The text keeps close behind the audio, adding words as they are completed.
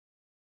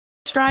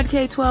Stride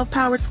K-12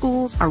 powered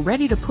schools are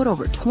ready to put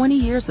over 20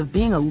 years of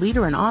being a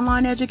leader in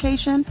online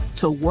education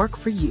to work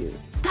for you.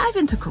 Dive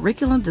into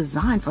curriculum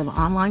designed for the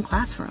online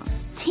classroom.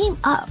 Team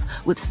up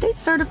with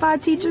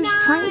state-certified teachers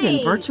trained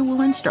in virtual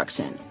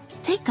instruction.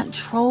 Take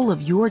control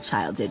of your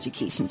child's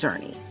education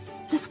journey.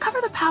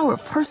 Discover the power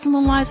of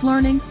personalized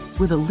learning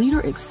with a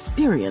leader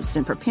experienced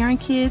in preparing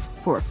kids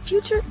for a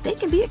future they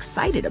can be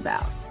excited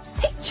about.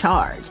 Take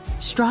charge.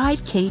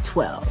 Stride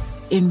K-12.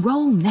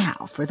 Enroll now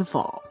for the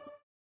fall.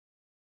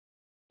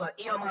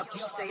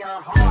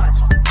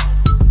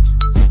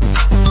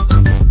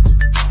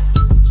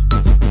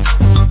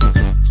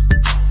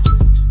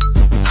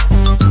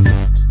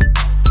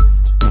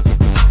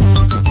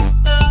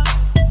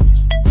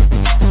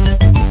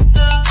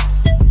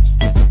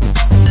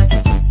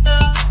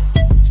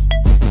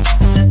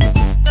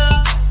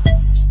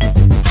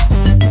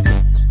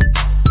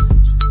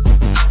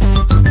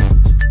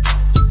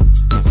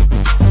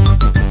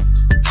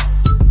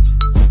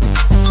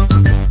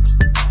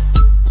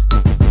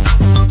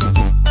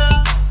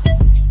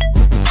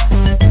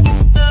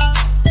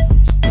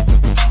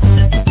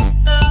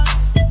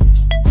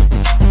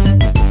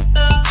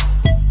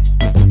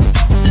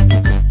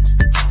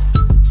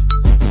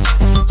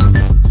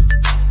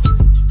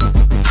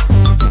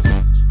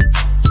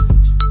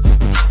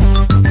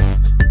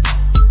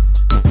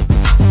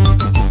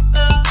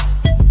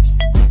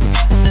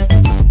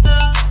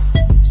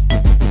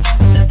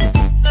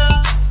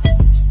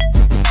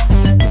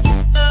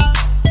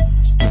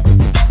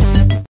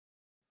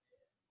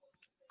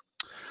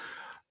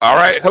 All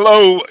right.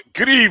 Hello.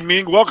 Good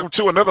evening. Welcome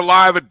to another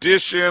live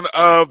edition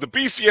of the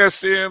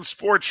BCSN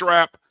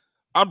SportsWrap.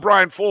 I'm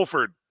Brian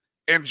Fulford,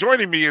 and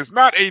joining me is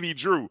not A.D.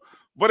 Drew,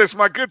 but it's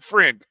my good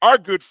friend, our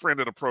good friend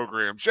of the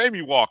program,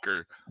 Jamie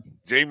Walker.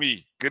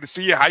 Jamie, good to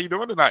see you. How you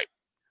doing tonight?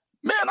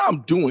 Man,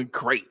 I'm doing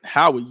great.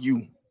 How are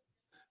you?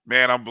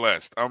 Man, I'm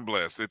blessed.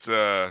 It's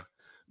a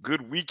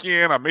good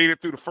weekend. I made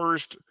it through the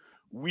first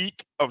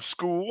week of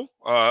school,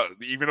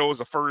 even though it was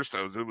the first.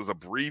 It was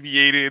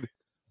abbreviated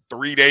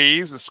 3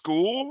 days of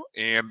school,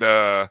 and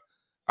I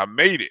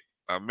made it.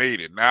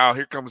 Now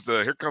here comes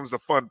the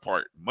fun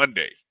part.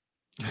 Monday.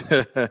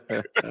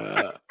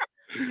 I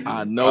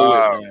know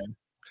it, man.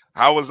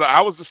 How was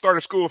the start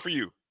of school for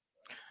you?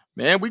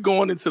 Man, we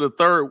going into the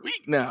third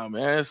week now,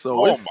 man.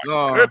 So it's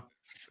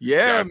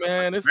yeah,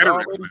 man. It's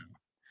already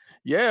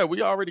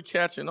we already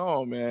catching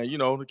on, man. You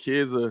know, the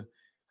kids are,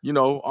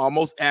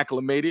 almost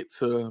acclimated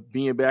to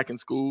being back in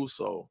school.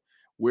 So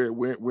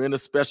we're in a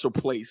special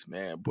place,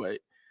 man. But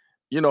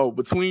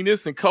between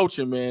this and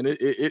coaching, man,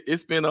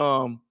 it's been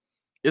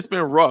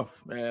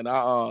rough, man.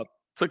 I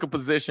took a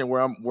position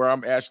where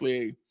I'm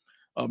actually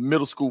a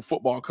middle school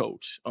football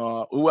coach.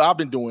 I've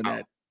been doing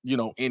that,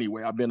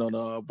 anyway. I've been on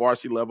a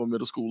varsity level,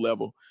 middle school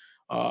level,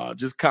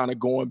 just kind of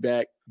going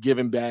back,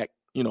 giving back,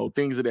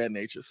 things of that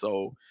nature.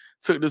 So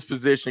took this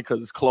position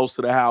because it's close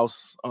to the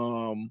house.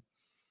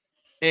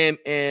 And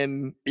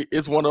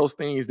it's one of those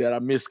things that I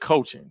miss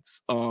coaching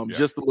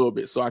just a little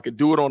bit. So I could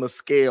do it on a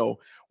scale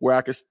where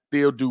I could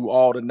still do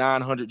all the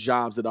 900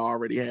 jobs that I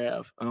already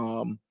have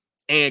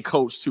and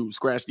coach too,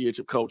 scratch the itch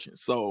of coaching.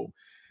 So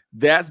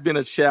that's been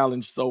a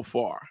challenge so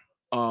far.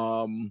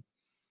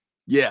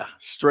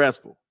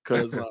 Stressful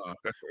because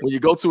when you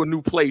go to a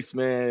new place,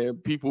 man,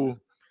 people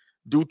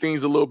do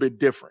things a little bit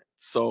different.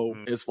 So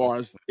as far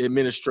as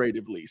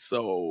administratively,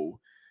 so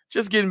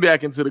just getting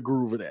back into the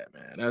groove of that,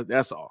 man,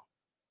 that's all.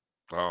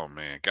 Oh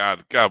man,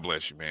 God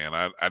bless you, man.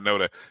 I know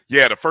that.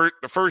 Yeah, the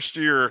first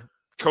year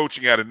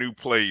coaching at a new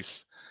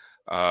place,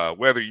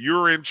 whether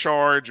you're in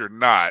charge or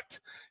not,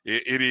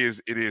 it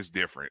is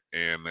different,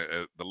 and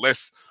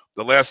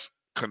the less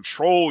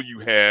control you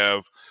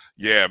have,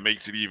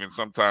 makes it even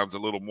sometimes a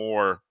little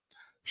more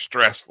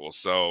stressful.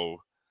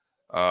 So,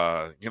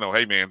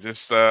 hey man,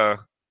 just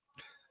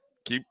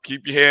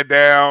keep your head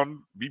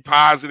down, be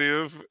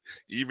positive,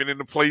 even in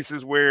the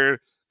places where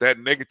that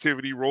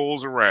negativity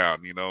rolls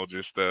around, it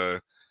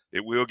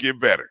will get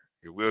better.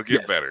 It will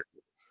get better.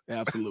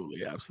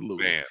 Absolutely.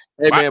 Man.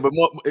 Hey, man, but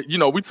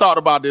we talked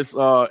about this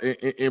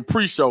in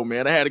pre-show,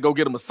 man. I had to go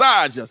get a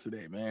massage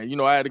yesterday, man.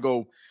 I had to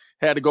go,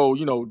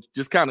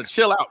 just kind of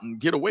chill out and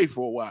get away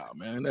for a while,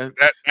 man.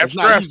 That's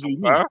not usually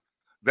me. Huh?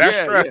 That's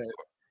stressful.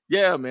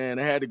 Yeah, man.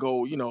 I had to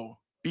go,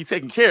 be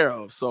taken care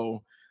of.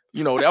 So,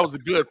 that was a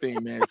good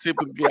thing, man.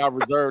 Typically, I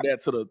reserve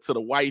that to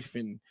the wife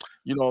and,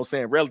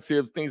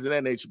 relatives, things of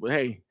that nature. But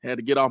hey, had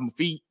to get off my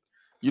feet,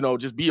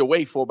 just be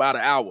away for about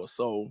an hour.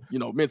 So,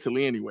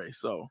 mentally anyway.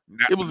 So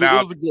it was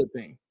a good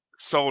thing.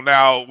 So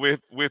now with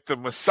the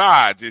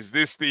massage, is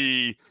this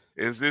the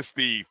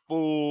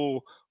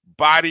full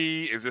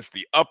body? Is this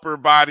the upper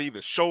body,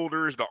 the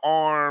shoulders, the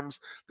arms,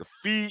 the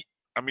feet?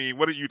 I mean,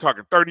 what are you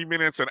talking? 30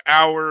 minutes, an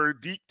hour,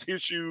 deep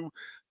tissue?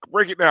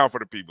 Break it down for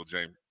the people,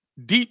 Jamie.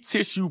 Deep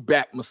tissue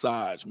back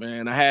massage,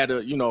 man. I had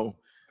a,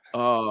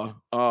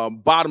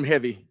 bottom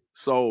heavy.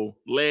 So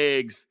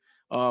legs,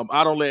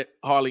 I don't let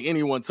hardly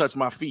anyone touch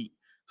my feet.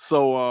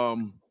 So,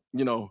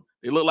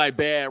 they look like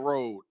bad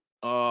road.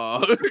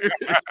 And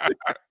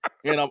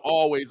I'm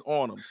always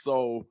on them.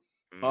 So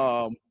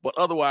But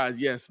otherwise,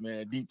 yes,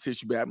 man, deep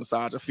tissue back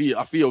massage.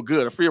 I feel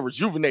good. I feel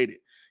rejuvenated,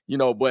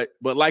 but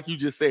like you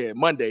just said,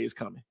 Monday is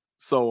coming.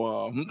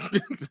 So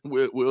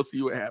we'll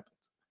see what happens.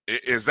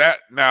 Is that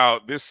now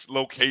this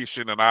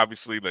location, and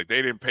obviously like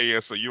they didn't pay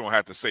us, so you don't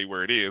have to say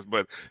where it is,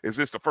 but is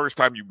this the first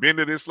time you've been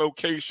to this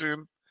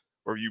location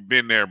or you've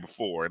been there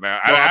before? And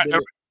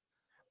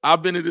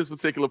I've been to this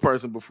particular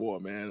person before,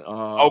 man.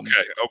 Okay.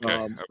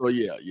 So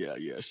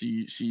yeah.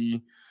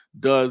 She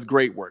does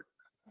great work.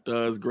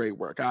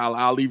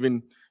 I'll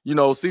even,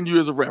 send you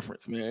as a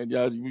reference, man.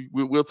 Yeah,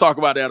 we'll talk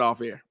about that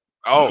off air.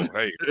 Oh,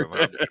 hey,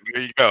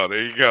 there you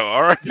go.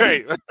 All right.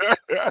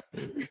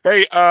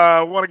 Hey,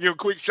 I want to give a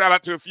quick shout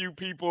out to a few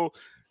people.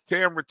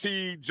 Tamra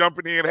T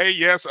jumping in. Hey,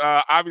 yes,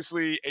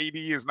 obviously AD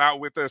is not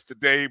with us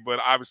today, but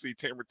obviously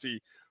Tamra T,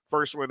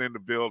 first one in the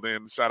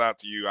building. Shout out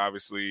to you,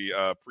 obviously.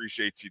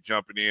 Appreciate you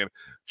jumping in.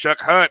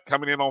 Chuck Hunt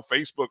coming in on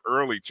Facebook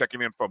early,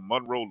 checking in from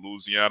Monroe,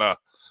 Louisiana.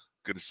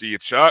 Good to see you,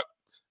 Chuck.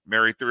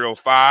 Mary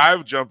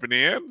 305 jumping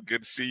in.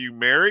 Good to see you,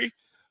 Mary.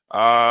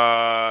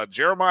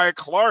 Jeremiah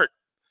Clark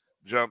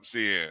jumps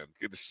in.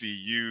 Good to see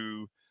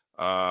you.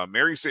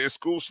 Mary says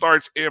school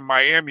starts in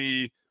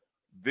Miami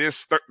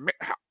this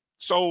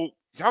so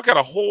y'all got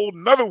a whole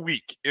nother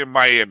week in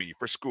Miami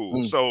for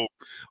school. So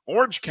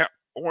Orange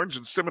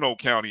and Seminole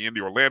County in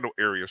the Orlando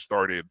area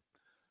started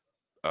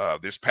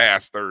this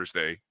past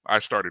Thursday. I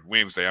started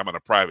Wednesday. I'm in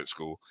a private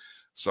school.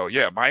 So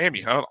yeah,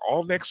 Miami, huh?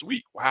 All next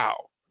week. Wow.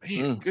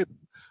 Man, good.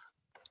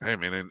 Hey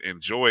man,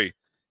 enjoy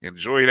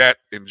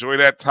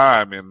that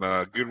time and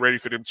get ready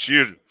for them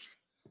childrens,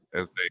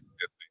 as they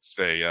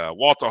say.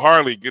 Walter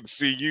Harley, good to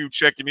see you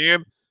checking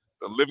in.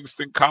 The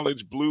Livingston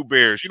College Blue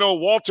Bears.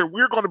 Walter,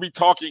 we're going to be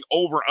talking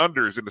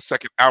over-unders in the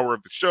second hour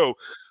of the show.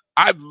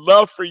 I'd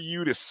love for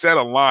you to set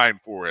a line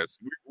for us.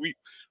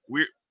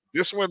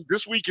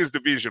 This week is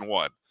Division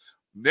I.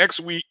 Next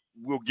week,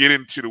 we'll get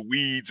into the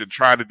weeds and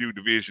try to do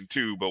Division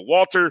II. But,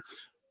 Walter,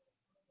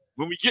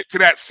 when we get to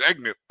that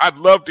segment, I'd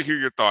love to hear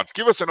your thoughts.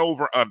 Give us an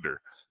over-under.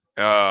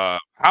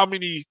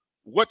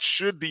 What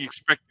should the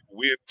expected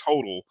win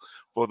total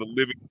for the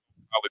Livingston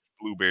College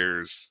Blue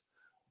Bears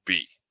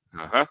be?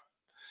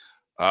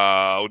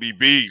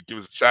 ODB, give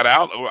us a shout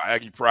out.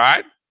 Aggie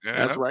Pride.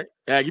 That's right.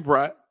 Aggie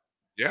Pride.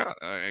 Yeah,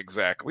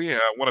 exactly.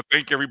 I want to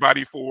thank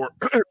everybody for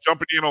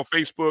jumping in on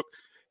Facebook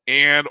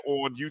and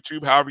on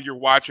YouTube, however you're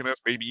watching us,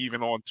 maybe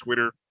even on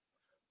Twitter.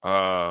 We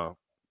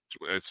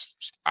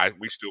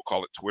still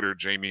call it Twitter,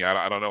 Jamie.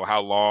 I don't know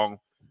how long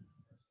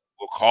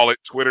we'll call it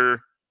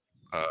Twitter.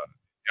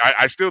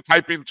 I still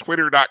type in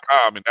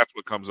twitter.com and that's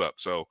what comes up.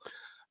 So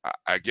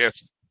I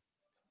guess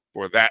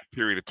for that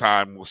period of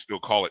time, we'll still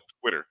call it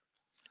Twitter.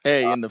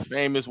 Hey, in the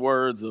famous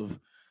words of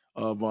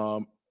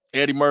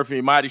Eddie Murphy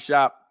and Mighty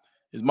Shop,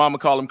 his mama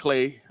call him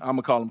Clay. I'm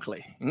gonna call him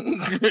Clay.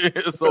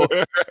 So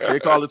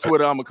they call it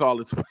Twitter. I'm gonna call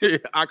it Twitter.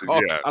 I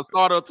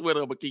started on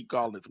Twitter, but keep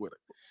calling it Twitter.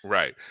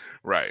 Right.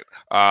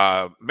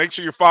 Make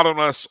sure you're following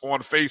us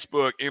on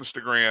Facebook,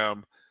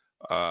 Instagram,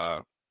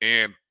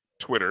 and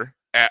Twitter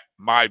at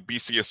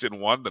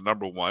MyBCSN1, the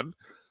number 1.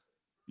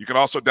 You can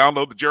also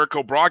download the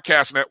Jericho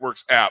Broadcast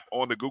Network's app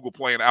on the Google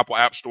Play and Apple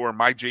App Store.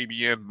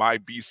 MyJBN,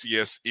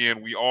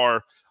 MyBCSN. We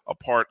are a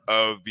part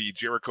of the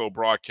Jericho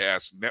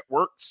Broadcast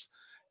Networks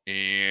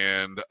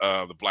and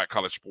the Black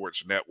College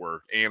Sports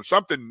Network. And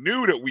something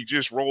new that we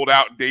just rolled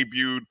out and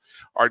debuted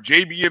are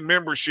JBN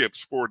memberships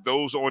for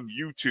those on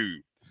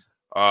YouTube.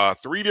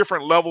 3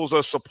 different levels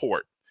of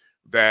support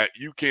that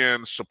you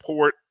can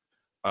support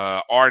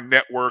our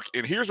network.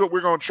 And here's what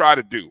we're going to try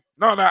to do.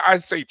 No, I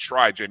say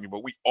try, Jamie,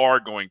 but we are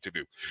going to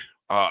do.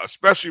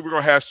 Especially we're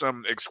going to have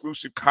some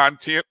exclusive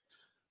content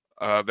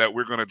that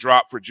we're going to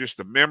drop for just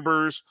the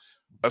members,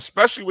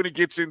 especially when it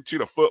gets into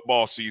the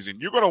football season.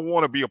 You're going to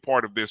want to be a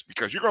part of this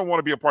because you're going to want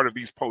to be a part of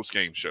these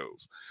post-game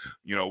shows.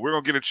 We're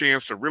going to get a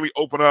chance to really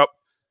open up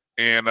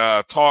and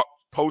talk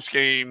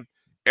post-game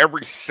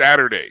every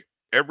Saturday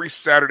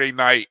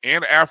night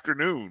and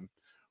afternoon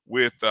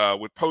with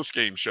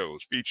post-game shows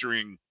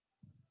featuring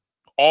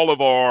all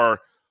of our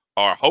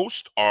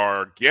hosts,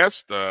 our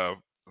guests.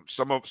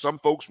 Some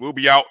folks will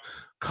be out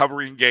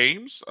covering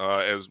games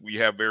as we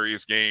have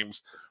various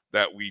games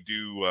that we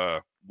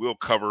will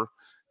cover.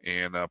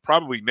 And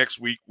probably next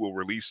week we'll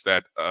release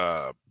that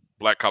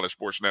Black College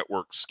Sports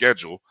Network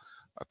schedule.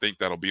 I think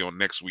that'll be on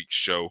next week's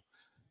show.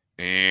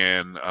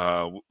 And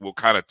we'll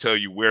kind of tell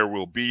you where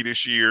we'll be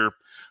this year.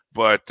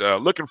 But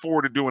looking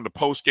forward to doing the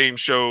post-game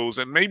shows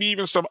and maybe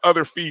even some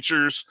other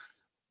features,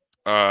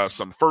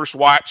 some first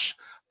watch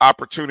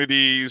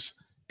opportunities,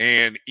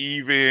 and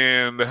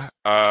even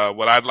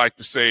what I'd like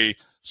to say,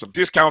 some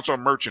discounts on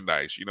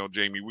merchandise.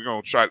 Jamie, we're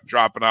going to try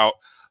dropping out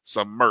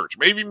some merch,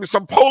 maybe even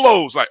some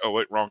polos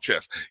wrong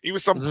chest. Even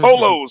some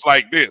polos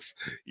like this,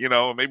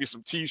 maybe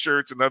some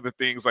T-shirts and other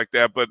things like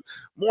that. But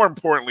more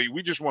importantly,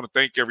 we just want to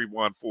thank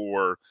everyone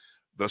for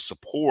the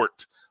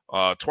support.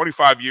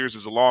 25 years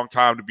is a long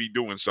time to be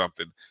doing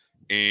something.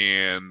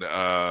 And,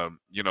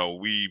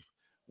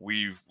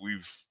 we've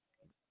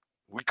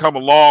come a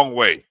long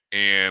way.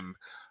 And,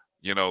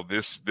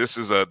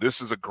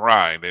 this is a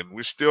grind, and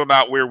we're still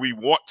not where we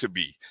want to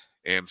be.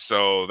 And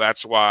so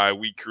that's why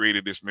we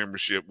created this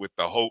membership, with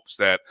the hopes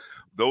that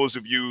those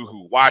of you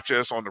who watch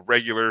us on the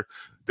regular,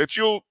 that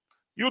you'll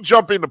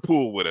jump in the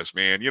pool with us,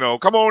 man.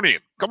 Come on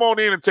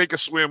in and take a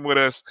swim with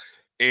us.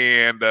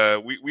 And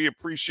we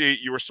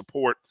appreciate your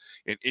support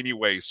in any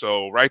way.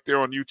 So right there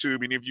on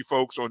YouTube, any of you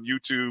folks on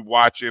YouTube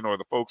watching, or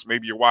the folks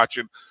maybe you're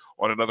watching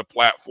on another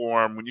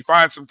platform, when you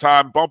find some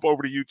time, bump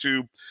over to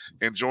YouTube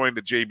and join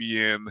the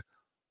JBN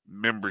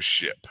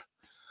membership.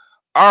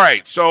 All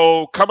right,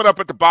 so coming up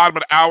at the bottom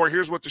of the hour,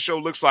 here's what the show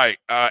looks like.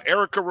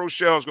 Erica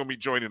Rochelle is going to be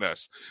joining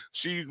us.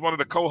 She's one of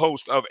the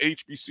co-hosts of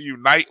HBCU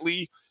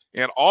Nightly,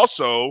 and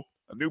also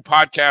a new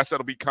podcast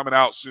that'll be coming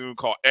out soon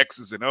called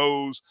X's and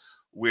O's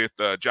with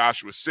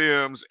Joshua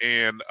Sims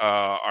and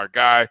our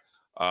guy,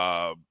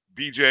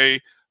 BJ.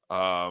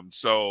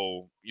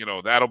 So,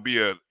 that'll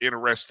be an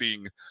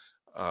interesting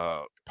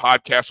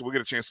podcast. So we'll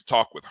get a chance to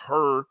talk with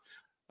her.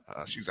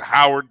 She's a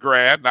Howard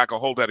grad. Not gonna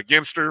hold that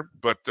against her,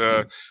 but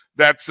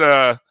that's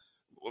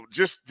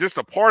just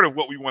a part of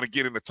what we want to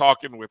get into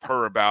talking with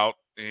her about,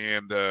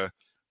 and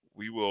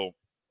we will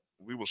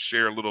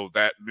share a little of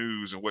that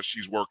news and what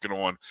she's working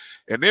on.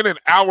 And then in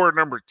hour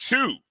number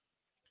 2,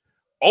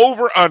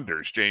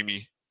 over-unders,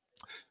 Jamie.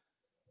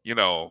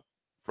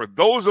 For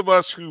those of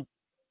us who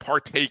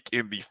partake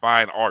in the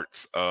fine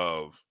arts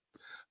of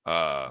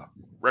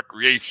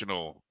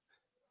recreational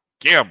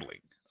gambling,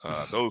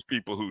 those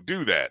people who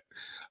do that,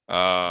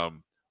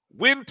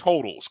 win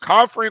totals,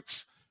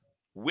 conference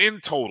win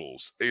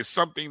totals is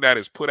something that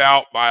is put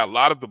out by a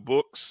lot of the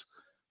books,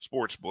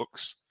 sports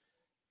books.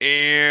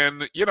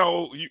 And,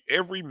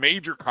 every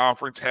major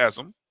conference has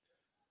them.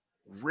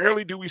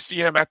 Rarely do we see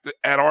him at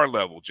our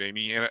level,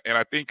 Jamie. And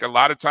I think a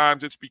lot of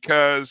times it's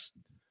because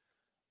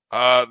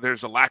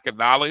there's a lack of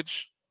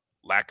knowledge,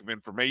 lack of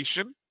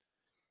information.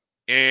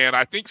 And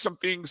I think some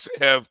things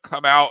have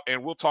come out,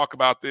 and we'll talk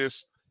about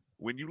this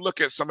when you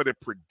look at some of the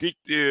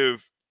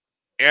predictive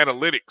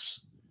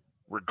analytics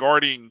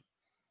regarding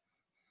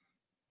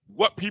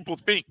what people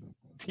think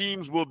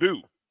teams will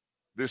do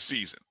this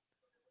season.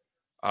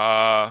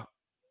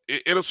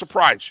 It'll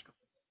surprise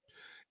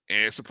you,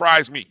 and it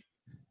surprised me.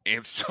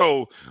 And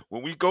so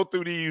when we go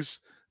through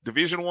these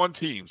Division I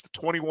teams, the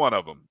 21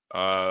 of them,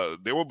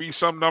 there will be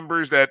some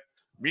numbers that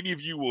many of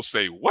you will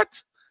say,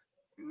 "What?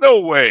 No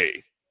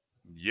way."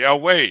 Yeah,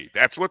 way.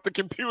 That's what the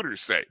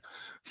computers say.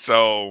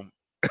 So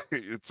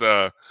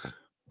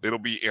it'll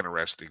be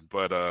interesting.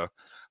 But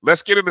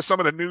let's get into some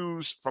of the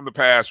news from the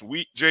past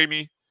week,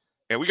 Jamie.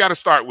 And we got to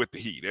start with the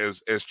heat.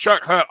 As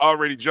Chuck Hunt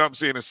already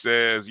jumps in and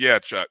says, yeah,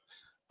 Chuck,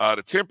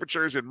 the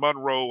temperatures in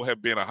Monroe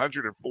have been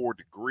 104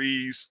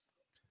 degrees.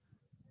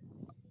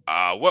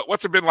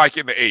 What's it been like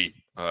in the A,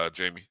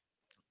 Jamie?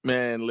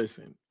 Man,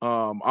 listen,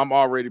 I'm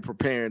already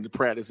preparing to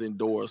practice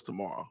indoors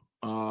tomorrow.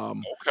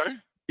 Okay.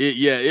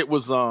 It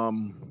was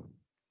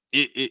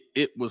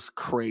it was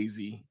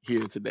crazy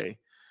here today.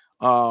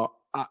 I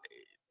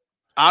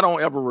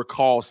don't ever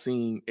recall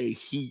seeing a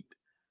heat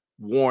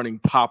warning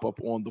pop up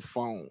on the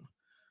phone,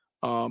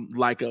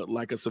 like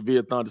a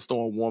severe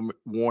thunderstorm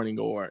warning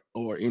or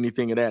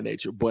anything of that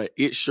nature. But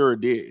it sure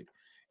did,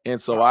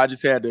 and so I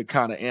just had to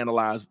kind of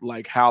analyze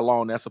like how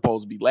long that's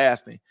supposed to be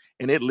lasting.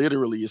 And it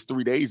literally is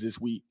 3 days this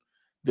week.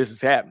 This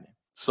is happening.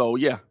 So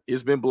yeah,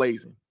 it's been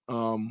blazing.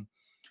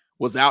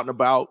 Was out and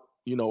about,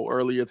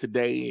 earlier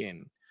today,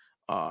 and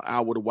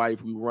out with the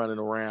wife. We were running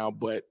around,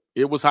 but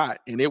it was hot,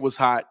 and it was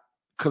hot,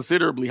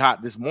 considerably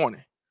hot this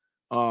morning.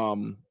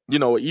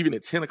 Even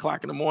at 10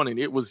 o'clock in the morning,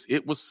 it was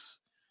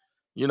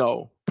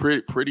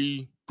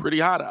pretty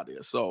hot out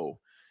there. So,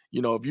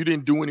 if you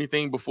didn't do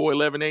anything before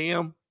 11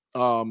 a.m.,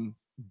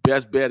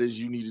 best bet is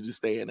you needed to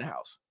stay in the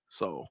house.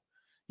 So,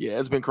 yeah,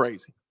 it's been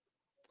crazy.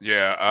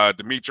 Yeah,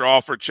 Dimitri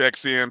Alford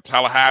checks in.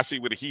 Tallahassee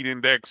with a heat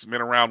index, been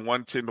around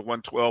 110 to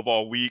 112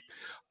 all week.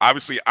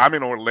 Obviously, I'm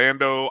in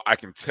Orlando. I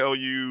can tell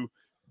you,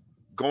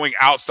 going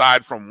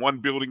outside from one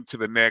building to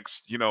the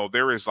next,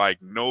 there is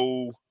like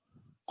no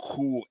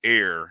cool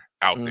air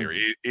out there.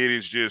 It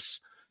is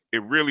just,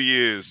 it really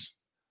is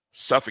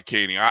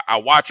suffocating. I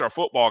watch our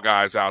football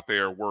guys out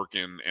there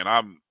working, and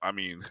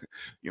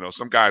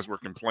some guys were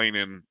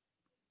complaining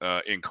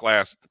in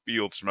class that the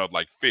field smelled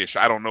like fish.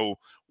 I don't know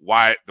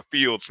why the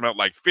field smelled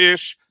like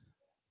fish,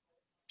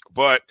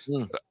 but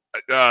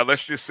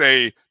let's just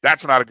say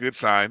that's not a good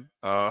sign.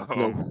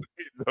 No,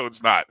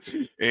 it's not.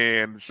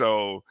 And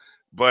so,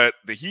 but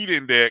the heat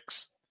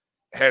index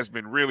has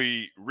been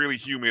really, really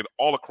humid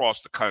all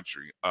across the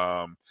country.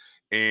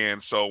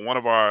 And so one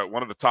of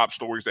the top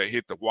stories that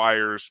hit the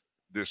wires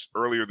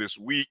earlier this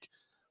week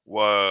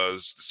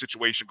was the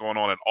situation going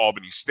on at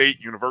Albany State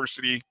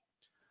University.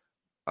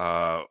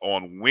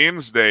 On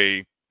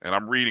Wednesday, and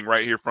I'm reading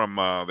right here from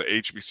the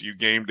HBCU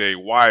Game Day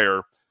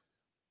Wire,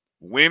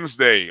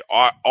 Wednesday,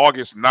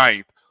 August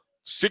 9th,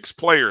 6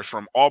 players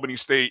from Albany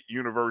State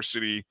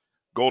University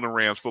Golden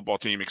Rams football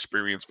team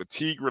experienced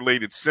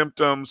fatigue-related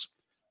symptoms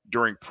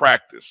during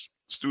practice.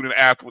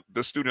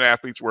 The student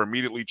athletes were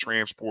immediately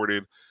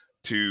transported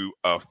to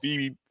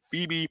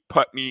Phoebe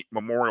Putney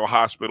Memorial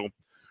Hospital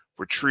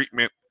for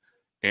treatment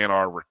and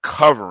are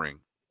recovering.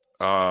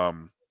 I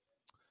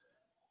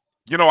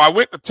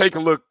went to take a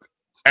look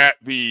at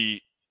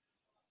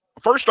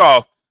first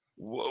off,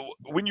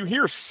 when you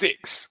hear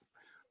 6,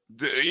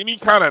 when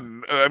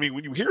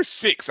you hear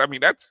 6, I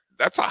mean,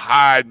 that's a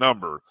high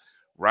number,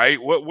 right?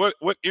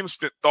 What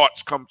instant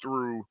thoughts come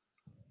through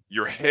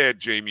your head,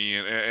 Jamie?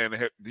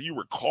 And do you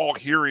recall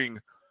hearing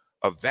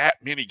of that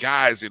many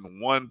guys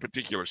in one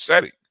particular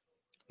setting?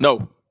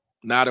 No,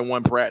 not in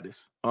one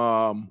practice.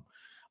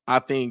 I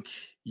think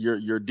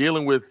you're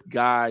dealing with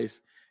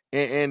guys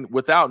and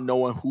without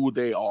knowing who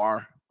they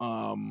are.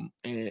 When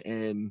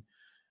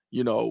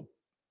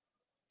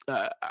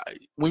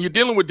you're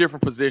dealing with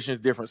different positions,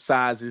 different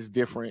sizes,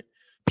 different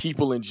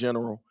people in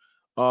general,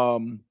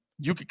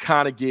 you could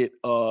kind of get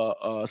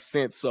a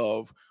sense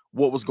of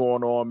what was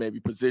going on, maybe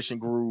position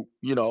group,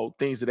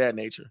 things of that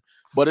nature.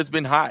 But it's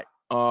been hot.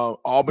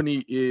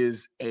 Albany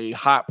is a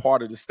hot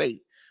part of the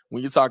state.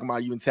 When you're talking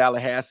about even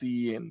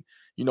Tallahassee and,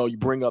 you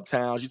bring up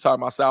towns, you're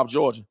talking about South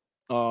Georgia.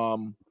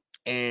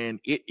 And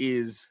it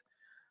is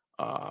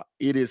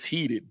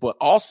heated. But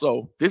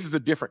also, this is a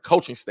different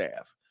coaching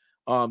staff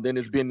than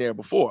has been there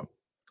before.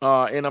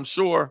 And I'm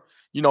sure,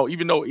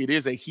 even though it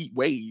is a heat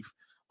wave,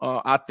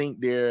 I think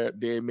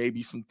there may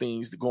be some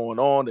things going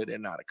on that they're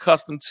not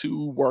accustomed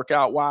to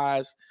workout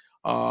wise.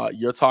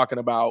 You're talking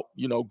about,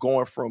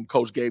 going from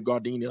Coach Gabe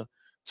Gardenia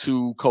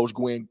to Coach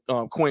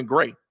Quinn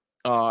Gray.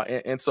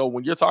 And so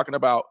when you're talking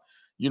about,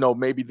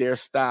 maybe their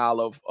style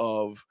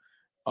of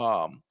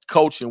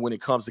coaching when it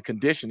comes to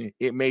conditioning,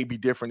 it may be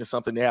different. It's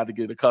something they have to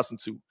get accustomed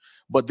to.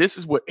 But this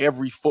is what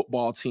every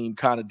football team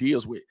kind of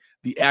deals with,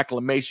 the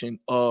acclimation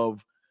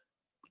of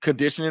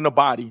conditioning the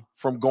body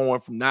from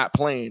going from not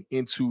playing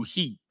into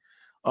heat.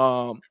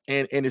 And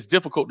it's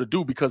difficult to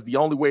do because the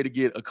only way to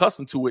get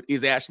accustomed to it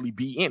is actually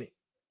be in it.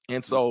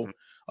 And so,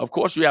 of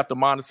course, you have to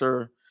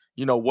monitor,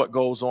 what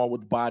goes on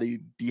with the body,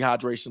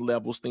 dehydration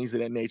levels, things of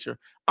that nature.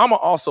 I'm going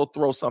to also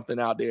throw something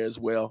out there as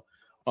well.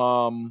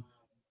 In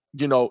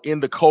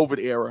the COVID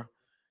era,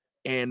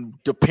 and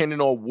depending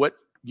on what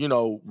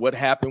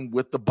happened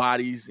with the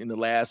bodies in the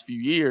last few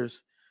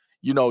years,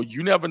 you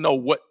never know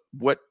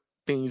what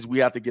things we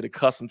have to get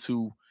accustomed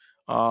to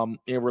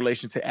in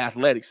relation to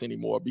athletics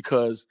anymore,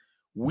 because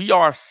we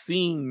are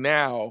seeing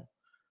now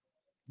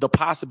the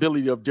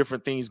possibility of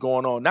different things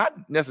going on, not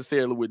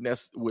necessarily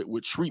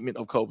with treatment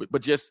of COVID,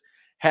 but just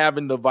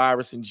having the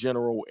virus in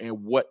general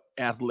and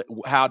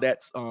how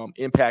that's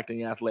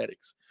impacting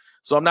athletics.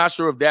 So I'm not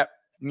sure if that,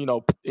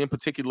 in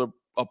particular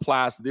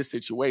applies to this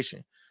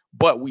situation,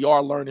 but we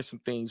are learning some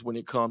things when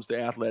it comes to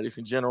athletics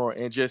in general.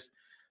 And just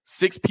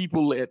 6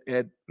 people at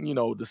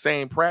the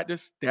same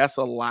practice, that's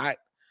a lot,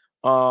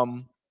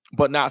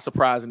 but not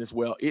surprising as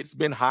well. It's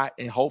been hot,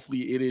 and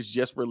hopefully it is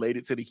just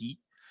related to the heat.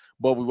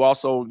 But we've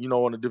also,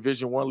 on a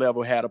Division I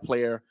level, had a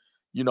player,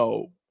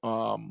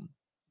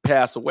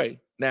 pass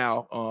away.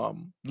 Now,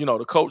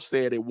 the coach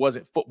said it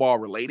wasn't football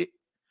related.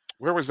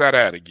 Where was that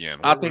at again?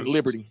 I think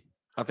Liberty.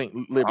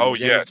 Oh,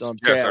 yes.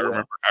 Yes,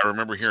 I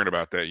remember hearing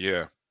about that,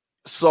 yeah.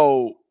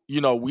 So,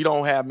 we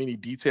don't have many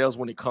details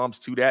when it comes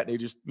to that. They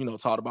just,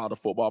 talked about a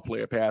football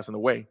player passing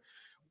away.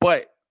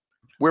 But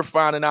we're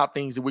finding out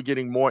things, and we're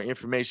getting more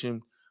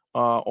information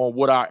on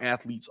what our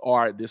athletes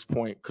are at this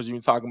point, because you're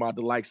talking about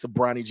the likes of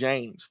Bronny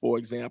James, for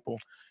example,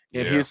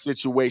 and his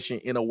situation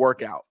in a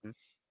workout.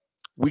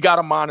 We got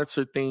to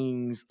monitor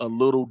things a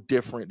little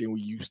different than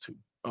we used to.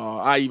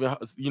 I even,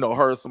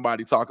 heard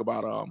somebody talk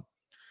about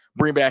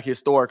bring back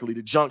historically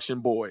the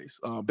Junction Boys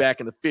back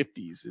in the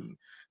 50s, and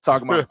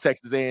talking about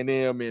Texas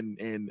A&M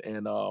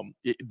and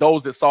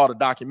those that saw the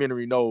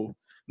documentary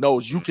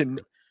knows you can.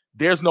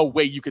 There's no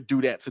way you could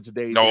do that to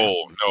today's.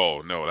 No,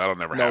 that'll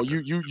never happen.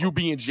 You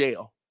be in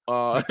jail.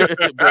 But,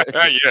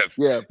 yes.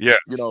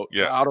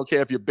 I don't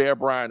care if you're Bear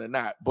Bryant or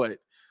not, but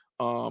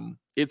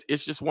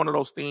it's just one of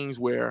those things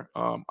where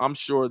I'm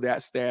sure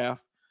that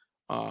staff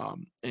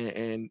and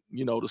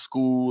the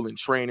school and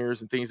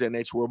trainers and things of that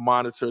nature will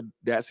monitor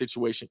that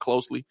situation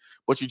closely.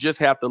 But you just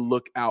have to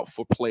look out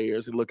for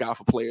players and look out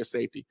for player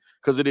safety,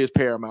 because it is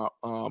paramount,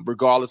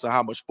 regardless of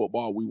how much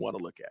football we want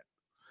to look at.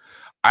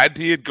 I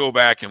did go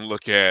back and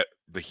look at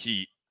the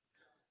heat,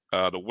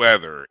 the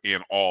weather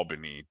in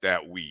Albany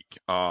that week.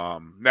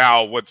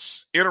 Now,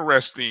 what's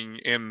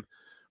interesting, and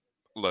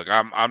look,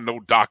 I'm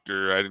no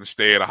doctor. I didn't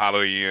stay at a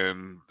Holiday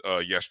Inn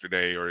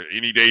yesterday or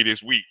any day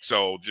this week.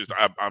 So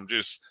I'm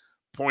just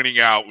pointing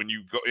out, when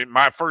you go, and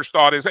my first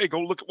thought is, hey, go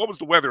look at what was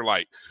the weather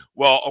like.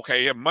 Well,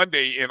 okay, on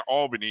Monday in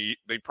Albany,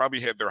 they probably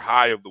had their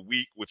high of the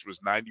week, which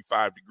was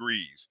 95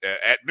 degrees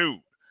at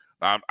noon.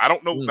 I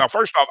don't know. Now,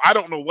 first off, I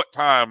don't know what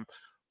time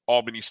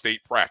Albany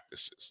State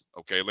practices.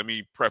 Okay, let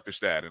me preface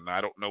that, and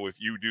I don't know if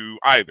you do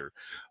either.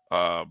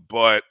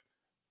 But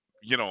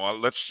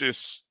let's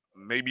just,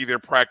 maybe they're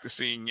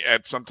practicing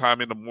at some time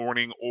in the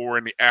morning or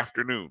in the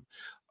afternoon.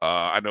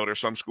 I know there's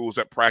some schools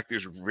that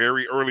practice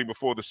very early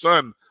before the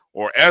sun,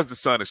 or as the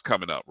sun is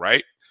coming up,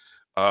 right?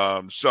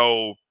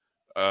 So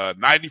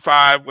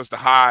 95 was the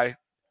high.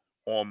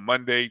 on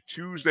Monday.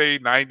 Tuesday,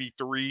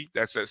 93.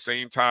 That's at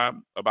same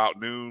time, about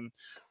noon.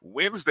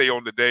 Wednesday,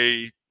 on the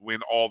day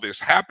when all this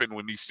happened,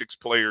 when these 6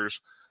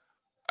 players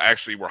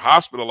actually were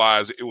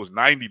hospitalized, it was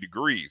 90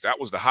 degrees. That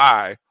was the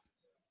high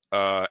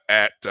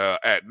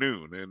at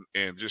noon.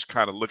 And just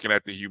kind of looking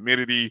at the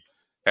humidity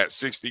at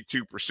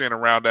 62%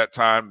 around that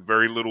time,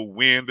 very little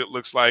wind, it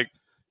looks like.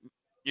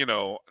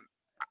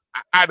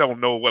 I don't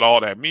know what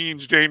all that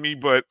means, Jamie,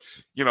 but,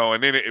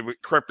 and then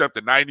it crept up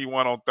to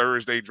 91 on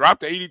Thursday,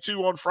 dropped to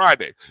 82 on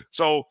Friday.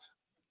 So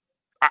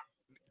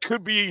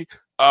could be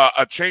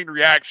a chain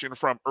reaction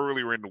from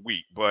earlier in the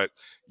week. But,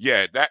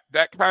 yeah,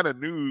 that kind of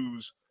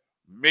news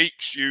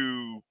makes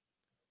you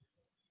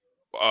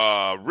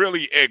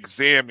really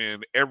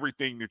examine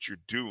everything that you're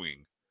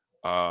doing.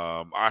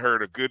 I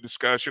heard a good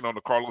discussion on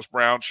the Carlos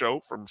Brown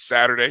show from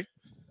Saturday.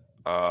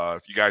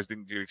 If you guys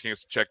didn't get a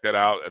chance to check that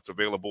out, it's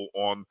available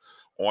on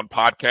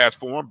podcast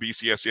form,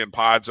 BCSN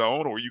Pod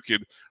Zone, or you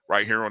could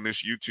right here on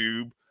this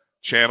YouTube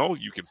channel.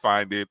 You can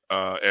find it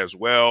as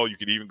well. You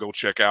can even go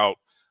check out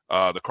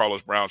the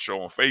Carlos Brown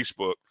show on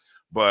Facebook.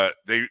 But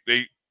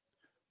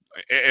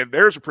and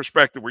there's a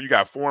perspective where you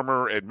got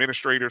former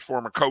administrators,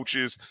 former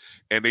coaches,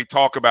 and they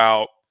talk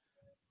about,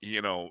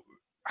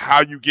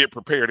 how you get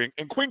prepared.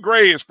 And Quinn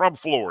Gray is from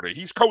Florida.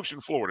 He's coached in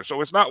Florida.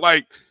 So it's not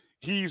like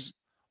he's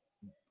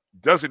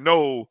doesn't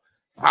know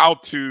how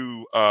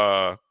to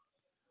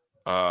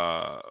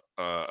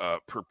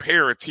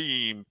prepare a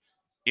team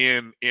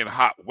in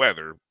hot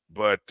weather.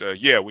 But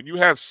yeah, when you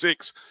have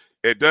 6,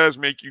 it does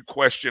make you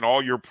question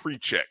all your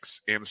pre-checks.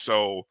 And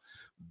so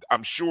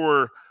I'm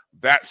sure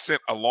that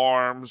sent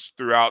alarms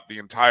throughout the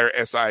entire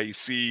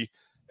SIAC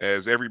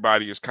as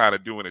everybody is kind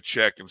of doing a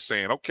check and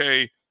saying,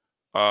 okay,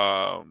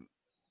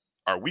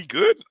 are we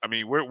good? I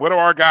mean, what are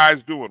our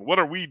guys doing? What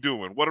are we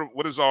doing?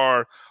 What does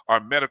our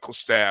medical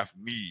staff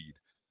need?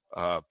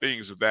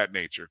 Things of that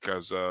nature,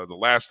 because the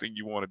last thing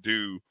you want to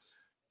do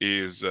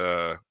is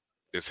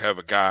have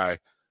a guy,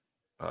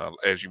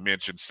 as you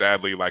mentioned,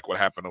 sadly, like what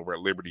happened over at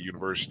Liberty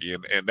University,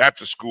 and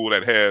that's a school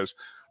that has,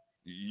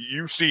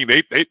 you've seen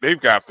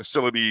they've got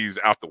facilities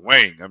out the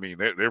wing. I mean,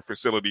 their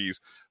facilities,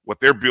 what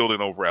they're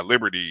building over at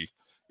Liberty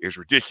is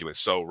ridiculous.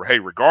 So, hey,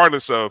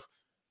 regardless of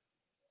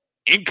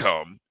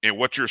income and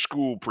what your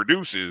school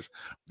produces,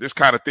 this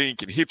kind of thing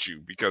can hit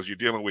you because you're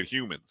dealing with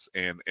humans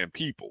and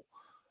people.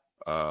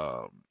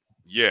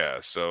 Yeah.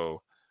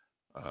 So,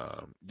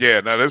 now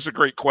there's a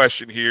great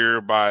question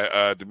here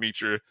by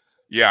Demetra.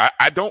 Yeah,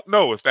 I don't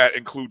know if that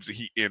includes the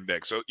heat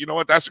index. So, you know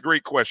what? That's a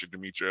great question,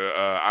 Demetra.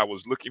 I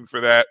was looking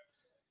for that.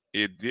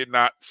 It did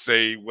not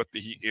say what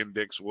the heat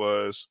index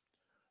was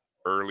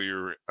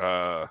earlier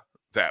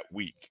that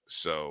week.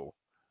 So,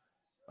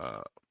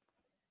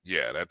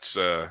 yeah, that's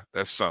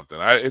something.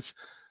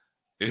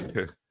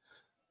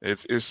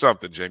 It's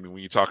something, Jamie,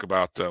 when you talk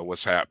about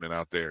what's happening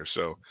out there.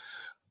 So,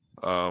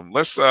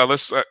 let's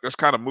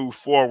kind of move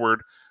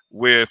forward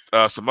with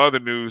some other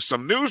news.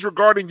 Some news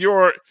regarding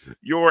your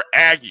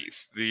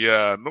Aggies.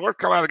 The North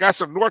Carolina got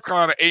some North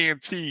Carolina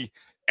A&T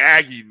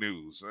Aggie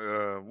news.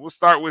 We'll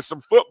start with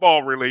some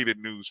football related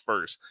news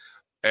first,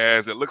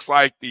 as it looks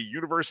like the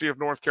University of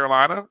North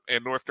Carolina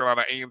and North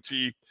Carolina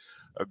A&T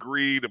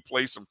agreed to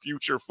play some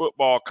future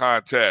football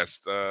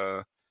contests.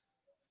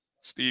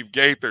 Steve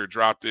Gaither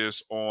dropped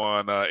this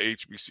on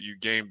HBCU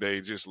Game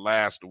Day just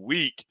last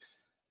week.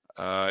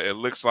 It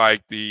looks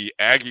like the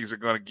Aggies are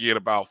going to get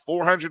about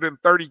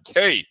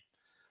 $430K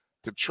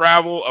to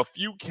travel a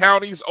few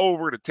counties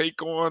over to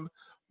take on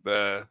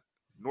the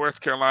North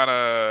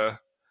Carolina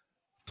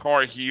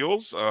Tar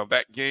Heels.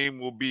 That game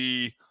will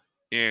be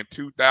in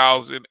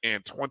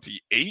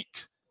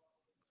 2028.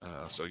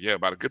 So yeah,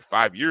 about a good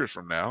 5 years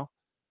from now.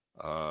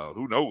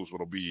 Who knows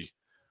what'll be,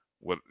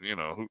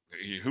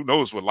 who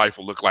knows what life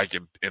will look like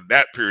in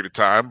that period of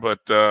time. But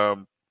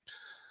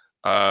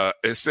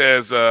it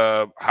says,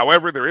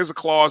 however, there is a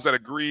clause that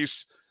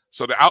agrees.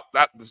 So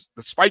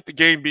despite the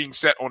game being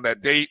set on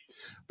that date,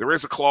 there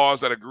is a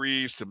clause that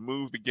agrees to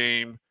move the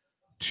game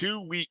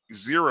to week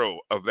 0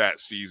 of that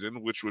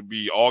season, which would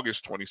be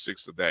August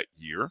 26th of that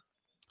year.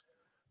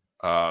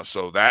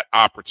 So that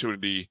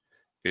opportunity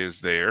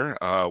is there.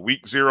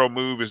 Week 0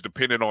 move is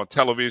dependent on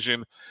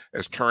television,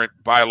 as current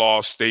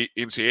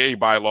NCAA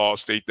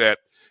bylaws state that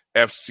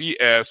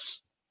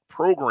FCS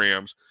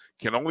programs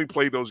can only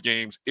play those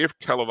games if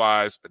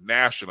televised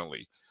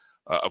nationally.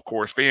 Of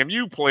course,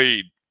 FAMU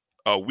played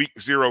a week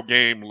 0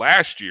 game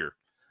last year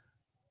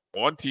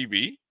on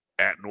TV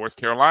at North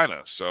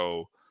Carolina.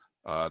 So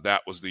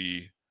that was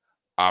the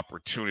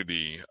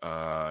opportunity.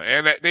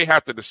 And they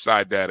have to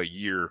decide that a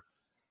year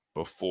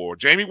before.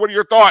 Jamie, what are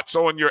your thoughts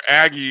on your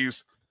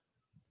Aggies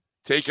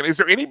taking? Is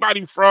there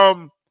anybody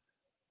from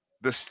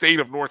the state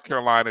of North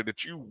Carolina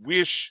that you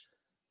wish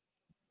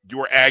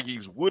your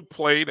Aggies would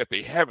play that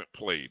they haven't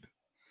played?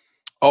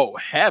 Oh,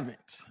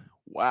 haven't?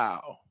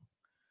 Wow.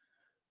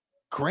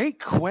 Great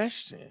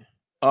question.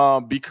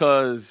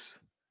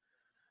 Because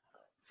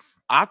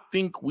I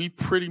think we've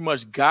pretty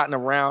much gotten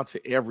around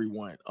to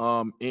everyone.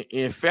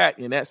 In fact,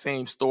 in that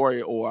same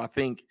story, or I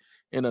think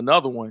in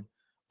another one,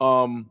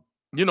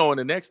 in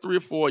the next 3 or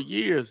 4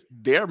 years,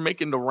 they're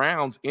making the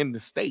rounds in the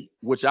state,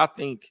 which I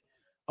think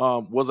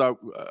I was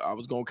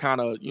going to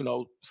kind of,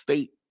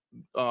 state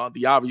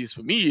the obvious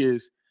for me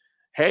is,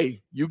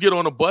 hey, you get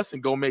on a bus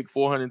and go make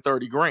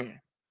 $430,000.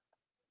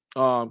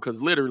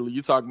 Because literally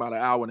you're talking about an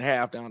hour and a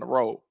half down the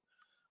road.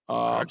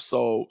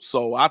 So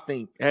I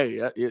think,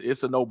 hey,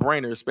 it's a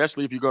no-brainer,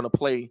 especially if you're going to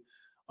play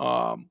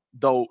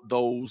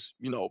those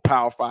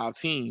Power 5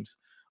 teams.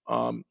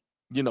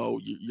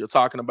 You're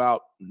talking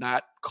about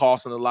not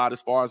costing a lot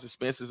as far as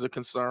expenses are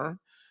concerned.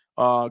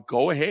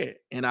 Go ahead.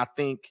 And I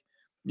think,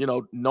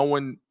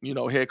 knowing,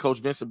 head coach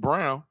Vincent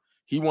Brown,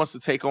 he wants to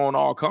take on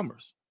all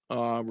comers,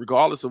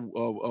 regardless of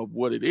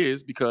what it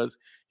is, because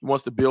he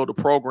wants to build a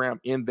program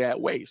in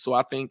that way. So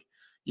I think,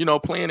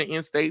 playing an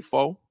in-state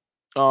foe,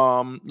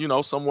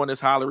 someone that's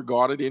highly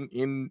regarded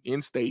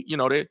in state,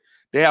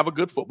 they have a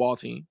good football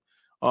team.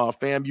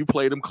 FAMU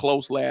played them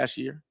close last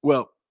year.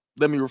 Well,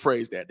 let me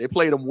rephrase that. They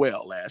played them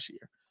well last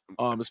year,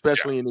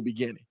 especially in the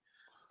beginning.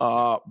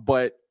 I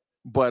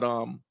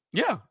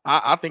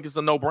think it's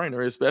a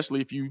no-brainer,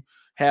 especially if you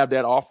have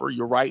that offer.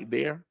 You're right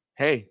there.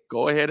 Hey,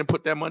 go ahead and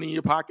put that money in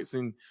your pockets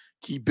and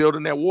keep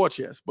building that war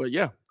chest. But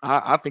yeah,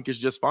 I think it's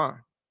just fine.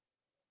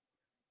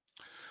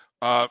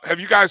 Have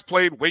you guys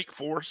played Wake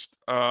Forest?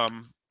 I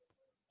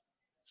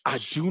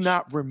do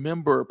not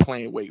remember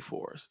playing Wake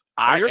Forest.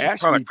 I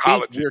actually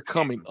think we're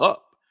coming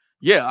up.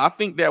 Yeah, I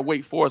think that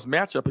Wake Forest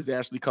matchup is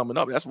actually coming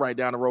up. That's right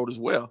down the road as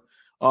well,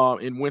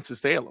 in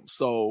Winston-Salem.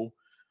 So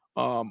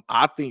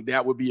I think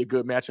that would be a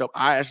good matchup.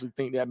 I actually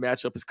think that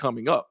matchup is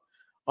coming up.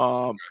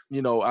 I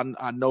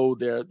know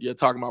you're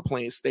talking about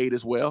playing state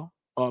as well,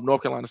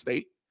 North Carolina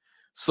State.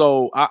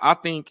 So I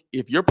think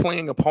if you're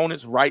playing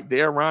opponents right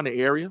there around the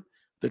area,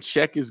 the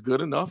check is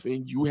good enough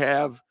and you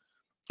have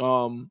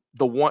the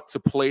want to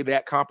play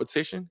that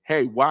competition,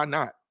 hey, why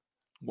not?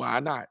 Why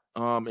not?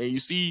 And you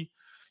see,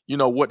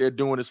 what they're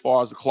doing as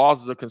far as the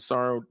clauses are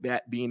concerned,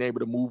 that being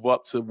able to move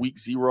up to week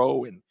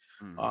 0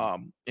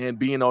 and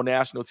being on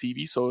national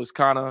TV. So it's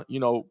kind of,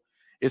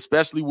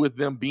 especially with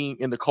them being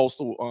in the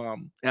Coastal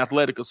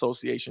Athletic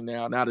Association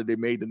now that they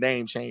made the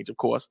name change, of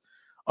course,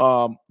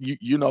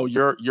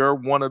 you're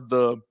one of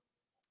the,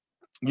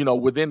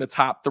 within the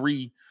top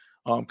 3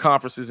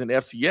 conferences in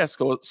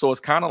FCS. So it's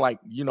kind of like,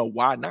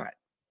 why not?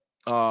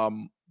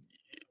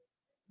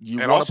 You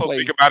and also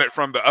think about it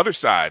from the other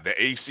side, the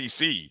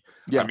ACC.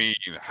 Yeah. I mean,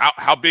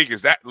 how big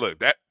is that? Look,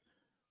 that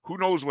who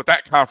knows what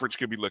that conference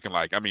could be looking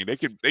like? I mean, they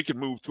could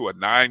move to a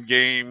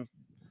 9-game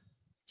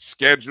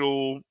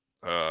schedule.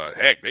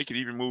 Heck, they could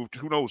even move,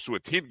 who knows, to a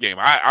 10-game.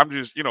 I'm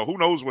just, who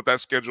knows what that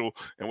schedule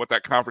and what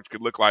that conference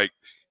could look like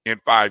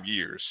in 5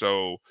 years.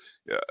 So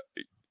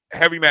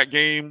having that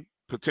game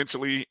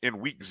potentially in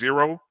week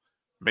 0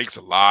 makes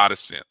a lot of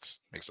sense.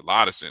 Makes a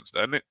lot of sense,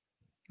 doesn't it?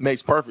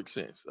 Makes perfect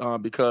sense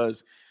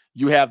because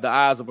you have the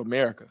eyes of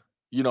America.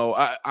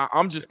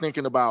 I'm just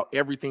thinking about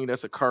everything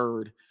that's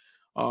occurred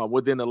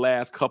within the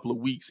last couple of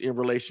weeks in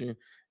relation,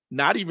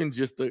 not even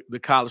just the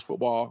college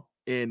football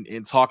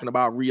and talking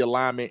about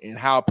realignment and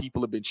how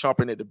people have been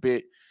chomping at the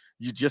bit.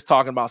 You're just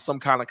talking about some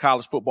kind of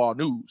college football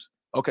news.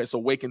 Okay, so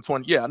Wake in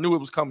 20. Yeah, I knew it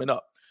was coming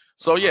up.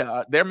 So,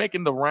 yeah, they're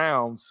making the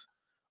rounds,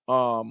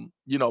 playing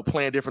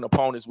different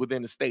opponents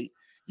within the state.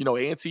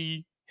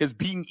 A&T has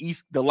beaten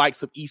the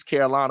likes of East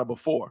Carolina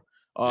before.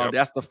 Yep.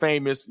 That's the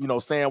famous,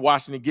 Sam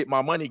Washington get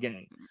my money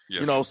game.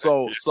 Yes.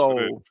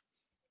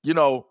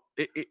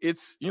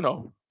 It's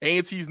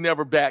A&T's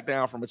never back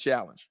down from a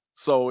challenge.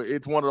 So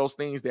it's one of those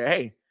things that,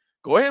 hey,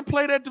 go ahead and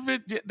play that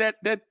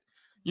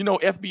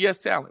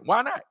FBS talent.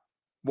 Why not?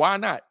 Why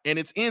not? And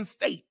it's in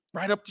state,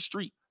 right up the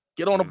street.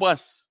 Get on a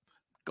bus,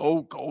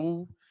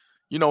 go,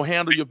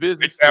 handle your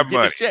business. Make that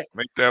money.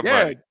 Make that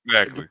money.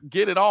 Exactly.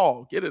 Get it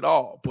all.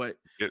 But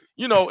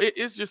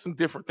it's just some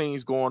different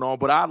things going on.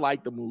 But I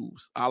like the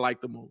moves.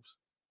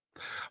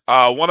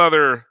 One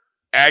other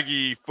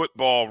Aggie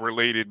football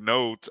related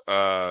note.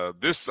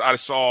 This I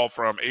saw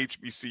from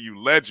HBCU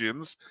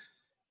Legends,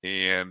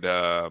 and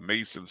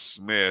Mason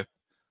Smith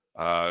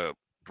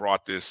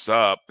brought this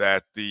up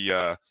that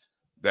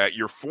that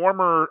your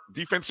former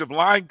defensive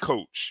line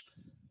coach,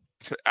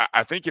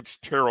 I think it's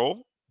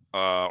Terrell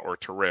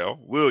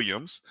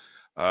Williams,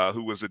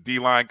 who was a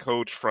D-line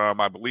coach from,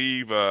 I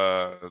believe,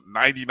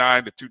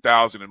 99 to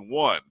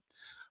 2001.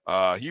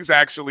 He was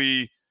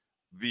actually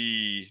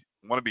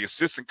one of the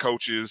assistant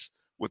coaches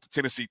with the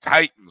Tennessee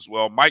Titans.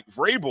 Well, Mike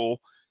Vrabel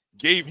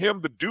gave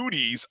him the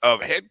duties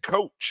of head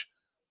coach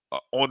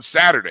on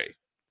Saturday.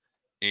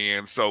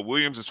 And so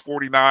Williams is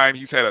 49.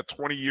 He's had a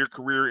 20-year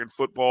career in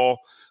football,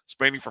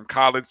 spanning from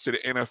college to the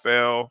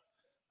NFL.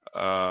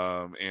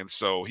 And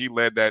so he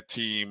led that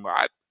team.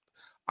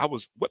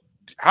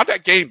 How'd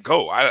that game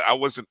go? I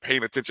wasn't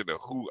paying attention to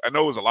who. I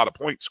know it was a lot of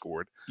points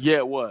scored. Yeah,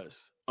 it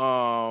was.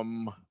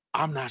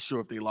 I'm not sure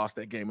if they lost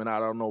that game, and I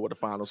don't know what the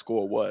final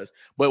score was.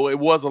 But it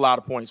was a lot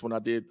of points when I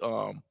did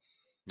tune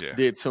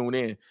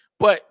in.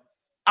 But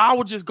I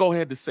would just go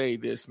ahead to say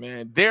this,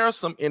 man. There are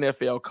some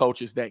NFL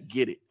coaches that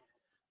get it.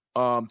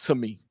 To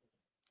me,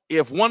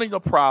 if one of the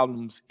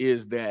problems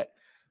is that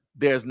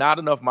there's not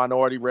enough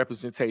minority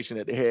representation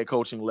at the head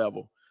coaching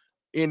level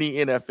in the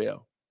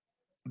NFL,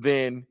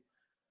 then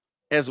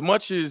as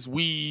much as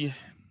I'm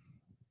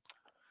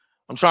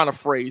trying to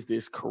phrase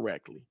this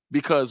correctly,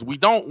 because we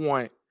don't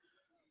want,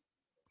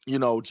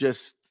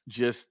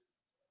 just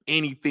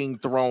anything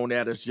thrown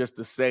at us just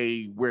to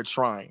say we're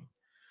trying.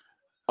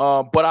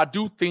 But I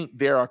do think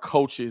there are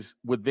coaches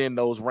within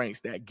those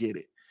ranks that get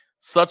it,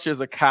 such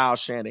as a Kyle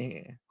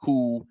Shanahan,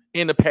 who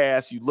in the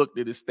past, you looked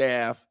at his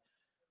staff,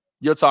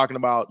 you're talking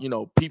about,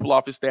 people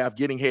off his staff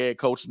getting head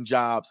coaching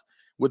jobs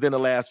within the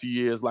last few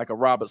years, like a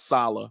Robert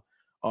Saleh,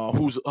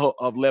 who's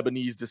of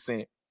Lebanese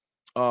descent,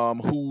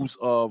 who's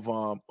of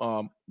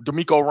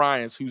D'Amico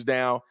Ryans, who's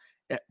down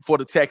for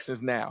the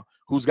Texans now,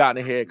 who's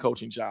gotten a head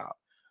coaching job.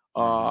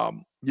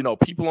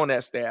 People on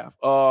that staff,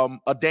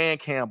 a Dan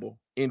Campbell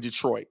in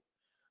Detroit,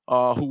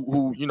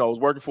 who is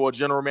working for a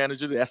general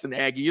manager that's an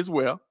Aggie as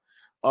well.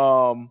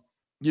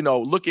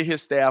 Look at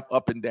his staff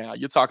up and down.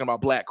 You're talking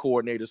about black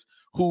coordinators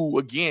who,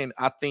 again,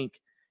 I think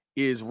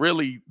is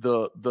really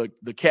the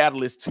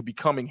catalyst to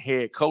becoming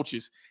head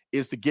coaches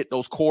is to get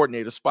those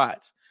coordinator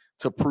spots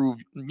to prove,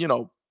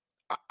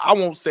 I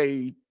won't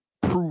say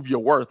prove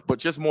your worth, but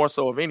just more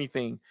so of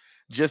anything,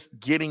 just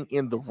getting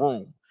in the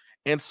room.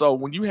 And so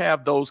when you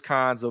have those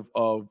kinds of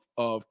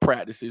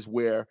practices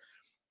where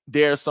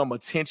there's some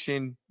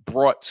attention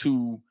brought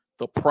to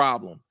the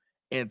problem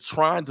and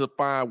trying to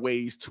find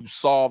ways to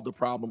solve the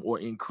problem or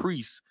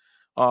increase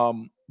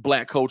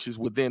black coaches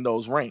within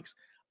those ranks,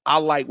 I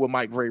like what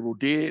Mike Vrabel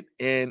did,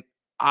 and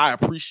I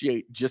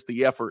appreciate just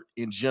the effort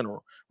in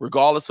general,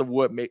 regardless of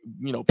what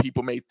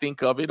people may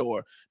think of it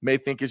or may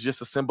think it's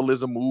just a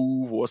symbolism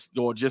move or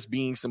just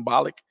being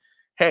symbolic.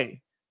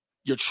 Hey,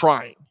 you're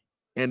trying,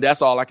 and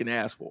that's all I can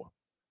ask for.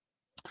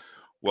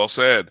 Well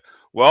said.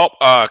 Well,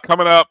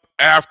 coming up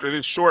after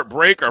this short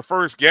break, our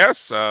first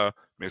guest,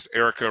 Miss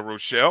Erica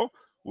Rochelle,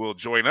 will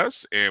join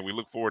us, and we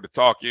look forward to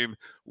talking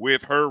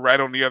with her right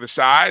on the other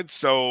side.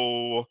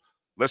 So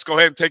let's go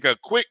ahead and take a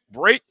quick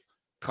break,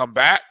 come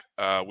back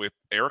with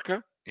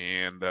Erica,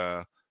 and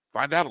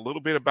find out a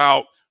little bit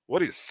about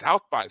what is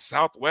South by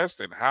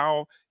Southwest and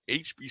how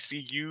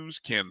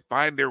HBCUs can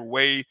find their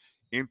way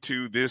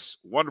into this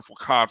wonderful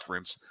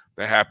conference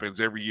that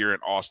happens every year in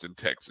Austin,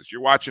 Texas.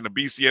 You're watching the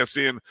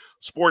BCSN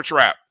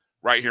SportsWrap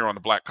right here on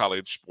the Black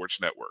College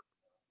Sports Network.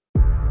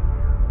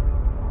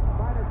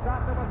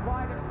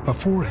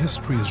 Before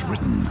history is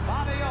written,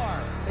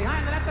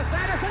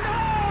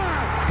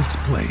 it's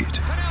played.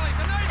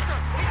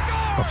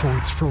 Before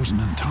it's frozen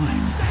in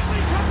time,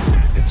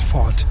 it's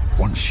fought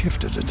one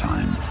shift at a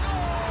time.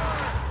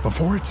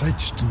 Before it's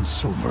etched in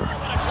silver,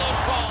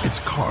 it's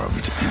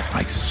carved in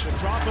ice.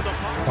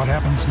 What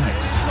happens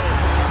next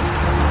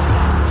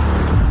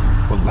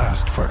will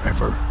last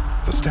forever.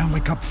 The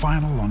Stanley Cup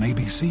Final on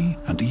ABC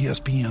and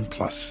ESPN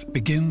Plus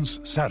begins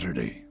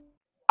Saturday.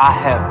 I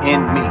have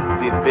in me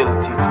the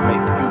ability to make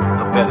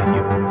you a better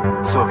you.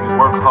 So if you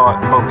work hard,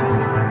 focus,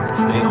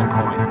 stay on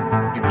point,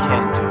 you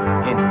can do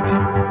anything.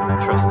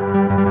 Trust me.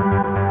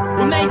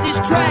 We made this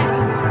track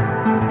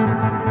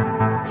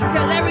to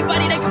tell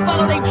everybody they can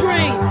follow their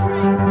dreams.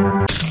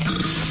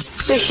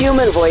 The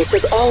human voice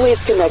has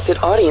always connected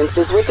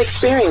audiences with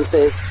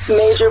experiences.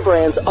 Major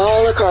brands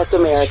all across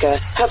America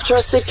have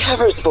trusted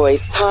Kever's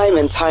voice time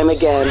and time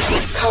again.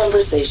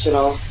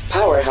 Conversational,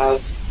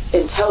 powerhouse,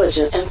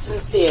 intelligent, and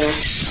sincere.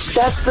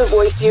 That's the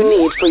voice you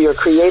need for your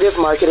creative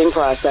marketing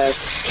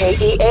process.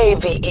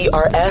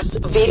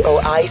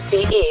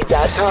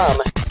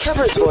 KeaversVoice.com.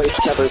 Kever's Voice,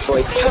 Kever's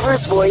Voice,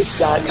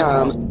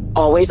 KeversVoice.com.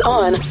 Always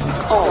on,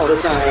 all the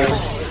time.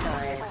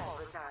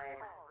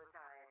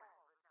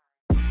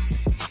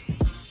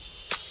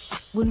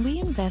 When we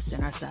invest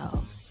in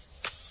ourselves,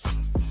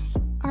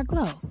 our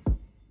glow,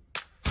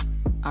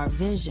 our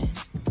vision,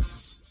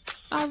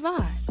 our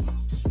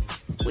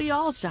vibe, we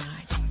all shine.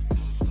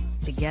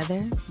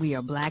 Together, we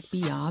are black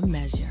beyond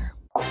measure.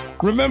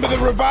 Remember the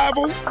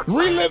revival?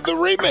 Relive the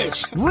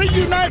remix.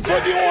 Reunite for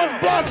the Orange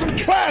Blossom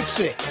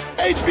Classic.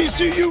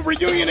 HBCU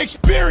Reunion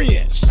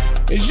Experience.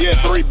 It's year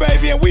 3,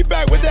 baby, and we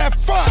back with that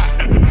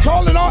fire.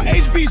 Calling all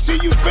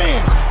HBCU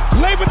fans.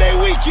 Labor Day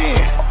weekend.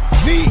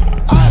 The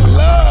I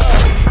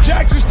Love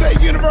Jackson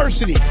State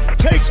University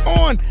takes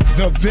on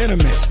the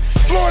venomous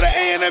Florida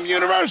A&M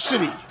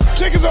University.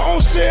 Tickets are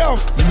on sale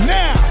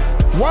now.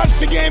 Watch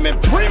the game in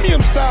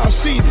premium style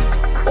seating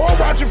or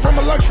watch it from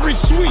a luxury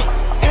suite.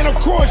 And of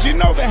course, you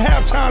know the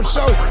halftime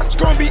show is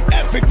going to be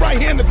epic right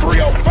here in the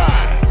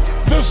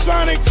 305. The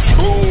sonic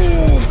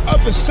boom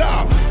of the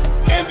South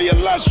and the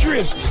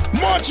illustrious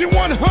Marching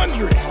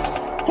 100.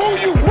 Who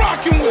you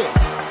rocking with?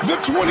 The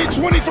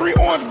 2023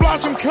 Orange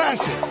Blossom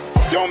Classic.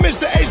 Don't miss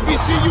the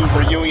HBCU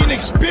Reunion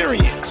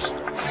Experience.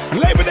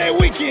 Labor Day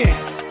weekend,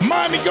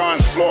 Miami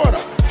Gardens, Florida,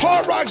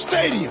 Hard Rock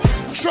Stadium.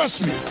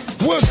 Trust me,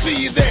 we'll see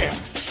you there.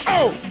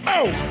 Oh.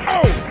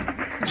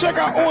 Check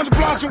out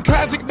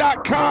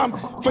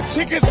OrangeBlossomClassic.com for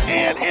tickets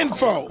and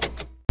info.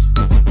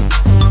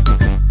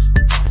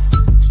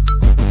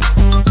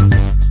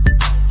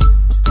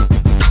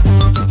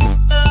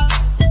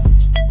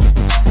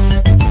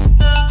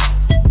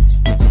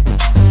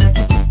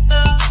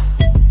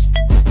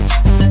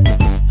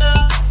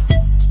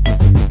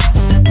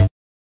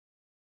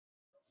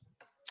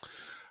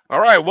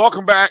 right,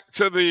 welcome back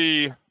to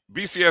the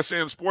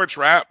BCSN Sports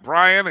Wrap.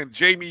 Brian and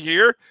Jamie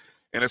here,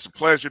 and it's a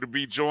pleasure to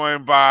be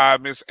joined by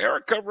Miss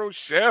Erica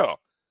Rochelle.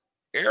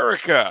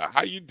 Erica,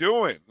 how you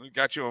doing? We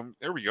got you on.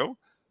 There we go.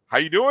 How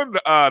you doing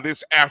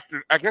this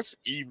afternoon?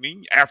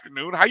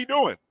 How you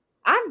doing?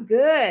 I'm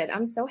good.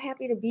 I'm so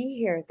happy to be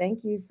here.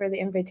 Thank you for the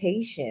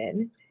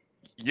invitation.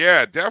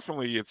 Yeah,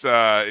 definitely. It's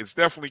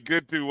definitely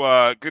good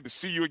to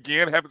see you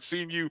again. Haven't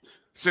seen you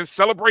since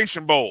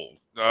Celebration Bowl.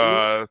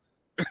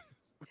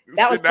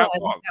 That was fun.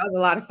 That was a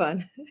lot of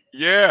fun.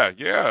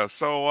 Yeah.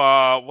 So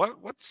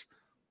what's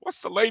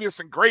the latest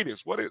and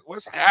greatest?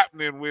 What's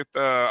happening with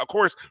of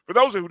course, for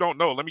those who don't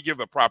know, let me give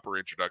a proper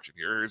introduction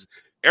here. Is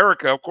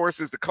Erica, of course,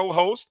 is the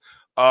co-host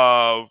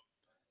of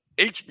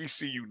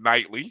HBCU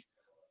Nightly,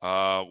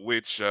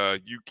 which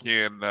you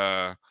can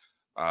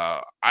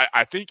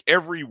I think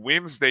every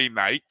Wednesday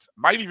night,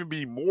 might even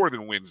be more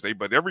than Wednesday,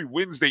 but every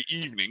Wednesday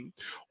evening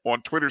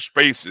on Twitter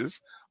Spaces,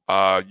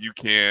 you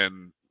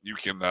can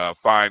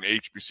find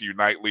HBCU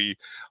Nightly.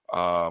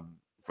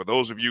 For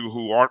those of you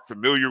who aren't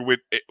familiar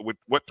with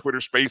what Twitter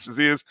Spaces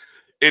is,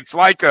 it's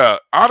like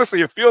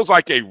honestly, it feels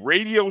like a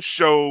radio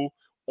show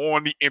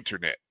on the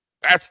internet.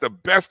 That's the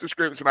best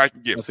description I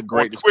can give. That's a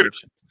great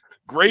description.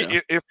 Great.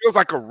 Yeah. It feels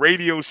like a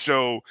radio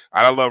show.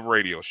 I love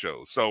radio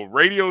shows. So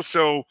radio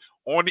show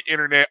on the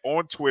internet,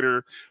 on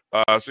Twitter.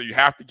 So you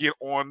have to get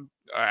on.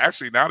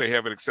 Actually, now they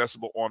have it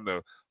accessible on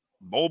the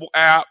mobile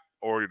app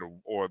or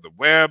the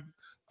web.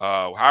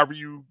 However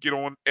you get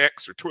on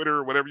X or Twitter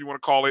or whatever you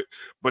want to call it.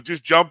 But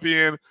just jump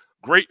in.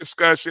 Great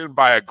discussion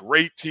by a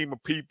great team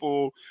of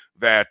people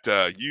that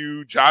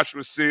you,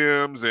 Joshua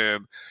Sims,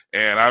 and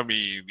I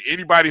mean,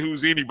 anybody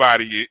who's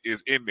anybody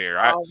is in there.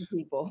 All the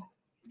people.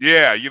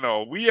 Yeah,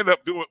 we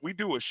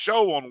do a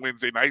show on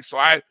Wednesday night, so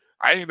I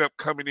end up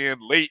coming in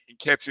late and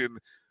catching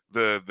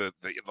the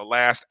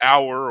last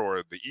hour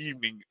or the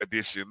evening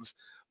editions.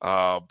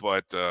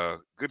 But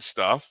good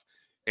stuff.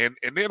 And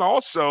then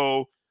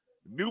also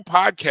new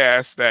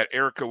podcasts that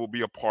Erica will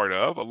be a part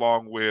of,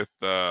 along with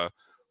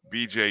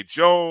BJ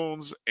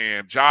Jones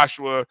and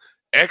Joshua,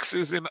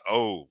 X's and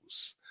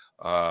O's.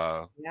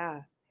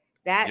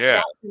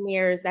 That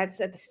premieres.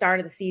 That's at the start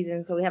of the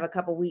season, so we have a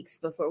couple weeks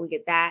before we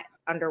get that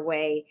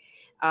underway.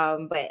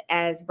 But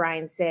as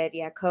Brian said,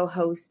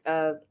 co-host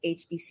of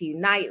HBCU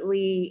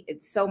Nightly.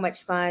 It's so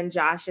much fun.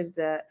 Josh is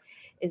the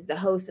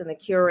host and the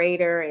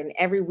curator, and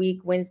every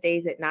week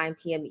Wednesdays at 9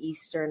 p.m.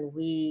 Eastern,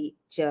 we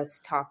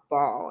just talk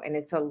ball, and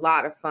it's a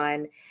lot of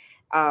fun.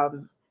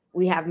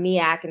 We have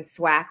MEAC and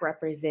SWAC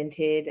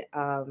represented.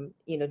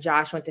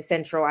 Josh went to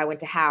Central, I went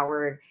to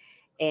Howard.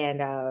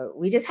 And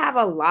we just have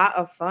a lot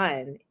of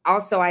fun.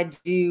 Also, I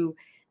do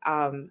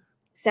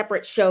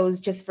separate shows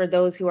just for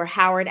those who are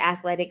Howard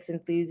athletics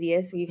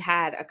enthusiasts. We've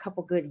had a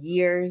couple good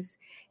years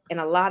in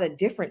a lot of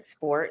different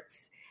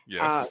sports.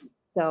 Yes.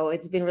 So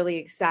it's been really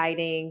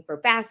exciting for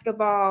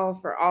basketball,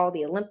 for all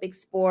the Olympic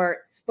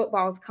sports.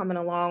 Football's coming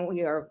along.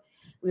 We are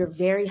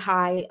very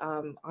high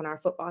on our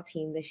football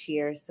team this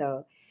year.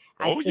 So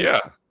I think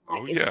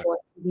it's going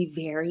to be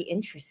very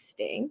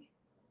interesting.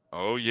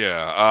 Oh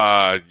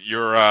yeah,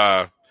 your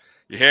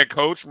head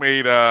coach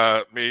made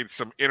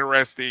some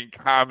interesting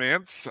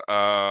comments.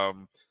 I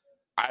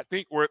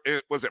think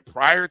was it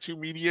prior to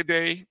media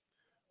day?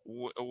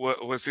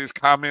 What was his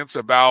comments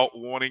about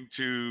wanting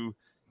to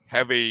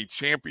have a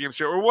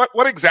championship, or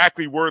what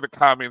exactly were the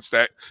comments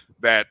that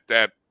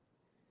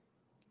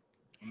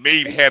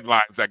made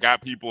headlines that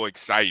got people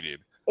excited?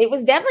 It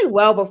was definitely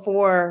well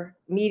before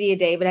media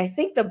day, but I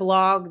think the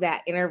blog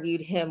that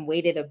interviewed him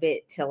waited a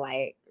bit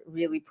to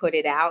really put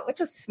it out, which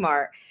was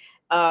smart.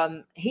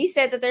 He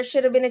said that there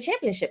should have been a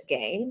championship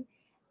game.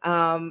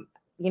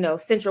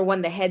 Central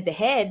won the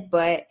head-to-head,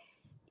 but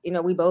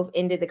we both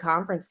ended the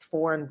conference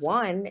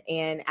 4-1.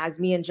 And as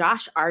me and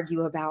Josh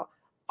argue about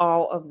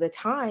all of the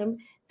time,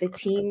 the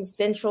team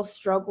Central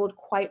struggled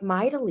quite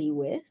mightily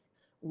with,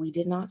 we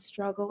did not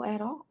struggle at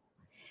all.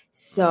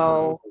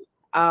 So,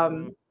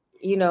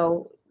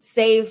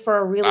 save for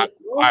a really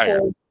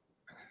awful.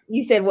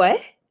 You said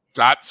what?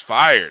 Shots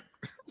fired.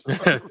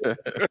 Save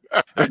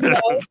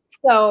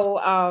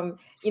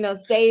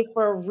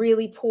for a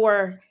really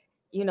poor,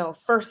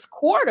 first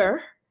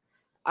quarter,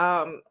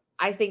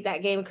 I think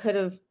that game could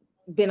have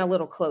been a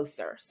little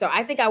closer. So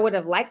I think I would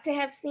have liked to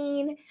have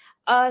seen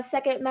a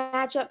second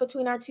matchup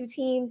between our two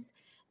teams.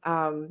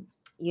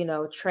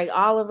 Trey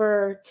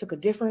Oliver took a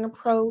different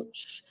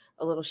approach,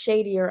 a little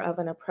shadier of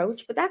an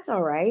approach, but that's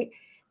all right.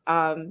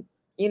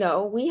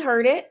 We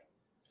heard it.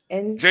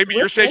 And Jamie,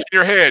 you're shaking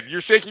your head.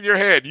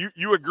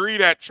 You agree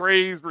that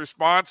Trey's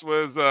response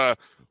was a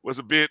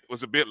bit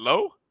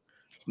low?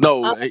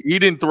 No, he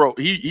didn't throw.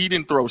 He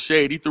didn't throw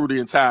shade. He threw the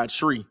entire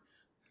tree.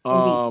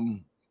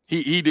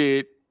 He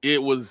did.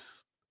 It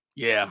was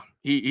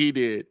he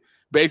did.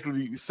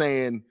 Basically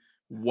saying,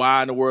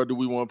 why in the world do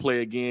we want to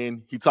play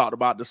again? He talked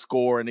about the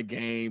score in the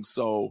game,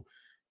 so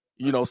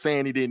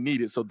saying he didn't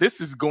need it. So this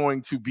is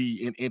going to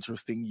be an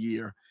interesting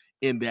year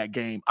in that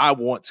game. I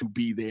want to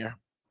be there.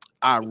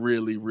 I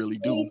really, really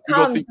do.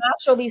 Josh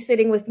will be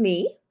sitting with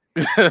me.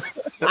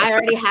 I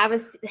already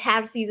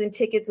have season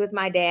tickets with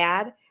my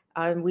dad.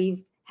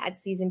 We've had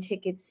season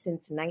tickets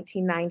since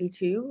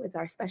 1992. It's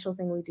our special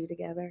thing we do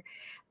together.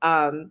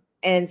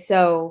 And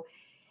so,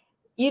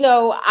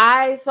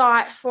 I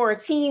thought for a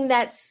team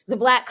that's the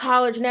Black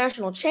College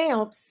National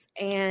Champs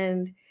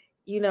and,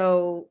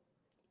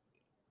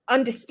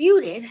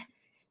 undisputed,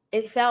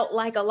 it felt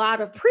like a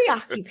lot of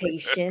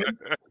preoccupation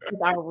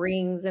with our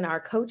rings and our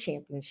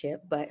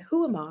co-championship. But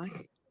who am I?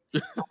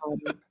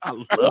 I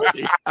love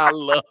it. I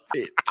love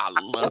it. I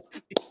love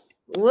it.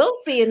 We'll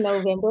see in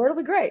November. It'll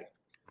be great.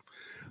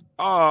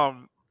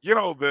 The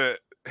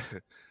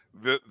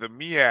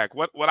MEAC.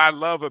 What I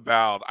love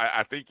about,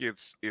 I think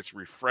it's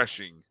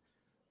refreshing,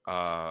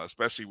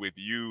 especially with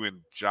you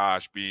and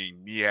Josh being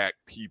MEAC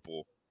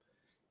people,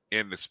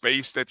 in the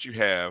space that you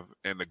have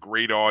and the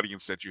great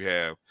audience that you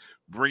have,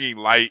 bringing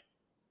light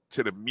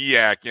to the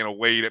MEAC in a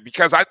way that,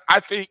 because I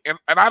think, and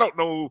I don't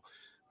know,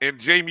 and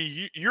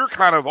Jamie, you're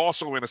kind of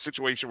also in a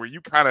situation where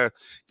you kind of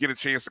get a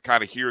chance to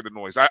kind of hear the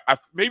noise. I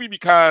maybe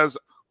because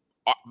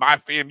my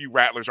FAMU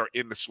Rattlers are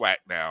in the SWAC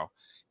now,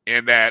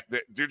 and that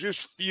there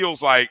just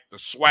feels like the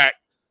SWAC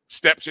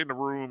steps in the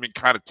room and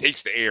kind of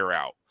takes the air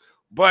out.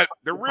 But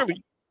they're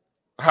really,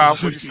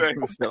 what you saying?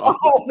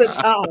 All the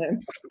time.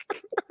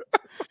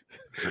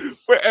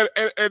 But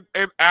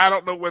and I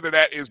don't know whether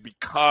that is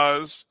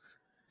because,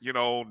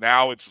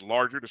 now it's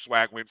larger. The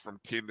SWAC went from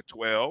 10 to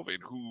 12,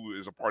 and who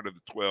is a part of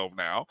the 12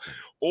 now,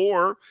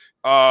 or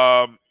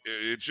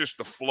it's just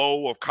the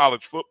flow of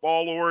college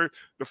football, or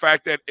the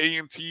fact that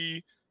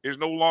A&T is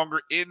no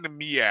longer in the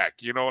MEAC.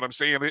 You know what I'm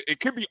saying? It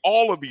could be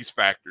all of these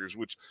factors,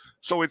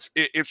 so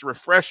it's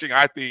refreshing,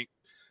 I think,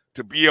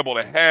 to be able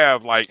to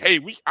have like, hey,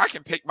 I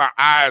can take my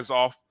eyes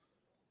off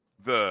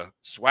the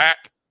SWAC,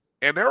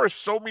 and there are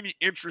so many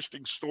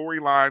interesting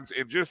storylines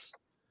and just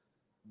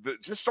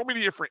so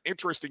many different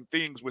interesting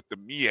things with the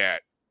MEAC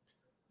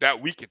that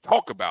we can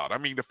talk about. I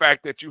mean, the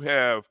fact that you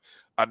have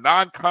a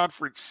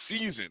non-conference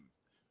season,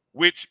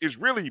 which is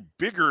really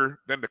bigger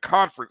than the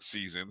conference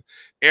season,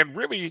 and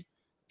really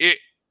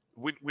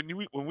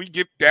when we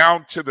get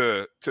down to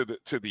the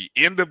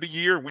end of the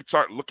year and we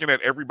start looking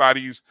at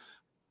everybody's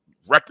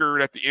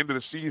record at the end of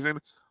the season,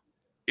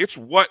 it's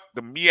what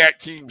the MEAC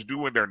teams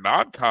do in their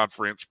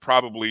non-conference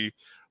probably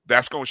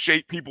that's going to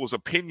shape people's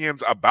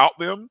opinions about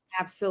them.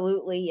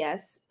 Absolutely,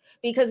 yes.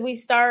 Because we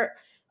start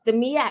the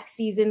MEAC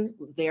season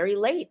very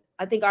late.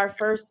 I think our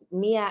first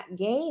MEAC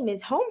game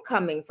is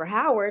homecoming for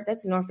Howard.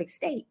 That's Norfolk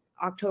State,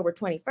 October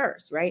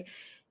 21st, right?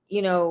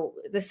 The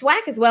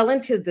SWAC is well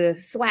into the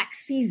SWAC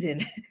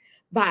season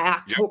by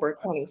October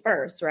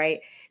 21st, right?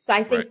 So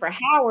I think for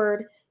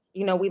Howard,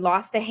 we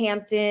lost to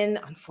Hampton.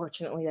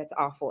 Unfortunately, that's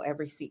awful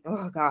every season.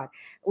 Oh, God.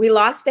 We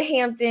lost to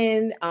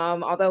Hampton,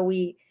 although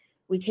we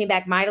came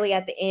back mightily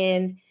at the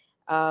end.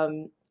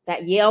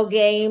 That Yale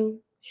game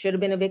should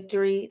have been a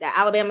victory. The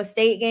Alabama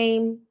State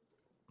game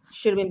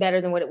should have been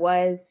better than what it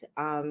was.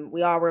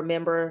 We all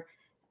remember,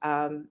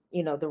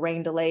 the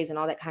rain delays and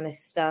all that kind of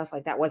stuff.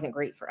 Like, that wasn't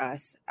great for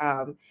us.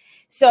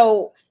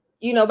 So,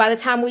 by the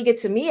time we get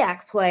to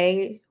MEAC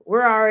play,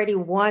 we're already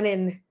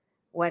 1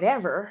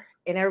 whatever,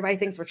 and everybody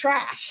thinks we're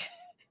trash.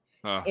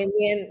 And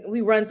then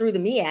we run through the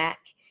MEAC,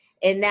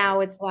 and now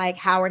it's like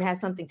Howard has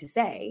something to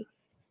say.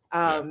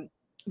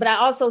 But I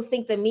also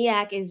think the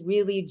MEAC is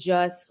really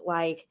just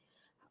like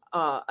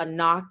a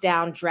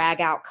knockdown, drag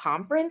out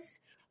conference.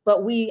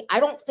 But I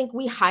don't think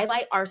we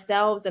highlight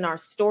ourselves and our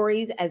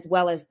stories as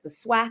well as the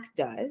SWAC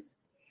does.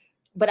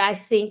 But I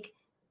think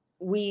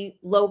we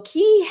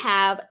low-key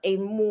have a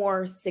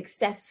more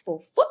successful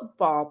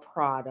football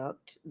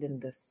product than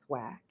the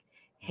SWAC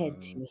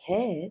head to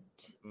head.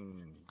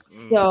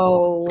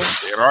 So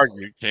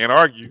can't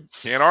argue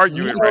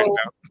it right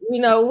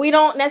now. We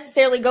don't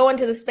necessarily go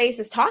into the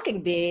spaces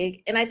talking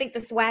big. And I think the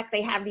SWAC,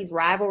 they have these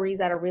rivalries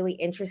that are really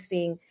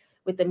interesting,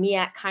 with the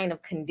MEAC kind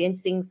of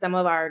condensing. Some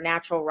of our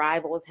natural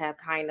rivals have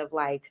kind of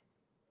like,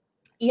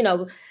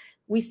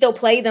 we still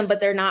play them, but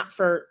they're not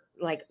for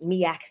like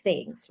MEAC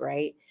things,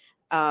 right?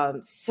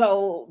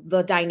 So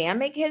the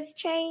dynamic has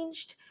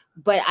changed,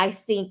 but I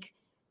think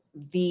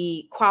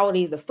the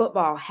quality of the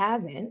football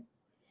hasn't.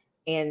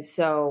 And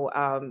so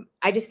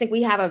I just think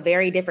we have a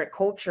very different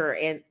culture.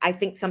 And I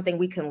think something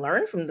we can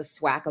learn from the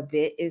SWAC a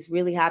bit is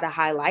really how to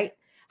highlight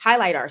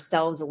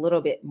ourselves a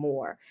little bit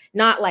more,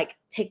 not like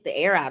take the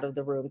air out of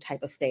the room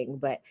type of thing.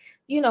 But,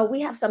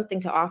 we have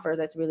something to offer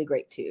that's really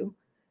great too.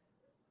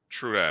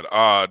 True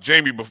that.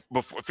 Jamie,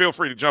 feel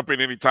free to jump in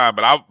anytime.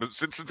 But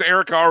since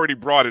Erica already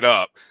brought it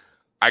up,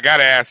 I got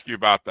to ask you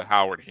about the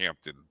Howard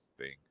Hampton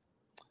thing.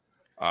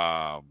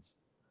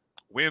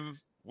 When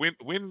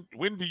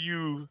do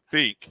you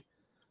think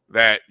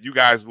that you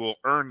guys will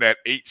earn that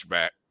H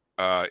back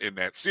in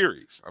that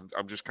series?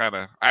 I'm just kind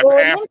of, I have to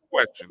ask the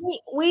question.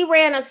 We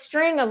ran a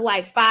string of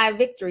like 5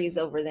 victories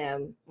over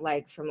them,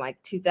 like from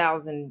like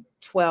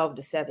 2012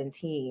 to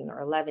 17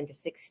 or 11 to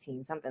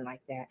 16, something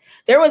like that.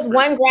 There was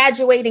one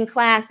graduating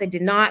class that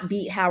did not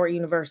beat Howard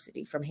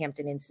University from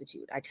Hampton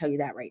Institute. I tell you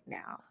that right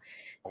now.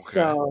 Okay.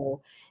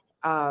 So,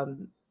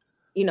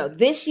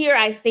 this year,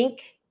 I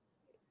think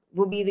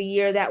will be the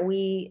year that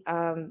we,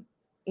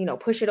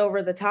 push it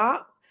over the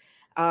top.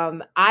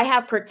 I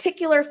have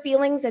particular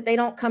feelings that they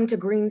don't come to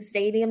Green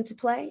Stadium to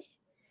play.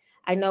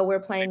 I know we're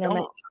playing them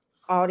at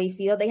Audi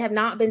Field. They have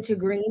not been to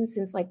Green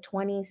since like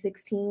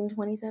 2016,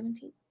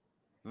 2017.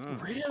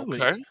 Really?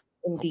 Okay.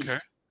 Indeed. Okay.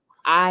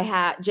 I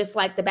have, just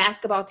like the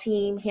basketball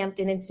team,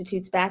 Hampton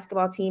Institute's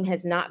basketball team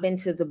has not been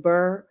to the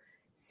Burr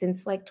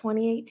since like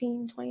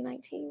 2018,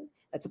 2019.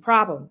 That's a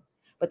problem.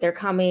 But they're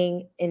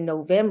coming in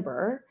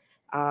November.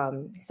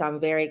 So I'm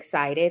very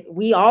excited.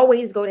 We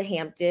always go to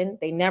Hampton.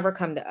 They never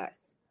come to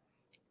us.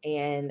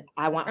 And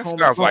I want That home.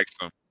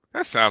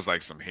 That sounds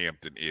like some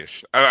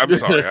Hampton-ish. I'm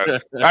sorry.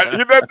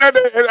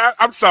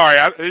 I'm sorry.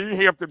 You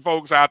Hampton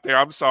folks out there,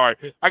 I'm sorry.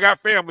 I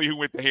got family who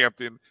went to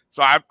Hampton,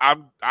 so I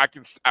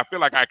feel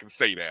like I can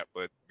say that.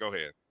 But go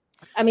ahead.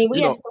 I mean,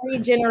 we have 3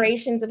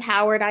 generations of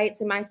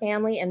Howardites in my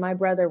family, and my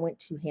brother went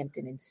to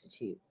Hampton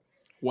Institute.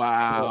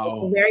 Wow.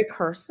 So it's a very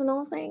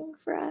personal thing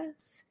for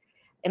us.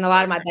 And a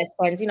lot of my best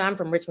friends, I'm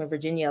from Richmond,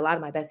 Virginia. A lot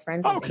of my best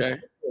friends. Okay.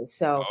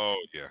 So,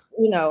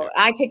 yeah.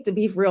 I take the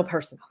beef real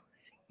personal.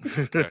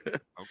 Okay.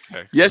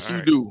 Yes,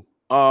 you do.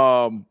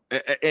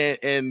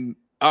 And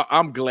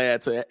I'm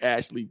glad to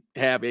actually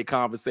have a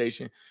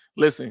conversation.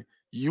 Listen,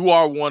 you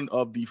are one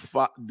of the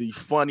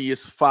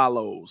funniest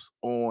follows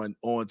on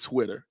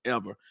Twitter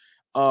ever.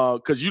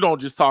 Because you don't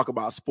just talk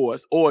about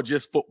sports or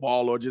just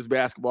football or just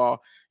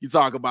basketball. You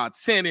talk about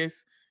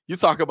tennis. You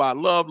talk about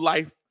love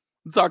life.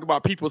 You talk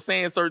about people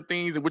saying certain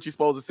things and what you're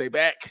supposed to say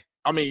back.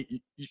 I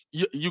mean,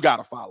 you got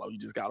to follow. You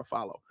just got to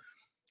follow.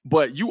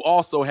 But you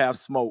also have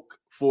smoke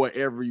for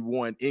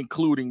everyone,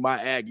 including my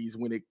Aggies,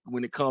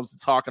 when it comes to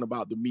talking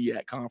about the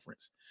MEAC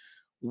conference.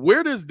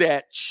 Where does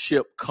that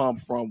chip come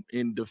from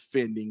in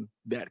defending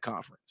that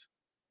conference?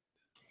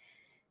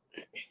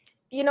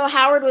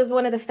 Howard was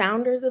one of the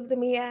founders of the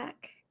MEAC.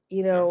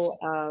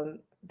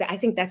 I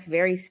think that's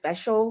very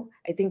special.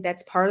 I think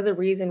that's part of the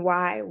reason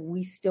why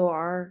we still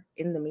are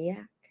in the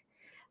MEAC.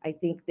 I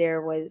think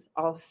there was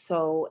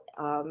also,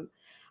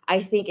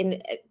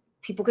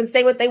 people can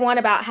say what they want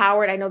about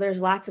Howard. I know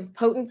there's lots of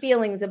potent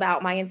feelings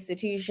about my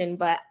institution,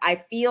 but I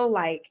feel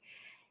like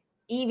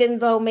even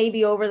though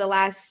maybe over the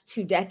last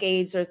 2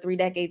 decades or 3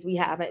 decades, we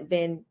haven't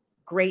been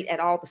great at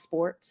all the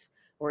sports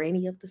or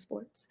any of the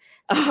sports,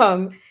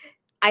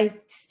 I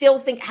still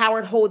think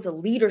Howard holds a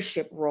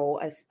leadership role,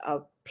 as a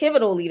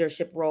pivotal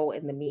leadership role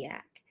in the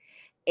MEAC,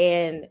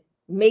 and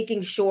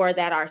making sure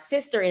that our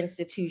sister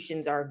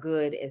institutions are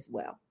good as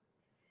well.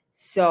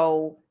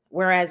 So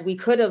whereas we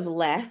could have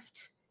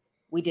left,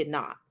 we did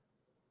not.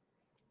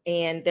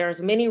 And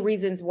there's many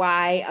reasons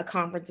why a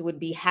conference would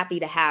be happy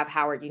to have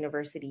Howard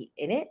University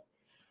in it,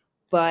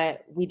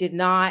 but we did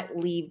not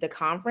leave the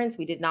conference.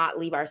 We did not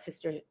leave our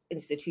sister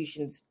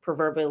institutions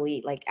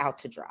proverbially like out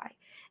to dry.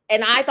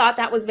 And I thought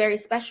that was very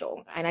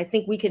special. And I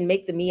think we can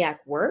make the MEAC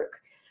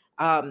work.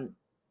 I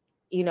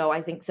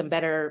think some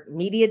better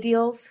media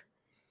deals,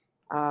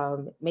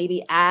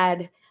 maybe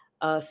add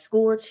a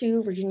school or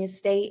 2, Virginia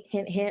State,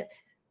 hint, hint.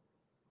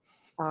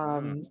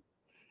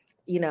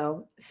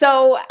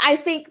 So I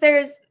think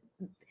there's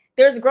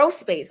growth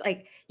space.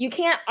 Like, you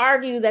can't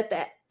argue that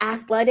the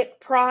athletic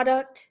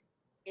product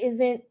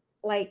isn't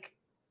like,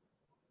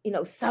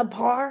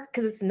 subpar,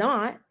 because it's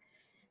not.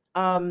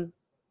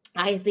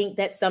 I think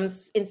that some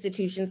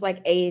institutions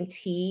like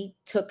A&T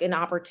took an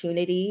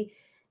opportunity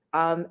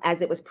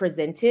as it was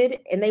presented,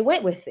 and they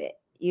went with it.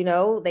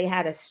 They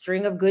had a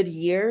string of good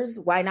years.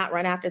 Why not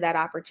run after that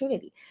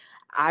opportunity?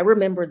 I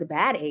remember the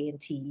bad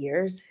A&T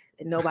years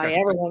that nobody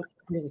ever wants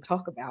to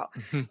talk about.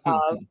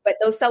 But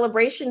those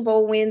Celebration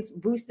Bowl wins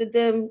boosted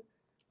them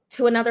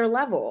to another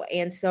level.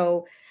 And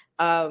so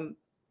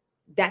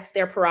that's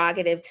their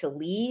prerogative to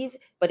leave,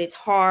 but it's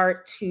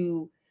hard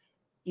to,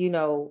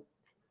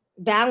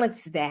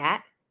 balance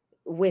that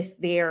with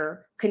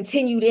their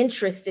continued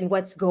interest in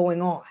what's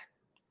going on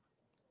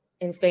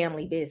in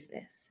family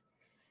business.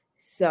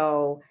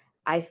 So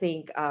I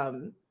think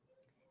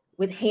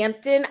with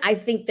Hampton, I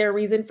think their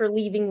reason for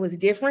leaving was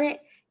different,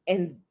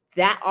 and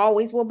that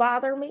always will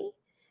bother me.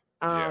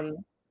 Yeah.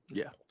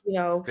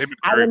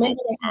 I remember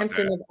the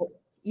Hampton.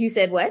 You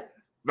said what?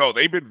 No,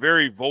 they've been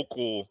very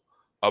vocal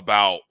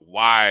about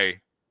why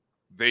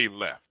they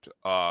left,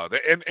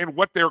 and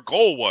what their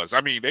goal was.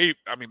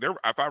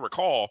 If I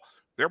recall,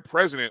 their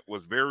president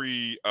was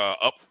very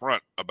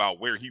upfront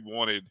about where he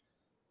wanted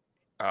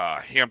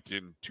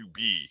Hampton to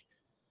be,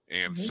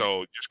 and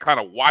so just kind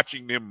of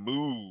watching them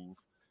move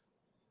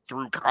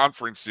through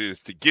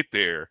conferences to get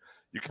there,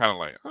 you're kind of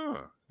like,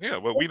 well,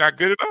 we're not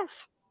good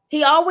enough.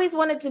 He always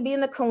wanted to be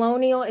in the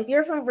Colonial. If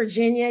you're from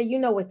Virginia, you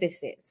know what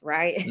this is,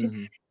 right?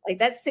 Mm-hmm. Like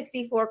that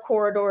 64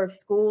 corridor of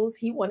schools,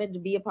 he wanted to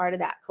be a part of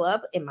that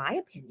club, in my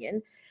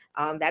opinion.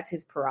 That's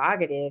his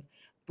prerogative.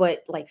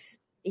 But like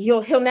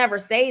he'll never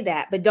say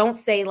that. But don't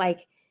say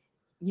like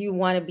you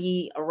want to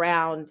be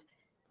around,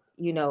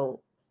 a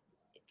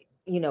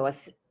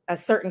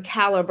certain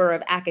caliber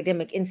of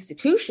academic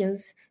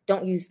institutions.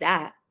 Don't use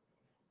that,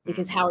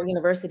 because Howard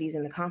University is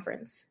in the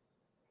conference.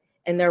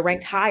 and they're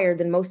ranked higher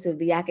than most of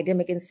the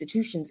academic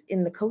institutions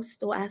in the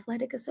Coastal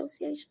Athletic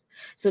Association.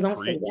 So don't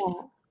say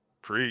that.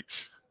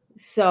 Preach.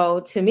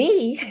 So to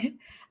me,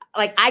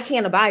 like, I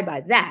can't abide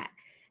by that.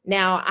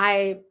 Now,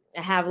 I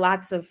have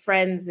lots of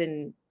friends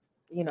and,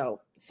 you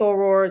know,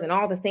 sorors and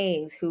all the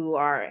things who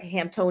are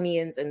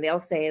Hamptonians, and they'll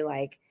say,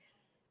 like,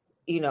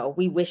 you know,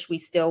 we wish we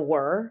still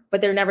were,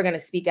 but they're never going to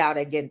speak out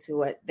against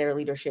what their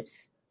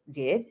leaderships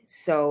did.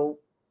 So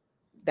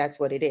that's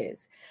what it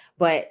is.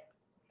 But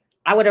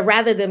I would have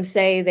rather them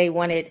say they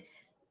wanted,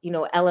 you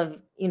know,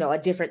 a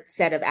different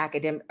set of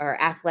academic or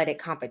athletic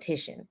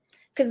competition,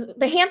 because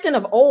the Hampton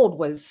of old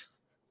was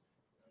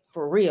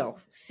for real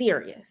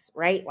serious,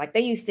 right? Like, they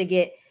used to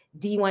get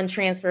D1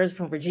 transfers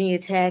from Virginia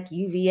Tech,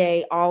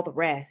 UVA, all the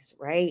rest,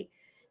 right?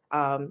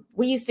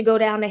 We used to go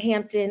down to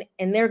Hampton,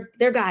 and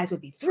their guys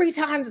would be 3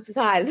 times the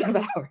size of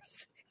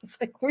ours. It's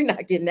like, we're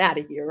not getting out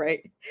of here,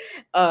 right?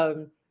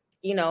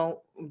 You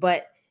know,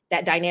 but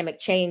that dynamic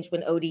changed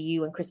when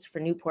ODU and Christopher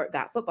Newport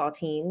got football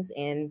teams,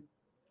 and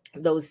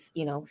those,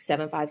 you know,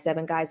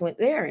 757 guys went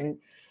there, and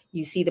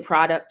you see the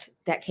product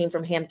that came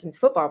from Hampton's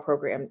football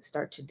program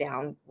start to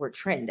downward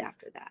trend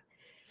after that.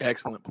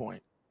 Excellent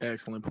point.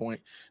 Excellent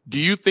point. Do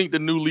you think the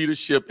new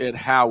leadership at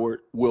Howard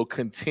will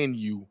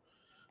continue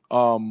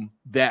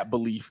that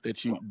belief in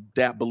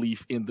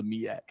the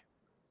MEAC?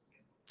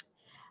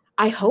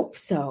 I hope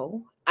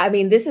so. I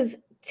mean,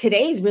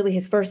 today's really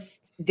his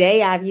first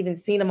day I've even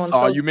seen him on.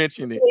 Saw you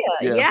mentioned it.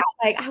 Yeah.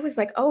 Like, I was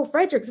like, oh,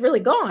 Frederick's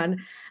really gone.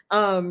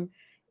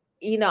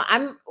 You know,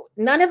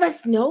 none of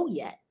us know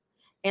yet.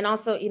 And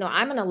also, you know,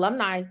 I'm an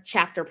alumni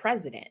chapter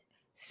president.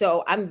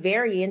 So I'm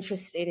very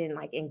interested in,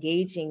 like,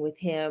 engaging with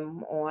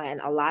him on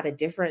a lot of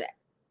different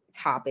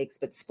topics,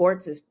 but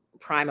sports is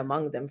prime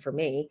among them for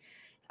me.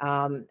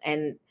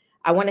 And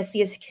I want to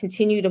see us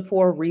continue to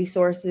pour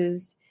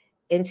resources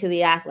into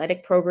the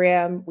athletic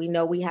program. We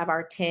know we have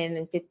our 10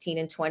 and 15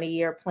 and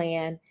 20-year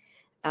plan,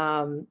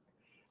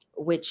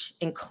 which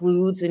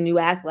includes a new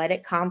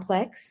athletic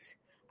complex.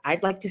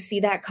 I'd like to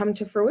see that come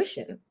to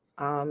fruition.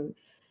 And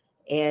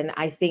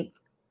I think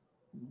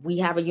we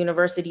have a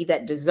university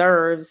that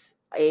deserves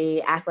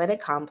a athletic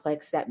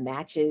complex that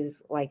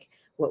matches, like,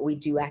 what we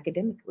do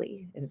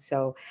academically. And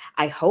so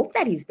I hope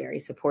that he's very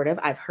supportive.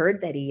 I've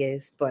heard that he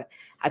is, but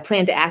I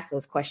plan to ask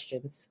those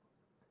questions.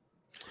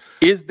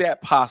 Is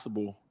that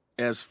possible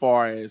as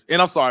far as,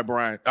 and I'm sorry,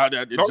 Brian. No.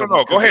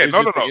 Go ahead.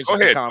 Go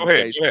ahead.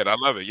 I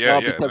love it. Yeah.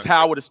 Because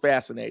Howard is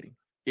fascinating.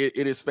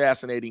 It is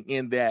fascinating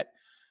in that,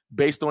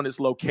 based on its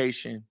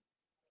location,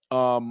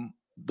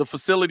 the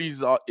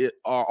facilities are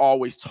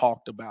always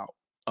talked about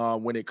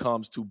when it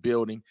comes to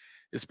building,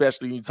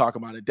 especially when you talk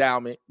about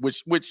endowment,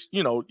 which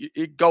you know,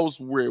 it goes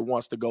where it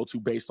wants to go to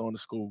based on the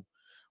school.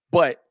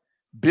 But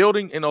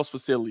building in those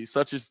facilities,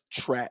 such as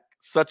track,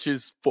 such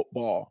as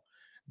football,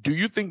 do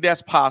you think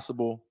that's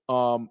possible?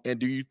 And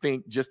do you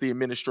think just the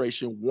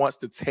administration wants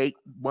to take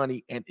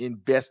money and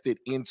invest it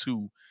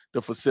into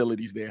the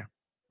facilities there?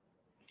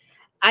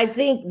 I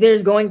think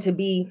there's going to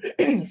be,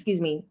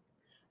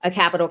 a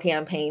capital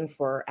campaign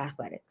for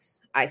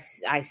athletics. I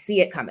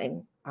see it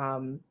coming.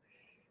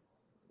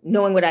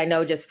 Knowing what I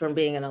know just from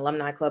being an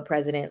alumni club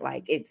president,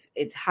 like,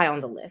 it's high on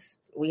the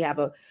list. We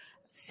have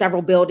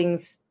several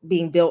buildings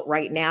being built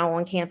right now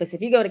on campus.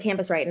 If you go to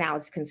campus right now,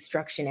 it's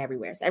construction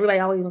everywhere. So everybody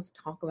always wants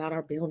to talk about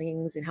our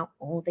buildings and how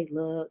old they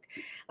look.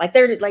 Like,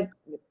 they're like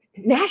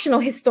national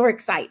historic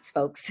sites,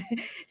 folks.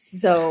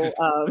 So,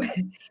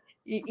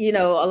 you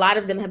know, a lot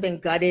of them have been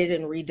gutted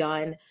and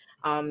redone.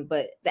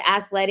 But the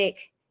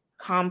athletic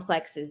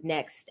complex is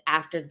next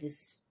after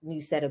this new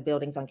set of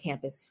buildings on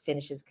campus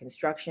finishes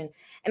construction.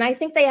 And I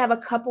think they have a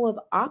couple of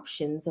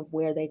options of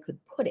where they could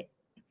put it.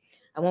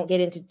 I won't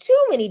get into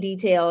too many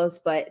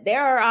details, but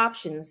there are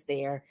options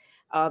there.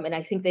 And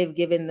I think they've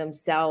given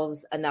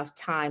themselves enough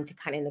time to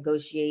kind of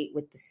negotiate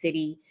with the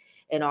city,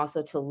 and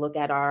also to look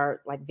at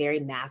our, like, very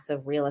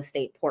massive real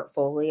estate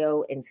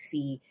portfolio and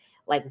see,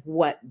 like,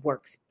 what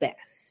works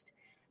best.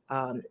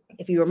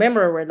 If you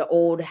remember, where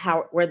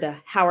the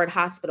Howard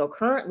Hospital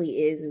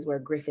currently is where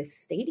Griffith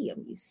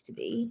Stadium used to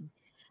be,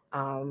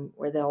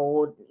 where the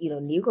old, you know,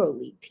 Negro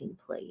League team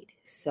played.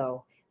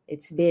 So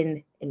it's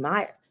been, in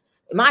my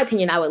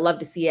opinion, I would love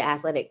to see an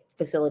athletic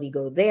facility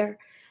go there.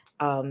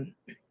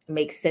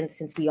 Makes sense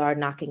since we are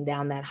knocking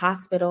down that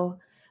hospital,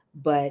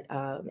 but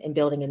and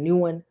building a new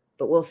one.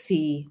 But we'll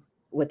see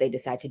what they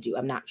decide to do.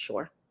 I'm not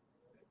sure.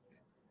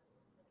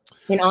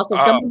 And also,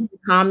 someone in the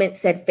comments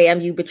said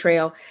FAMU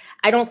betrayal.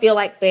 I don't feel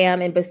like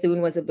FAM and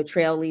Bethune was a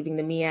betrayal leaving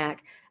the MEAC.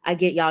 I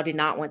get y'all did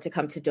not want to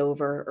come to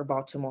Dover or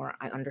Baltimore.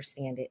 I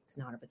understand it. It's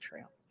not a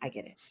betrayal. I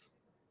get it.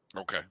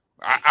 Okay.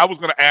 I was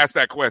going to ask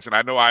that question.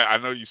 I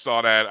know you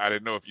saw that. I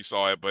didn't know if you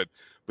saw it, but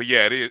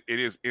yeah, it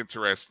is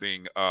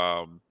interesting.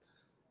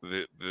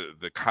 The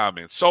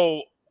comments.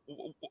 So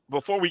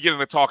before we get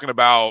into talking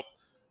about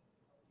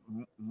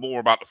more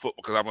about the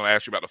football, because I'm going to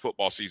ask you about the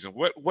football season.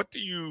 What do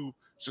you,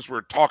 since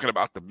we're talking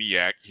about the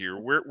MEAC here,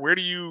 where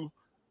do you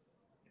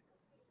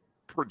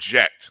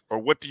project, or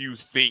what do you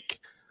think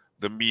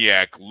the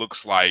MEAC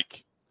looks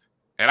like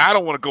And I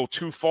don't want to go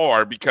too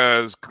far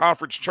because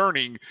conference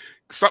churning,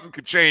 something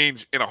could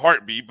change in a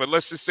heartbeat. But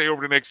let's just say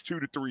over the next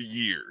 2 to 3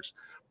 years,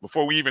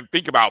 before we even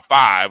think about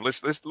 5,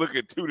 let's look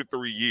at 2 to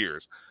 3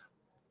 years.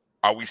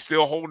 Are we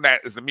still holding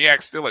that? Is the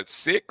MEAC still at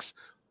 6?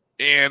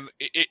 And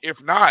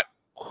if not,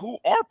 who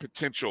are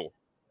potential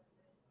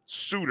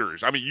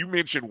suitors? I mean, you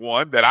mentioned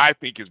one that I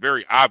think is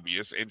very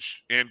obvious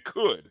and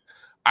could.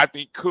 I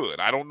think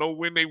could. I don't know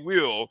when they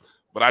will,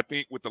 but I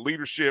think with the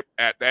leadership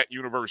at that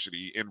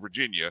university in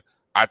Virginia,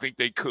 I think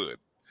they could.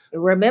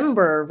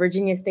 Remember,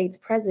 Virginia State's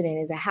president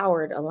is a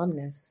Howard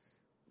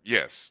alumnus.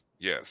 Yes.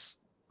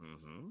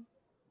 Mm-hmm.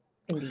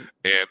 Indeed.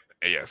 And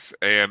yes.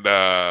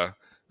 And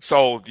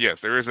so yes,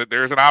 there's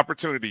an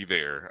opportunity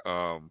there.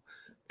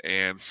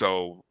 And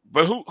so,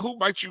 but who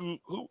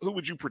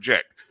would you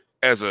project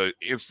as an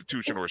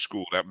institution or a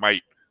school that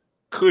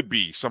could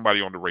be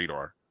somebody on the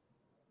radar?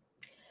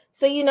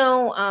 So,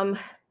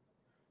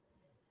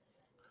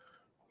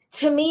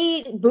 to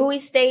me, Bowie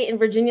State and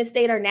Virginia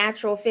State are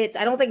natural fits.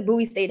 I don't think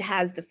Bowie State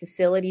has the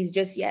facilities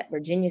just yet.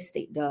 Virginia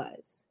State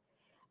does.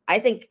 I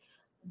think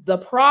the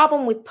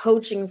problem with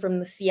poaching from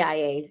the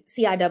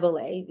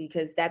CIAA,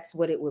 because that's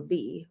what it would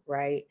be,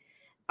 right?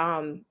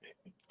 And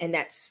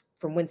that's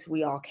from whence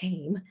we all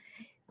came.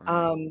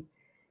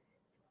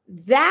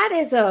 That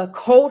is a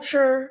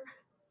culture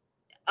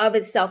of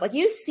itself. Like,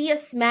 you see a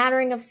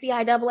smattering of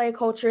CIAA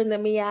culture in the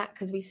MEAC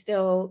because we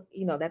still,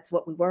 that's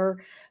what we were.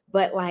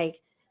 But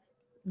like,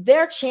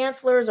 their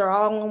chancellors are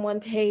all on one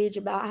page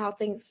about how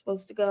things are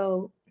supposed to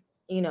go.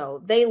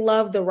 They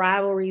love the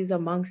rivalries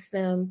amongst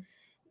them.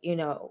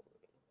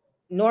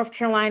 North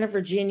Carolina,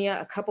 Virginia,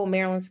 a couple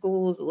Maryland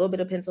schools, a little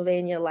bit of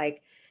Pennsylvania,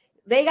 like,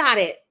 they got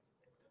it.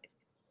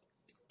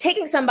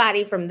 Taking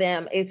somebody from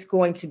them, it's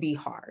going to be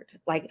hard.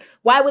 Like,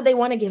 why would they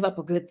want to give up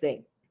a good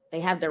thing? They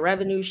have the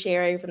revenue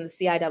sharing from the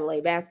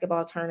CIAA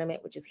basketball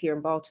tournament, which is here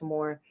in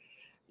Baltimore.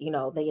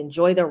 They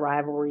enjoy their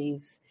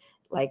rivalries.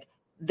 Like,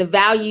 the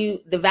value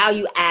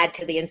add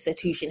to the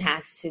institution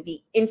has to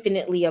be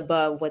infinitely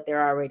above what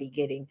they're already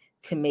getting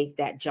to make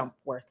that jump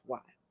worthwhile.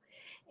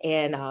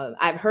 And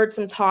I've heard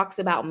some talks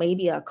about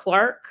maybe a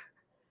Clark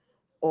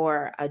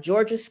or a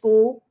Georgia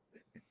school.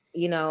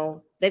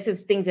 This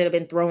is things that have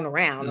been thrown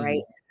around,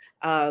 right?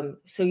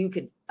 So you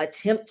could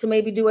attempt to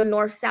maybe do a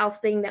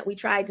north-south thing that we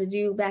tried to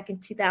do back in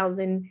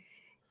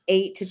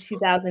 2008 to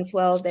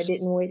 2012. That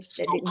didn't work.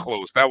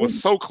 Close. That was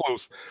so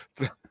close.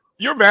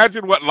 You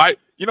imagine what,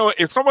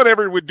 if someone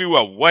ever would do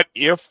a what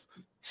if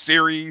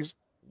series,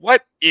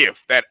 what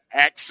if that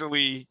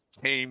actually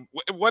came?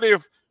 What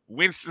if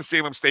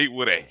Winston-Salem State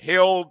would have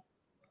held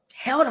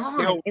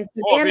on if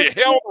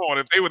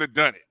they would have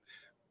done it?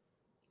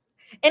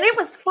 And it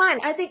was fun.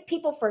 I think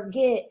people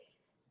forget,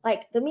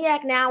 like, the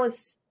MEAC now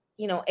is,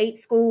 8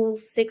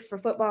 schools, 6 for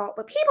football,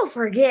 but people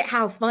forget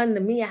how fun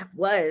the MEAC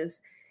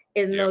was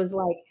in those,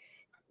 like,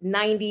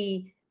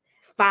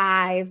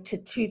 95 to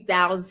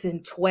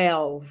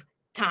 2012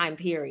 time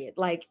period.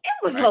 Like,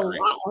 it was a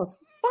lot of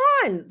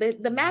fun.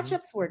 The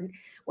matchups were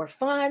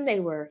fun. They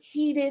were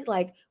heated.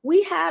 Like,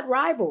 we had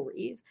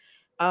rivalries.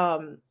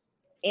 And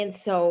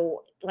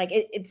so, like,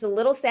 it's a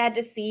little sad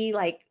to see,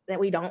 like,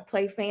 that we don't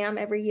play FAM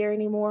every year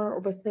anymore,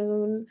 or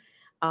Bethune,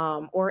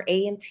 or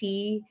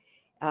A&T,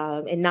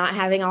 and not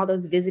having all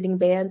those visiting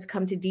bands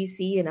come to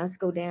DC and us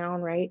go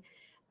down, right?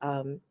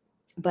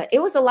 But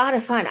it was a lot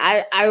of fun.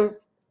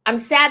 I'm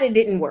sad it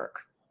didn't work.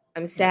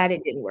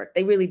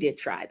 They really did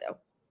try, though.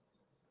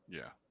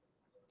 Yeah.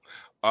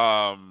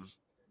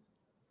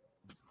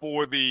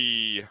 For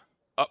the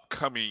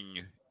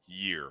upcoming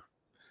year,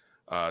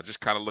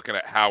 just kind of looking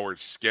at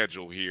Howard's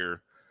schedule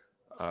here.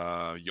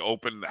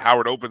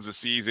 Howard opens the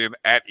season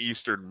at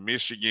Eastern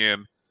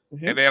Michigan,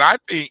 and then I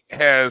think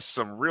has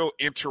some real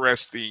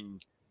interesting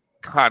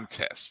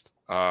contests.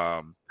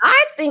 I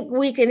think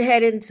we can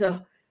head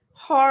into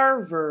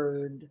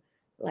Harvard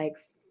like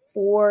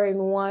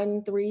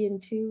 4-1,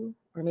 3-2,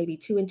 or maybe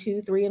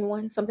 2-2,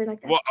 3-1, something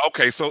like that. Well,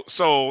 okay,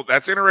 so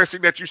that's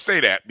interesting that you say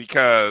that,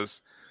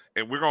 because,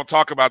 and we're going to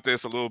talk about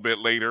this a little bit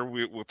later.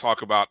 We'll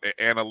talk about the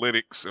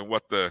analytics and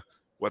what the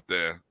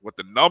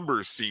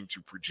numbers seem to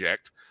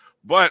project,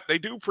 but they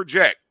do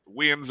project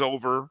wins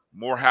over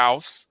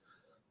Morehouse.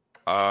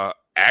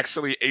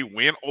 Actually, a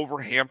win over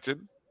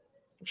Hampton.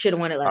 Should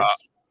have won it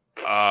last.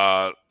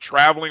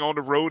 Traveling on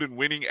the road and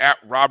winning at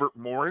Robert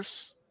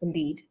Morris.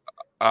 Indeed.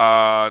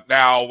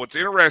 Now, what's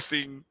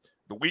interesting,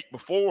 the week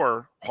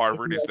before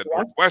Harvard is the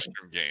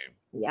Northwestern game.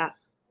 Yeah.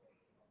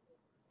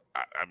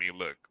 I mean,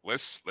 look,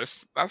 let's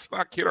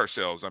not kid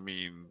ourselves. I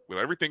mean, with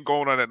everything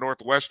going on at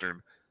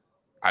Northwestern,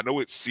 I know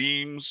it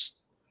seems,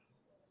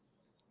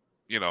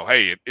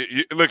 hey,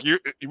 look,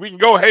 we can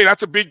go, hey,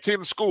 that's a Big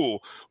Ten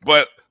school,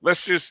 but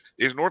is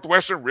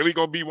Northwestern really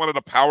going to be one of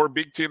the power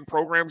Big Ten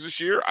programs this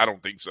year? I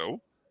don't think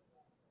so.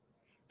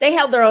 They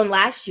held their own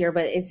last year,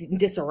 but it's in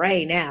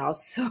disarray now.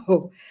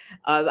 So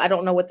I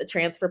don't know what the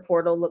transfer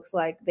portal looks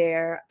like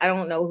there. I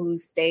don't know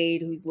who's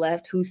stayed, who's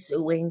left, who's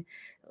suing.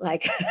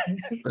 Like,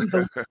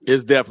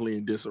 it's definitely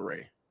in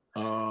disarray.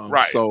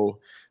 Right. So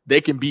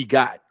they can be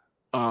got.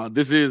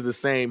 this is the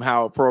same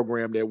Howard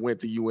program that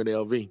went to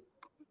UNLV.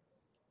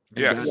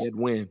 Yes. Got that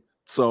win.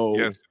 So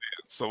yes,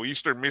 so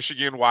Eastern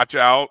Michigan, watch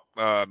out.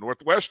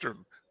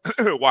 Northwestern,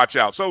 watch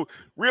out. So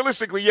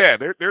realistically, yeah,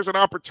 there's an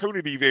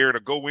opportunity there to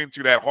go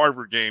into that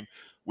Harvard game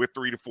with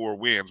 3 to 4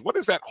 wins. What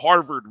does that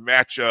Harvard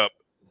matchup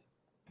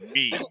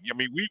mean? I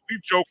mean,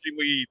 we've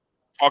jokingly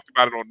talked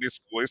about it on this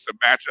school. It's a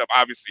matchup,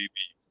 obviously,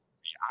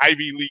 the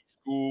Ivy League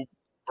school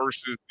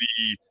versus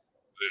the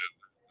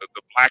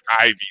Black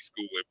Ivy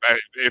school,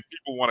 if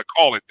people want to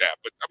call it that.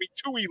 But I mean,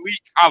 2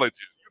 elite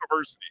colleges,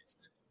 universities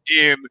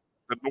in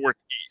the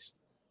Northeast.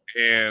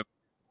 And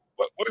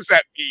what does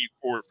that mean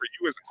for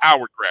you as a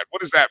Howard grad?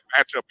 What does that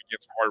match up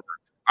against Harvard?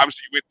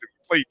 Obviously, you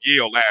played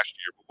Yale last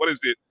year, but what is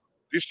it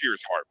this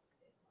year's Harvard?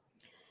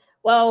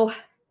 Well,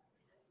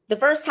 the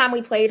first time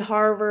we played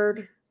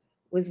Harvard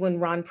was when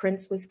Ron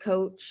Prince was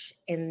coach.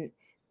 And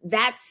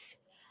that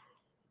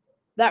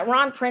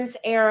Ron Prince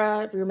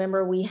era, if you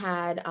remember, we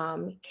had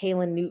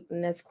Kalen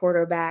Newton as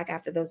quarterback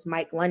after those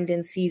Mike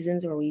London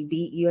seasons where we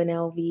beat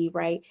UNLV,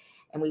 right?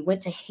 And we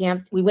went to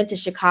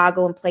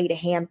Chicago and played at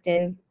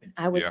Hampton.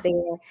 I was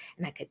there,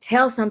 and I could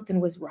tell something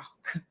was wrong.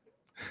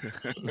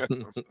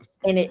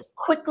 And it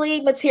quickly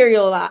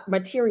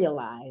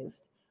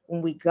materialized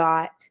when we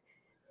got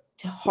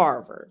to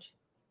Harvard,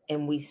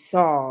 and we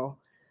saw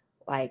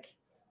like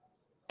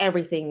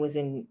everything was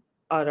in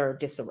utter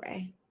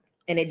disarray.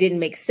 And it didn't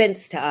make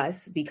sense to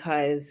us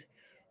because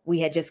we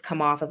had just come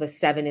off of a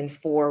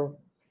 7-4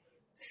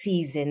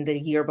 season the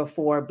year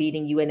before,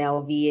 beating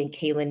UNLV and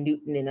Kalen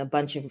Newton and a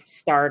bunch of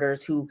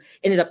starters who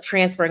ended up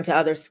transferring to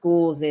other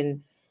schools.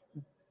 And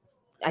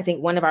I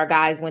think one of our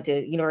guys went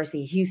to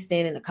University of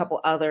Houston and a couple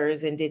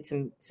others and did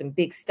some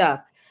big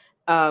stuff.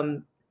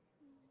 It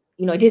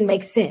didn't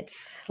make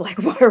sense.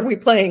 Like, why are we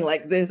playing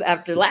like this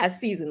after last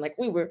season? Like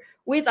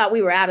we thought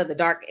we were out of the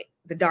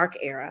dark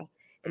era.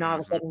 And all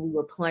of a sudden we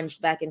were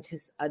plunged back into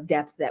a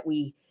depth that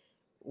we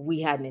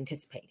hadn't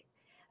anticipated.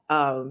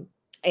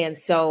 And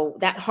so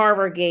that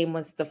Harvard game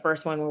was the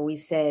first one where we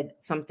said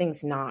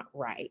something's not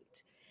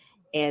right.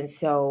 And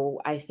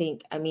so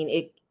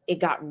it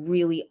got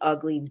really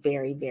ugly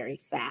very, very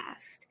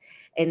fast.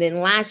 And then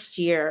last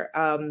year,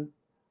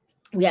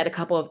 we had a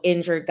couple of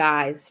injured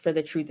guys for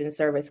the Truth and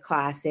Service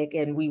Classic,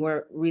 and we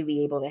weren't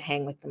really able to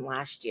hang with them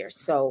last year.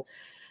 So,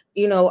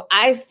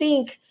 I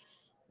think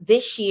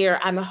this year,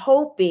 I'm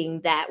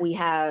hoping that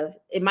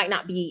it might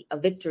not be a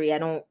victory. I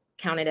don't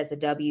count it as a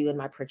W in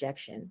my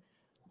projection,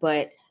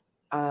 but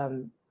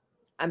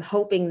I'm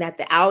hoping that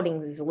the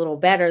outings is a little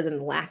better than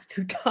the last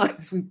 2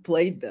 times we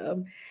played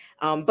them.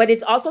 But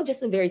it's also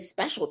just a very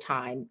special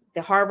time.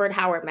 The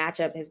Harvard-Howard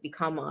matchup has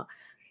become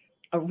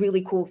a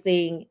really cool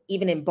thing.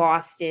 Even in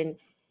Boston,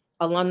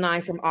 alumni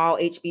from all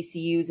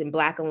HBCUs and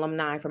Black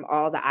alumni from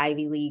all the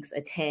Ivy Leagues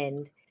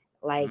attend.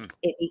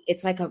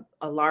 It's like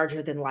a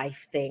larger than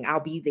life thing.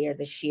 I'll be there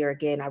this year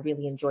again. I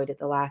really enjoyed it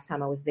the last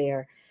time I was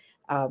there.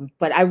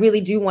 But I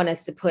really do want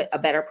us to put a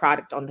better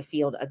product on the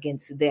field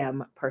against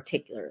them,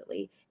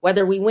 particularly,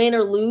 whether we win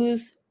or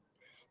lose.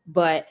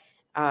 But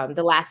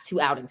the last 2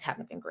 outings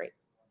haven't been great.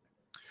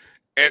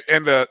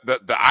 And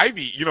the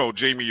Ivy,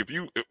 Jamie, if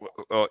you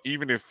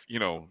even if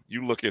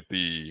you look at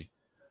the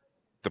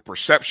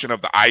perception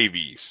of the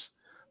Ivies,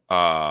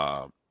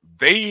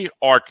 they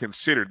are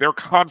considered, their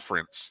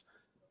conference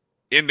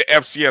in the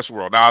FCS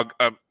world. Now,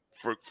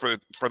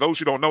 for those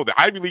who don't know, the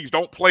Ivy Leagues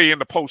don't play in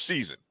the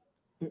postseason.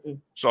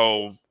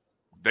 So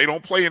they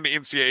don't play in the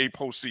NCAA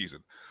postseason,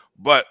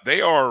 but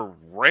they are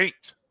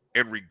ranked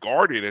and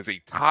regarded as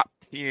a top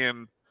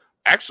 10,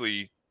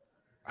 actually,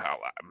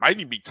 might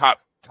even be top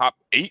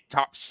 8,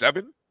 top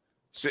 7,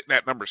 sitting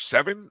at number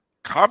 7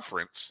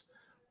 conference.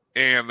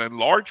 And in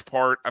large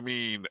part, I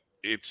mean,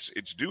 it's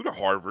due to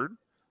Harvard.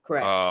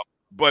 Correct.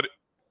 But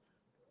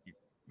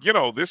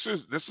this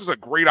is a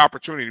great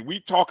opportunity.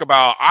 We talk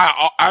about,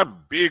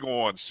 I'm big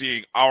on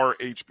seeing our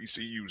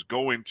HBCUs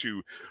go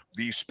into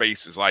these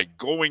spaces, like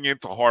going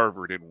into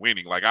Harvard and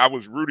winning. Like, I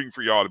was rooting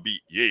for y'all to beat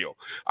Yale,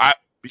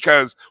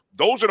 because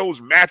those are those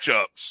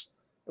matchups.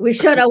 We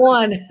should have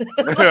won.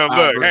 Look,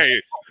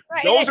 hey,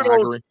 those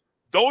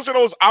are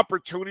those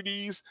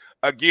opportunities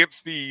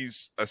against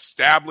these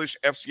established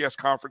FCS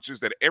conferences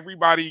that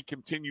everybody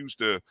continues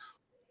to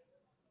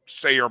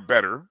say are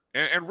better,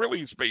 and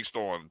really it's based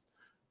on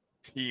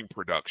team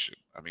production.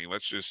 I mean,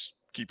 let's just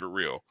keep it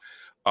real.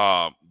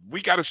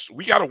 We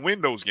gotta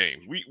win those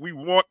games. We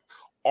want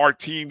our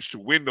teams to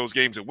win those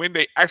games, and when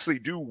they actually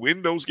do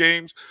win those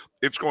games,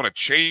 it's going to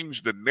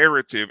change the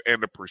narrative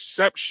and the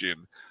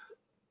perception.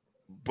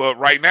 But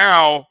right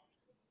now,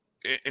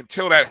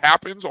 until that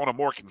happens on a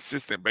more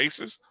consistent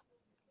basis,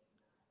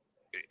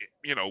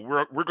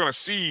 we're going to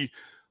see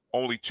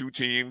only 2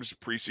 teams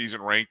preseason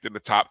ranked in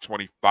the top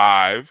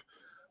 25.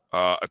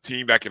 A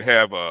team that could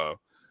have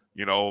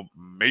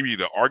maybe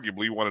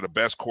arguably one of the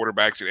best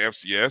quarterbacks in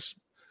FCS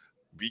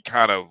be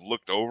kind of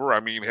looked over.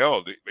 I mean,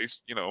 hell,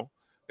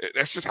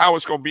 that's just how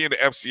it's going to be in the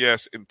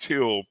FCS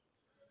until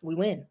we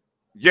win.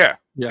 Yeah.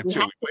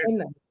 Until we win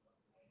them.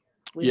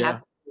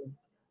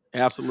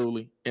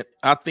 Absolutely. And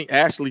I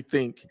actually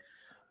think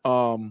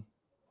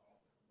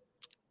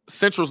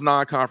Central's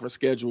non-conference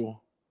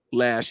schedule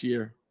last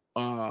year,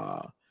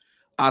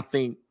 I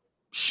think,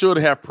 should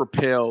have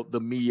propelled the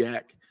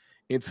MEAC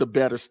into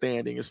better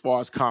standing as far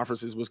as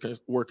conferences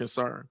were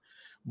concerned.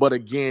 But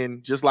again,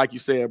 just like you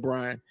said,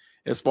 Brian,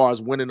 as far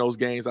as winning those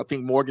games, I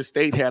think Morgan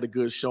State had a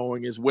good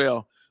showing as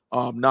well,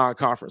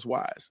 non-conference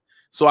wise.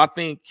 So I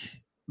think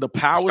the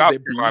powers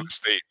that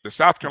be, the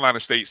South Carolina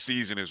State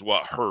season is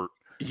what hurt.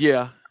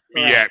 Yeah.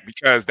 MEAC,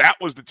 because that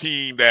was the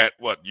team that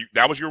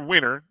that was your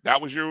winner. That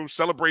was your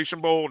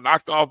Celebration Bowl,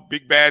 knocked off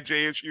Big Bad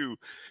JSU,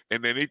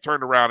 and then they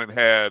turned around and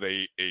had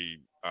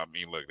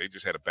look, they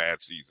just had a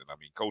bad season. I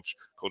mean, Coach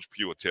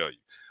Pugh will tell you.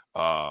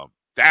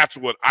 That's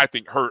what I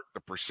think hurt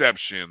the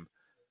perception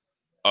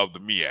of the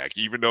MEAC,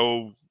 even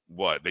though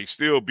they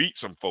still beat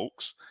some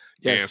folks,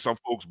 and some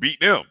folks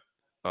beat them.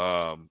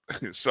 But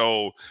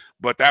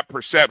that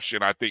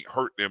perception, I think,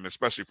 hurt them,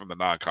 especially from the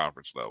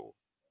non-conference level.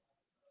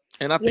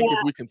 And I think if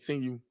we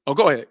continue,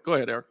 go ahead,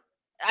 Eric.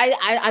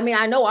 I mean,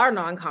 I know our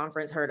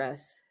non-conference hurt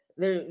us.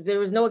 There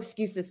was no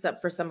excuses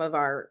for some of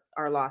our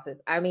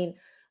losses. I mean,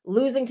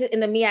 losing in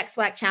the MEAC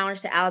SWAC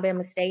Challenge to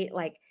Alabama State,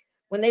 like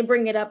when they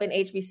bring it up in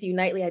HBCU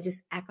Nightly, I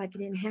just act like it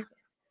didn't happen.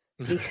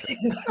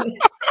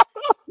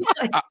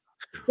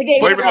 Blame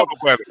it on the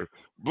weather.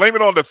 Blame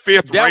it on the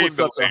fifth. That was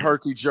such a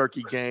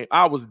herky-jerky game.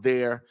 I was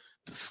there.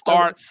 The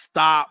start,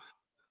 stop,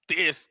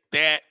 this,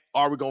 that.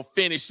 Are we gonna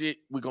finish it?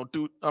 We're gonna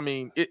do. I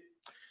mean,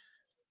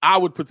 I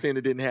would pretend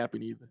it didn't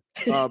happen either,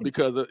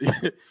 because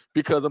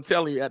I'm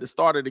telling you, at the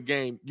start of the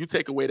game, you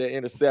take away that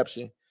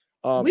interception.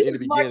 We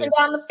was marching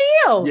down the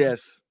field.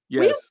 Yes.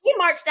 We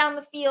marched down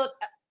the field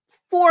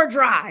 4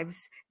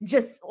 drives,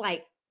 just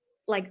like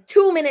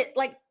 2 minute,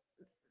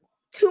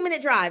 2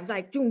 minute drives,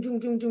 like doom, doom,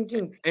 doom, doom,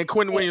 doom. And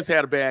Quentin Williams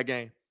had a bad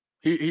game.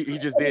 He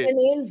just did in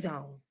the end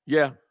zone.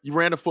 Yeah, you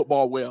ran the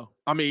football well.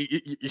 I mean,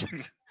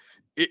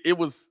 it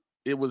was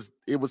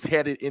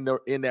headed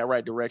in that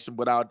right direction.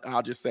 But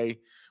I'll just say,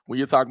 when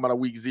you're talking about a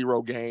week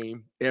 0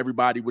 game,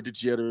 everybody with the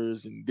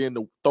jitters, and then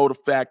throw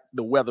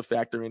the weather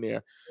factor in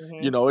there,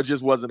 it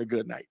just wasn't a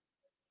good night.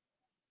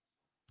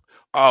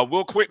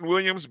 Will Quentin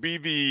Williams be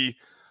the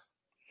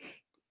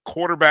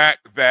quarterback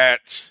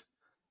that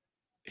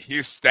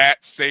his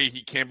stats say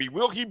he can be?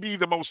 Will he be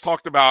the most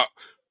talked about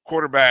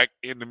quarterback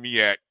in the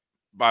MEAC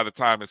by the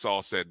time it's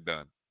all said and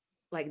done?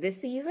 Like this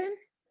season?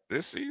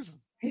 This season.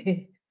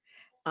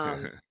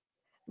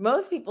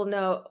 Most people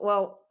know.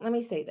 Well, let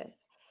me say this.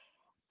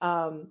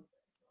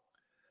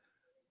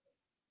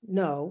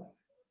 No.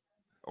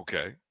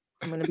 Okay.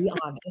 I'm going to be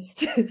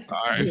honest.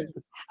 All right.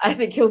 I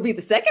think he'll be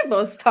the second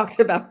most talked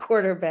about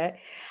quarterback.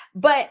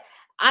 But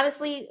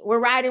honestly, we're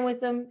riding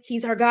with him.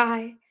 He's our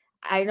guy.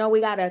 I know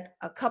we got a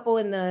couple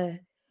in the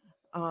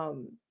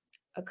barn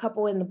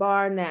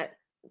that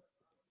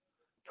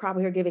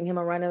probably are giving him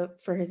a run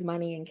for his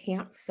money in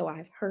camp. So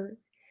I've heard.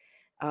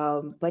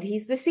 But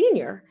he's the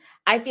senior.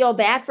 I feel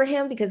bad for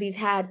him because he's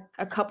had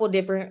a couple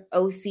different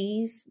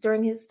OCs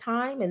during his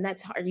time, and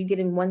that's hard. You get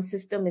in one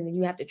system and then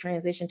you have to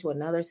transition to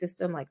another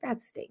system. Like,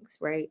 that stinks,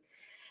 right?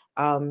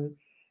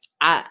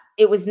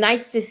 It was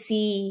nice to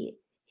see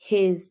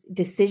his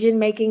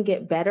decision-making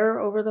get better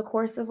over the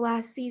course of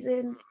last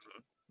season.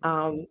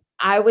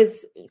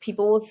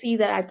 People will see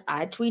that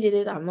I tweeted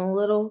it. I'm a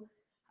little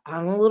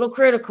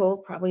critical,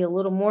 probably a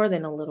little more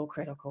than a little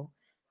critical.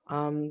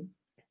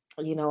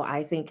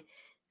 I think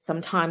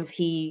sometimes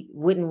he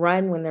wouldn't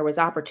run when there was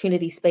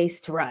opportunity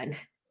space to run,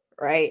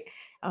 right?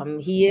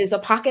 He is a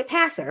pocket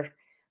passer,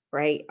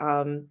 right?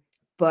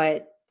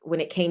 But when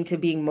it came to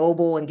being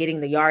mobile and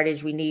getting the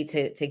yardage we need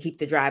to keep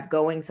the drive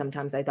going,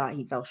 sometimes I thought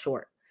he fell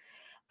short.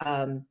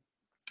 But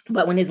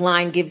when his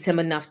line gives him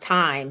enough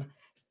time,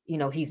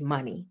 he's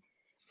money.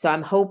 So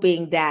I'm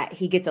hoping that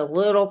he gets a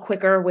little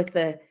quicker with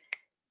the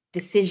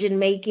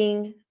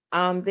decision-making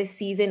this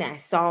season. I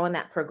saw in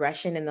that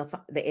progression in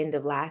the end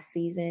of last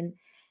season.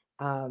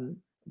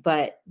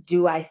 But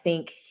do I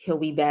think he'll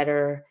be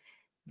better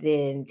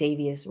than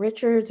Davius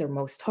Richards or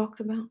most talked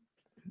about?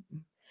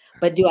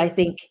 But do I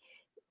think,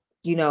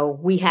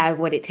 we have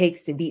what it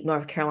takes to beat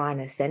North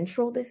Carolina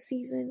Central this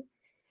season?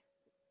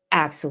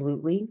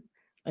 Absolutely.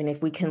 And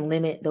if we can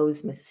limit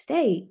those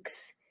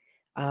mistakes,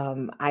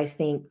 I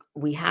think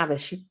we have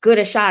as good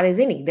a shot as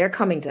any. They're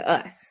coming to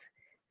us.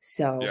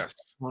 So yes.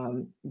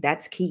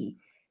 That's key.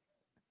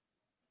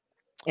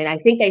 And I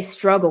think they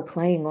struggle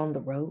playing on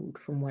the road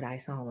from what I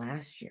saw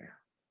last year.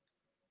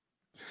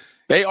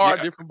 They are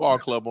a different ball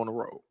club on the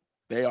road.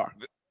 They are.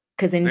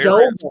 Because in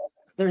Dover,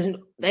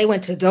 they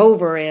went to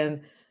Dover,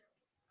 and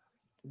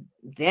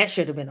that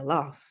should have been a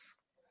loss.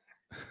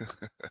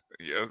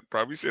 Yeah,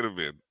 probably should have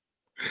been.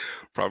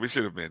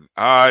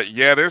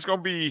 There's going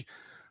to be,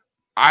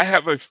 I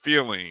have a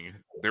feeling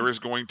there is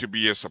going to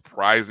be a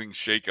surprising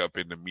shakeup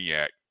in the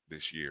MEAC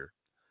this year.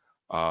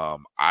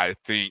 I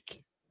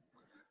think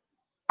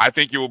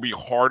it will be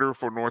harder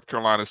for North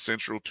Carolina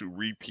Central to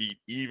repeat,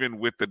 even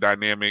with the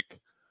dynamic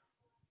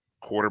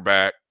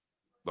quarterback,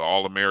 the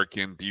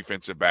All-American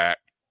defensive back.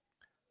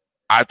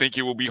 I think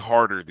it will be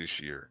harder this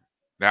year.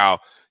 Now,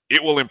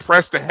 it will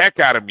impress the heck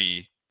out of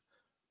me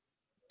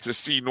to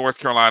see North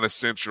Carolina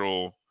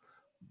Central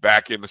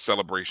back in the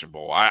Celebration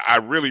Bowl. I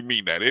really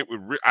mean that.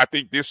 I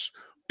think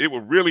it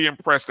would really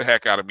impress the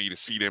heck out of me to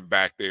see them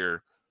back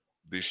there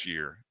this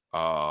year.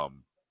 And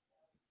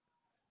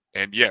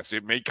yes,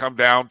 it may come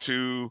down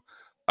to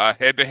a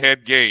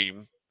head-to-head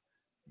game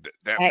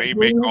that may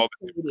make all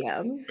the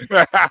Stadium.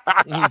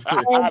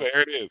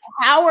 There it is.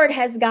 Howard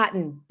has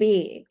gotten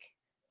big.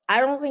 I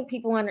don't think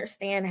people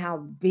understand how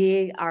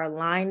big our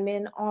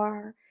linemen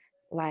are.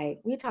 Like,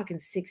 we're talking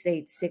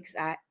 6'8",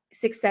 6'7",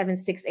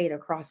 6'8"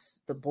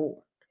 across the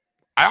board.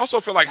 I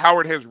also feel like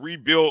Howard has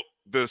rebuilt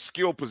the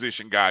skill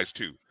position guys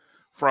too,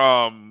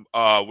 from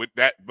with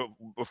that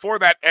before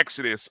that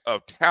exodus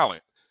of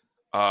talent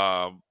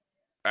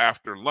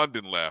after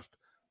London left.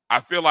 I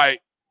feel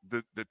like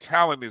the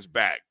talent is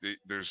back.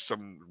 There's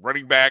some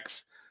running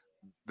backs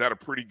that are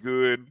pretty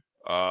good.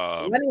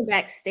 Running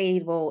back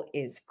stable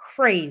is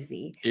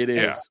crazy. It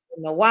is.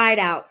 And the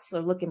wideouts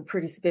are looking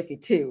pretty spiffy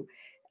too.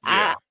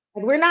 Yeah.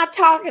 We're not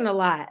talking a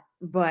lot,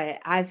 but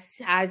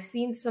I've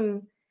seen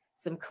some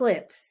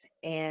clips,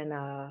 and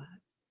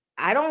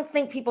I don't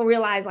think people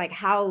realize like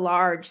how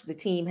large the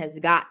team has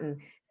gotten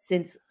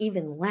since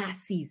even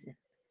last season.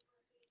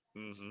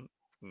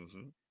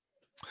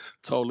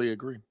 Totally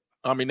agree.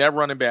 I mean, that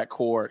running back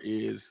core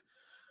is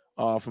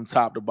from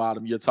top to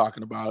bottom. You're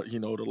talking about,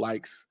 the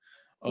likes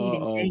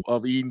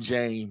of Eden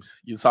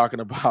James. You're talking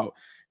about,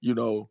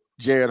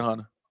 Jared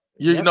Hunter.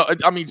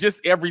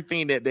 Just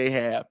everything that they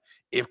have.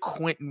 If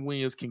Quentin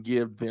Williams can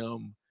give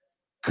them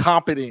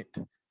competent,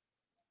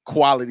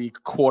 quality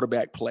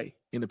quarterback play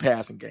in the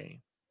passing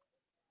game,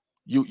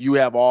 you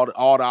have all the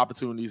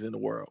opportunities in the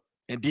world.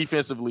 And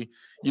defensively,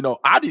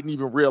 I didn't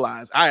even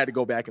realize. I had to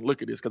go back and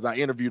look at this because I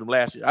interviewed him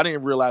last year. I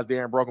didn't realize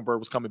Darren Brokenberg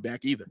was coming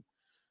back either.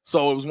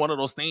 So it was one of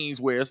those things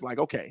where it's like,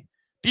 okay,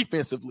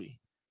 defensively,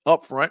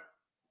 up front,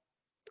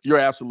 you're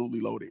absolutely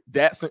loaded.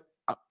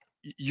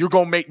 You're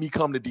going to make me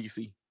come to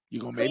DC.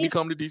 You're going to make me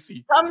come to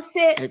DC. Come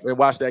sit and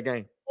watch that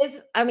game.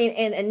 And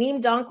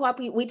Aneem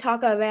Donkwap, we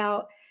talk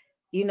about,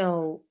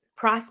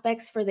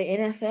 prospects for the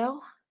NFL.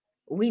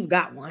 We've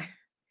got one.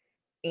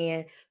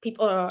 And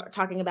people are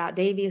talking about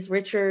Davius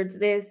Richards,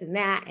 this and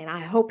that, and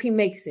I hope he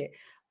makes it.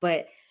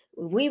 But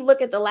we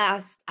look at the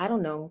last,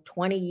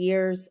 20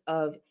 years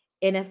of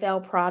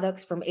NFL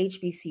products from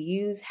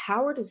HBCUs,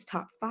 Howard is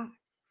top 5.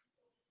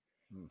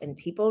 And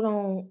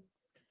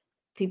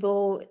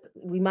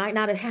we might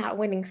not have had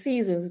winning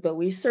seasons, but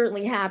we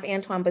certainly have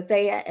Antoine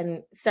Bethea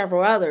and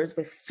several others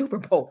with Super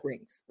Bowl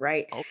rings,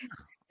 right? Okay.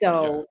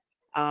 So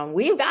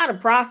we've got a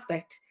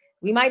prospect.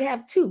 We might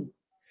have 2.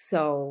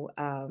 So,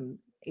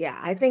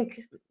 I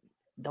think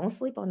don't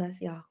sleep on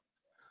us, y'all.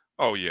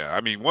 Oh yeah,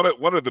 I mean one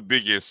of the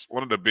biggest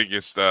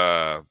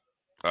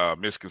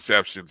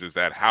misconceptions is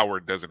that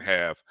Howard doesn't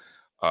have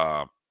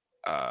a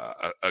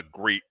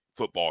great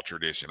football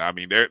tradition. I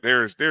mean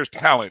there's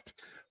talent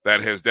that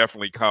has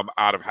definitely come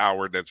out of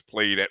Howard, that's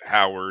played at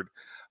Howard.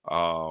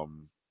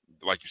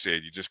 Like you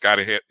said, you just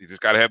gotta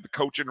have the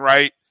coaching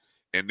right,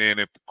 and then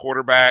if the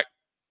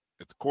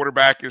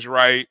quarterback is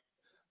right,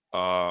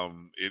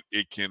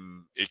 it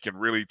can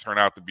really turn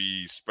out to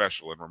be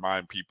special and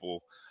remind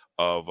people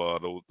of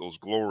those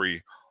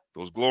glory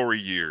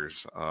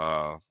years.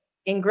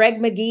 And Greg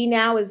McGee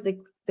now is the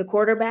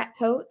quarterback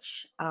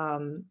coach.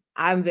 Greg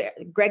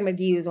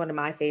McGee is one of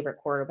my favorite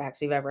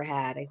quarterbacks we've ever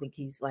had. I think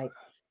he's like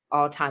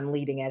all-time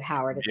leading at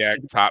Howard. Yeah,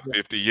 top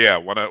 50. Yeah,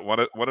 one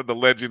of the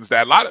legends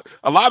that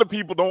a lot of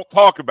people don't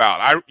talk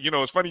about.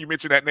 It's funny you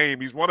mentioned that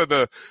name. He's one of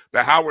the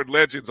Howard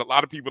legends a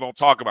lot of people don't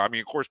talk about. I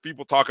mean, of course,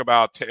 people talk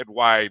about Ted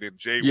White and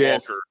Jay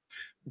Walker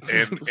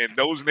and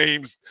those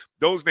names,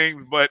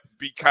 but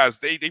because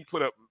they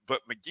put up, but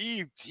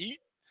McGee,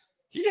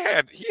 he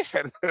had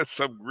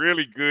some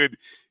really good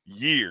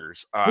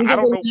years. I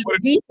don't know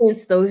what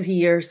defense those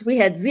years. We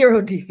had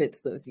 0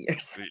 defense those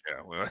years.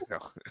 Yeah, well,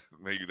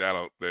 maybe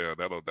that'll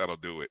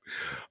do it.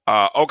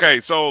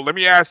 Okay, so let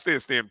me ask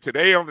this then.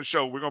 Today on the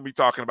show, we're going to be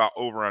talking about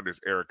over-unders,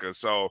 Erica.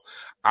 So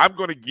I'm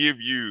going to give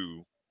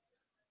you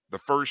the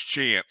first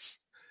chance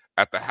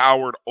at the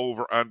Howard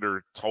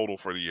over-under total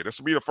for the year. This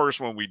will be the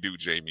first one we do,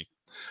 Jamie.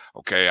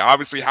 Okay,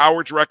 obviously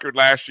Howard's record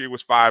last year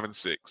was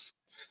 5-6.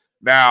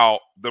 Now,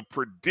 the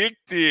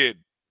predicted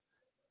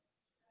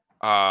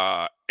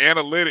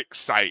analytics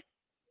site,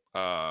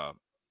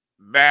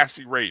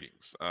 Massey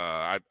Ratings.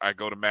 I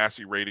go to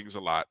Massey Ratings a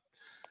lot.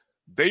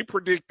 They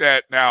predict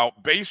that now,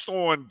 based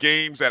on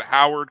games that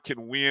Howard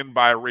can win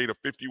by a rate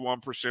of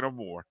 51% or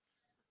more,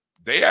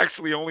 they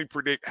actually only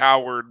predict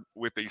Howard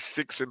with a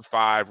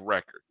 6-5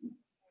 record.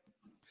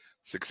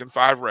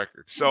 6-5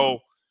 record. So,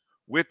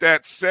 with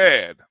that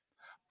said,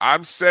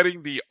 I'm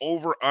setting the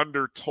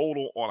over-under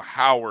total on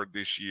Howard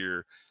this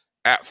year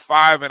at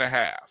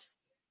 5.5.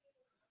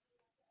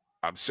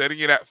 I'm setting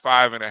it at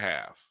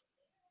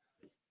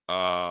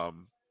 5.5.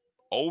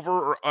 Over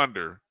or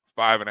under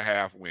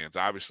 5.5 wins.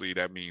 Obviously,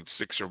 that means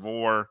 6 or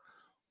more,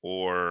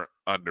 or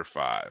under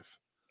 5.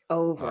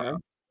 Over.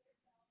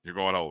 You're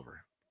going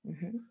over.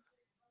 Mm-hmm.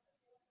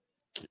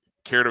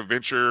 Care to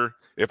venture?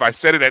 If I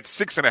set it at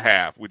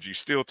 6.5, would you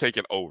still take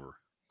it over?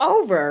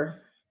 Over.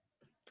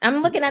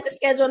 I'm looking at the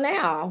schedule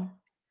now.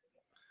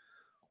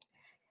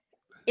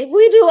 If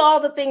we do all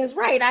the things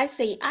right, I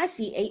see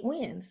 8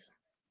 wins.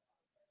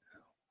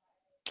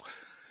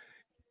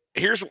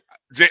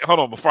 Hold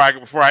on before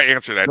I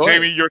answer that. Go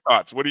Jamie, ahead. your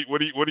thoughts.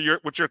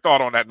 What's your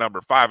thought on that number?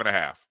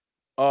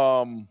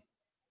 5.5.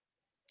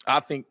 I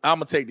think I'm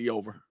gonna take the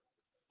over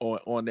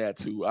on that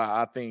too.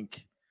 I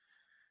think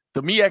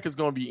the MEAC is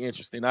going to be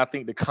interesting. I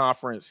think the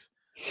conference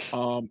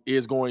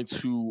is going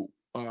to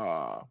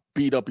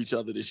beat up each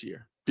other this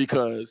year,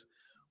 because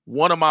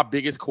one of my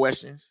biggest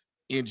questions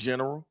in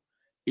general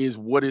is,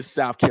 what is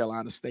South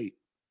Carolina State?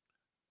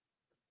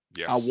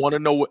 Yes. I want to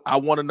know.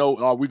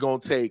 Are we going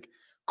to take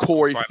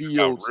Corey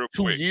Fields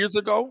 2 years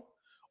ago,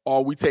 or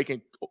are we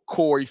taking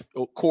Corey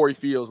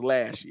Fields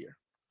last year?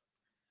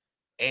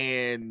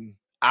 And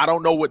I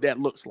don't know what that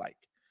looks like.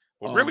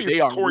 Well, really, they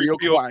it's are Corey real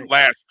Fields quiet. the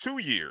last 2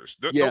 years.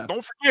 Yeah.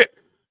 Don't forget,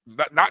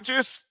 not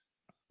just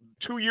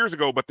 2 years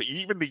ago, but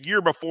even the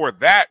year before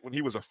that, when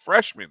he was a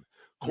freshman,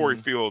 Corey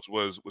Fields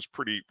was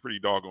pretty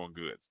doggone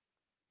good.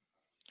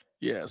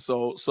 Yeah,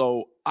 so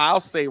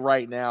I'll say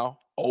right now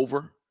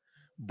over,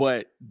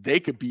 but they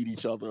could beat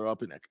each other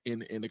up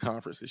in the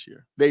conference this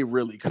year. They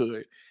really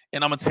could.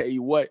 And I'm gonna tell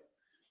you what,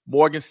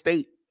 Morgan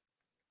State,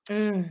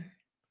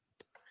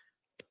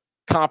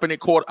 competent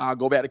quarter. I'll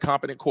go back to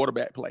competent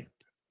quarterback play.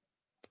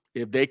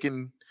 If they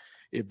can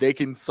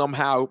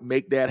somehow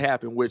make that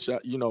happen, which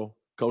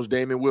Coach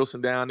Damon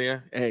Wilson down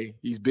there, hey,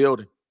 he's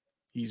building.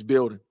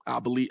 I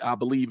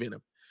believe in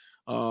him.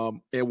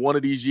 And one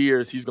of these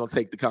years, he's gonna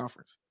take the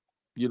conference.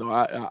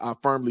 I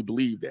firmly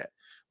believe that,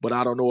 but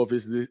I don't know if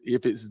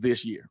it's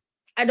this year.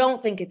 I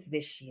don't think it's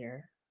this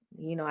year.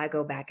 I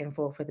go back and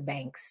forth with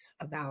Banks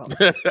about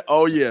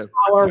oh yeah,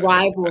 our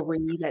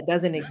rivalry that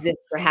doesn't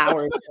exist for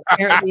Howard.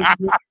 Apparently,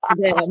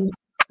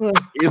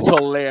 it's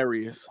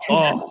hilarious.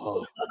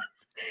 Oh,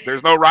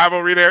 there's no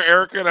rivalry there,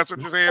 Erica. That's what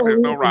you're saying.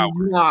 There's no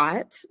rivalry.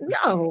 Not.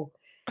 No,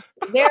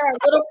 they're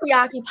a little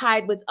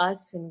preoccupied with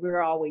us, and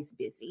we're always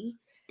busy.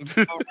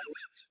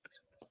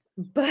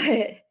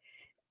 But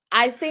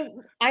I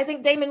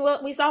think Damon,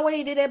 we saw what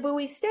he did at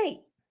Bowie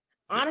State.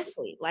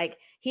 Honestly, like,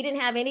 he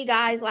didn't have any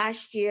guys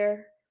last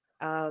year,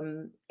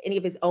 any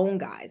of his own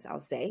guys, I'll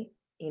say.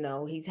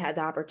 He's had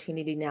the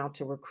opportunity now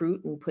to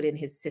recruit and put in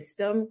his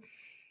system.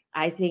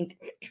 I think,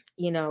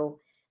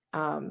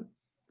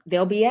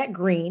 they'll be at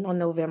Green on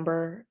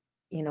November,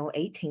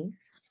 18th.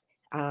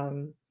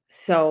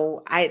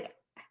 So I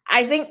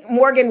think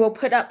Morgan will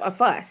put up a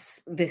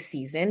fuss this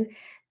season.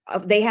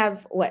 They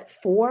have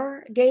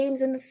 4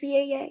 games in the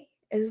CAA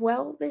as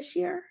well this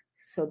year,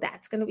 so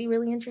that's going to be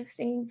really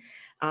interesting.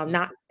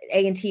 Not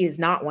A&T is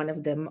not one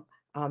of them,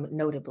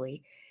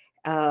 notably,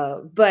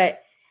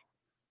 but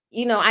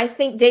I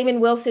think Damon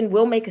Wilson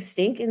will make a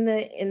stink in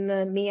the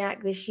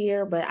MEAC this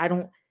year, but I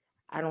don't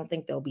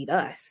think they'll beat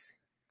us.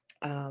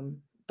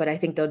 But I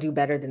think they'll do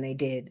better than they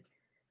did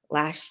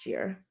last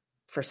year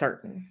for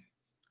certain.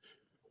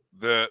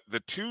 The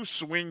 2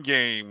 swing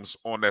games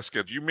on that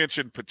schedule, you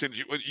mentioned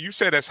potentially, you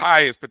said as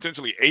high as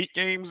potentially 8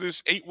 wins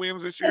this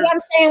year. I'm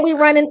saying we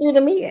running through the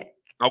MEAC.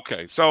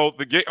 Okay, so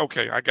I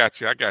got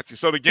you.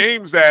 So the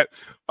games that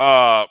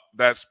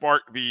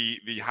spark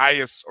the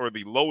highest or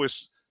the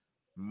lowest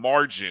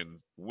margin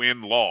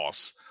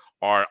win-loss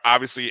are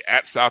obviously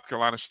at South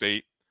Carolina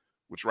State,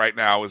 which right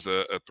now is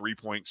a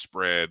 3-point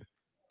spread,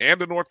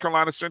 and the North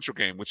Carolina Central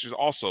game, which is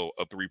also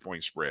a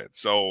 3-point spread.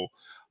 So,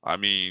 I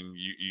mean,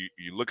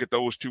 you look at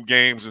those 2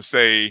 games and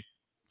say,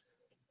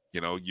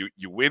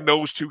 you win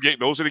those 2 games.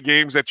 Those are the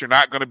games that you're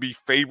not going to be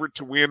favored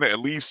to win, at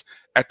least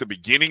at the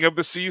beginning of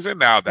the season.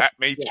 Now, that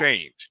may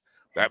change.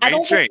 I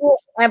don't think we'll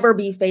ever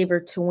be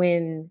favored to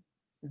win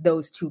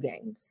those 2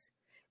 games,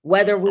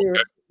 whether we're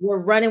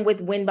running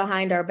with wind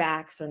behind our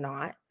backs or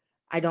not.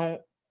 I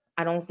don't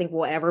think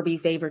we'll ever be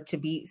favored to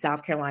beat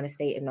South Carolina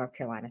State and North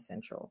Carolina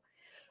Central.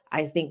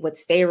 I think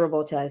what's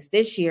favorable to us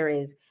this year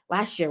is,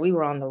 last year we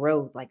were on the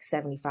road like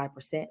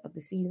 75% of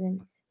the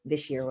season.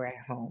 This year we're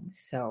at home.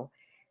 So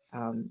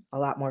a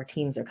lot more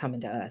teams are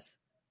coming to us.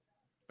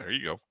 There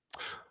you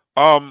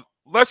go.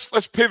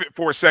 Let's pivot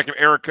for a second,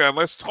 Erica, and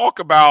let's talk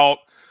about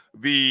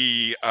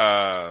the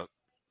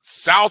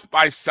South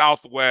by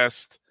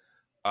Southwest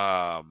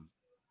panel,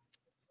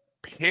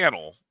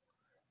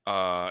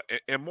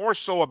 and more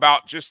so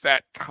about just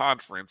that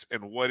conference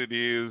and what it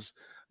is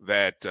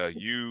that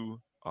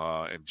you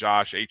and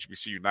Josh,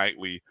 HBCU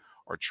Nightly,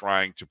 are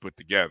trying to put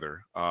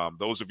together.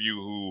 Those of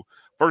you who,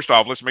 first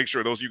off, let's make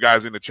sure those of you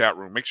guys in the chat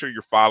room, make sure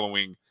you're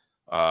following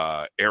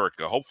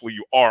Erica. Hopefully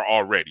you are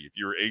already. If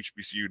you're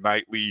HBCU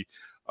Nightly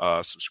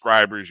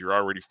subscribers, you're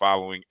already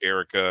following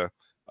Erica.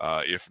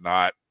 If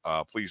not,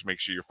 please make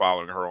sure you're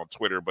following her on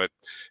Twitter. But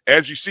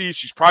as you see,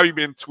 she's probably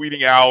been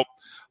tweeting out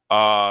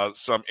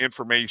some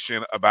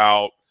information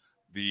about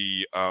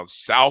the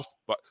South.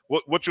 But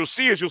what you'll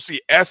see is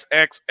SXSW,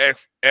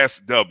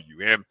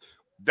 and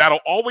that'll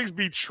always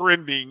be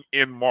trending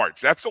in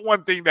March. That's the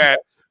one thing that,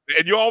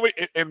 and you always,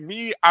 and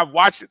me, I've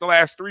watched it the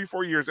last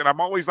 3-4 years, and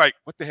I'm always like,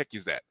 what the heck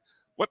is that?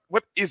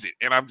 What is it?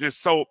 And I'm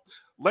just, so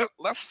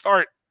let's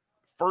start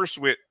first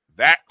with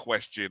that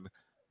question,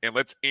 and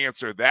let's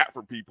answer that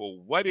for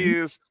people. What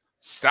is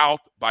South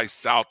by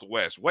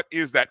Southwest? What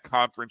is that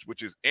conference,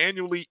 which is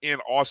annually in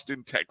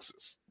Austin,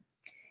 Texas?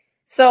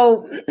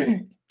 So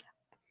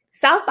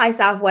South by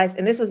Southwest,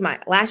 and this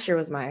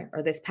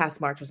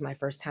past March was my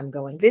first time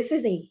going. This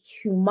is a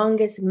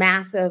humongous,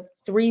 massive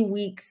 3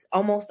 weeks,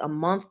 almost a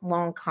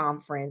month-long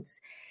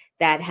conference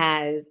that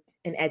has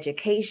an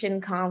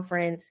education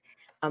conference,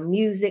 a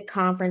music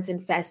conference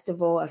and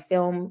festival, a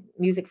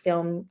music,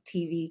 film,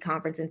 TV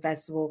conference and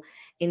festival,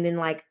 and then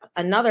like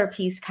another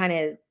piece kind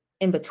of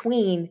in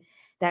between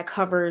that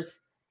covers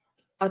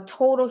a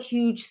total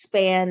huge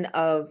span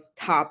of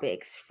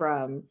topics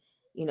from,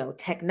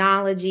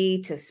 technology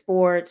to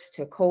sports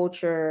to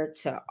culture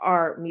to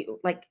art,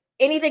 like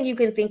anything you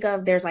can think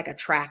of. There's like a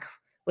track,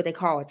 what they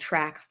call a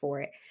track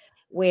for it,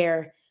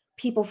 where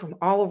people from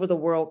all over the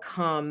world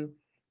come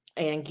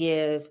and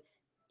give,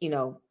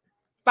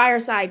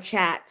 fireside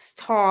chats,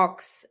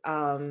 talks,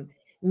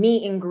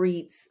 meet and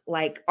greets,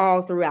 like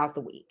all throughout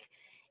the week.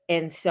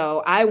 And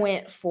so I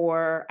went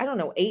for,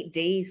 8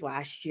 days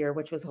last year,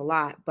 which was a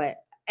lot, but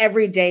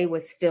every day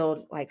was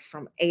filled like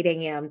from 8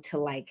 a.m. to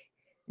like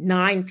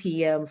 9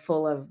 p.m.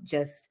 full of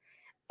just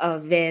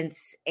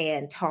events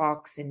and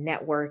talks and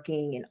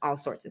networking and all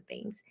sorts of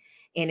things.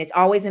 And it's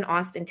always in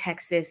Austin,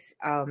 Texas.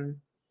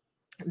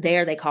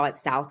 There they call it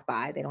South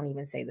by. They don't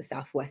even say the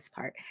Southwest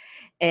part.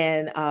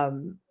 And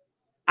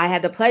I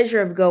had the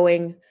pleasure of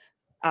going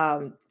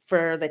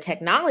for the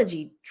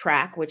technology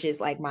track, which is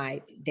like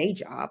my day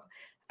job.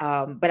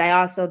 But I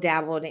also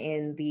dabbled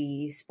in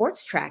the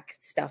sports track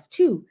stuff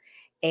too,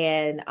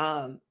 and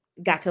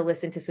got to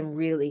listen to some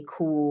really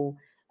cool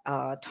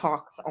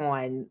talks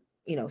on,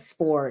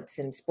 sports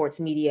and sports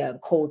media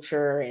and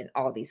culture and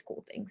all these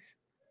cool things.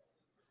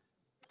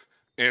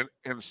 And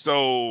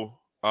so,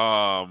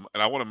 and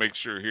I want to make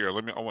sure here, I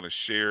want to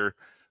share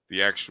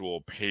the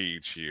actual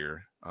page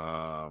here.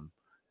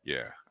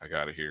 Yeah, I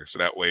got it here. So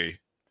that way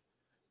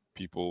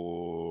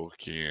people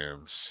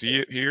can see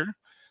it here.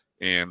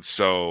 And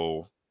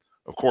so,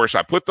 of course,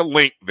 I put the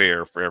link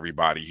there for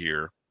everybody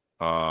here.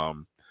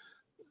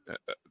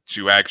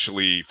 To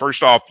actually,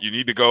 first off, you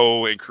need to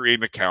go and create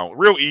an account.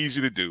 Real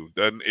easy to do.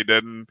 It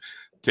doesn't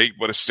take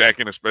but a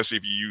second, especially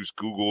if you use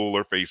Google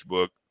or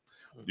Facebook.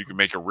 You can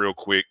make a real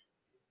quick,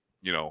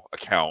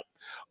 account.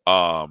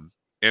 And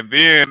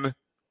then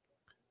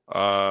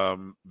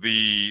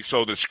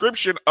the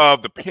description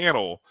of the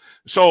panel.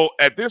 So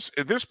at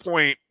this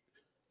point,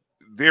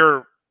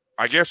 they're,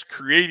 I guess,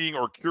 creating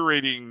or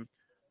curating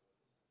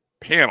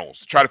panels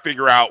to try to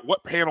figure out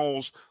what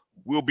panels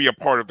will be a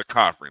part of the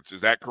conference.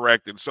 Is that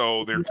correct? And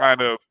so they're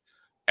kind of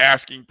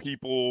asking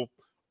people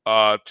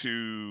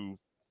to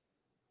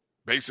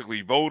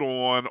basically vote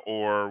on,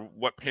 or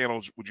what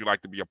panels would you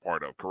like to be a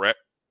part of, correct?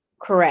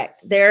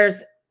 Correct.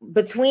 There's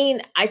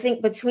between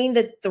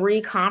the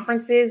three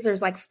conferences,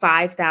 there's like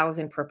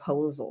 5,000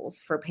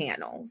 proposals for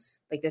panels,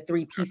 like the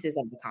three pieces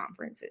of the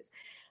conferences.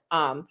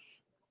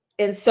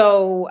 And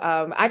so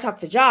I talked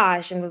to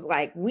Josh and was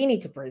like, we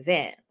need to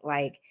present.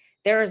 Like,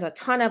 there's a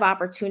ton of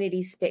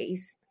opportunity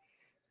space.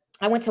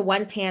 I went to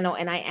one panel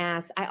and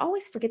I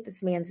always forget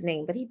this man's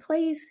name, but he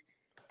plays,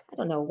 I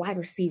don't know, wide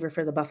receiver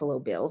for the Buffalo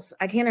Bills.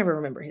 I can't ever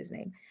remember his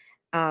name.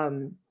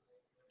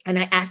 And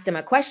I asked him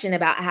a question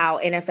about how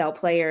NFL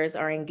players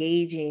are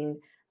engaging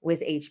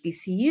with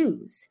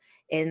HBCUs.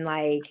 And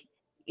like,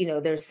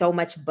 there's so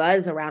much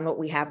buzz around what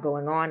we have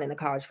going on in the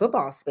college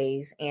football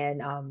space.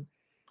 And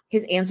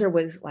his answer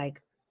was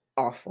like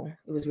awful.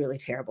 It was really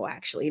terrible,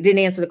 actually. It didn't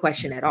answer the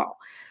question at all.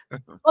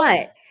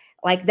 But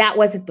like, that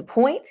wasn't the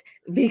point,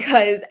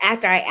 because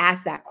after I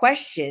asked that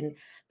question,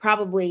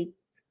 probably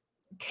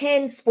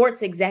 10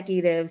 sports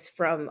executives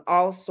from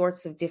all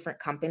sorts of different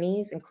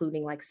companies,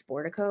 including like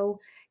Sportico,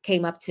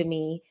 came up to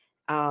me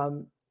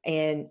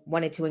and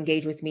wanted to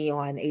engage with me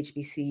on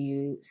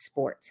HBCU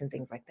sports and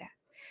things like that.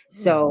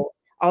 So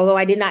although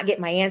I did not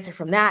get my answer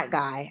from that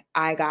guy,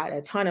 I got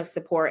a ton of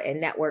support and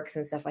networks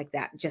and stuff like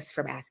that just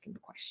from asking the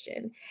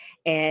question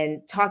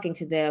and talking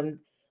to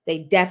them. They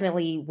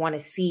definitely want to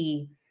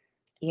see,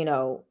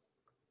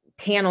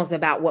 panels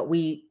about what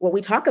we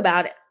talk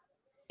about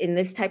in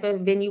this type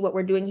of venue, what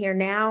we're doing here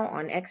now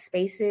on X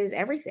Spaces,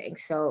 everything.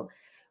 So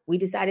we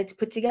decided to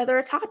put together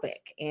a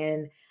topic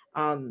and,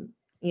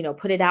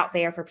 put it out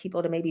there for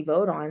people to maybe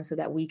vote on, so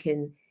that we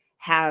can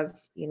have,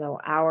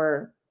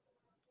 our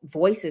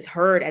voices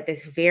heard at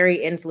this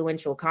very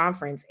influential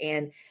conference.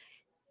 And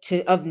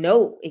of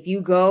note, if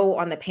you go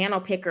on the panel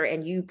picker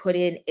and you put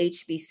in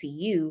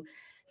HBCU,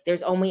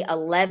 there's only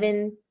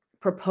 11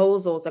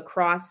 proposals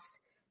across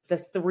the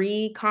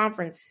three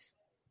conferences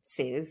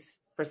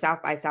for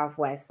South by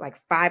Southwest, like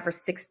 5,000 or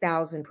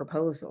 6,000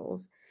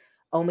 proposals.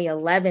 Only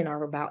 11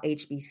 are about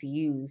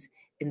HBCUs,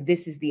 and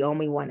this is the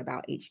only one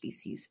about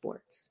HBCU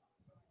sports.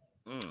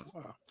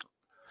 Wow.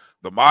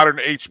 The modern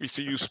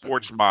HBCU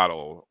sports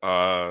model.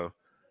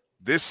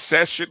 This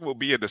session will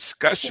be a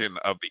discussion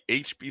of the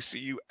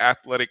HBCU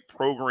athletic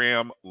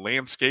program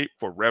landscape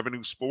for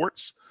revenue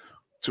sports,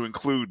 to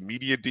include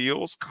media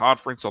deals,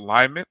 conference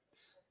alignment,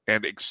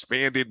 and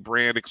expanded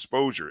brand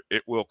exposure.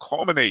 It will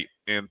culminate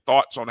in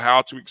thoughts on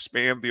how to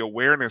expand the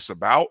awareness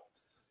about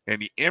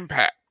and the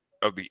impact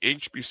of the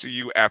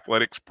HBCU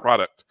athletics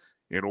product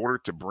in order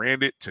to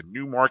brand it to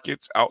new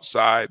markets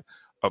outside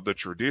of the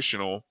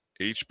traditional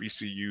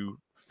HBCU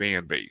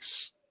fan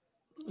base.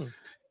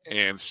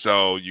 And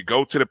so you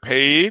go to the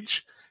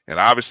page, and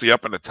obviously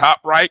up in the top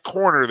right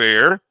corner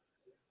there,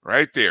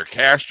 right there,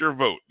 cast your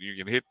vote. You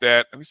can hit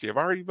that. Let me see. Have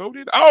I already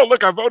voted? Oh,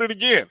 look, I voted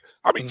again.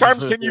 How many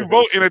times can you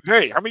vote in a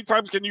day? How many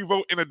times can you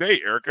vote in a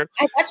day, Erica?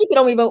 I thought you could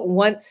only vote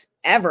once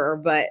ever,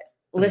 but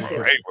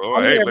listen. Right,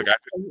 well, hey, look, I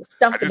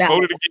just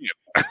voted again.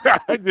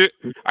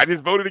 I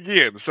just voted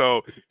again.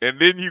 So, and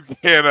then you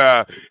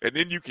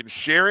can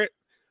share it.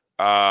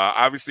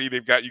 Obviously,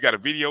 you got a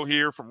video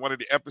here from one of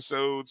the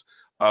episodes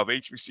of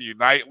HBCU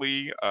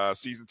Nightly,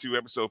 season 2,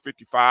 episode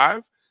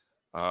 55.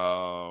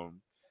 And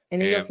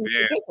then you'll see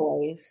some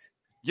takeaways.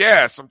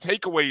 Yeah, some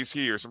takeaways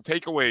here. Some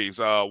takeaways.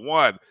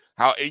 One,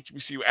 how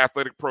HBCU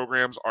athletic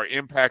programs are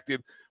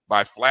impacted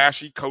by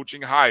flashy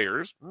coaching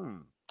hires,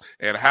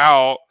 and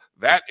how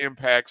that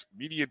impacts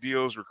media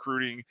deals,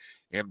 recruiting,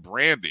 and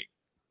branding.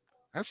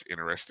 That's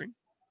interesting.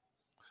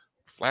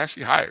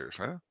 Flashy hires,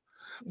 huh?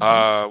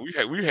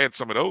 We've had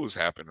some of those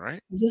happen,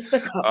 right? Just a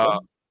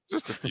couple.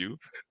 Just a few.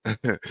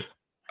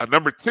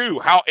 Number 2,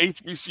 how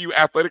HBCU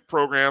athletic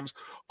programs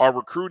are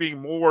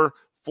recruiting more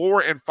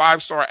 4- and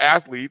 5-star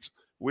athletes,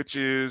 which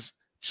is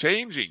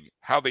changing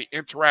how they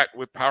interact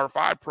with Power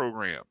 5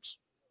 programs.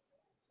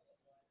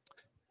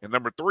 And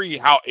number 3,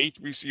 how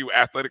HBCU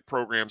athletic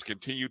programs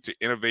continue to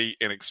innovate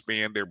and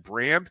expand their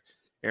brand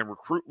and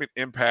recruitment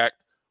impact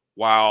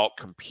while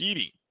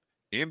competing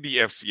in the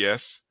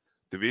FCS,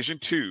 Division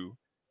II,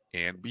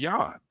 and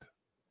beyond.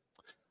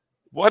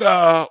 What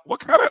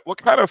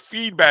kind of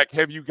feedback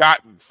have you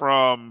gotten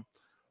from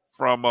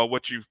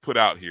what you've put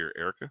out here,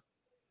 Erica?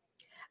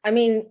 I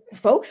mean,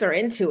 folks are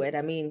into it.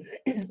 I mean,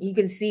 you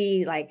can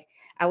see, like,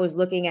 I was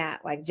looking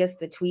at like just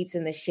the tweets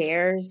and the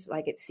shares.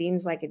 Like, it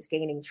seems like it's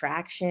gaining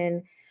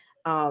traction.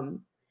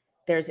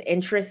 There's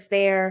interest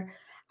there.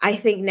 I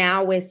think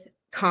now with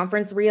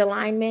conference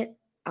realignment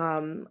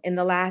in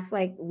the last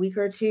like week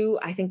or two,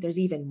 I think there's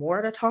even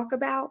more to talk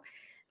about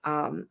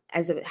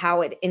as of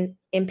how it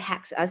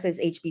impacts us as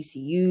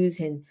HBCUs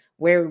and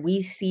where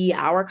we see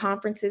our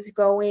conferences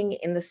going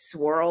in the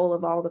swirl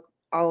of all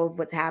of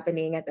what's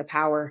happening at the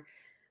Power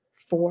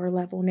 4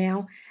 level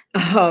now.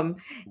 So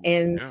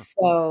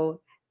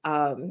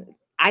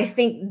I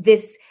think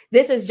this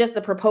is just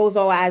the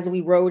proposal as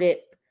we wrote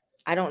it,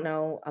 I don't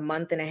know, a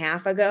month and a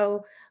half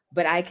ago,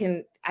 but I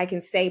can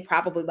say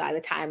probably by the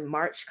time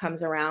March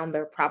comes around,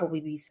 there'll probably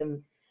be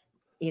some,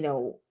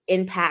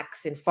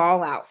 impacts and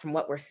fallout from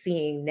what we're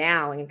seeing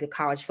now in the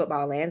college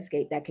football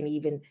landscape that can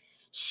even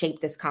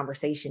shape this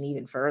conversation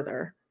even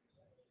further.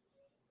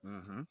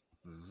 When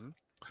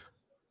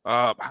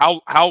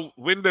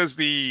does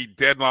the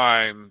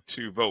deadline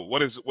to vote?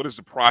 What is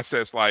the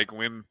process like?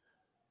 When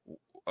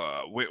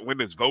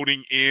is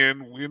voting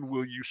in? When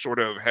will you sort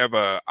of have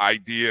an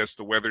idea as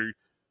to whether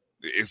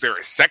is there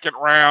a second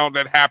round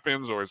that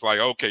happens, or it's like,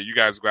 okay, you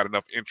guys got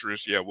enough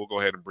interest, yeah, we'll go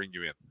ahead and bring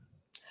you in?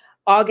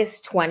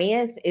 August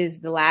 20th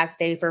is the last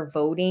day for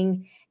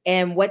voting.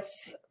 And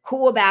what's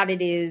cool about it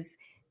is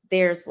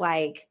there's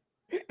like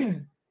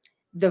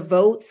the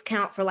votes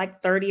count for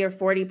like 30 or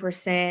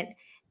 40%.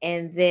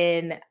 And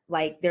then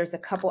like there's a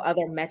couple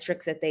other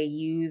metrics that they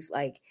use,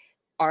 like,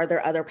 are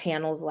there other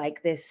panels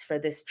like this for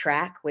this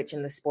track, which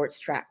in the sports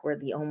track, we're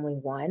the only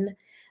one.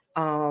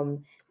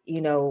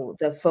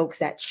 The folks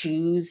that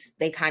choose,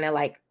 they kind of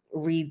like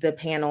read the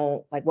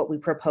panel, like what we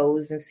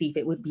propose, and see if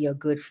it would be a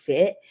good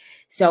fit.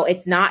 So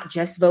it's not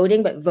just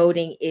voting, but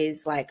voting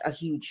is like a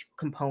huge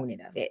component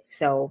of it.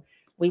 So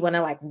we want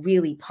to like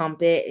really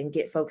pump it and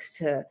get folks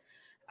to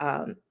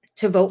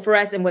vote for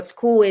us. And what's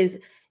cool is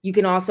you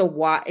can also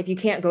watch, if you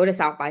can't go to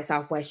South by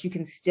Southwest, you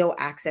can still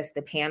access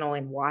the panel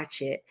and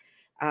watch it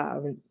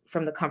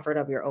from the comfort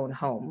of your own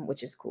home,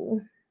 which is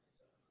cool.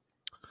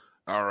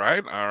 All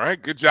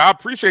right. Good job.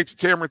 Appreciate you,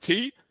 Tamara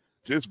T.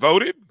 Just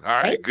voted.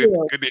 All right. Good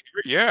to hear.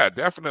 Yeah,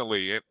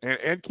 definitely.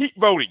 And keep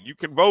voting. You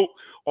can vote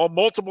on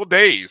multiple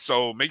days.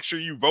 So make sure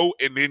you vote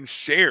and then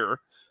share.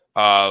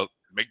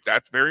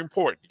 That's very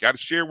important. You got to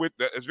share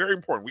it's very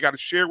important. We got to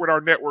share with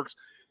our networks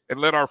and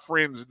let our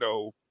friends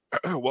know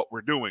what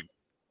we're doing.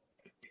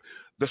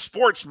 The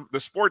sports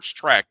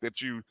track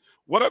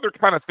what other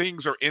kind of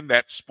things are in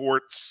that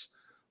sports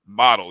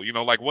model?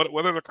 Like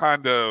what other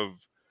kind of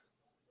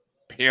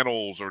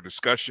panels or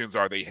discussions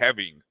are they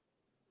having?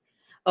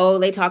 Oh,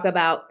 they talk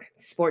about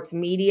sports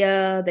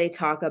media. They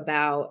talk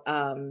about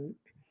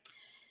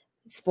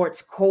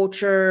sports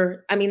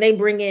culture. I mean, they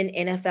bring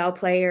in NFL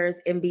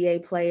players,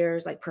 NBA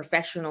players, like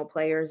professional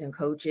players and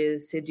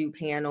coaches to do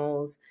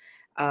panels.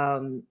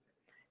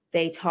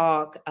 They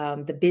talk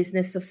the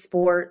business of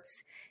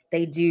sports.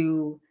 They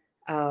do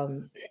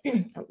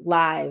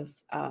live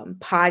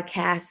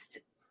podcast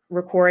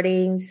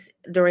recordings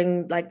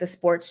during like the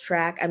sports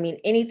track. I mean,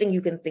 anything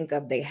you can think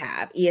of, they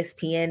have.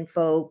 ESPN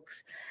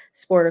folks,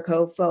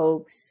 Sportico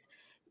folks,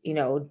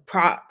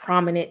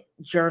 prominent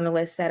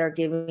journalists that are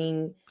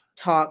giving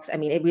talks. I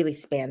mean, it really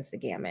spans the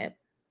gamut.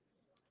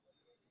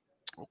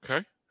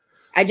 Okay.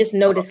 I just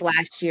noticed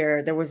last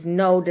year there was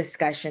no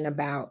discussion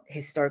about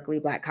historically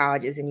Black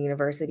colleges and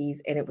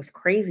universities, and it was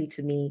crazy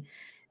to me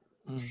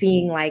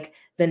seeing like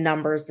the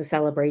numbers the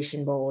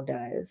Celebration Bowl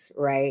does,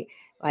 right?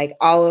 Like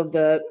all of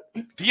the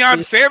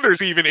Deion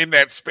Sanders even in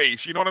that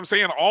space. You know what I'm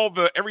saying?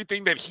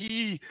 Everything that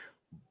he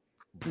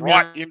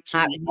brought into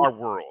our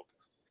world.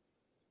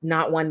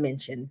 Not one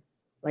mention.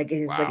 Like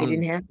it's like it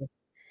didn't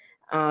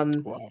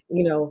happen.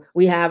 Wow.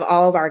 We have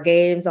all of our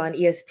games on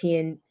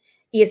ESPN,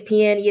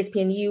 ESPNU,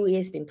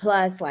 ESPN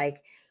Plus.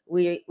 Like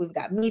we've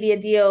got media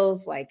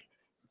deals, like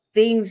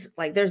things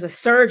like there's a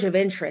surge of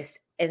interest,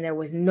 and there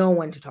was no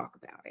one to talk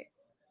about it.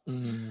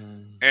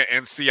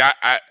 And see,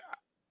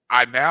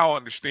 I now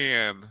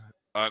understand,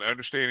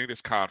 understanding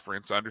this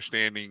conference,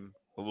 understanding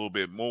a little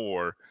bit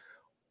more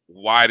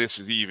why this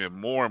is even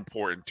more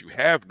important to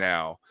have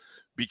now.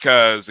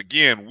 Because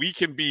again, we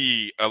can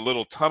be a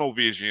little tunnel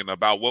vision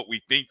about what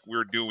we think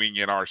we're doing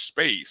in our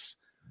space.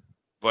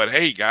 But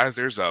hey, guys,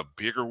 there's a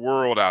bigger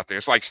world out there.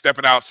 It's like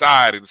stepping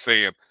outside and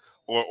saying,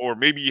 or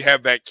maybe you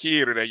have that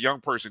kid or that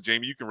young person,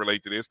 Jamie, you can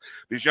relate to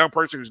this young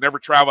person who's never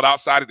traveled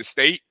outside of the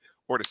state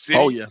or the city.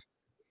 Oh, yeah.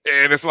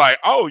 And it's like,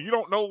 oh, you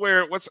don't know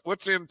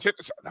what's in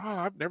Tennessee. No,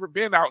 I've never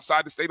been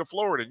outside the state of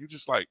Florida. And you're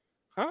just like,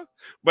 huh?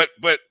 But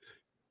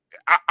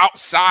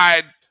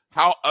outside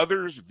how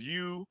others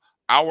view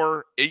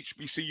our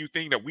HBCU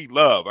thing that we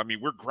love. I mean,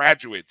 we're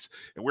graduates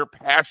and we're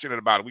passionate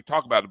about it. We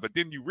talk about it, but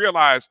then you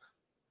realize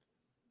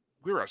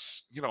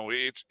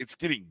it's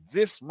getting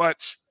this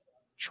much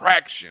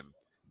traction.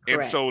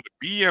 Correct. And so to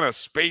be in a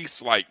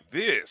space like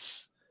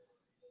this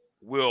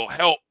will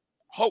help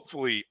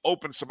hopefully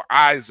open some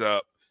eyes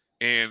up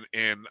and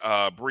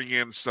bring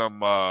in some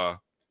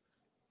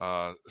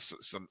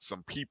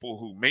people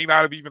who may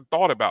not have even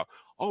thought about,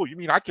 oh, you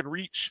mean I can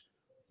reach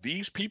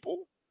these people?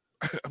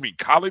 I mean,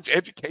 college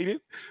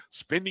educated,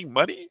 spending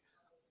money,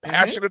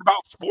 passionate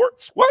about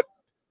sports. What?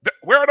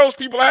 Where are those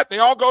people at? They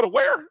all go to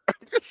where?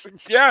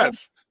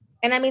 Yes.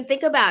 And I mean,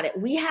 think about it.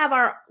 We have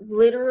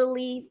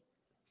literally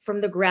from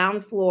the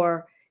ground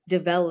floor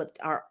developed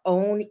our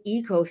own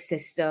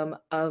ecosystem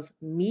of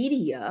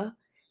media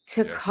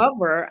to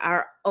cover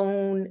our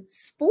own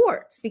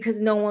sports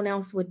because no one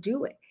else would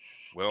do it.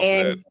 Well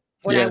said.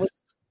 When I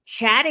was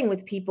chatting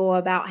with people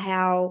about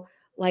how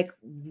like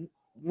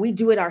we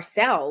do it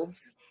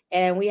ourselves,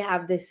 and we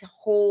have this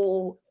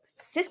whole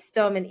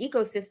system and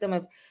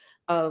ecosystem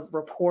of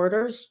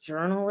reporters,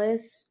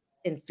 journalists,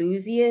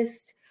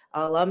 enthusiasts,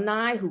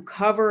 alumni who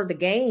cover the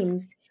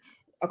games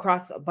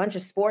across a bunch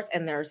of sports.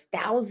 And there's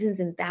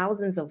thousands and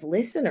thousands of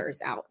listeners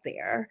out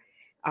there.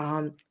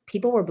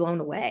 People were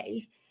blown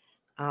away.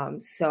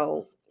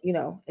 So,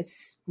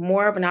 it's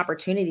more of an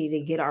opportunity to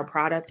get our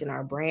product and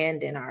our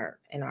brand and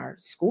our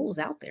schools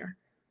out there.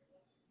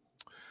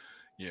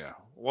 Yeah.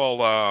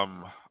 Well,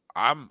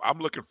 I'm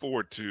looking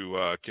forward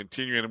to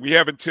continuing. We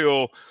have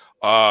until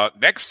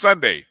next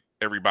Sunday,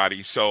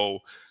 everybody. So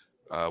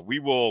we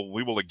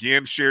will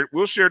again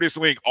we'll share this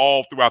link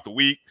all throughout the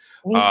week.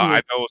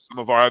 I know some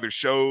of our other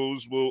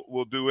shows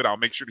will do it. I'll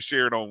make sure to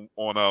share it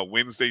on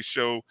Wednesday's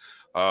show,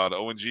 the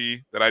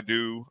ONG that I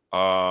do.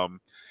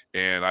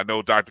 And I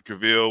know Dr.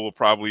 Cavill will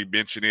probably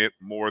mention it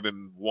more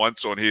than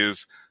once on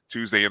his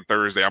Tuesday and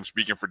Thursday. I'm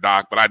speaking for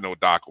Doc, but I know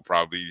Doc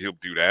he'll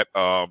do that.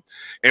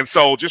 And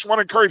so just want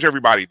to encourage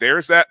everybody.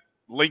 There's that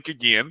link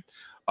again.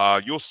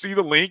 You'll see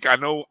the link. I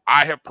know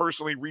I have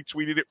personally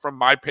retweeted it from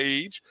my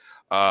page.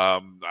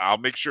 I'll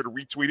make sure to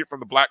retweet it from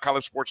the Black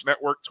College Sports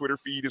Network Twitter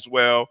feed as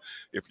well.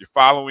 If you're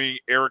following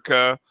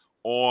Erica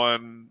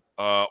on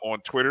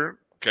Twitter,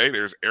 okay,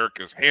 there's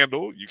Erica's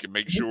handle. You can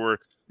make sure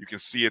you can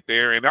see it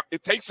there. And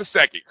it takes a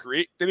second.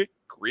 Create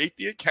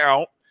the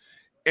account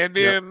and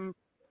then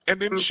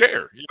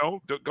share.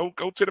 Go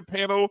to the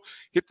panel,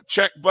 hit the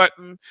check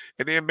button,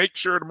 and then make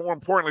sure the more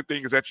important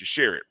thing is that you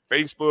share it.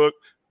 Facebook,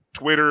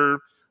 Twitter,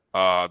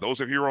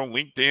 those of you who are on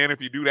LinkedIn, if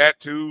you do that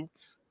too.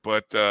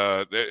 But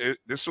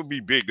this will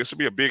be big. This will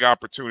be a big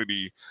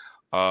opportunity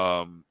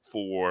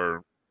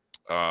for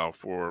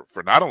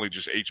not only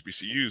just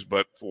HBCUs,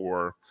 but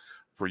for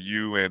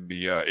you and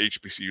the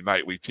HBCU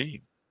Nightly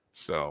team.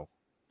 So.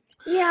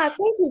 Yeah,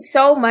 thank you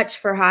so much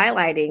for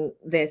highlighting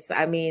this.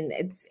 I mean,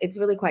 it's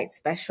really quite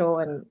special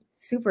and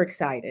super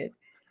excited.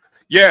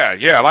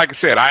 Yeah. Like I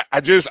said,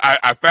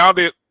 I found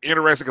it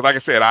interesting because, like I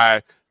said,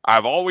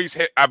 I've always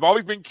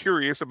been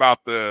curious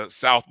about the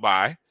South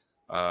by,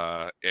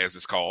 as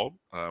it's called,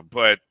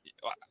 but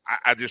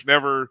I just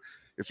never.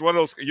 It's one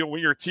of those.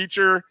 When you're a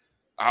teacher,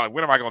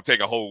 when am I going to take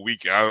a whole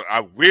week?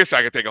 I wish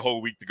I could take a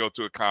whole week to go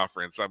to a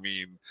conference. I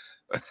mean,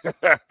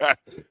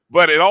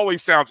 but it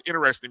always sounds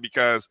interesting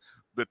because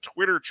the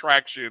Twitter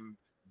traction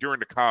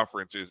during the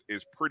conference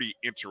is pretty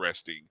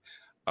interesting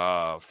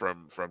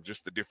from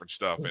just the different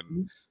stuff.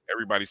 And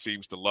everybody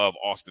seems to love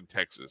Austin,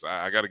 Texas.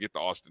 I got to get to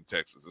Austin,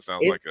 Texas. It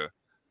sounds like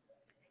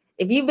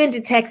if you've been to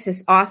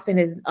Texas, Austin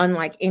is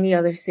unlike any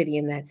other city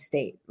in that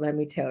state. Let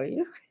me tell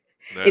you.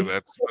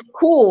 It's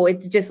cool.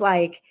 It's just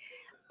like,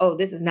 oh,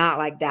 this is not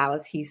like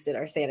Dallas, Houston,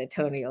 or San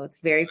Antonio. It's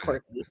very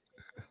quirky.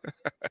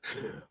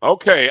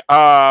 Okay.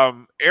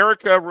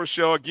 Erica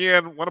Rochelle,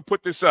 again, want to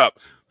put this up.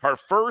 Her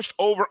first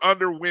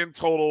over-under win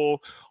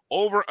total,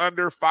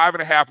 over-under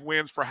 5.5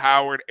 wins for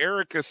Howard.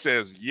 Erica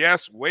says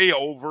yes, way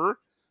over.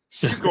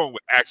 She's going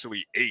with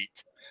actually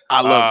 8.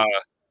 I love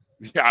it.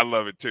 Yeah, I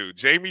love it too.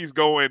 Jamie's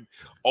going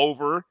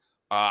over.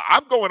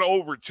 I'm going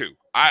over too.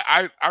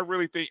 I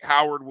really think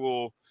Howard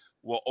will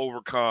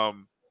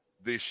overcome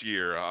this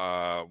year.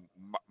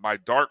 My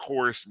dark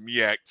horse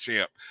MEAC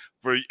champ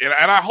and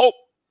I hope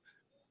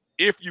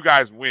if you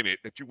guys win it,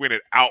 that you win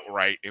it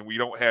outright and we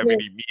don't have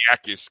any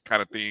MEAC-ish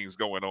kind of things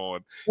going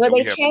on. Well,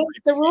 they changed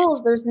the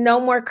rules. There's no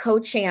more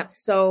co-champs.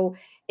 So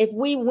if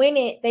we win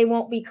it, they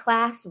won't be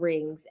class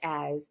rings,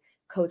 as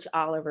Coach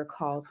Oliver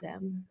called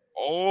them.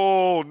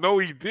 Oh, no,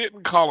 he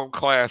didn't call them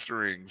class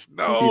rings.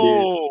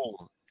 No.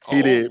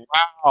 He did.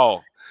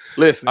 Wow.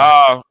 Listen.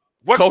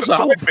 Wait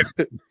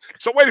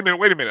a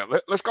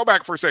minute. Let's go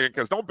back for a second,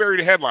 because don't bury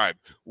the headline.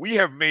 We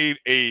have made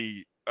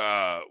we've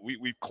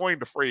coined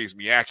the phrase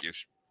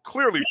MEAC-ish,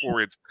 clearly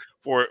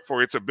for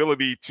its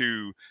ability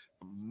to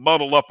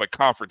muddle up a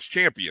conference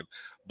champion.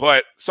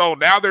 But so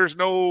now there's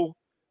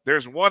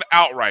one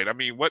outright. I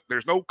mean,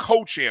 there's no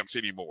co-champs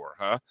anymore,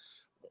 huh?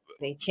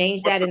 They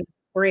changed that in the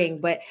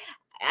spring, but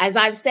as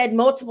I've said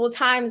multiple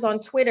times on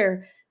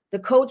Twitter, the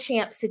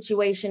co-champ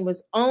situation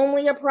was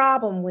only a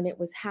problem when it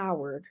was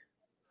Howard.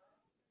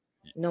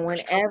 No one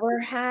ever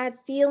had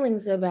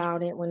feelings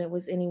about it when it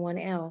was anyone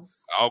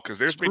else. Oh, because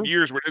there's been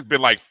years where there's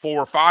been like 4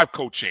 or 5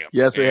 co-champs.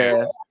 Yes, it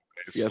has.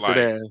 Yes, it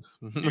has.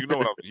 You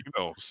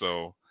know,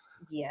 so.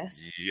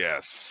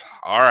 Yes.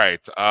 All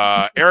right.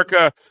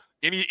 Erica,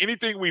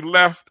 anything we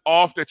left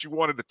off that you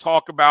wanted to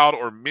talk about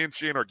or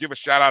mention or give a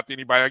shout out to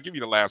anybody? I'll give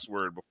you the last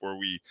word before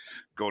we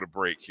go to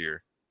break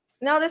here.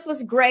 No, this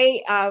was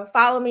great.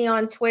 Follow me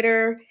on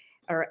Twitter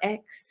or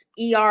X,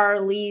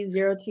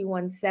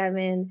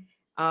 ERLee0217.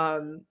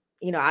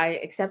 I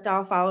accept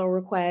all follow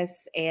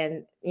requests,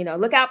 and,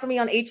 look out for me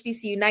on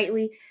HBCU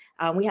Nightly.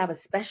 We have a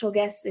special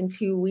guest in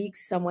 2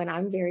 weeks, someone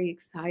I'm very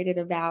excited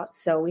about.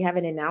 So we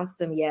haven't announced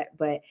them yet,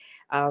 but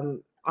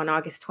on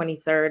August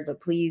 23rd, but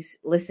please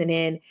listen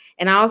in.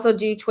 And I also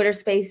do Twitter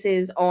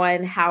Spaces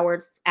on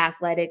Howard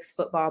athletics,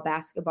 football,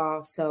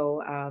 basketball.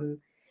 So,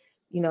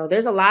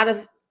 there's a lot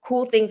of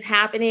cool things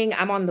happening.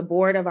 I'm on the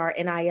board of our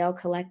NIL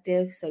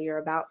collective. So you're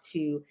about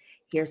to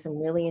hear some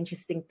really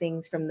interesting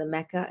things from the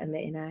Mecca and the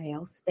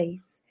NIL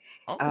space.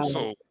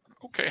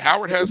 Okay.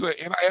 Howard has an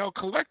NIL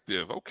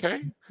collective.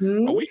 Okay.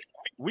 Mm-hmm.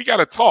 We got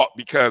to talk,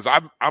 because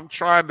I'm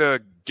trying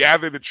to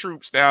gather the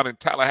troops down in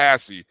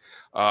Tallahassee.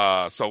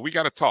 So we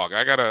got to talk.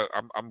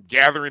 I'm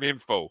gathering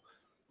info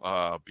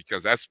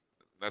because that's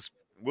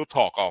we'll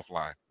talk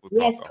offline.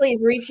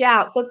 Please reach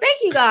out. So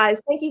thank you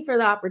guys. Thank you for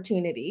the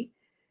opportunity.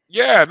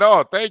 Yeah,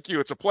 no, thank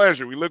you. It's a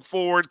pleasure. We look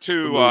forward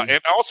to,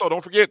 and also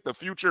don't forget the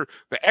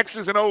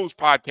X's and O's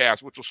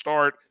podcast, which will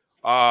start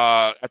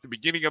at the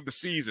beginning of the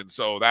season.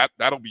 So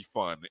that'll be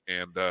fun,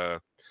 and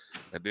then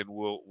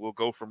we'll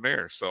go from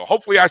there. So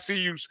hopefully I see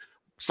you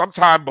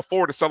sometime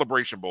before the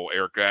Celebration Bowl,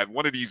 Erica, at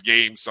one of these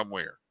games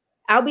somewhere.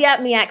 I'll be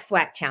at MEAC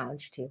SWAC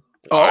Challenge too.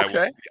 Oh,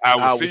 okay. I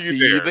will see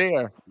you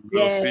there.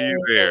 We'll see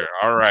you there.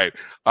 All right.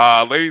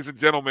 Ladies and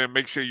gentlemen,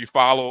 make sure you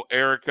follow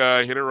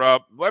Erica. Hit her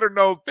up. Let her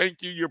know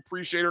thank you. You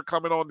appreciate her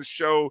coming on the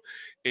show.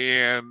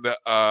 And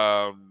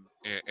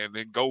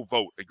then go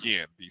vote.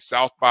 Again, the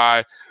South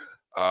by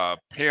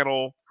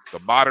panel, the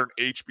Modern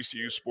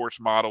HBCU Sports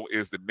Model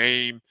is the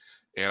name.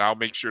 And I'll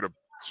make sure to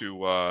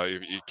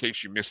in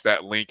case you missed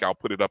that link, I'll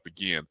put it up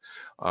again.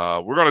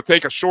 We're going to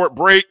take a short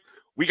break.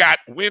 We got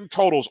win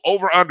totals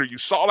over under. You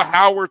saw the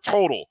Howard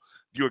total.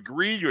 You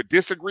agree? You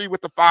disagree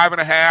with the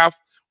 5.5?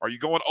 Are you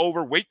going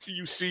over? Wait till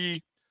you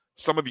see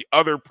some of the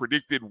other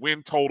predicted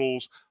win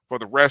totals for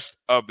the rest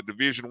of the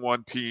Division I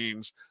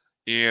teams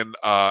in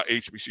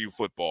HBCU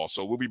football.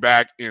 So we'll be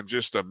back in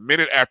just a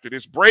minute after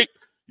this break.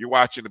 You're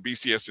watching the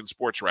BCSN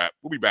Sports Wrap.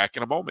 We'll be back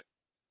in a moment.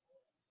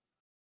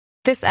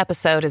 This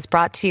episode is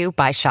brought to you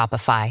by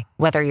Shopify.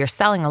 Whether you're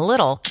selling a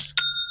little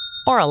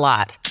or a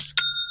lot,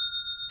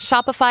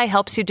 Shopify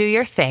helps you do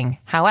your thing,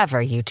 however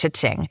you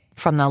cha-ching.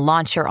 From the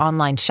launch your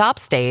online shop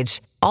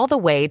stage, all the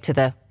way to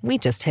the we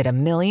just hit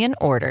 1 million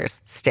orders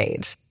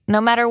stage.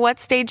 No matter what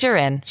stage you're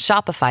in,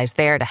 Shopify's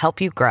there to help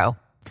you grow.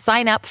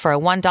 Sign up for a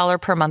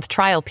 $1 per month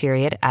trial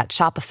period at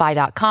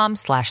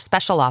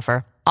shopify.com/special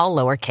offer, all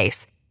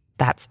lowercase.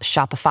 That's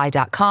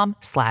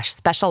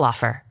shopify.com/special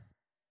offer.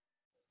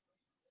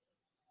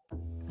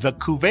 The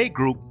Cuvée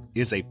Group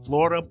is a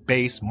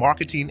Florida-based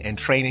marketing and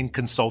training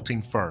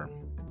consulting firm.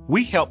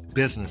 We help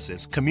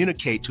businesses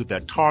communicate to their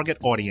target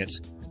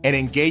audience and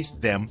engage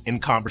them in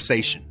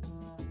conversation.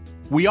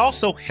 We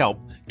also help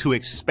to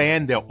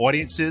expand their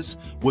audiences,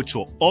 which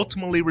will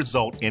ultimately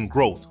result in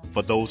growth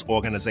for those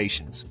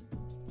organizations.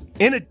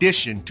 In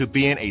addition to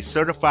being a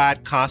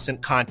certified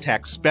constant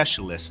contact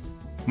specialist,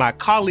 my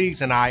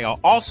colleagues and I are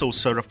also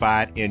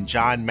certified in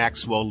John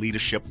Maxwell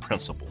Leadership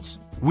Principles.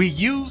 We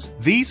use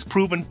these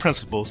proven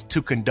principles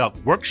to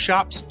conduct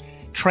workshops,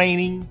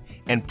 training,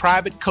 and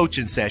private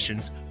coaching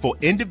sessions for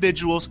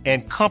individuals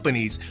and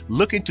companies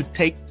looking to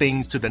take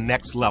things to the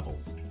next level.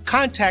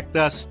 Contact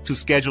us to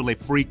schedule a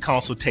free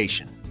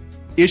consultation.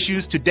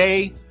 Issues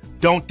today,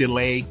 don't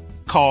delay,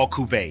 call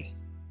Cuvée.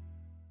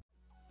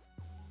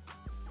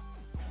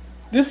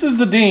 This is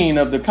the Dean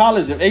of the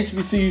College of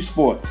HBCU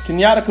Sports,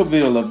 Kenyatta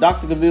Cavill of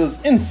Dr.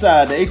 Cavill's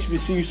Inside the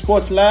HBCU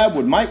Sports Lab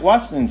with Mike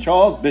Washington and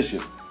Charles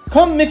Bishop.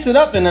 Come mix it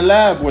up in the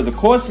lab where the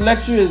course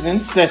lecture is in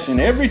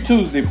session every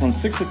Tuesday from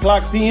 6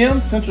 o'clock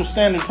p.m. Central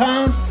Standard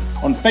Time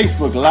on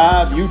Facebook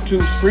Live, YouTube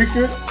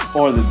Spreaker,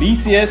 or the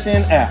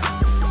BCSN app,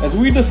 as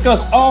we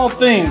discuss all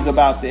things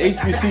about the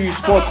HBCU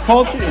sports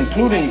culture,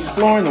 including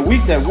exploring the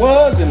week that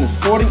was in the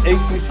sporting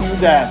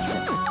HBCU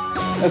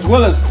diaspora, as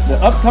well as the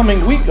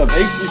upcoming week of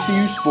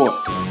HBCU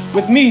sports.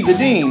 With me, the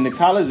Dean, the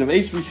College of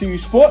HBCU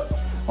Sports,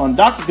 on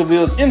Dr.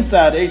 Cavill's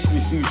Inside the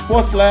HBCU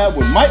Sports Lab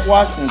with Mike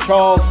Washington and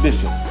Charles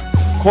Bishop.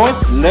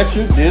 Course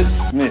lecture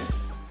dismissed.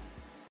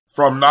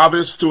 From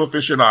novice to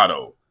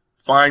aficionado,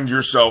 find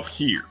yourself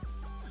here.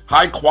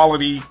 High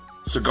quality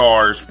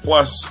cigars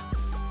plus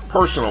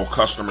personal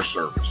customer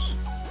service.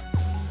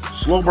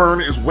 Slow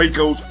Burn is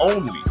Waco's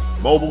only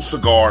mobile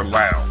cigar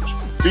lounge,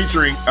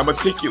 featuring a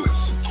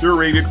meticulous,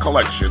 curated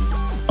collection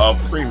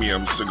of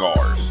premium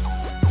cigars.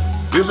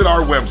 Visit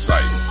our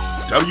website,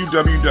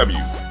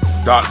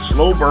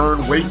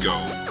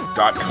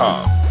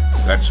 www.slowburnwaco.com.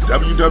 That's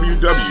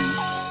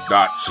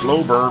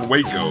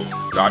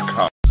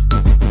www.slowburnwaco.com.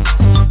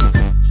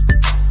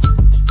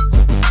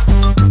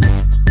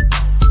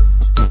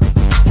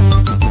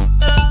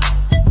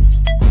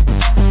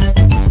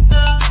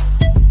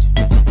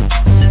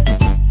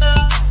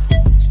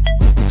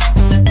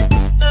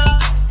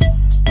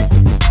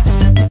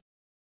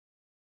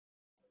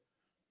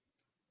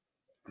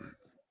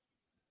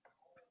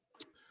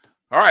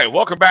 All right,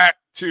 welcome back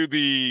to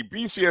the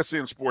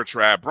BCSN Sports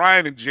Wrap.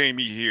 Brian and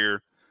Jamie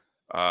here.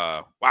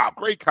 Wow,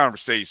 great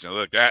conversation.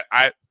 Look,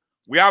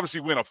 we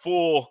obviously went a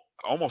full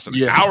almost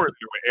an hour with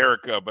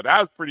Erica, but that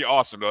was pretty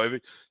awesome, though. You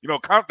know,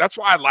 that's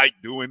why I like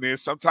doing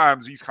this.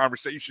 Sometimes these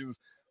conversations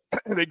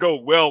they go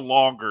well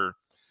longer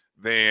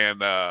than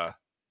the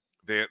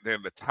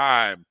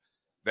time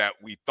that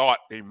we thought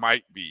they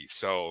might be.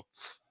 So,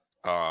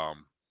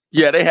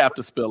 yeah, they have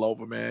to spill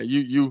over, man.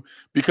 You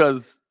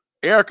because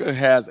Erica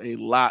has a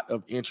lot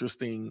of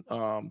interesting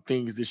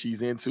things that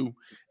she's into,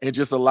 and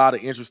just a lot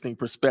of interesting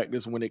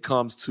perspectives when it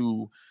comes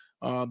to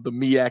the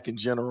MEAC in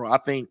general. I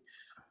think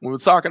when we're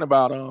talking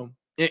about,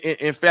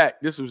 in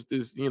fact, this,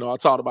 you know, I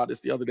talked about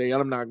this the other day,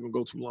 and I'm not going to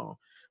go too long,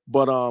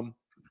 but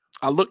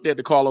I looked at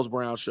the Carlos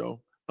Brown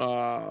show,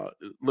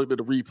 looked at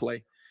the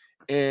replay,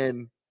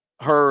 and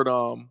heard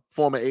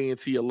former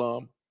A&T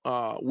alum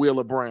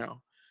Wheeler Brown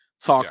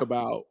talk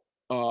about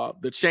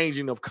the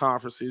changing of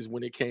conferences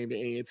when it came to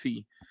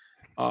A&T.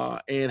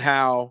 And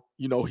how,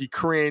 you know, he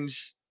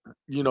cringed,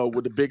 you know,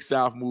 with the Big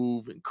South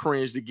move and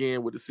cringed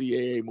again with the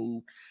CAA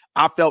move.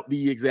 I felt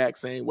the exact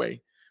same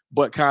way,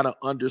 but kind of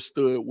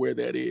understood where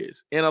that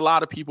is. And a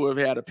lot of people have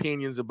had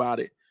opinions about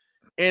it.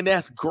 And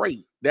that's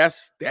great.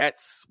 That's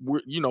that's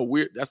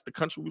the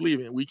country we live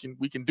in. We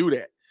can do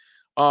that.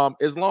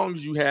 As long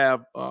as you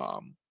have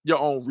your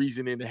own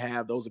reasoning to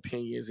have those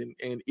opinions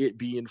and it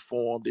be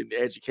informed and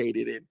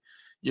educated and,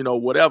 you know,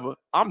 whatever,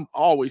 I'm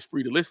always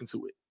free to listen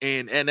to it.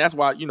 And that's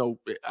why, you know,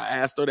 I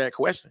asked her that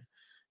question,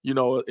 you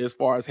know, as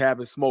far as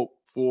having smoke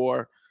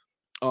for,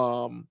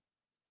 you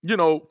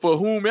know, for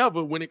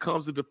whomever when it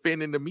comes to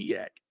defending the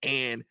MEAC.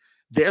 And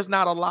there's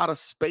not a lot of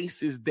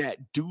spaces that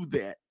do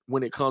that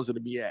when it comes to the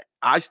MEAC.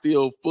 I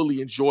still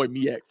fully enjoy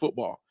MEAC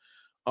football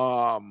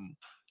and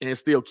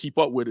still keep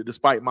up with it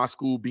despite my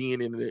school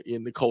being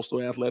in the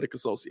Coastal Athletic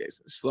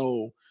Association.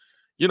 So,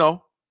 you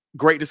know,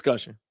 great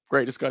discussion.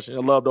 Great discussion. I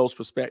love those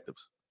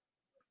perspectives.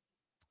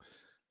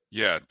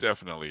 Yeah,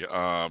 definitely.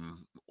 All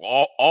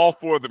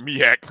for the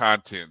MEAC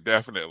content,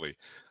 definitely.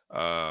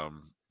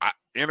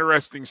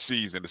 Interesting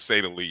season, to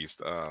say the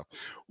least.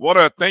 Want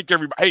to thank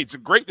everybody. Hey, it's a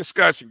great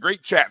discussion,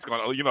 great chats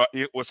going on. You know,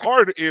 what's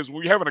hard is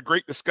we're having a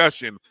great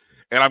discussion,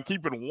 and I'm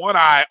keeping one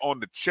eye on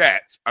the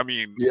chats. I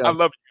mean, I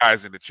love you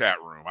guys in the chat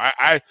room.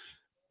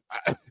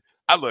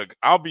 I look,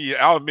 I'll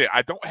admit,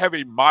 I don't have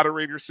a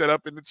moderator set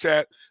up in the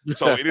chat,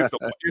 so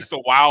it's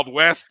the Wild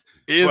West.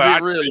 Is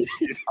it really?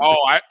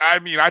 I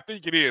mean, I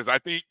think it is. I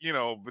think, you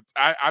know, but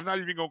I'm not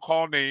even gonna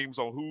call names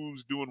on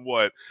who's doing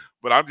what,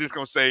 but I'm just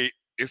gonna say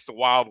it's the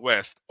Wild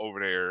West over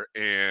there,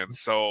 and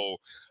so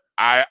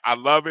I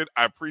love it.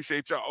 I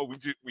appreciate y'all.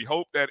 We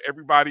hope that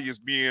everybody is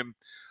being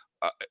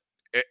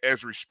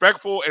as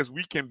respectful as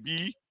we can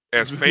be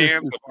as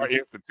fans of our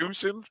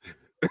institutions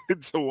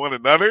to one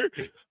another,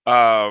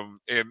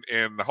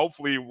 and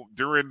hopefully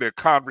during the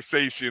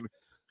conversation,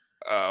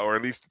 or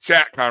at least the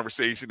chat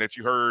conversation, that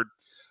you heard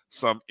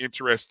some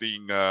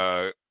interesting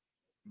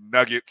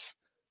nuggets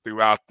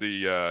throughout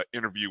the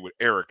interview with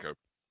Erica.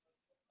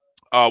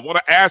 Want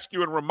to ask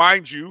you and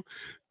remind you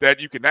that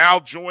you can now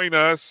join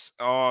us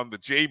on the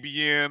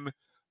JBN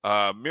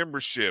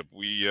membership.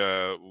 We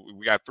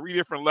got 3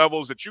 different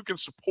levels that you can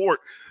support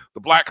the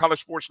Black College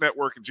Sports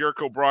Network and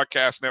Jericho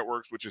Broadcast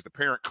Networks, which is the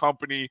parent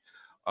company.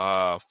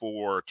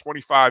 For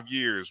 25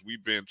 years,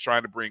 we've been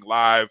trying to bring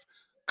live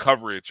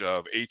coverage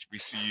of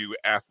HBCU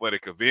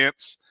athletic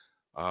events.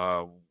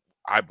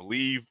 I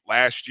believe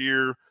last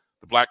year,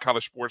 the Black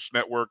College Sports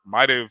Network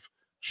might have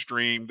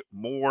streamed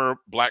more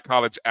Black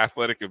college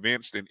athletic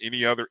events than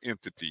any other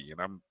entity,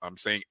 and I'm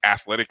saying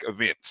athletic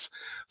events.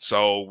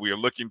 So we are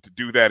looking to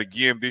do that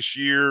again this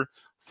year,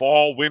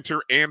 fall,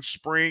 winter, and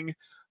spring.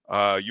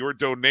 Your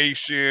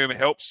donation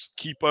helps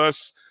keep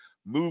us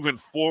moving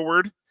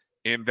forward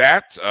in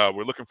that.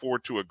 We're looking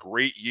forward to a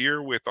great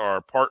year with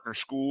our partner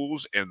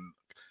schools and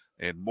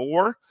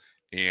more.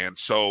 And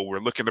so we're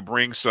looking to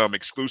bring some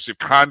exclusive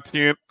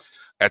content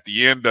at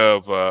the end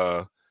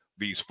of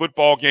these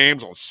football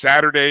games on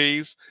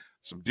Saturdays,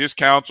 some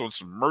discounts on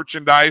some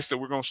merchandise that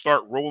we're going to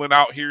start rolling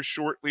out here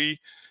shortly,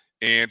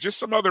 and just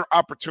some other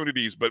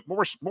opportunities. But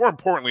more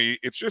importantly,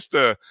 it's just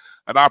an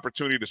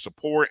opportunity to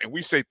support, and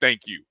we say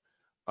thank you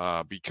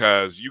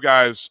because you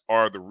guys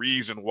are the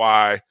reason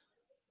why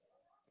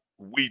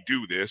we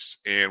do this,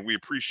 and we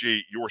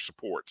appreciate your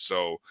support.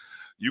 So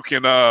you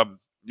can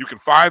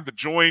find the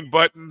join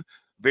button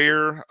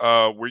there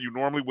where you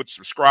normally would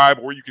subscribe,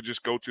 or you can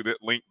just go to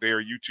that link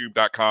there,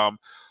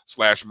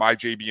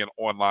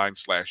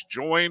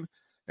 youtube.com/myjbnonline/join,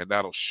 and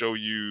that'll show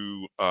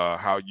you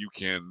how you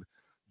can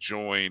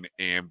join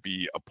and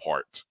be a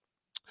part.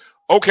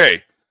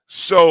 Okay,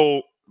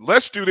 so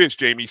let's do this,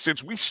 Jamie.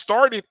 Since we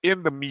started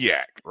in the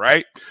MEAC,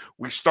 right?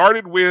 We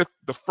started with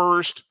the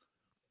first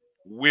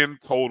win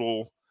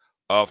total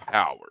of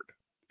Howard.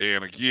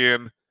 And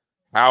again,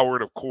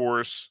 Howard, of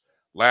course,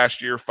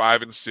 last year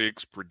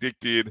 5-6,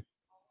 predicted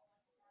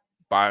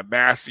by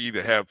Massey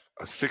to have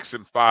a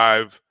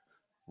 6-5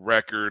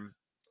 record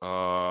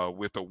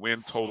with a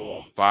win total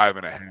of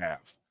 5.5.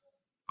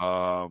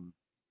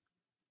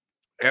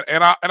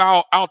 And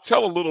I'll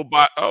tell a little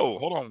bit. Oh,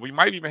 hold on, we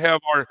might even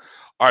have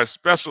our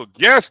special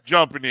guest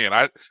jumping in.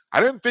 I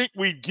didn't think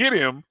we'd get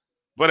him,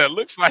 but it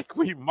looks like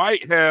we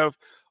might have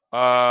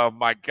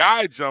my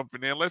guy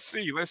jumping in. Let's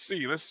see.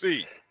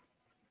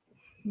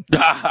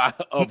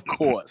 Of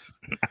course.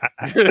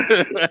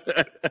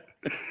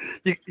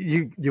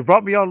 you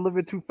brought me on a little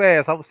bit too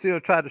fast. I was still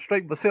trying to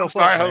straighten myself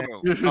up. Hold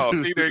on. Oh,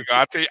 see, there you go.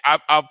 I'll tell you,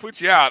 I'll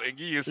put you out and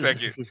give you a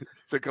second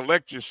to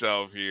collect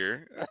yourself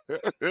here.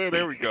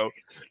 There we go.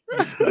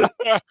 What's going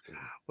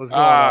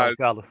on,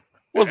 fellas?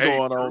 What's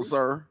going on,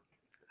 sir?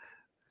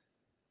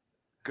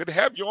 Good to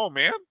have you on,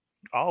 man.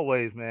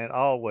 Always, man.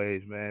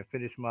 Always, man.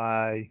 Finished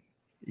my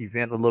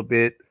event a little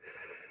bit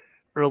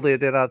earlier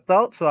than I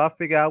thought, so I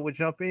figured I would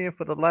jump in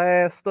for the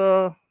last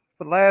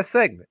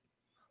segment.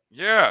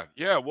 Yeah.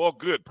 Well,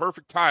 good.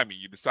 Perfect timing.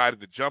 You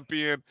decided to jump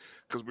in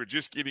because we're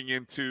just getting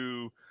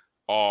into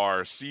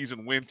our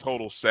season win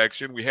total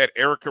section. We had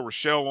Erica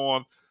Rochelle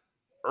on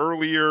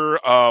earlier.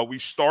 We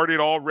started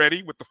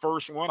already with the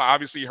first one.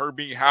 Obviously, her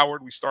being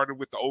Howard, we started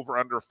with the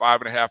over/under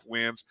 5.5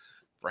 wins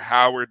for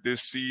Howard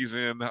this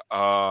season.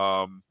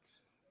 Let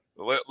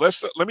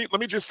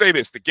me just say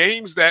this: the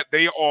games that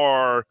they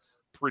are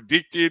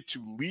predicted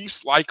to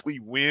least likely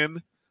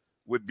win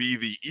would be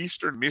the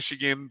Eastern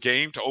Michigan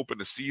game to open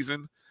the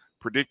season,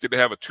 predicted to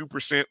have a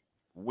 2%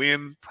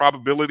 win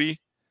probability.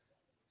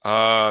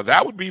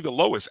 That would be the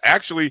lowest.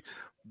 Actually,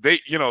 they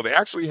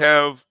actually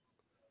have,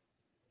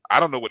 I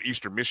don't know what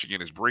Eastern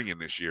Michigan is bringing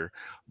this year,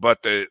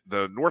 but the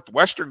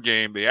Northwestern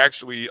game,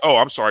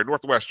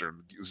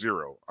 Northwestern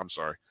 0. I'm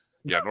sorry.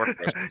 Yeah,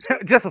 Northwestern.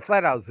 Just a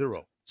flat out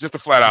 0. Just a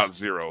flat-out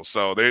 0.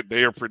 So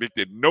they are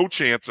predicted no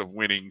chance of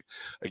winning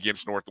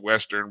against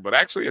Northwestern, but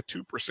actually a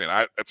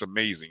 2%. That's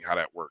amazing how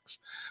that works.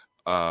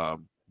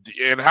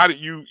 And how did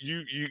you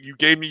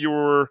gave me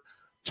your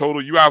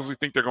total? You obviously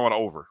think they're going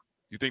over.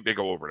 You think they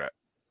go over that?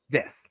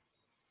 Yes.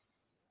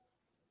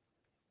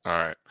 All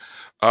right.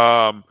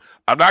 I'm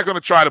not going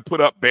to try to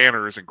put up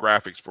banners and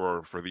graphics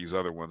for these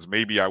other ones.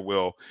 Maybe I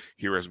will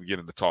here as we get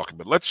into talking.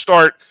 But let's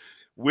start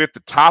with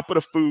the top of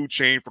the food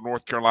chain for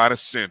North Carolina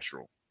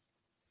Central.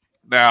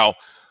 Now,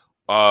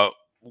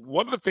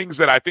 one of the things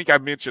that I think I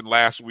mentioned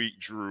last week,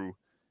 Drew,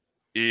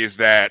 is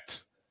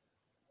that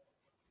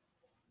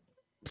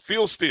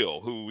Phil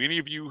Steele, who any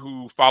of you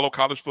who follow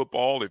college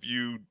football, if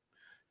you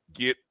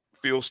get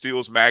Phil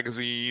Steele's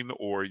magazine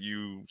or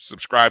you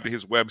subscribe to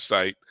his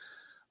website,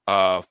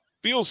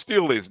 Phil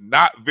Steele is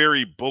not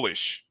very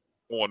bullish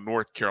on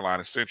North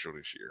Carolina Central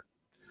this year.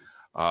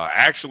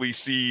 Actually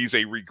sees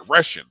a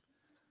regression.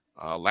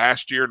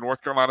 Last year,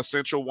 North Carolina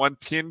Central won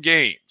 10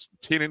 games,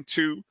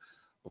 10-2.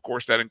 Of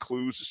course, that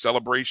includes the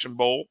Celebration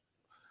Bowl.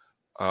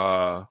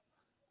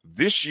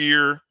 This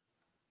year,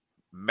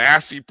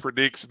 Massey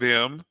predicts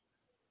them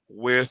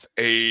with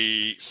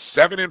a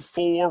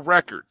 7-4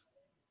 record.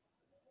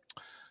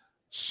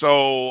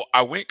 So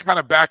I went kind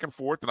of back and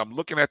forth, and I'm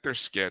looking at their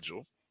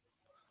schedule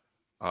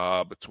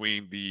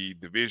between the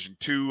Division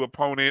II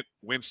opponent,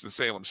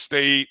 Winston-Salem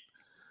State,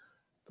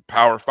 the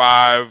Power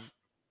 5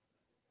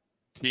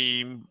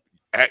 team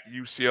at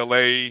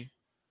UCLA,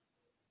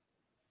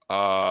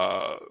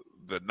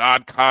 the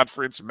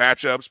non-conference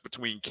matchups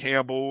between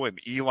Campbell and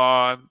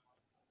Elon,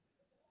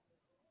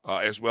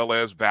 as well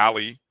as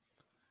Valley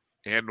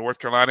and North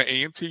Carolina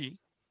A&T.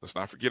 Let's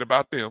not forget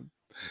about them.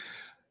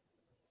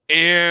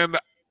 And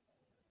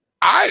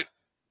I'm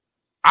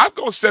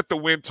going to set the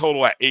win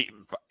total at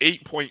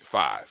 8.5.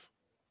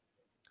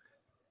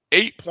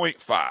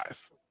 8.5.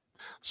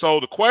 So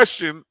the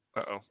question,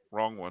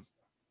 wrong one.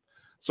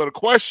 So the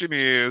question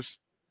is,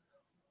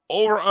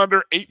 over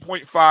under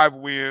 8.5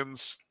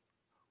 wins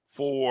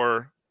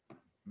for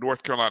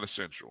North Carolina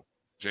Central.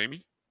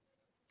 Jamie?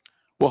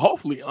 Well,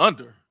 hopefully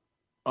under.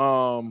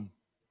 And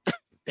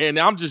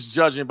I'm just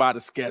judging by the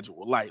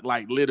schedule,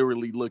 like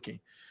literally looking,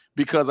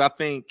 because I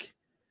think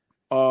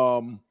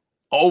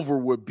over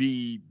would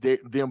be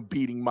them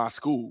beating my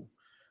school.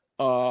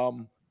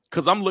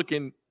 Because I'm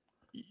looking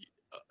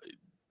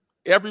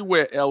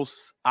everywhere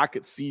else, I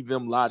could see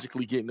them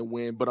logically getting a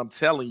win. But I'm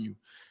telling you,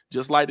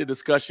 just like the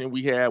discussion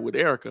we had with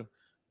Erica,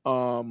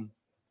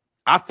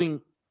 I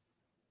think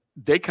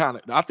the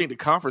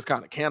conference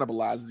kind of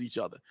cannibalizes each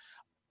other.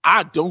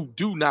 I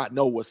do not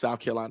know what South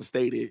Carolina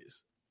State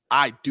is.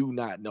 I do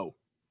not know.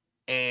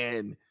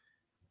 And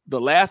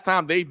the last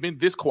time they've been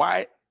this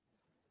quiet,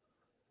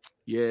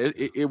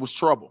 it was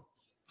trouble.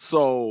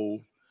 So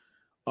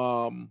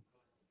I'm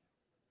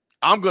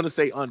going to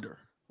say under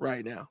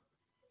right now.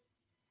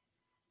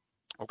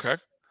 Okay.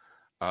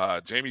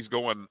 Jamie's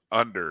going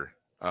under.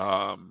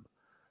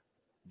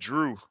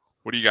 Drew,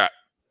 what do you got?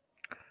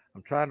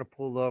 I'm trying to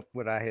pull up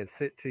what I had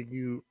said to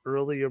you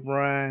earlier,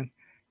 Brian.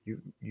 You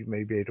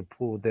may be able to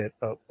pull that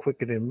up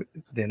quicker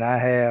than I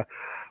have.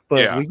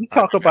 But when you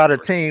talk about a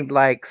team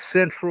like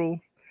Central,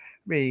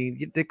 I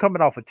mean, they're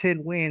coming off a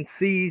 10-win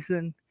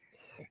season.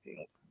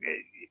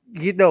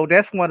 You know,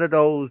 that's one of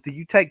those, do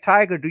you take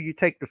Tiger, do you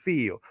take the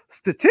field?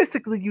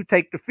 Statistically, you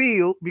take the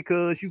field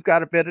because you've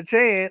got a better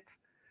chance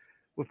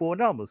with more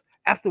numbers.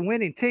 After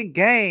winning 10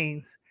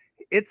 games,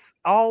 it's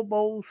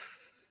almost,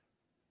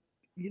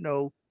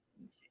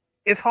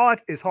 it's hard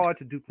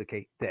to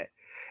duplicate that,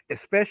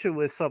 especially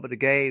with some of the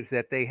games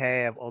that they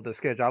have on the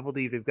schedule. I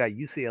believe they've got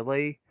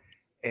UCLA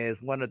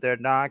as one of their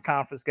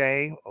non-conference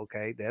games.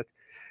 Okay,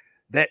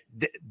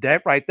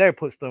 that right there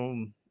puts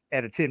them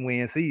at a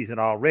 10-win season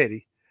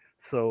already.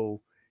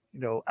 So,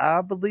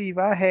 I believe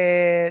I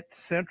had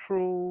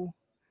Central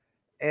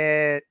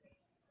at.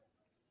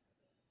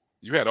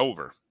 You had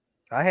over.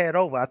 I had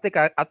over. I think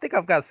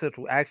I've got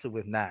Central actually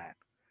with 9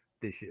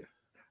 this year.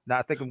 Now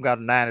I think I've got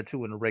a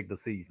 9-2 in the regular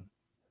season.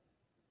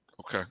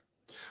 Okay,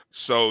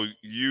 so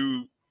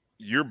you're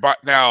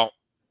now.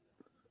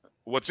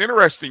 What's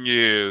interesting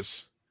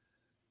is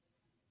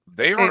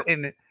they are.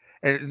 And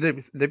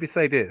let me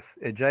say this,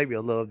 and Jamie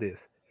will love this.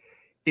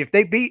 If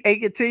they beat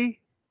A&T,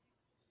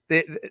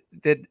 they'll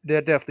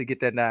definitely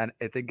get that 9.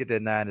 If they get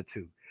that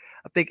 9-2,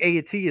 I think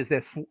A&T is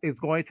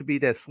going to be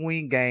that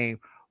swing game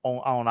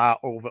on our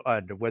over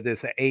under, whether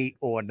it's an 8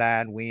 or a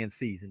 9 win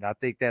season. I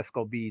think that's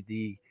going to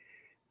be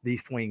the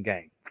swing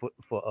game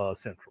for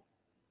Central.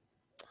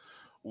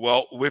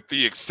 Well, with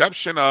the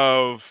exception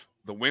of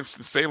the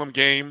Winston-Salem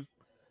game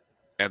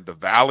and the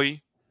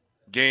Valley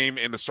game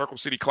in the Circle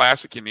City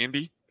Classic in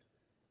Indy,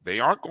 they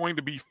aren't going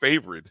to be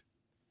favored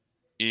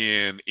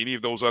in any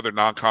of those other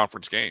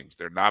non-conference games.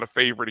 They're not a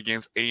favorite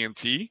against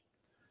A&T.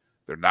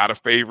 They're not a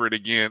favorite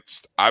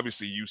against,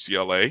 obviously,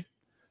 UCLA.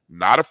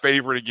 Not a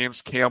favorite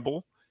against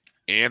Campbell.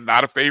 And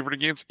not a favorite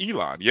against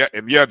Elon.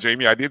 Yeah,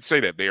 Jamie, I did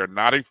say that. They are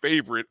not a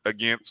favorite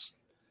against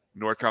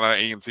North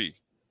Carolina A&T.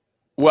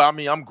 Well, I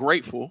mean, I'm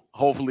grateful.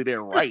 Hopefully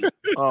they're right.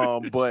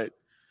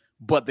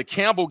 But the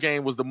Campbell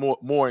game was the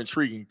more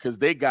intriguing because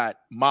they got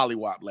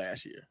mollywopped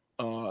last year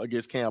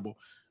against Campbell.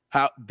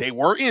 How they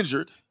were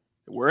injured.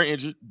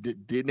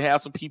 Didn't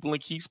have some people in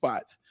key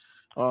spots.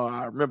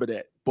 I remember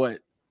that. But,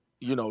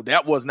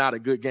 that was not a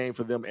good game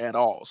for them at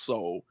all.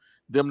 So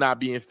them not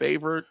being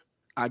favored,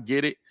 I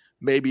get it.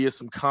 Maybe it's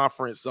some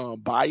conference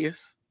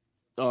bias.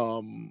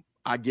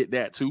 I get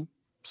that too.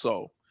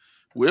 So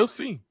we'll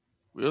see.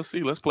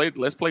 Let's play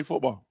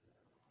football.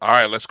 All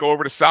right, let's go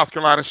over to South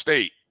Carolina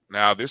State.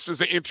 Now, this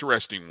is an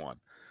interesting one.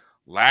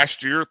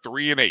 Last year,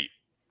 3-8.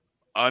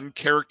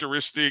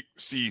 Uncharacteristic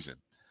season.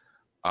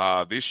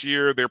 This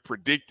year, they're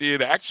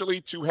predicted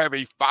actually to have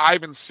a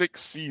 5-6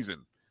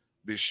 season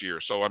this year.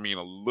 So, I mean,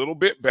 a little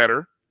bit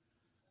better.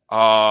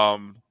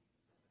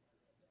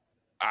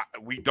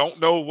 We don't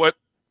know what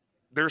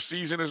their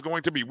season is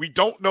going to be. We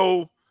don't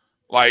know,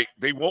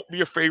 they won't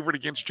be a favorite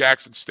against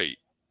Jackson State.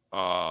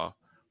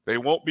 They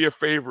won't be a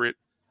favorite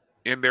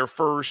in their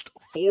first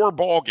 4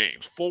 ball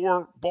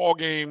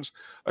games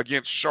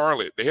against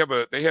Charlotte. They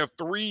have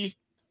 3.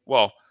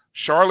 Well,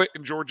 Charlotte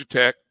and Georgia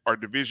Tech are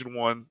Division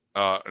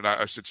I, and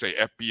I should say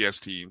FBS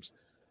teams.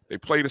 They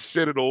play the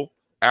Citadel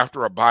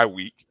after a bye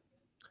week,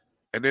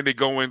 and then they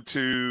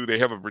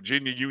have a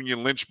Virginia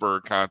Union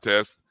Lynchburg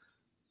contest.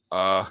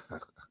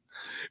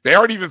 They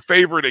aren't even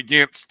favored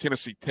against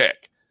Tennessee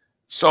Tech.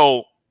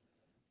 So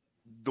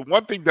the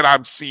one thing that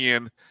I'm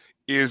seeing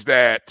is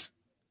that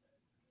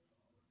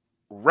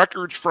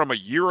records from a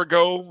year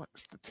ago,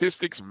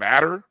 statistics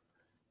matter.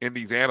 in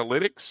these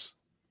analytics,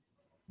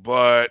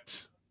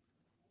 but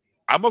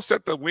I'm going to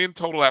set the win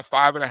total at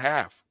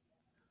 5.5.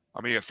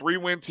 I mean, a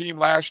 3-win team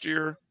last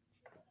year.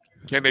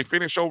 Can they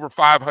finish over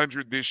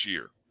 500 this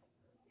year?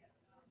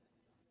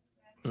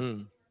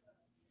 You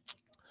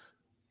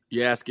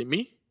asking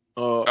me?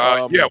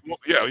 Yeah.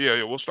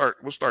 We'll start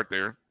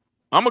there.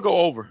 I'm gonna go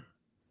over.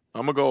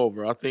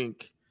 I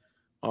think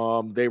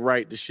they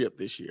right the ship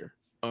this year.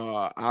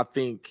 I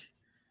think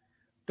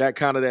that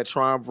kind of that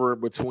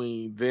triumvirate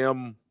between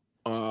them,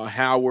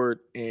 Howard,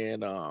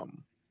 and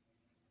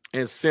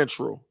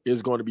Central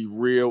is going to be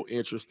real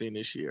interesting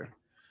this year.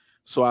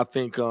 So I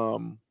think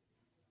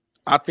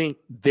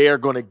they're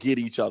going to get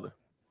each other.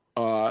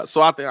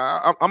 So I think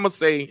I'm gonna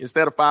say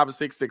instead of 5 and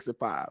 6, 6 and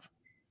 5.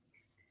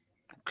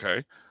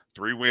 Okay,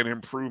 3-win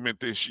improvement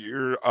this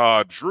year.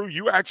 Drew,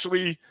 you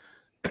actually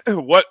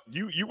you went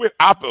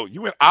oppo.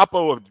 You went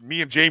oppo of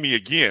me and Jamie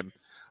again.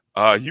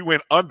 You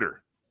went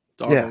under.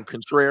 Doggone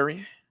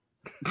contrarian.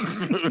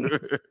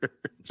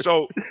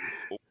 So,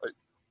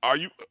 are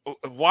you?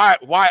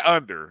 Why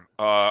under?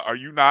 Are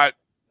you not?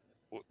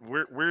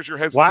 Where's your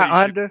hesitation?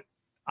 Why under?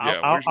 Yeah,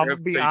 I'm gonna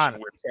be honest.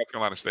 With South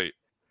Carolina State?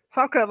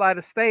 South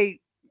Carolina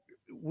State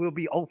will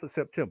be 0 for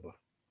September,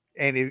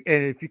 and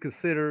if you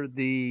consider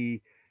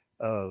the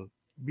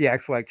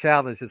BX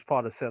Challenge as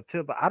part of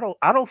September, I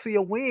don't see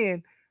a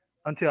win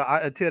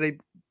until they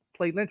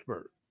play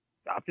Lynchburg.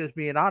 I'm just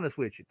being honest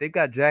with you. They've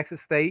got Jackson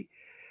State,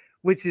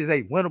 which is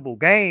a winnable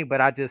game,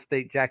 but I just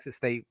think Jackson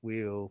State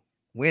will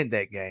win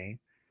that game.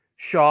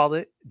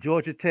 Charlotte,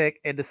 Georgia Tech,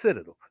 and the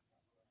Citadel.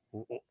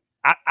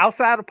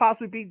 Outside of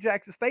possibly beating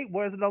Jackson State,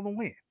 where's another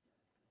win?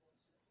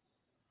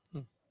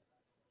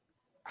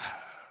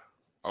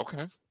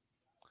 Okay,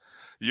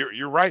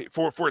 you're right.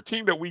 For a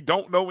team that we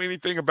don't know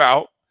anything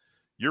about,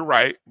 you're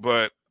right.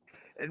 But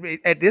I mean,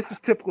 and this is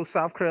typical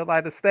South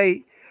Carolina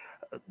State.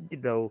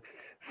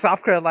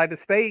 South Carolina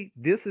State.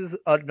 This is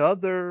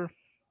another,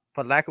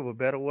 for lack of a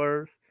better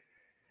word,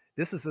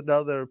 this is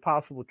another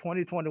possible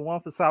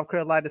 2021 for South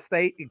Carolina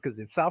State. Because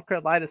if South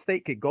Carolina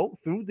State could go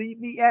through the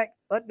MEAC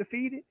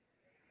undefeated,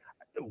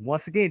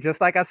 once again, just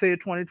like I said,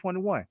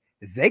 2021,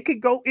 they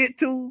could go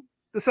into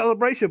the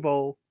Celebration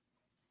Bowl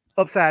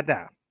upside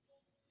down.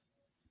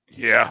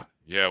 Yeah,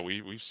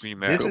 we've seen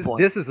that.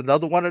 This is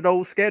another one of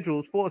those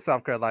schedules for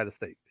South Carolina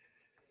State.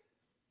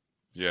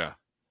 Yeah.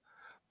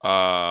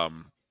 All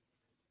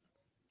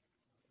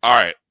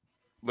right.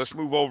 Let's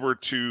move over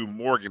to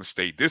Morgan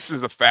State. This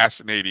is a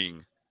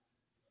fascinating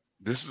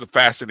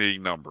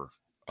number.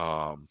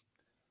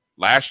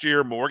 Last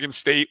year, Morgan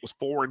State was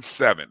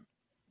 4-7.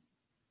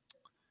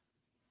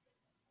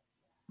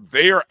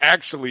 They are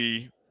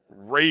actually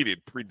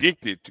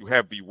predicted to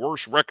have the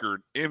worst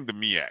record in the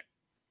MEAC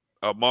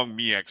among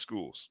MEAC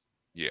schools.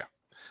 Yeah.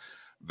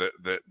 The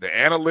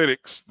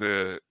analytics,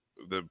 the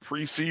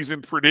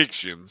preseason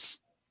predictions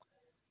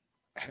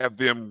have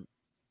them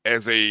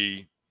as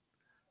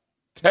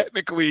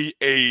technically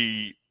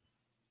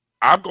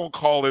I'm going to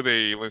call it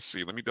let's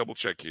see, let me double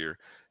check here.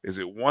 Is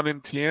it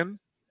 1-10?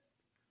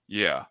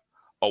 Yeah.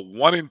 A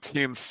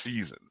 1-10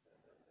 season.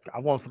 I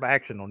want some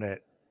action on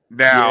that.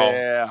 Now,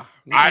 yeah.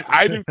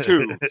 I do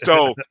too.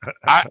 So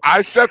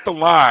I set the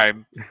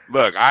line.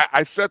 Look,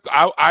 I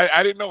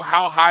didn't know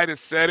how high to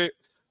set it,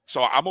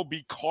 so I'm gonna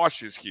be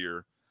cautious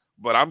here.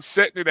 But I'm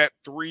setting it at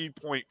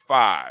 3.5.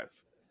 I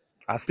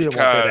still want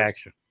that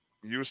action.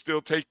 You'll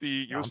still take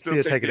the. You'll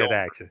still take that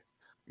action.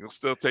 You'll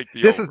still take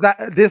the. This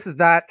is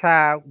not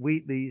Ty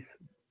Wheatley's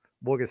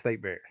Morgan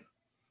State Bears.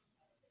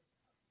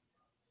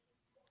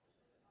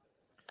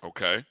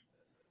 Okay.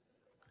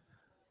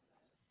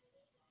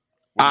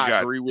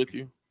 I agree with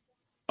you.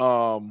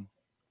 But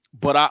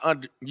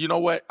you know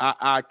what?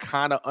 I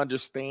kind of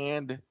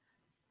understand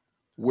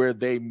where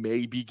they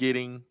may be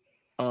getting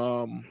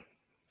or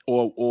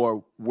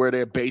where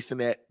they're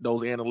basing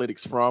those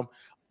analytics from.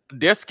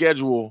 Their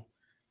schedule,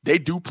 they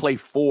do play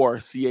 4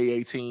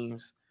 CAA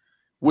teams,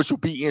 which will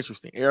be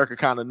interesting. Erica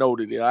kind of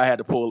noted it. I had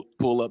to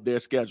pull up their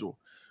schedule.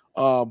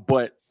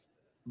 But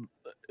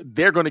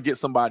they're going to get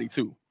somebody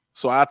too.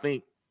 So I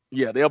think,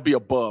 they'll be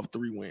above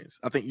 3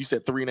 wins. I think you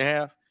said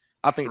 3.5.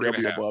 I think they'll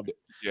be above that.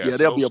 Yeah,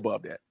 they'll be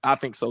above that. I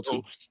think so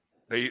too.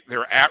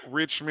 They're at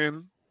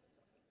Richmond.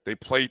 They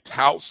play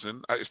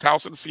Towson. Is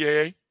Towson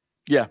CAA?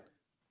 Yeah.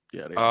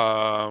 Yeah.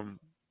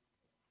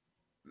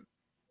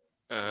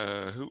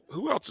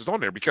 Who else is on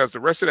there? Because the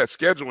rest of that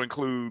schedule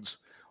includes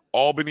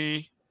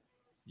Albany,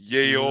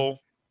 Yale,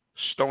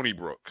 Stony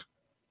Brook.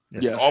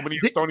 Yeah. Albany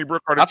and Stony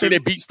Brook are the I think they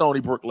beat Stony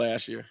Brook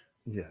last year.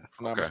 Yeah. If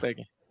I'm not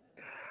mistaken.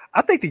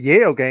 I think the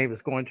Yale game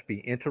is going to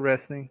be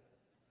interesting.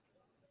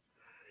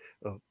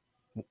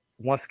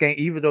 Once again,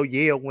 even though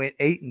Yale went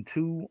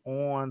 8-2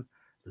 on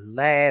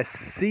last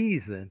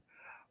season,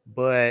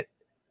 but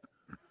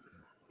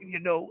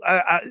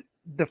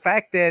the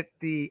fact that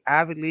the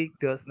Ivy League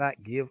does not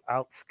give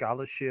out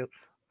scholarships,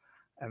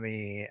 I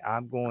mean,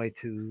 I'm going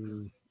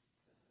to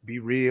be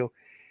real.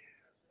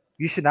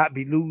 You should not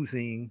be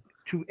losing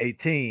to a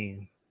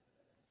team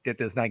that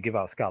does not give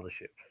out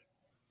scholarships.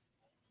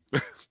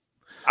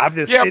 I'm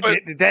just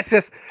that's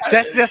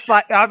just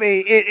like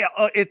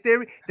in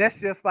theory that's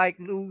just like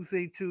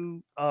losing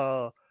to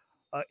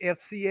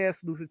FCS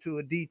losing to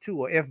a D2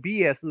 or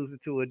FBS losing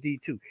to a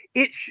D2.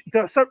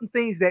 There are certain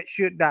things that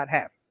should not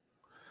happen.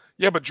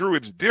 Yeah, but Drew,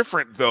 it's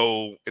different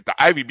though at the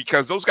Ivy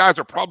because those guys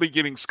are probably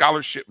getting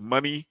scholarship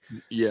money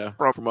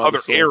from other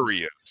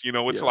areas. You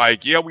know, it's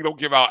like, we don't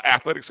give out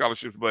athletic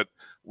scholarships, but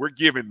we're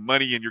giving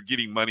money and you're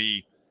getting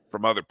money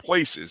from other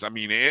places. I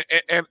mean,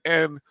 and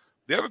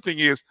the other thing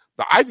is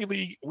the Ivy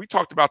League, we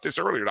talked about this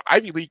earlier, the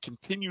Ivy League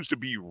continues to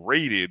be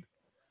rated.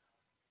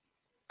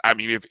 I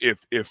mean, if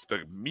the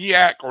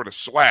MEAC or the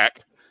SWAC,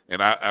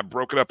 and I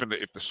broke it up into,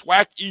 if the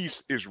SWAC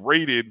East is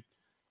rated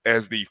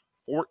as the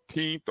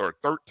 14th or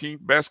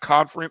 13th best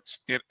conference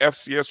in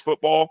FCS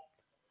football,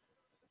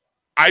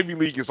 Ivy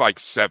League is like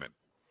 7.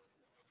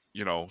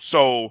 You know,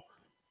 so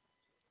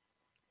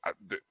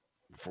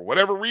for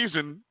whatever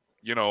reason,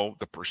 you know,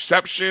 the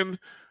perception,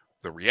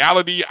 the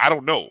reality, I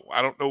don't know.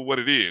 I don't know what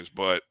it is,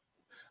 but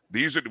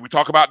we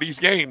talk about these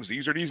games.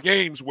 These are these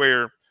games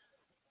where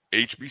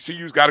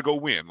HBCU's got to go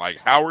win. Like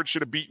Howard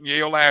should have beaten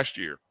Yale last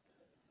year.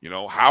 You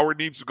know, Howard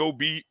needs to go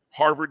beat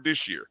Harvard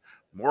this year.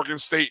 Morgan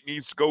State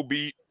needs to go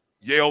beat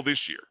Yale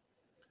this year.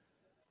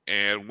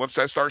 And once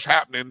that starts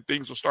happening,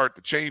 things will start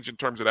to change in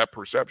terms of that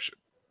perception.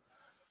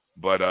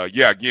 But,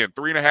 again,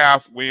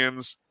 3.5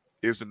 wins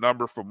is the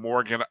number for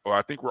Morgan. Well,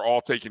 I think we're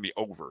all taking the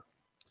over.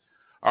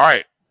 All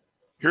right.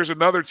 Here's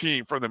another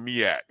team from the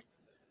MEAC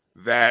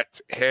that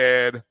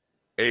had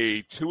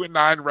a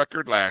 2-9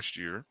 record last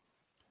year.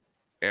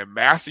 And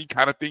Massey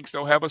kind of thinks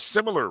they'll have a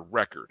similar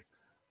record.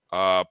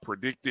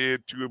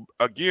 Predicted to,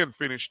 again,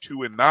 finish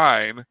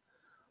 2-9.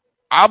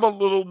 I'm a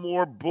little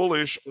more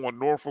bullish on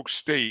Norfolk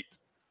State,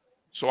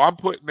 so I'm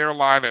putting their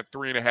line at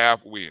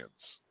 3.5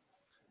 wins.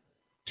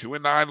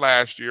 2-9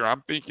 last year.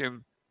 I'm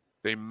thinking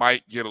they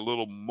might get a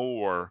little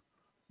more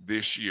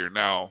this year.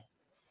 Now,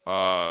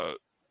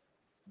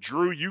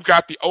 Drew, you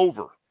got the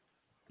over.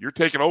 You're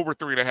taking over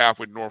 3.5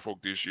 with Norfolk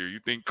this year. You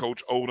think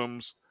Coach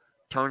Odoms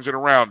turns it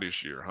around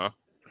this year, huh?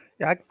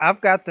 Yeah, I've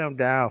got them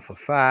down for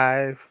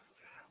 5,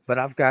 but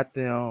I've got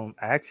them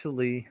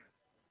actually.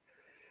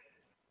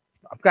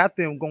 I've got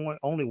them going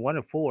only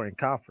 1-4 in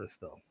conference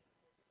though.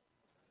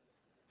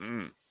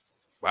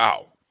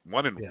 Wow,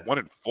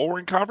 1-4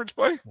 in conference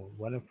play.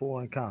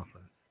 1-4 in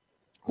conference.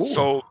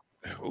 So,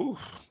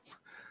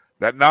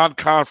 that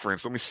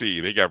non-conference. Let me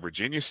see. They got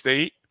Virginia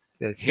State.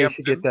 They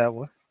should get that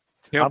one.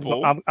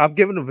 Temple. I'm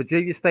giving them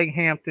Virginia State,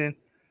 Hampton,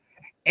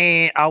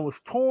 and I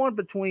was torn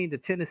between the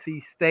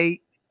Tennessee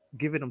State,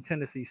 giving them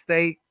Tennessee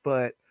State,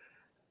 but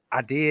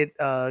I did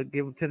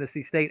give them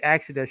Tennessee State.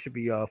 Actually, that should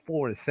be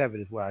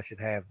 4-7 is where I should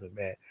have them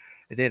at.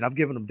 And then I'm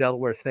giving them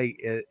Delaware State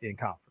in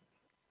conference.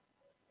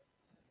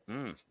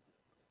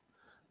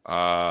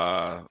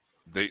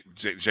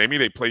 Jamie,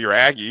 they play your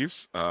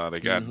Aggies. They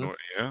got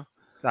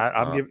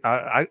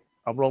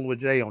I'm rolling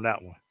with Jay on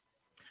that one.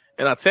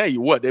 And I tell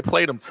you what, they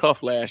played them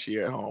tough last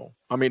year at home.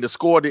 I mean, the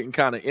score didn't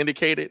kind of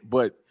indicate it,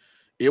 but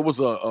it was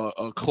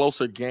a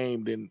closer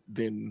game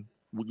than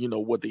you know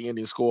what the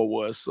ending score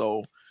was.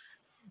 So,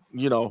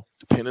 you know,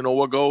 depending on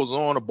what goes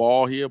on, a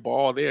ball here,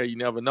 ball there, you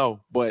never know.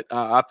 But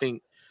I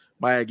think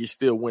my Aggies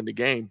still win the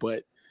game.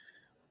 But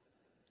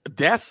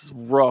that's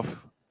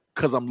rough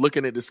because I'm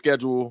looking at the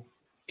schedule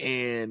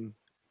and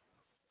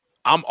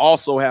I'm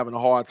also having a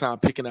hard time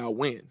picking out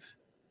wins.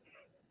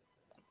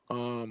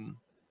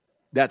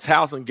 That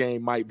Towson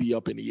game might be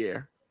up in the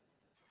air.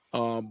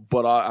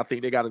 But I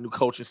think they got a new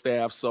coaching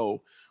staff,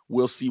 so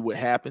we'll see what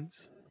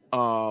happens.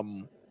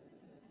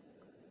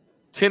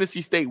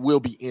 Tennessee State will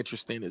be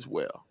interesting as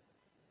well,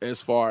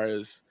 as far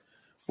as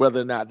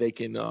whether or not they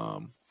can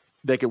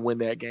win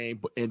that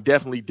game. And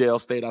definitely Dale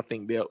State, I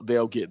think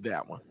they'll get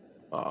that one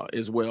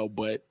as well.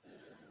 But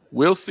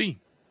we'll see.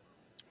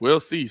 We'll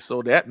see.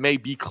 So that may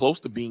be close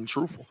to being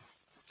truthful.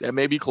 That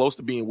may be close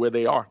to being where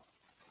they are.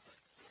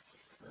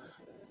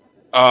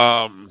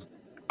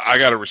 I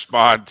got to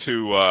respond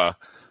to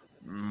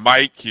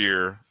Mike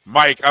here.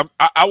 Mike,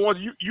 I want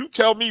you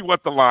tell me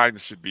what the line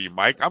should be,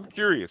 Mike. I'm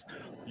curious.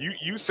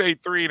 You say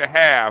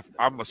 3.5.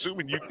 I'm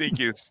assuming you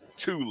think it's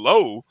too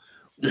low.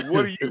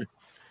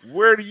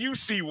 Where do you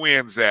see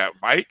wins at,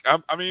 Mike?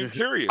 I'm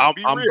curious. I'm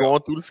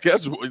going through the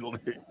schedule.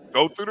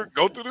 Go through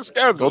the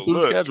schedule. Go through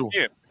the schedule.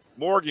 Again,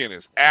 Morgan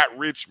is at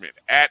Richmond,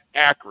 at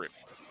Akron,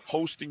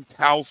 hosting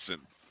Towson,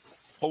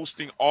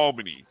 hosting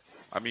Albany.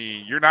 I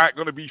mean, you're not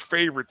going to be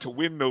favored to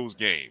win those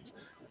games.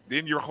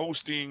 Then you're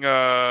hosting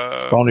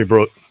Stony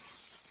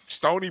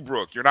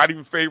Brook. You're not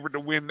even favored to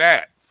win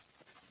that.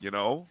 You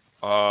know,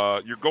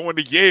 you're going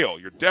to Yale.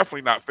 You're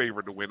definitely not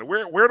favored to win.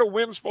 Where the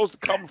win's supposed to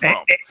come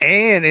from?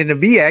 And in the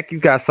MEAC, you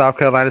got South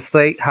Carolina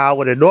State,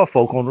 Howard, and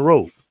Norfolk on the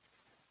road.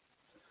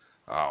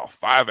 Oh,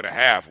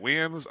 5.5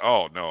 wins.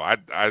 Oh no, I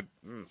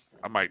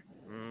might.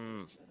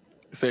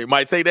 So you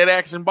might take that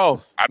action,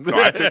 boss. I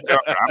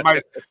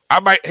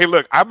might. Hey,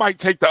 look, I might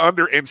take the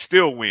under and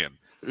still win.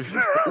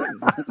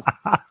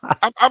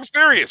 I'm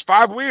serious.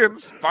 5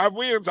 wins. 5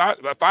 wins.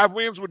 5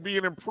 wins would be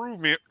an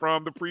improvement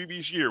from the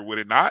previous year, would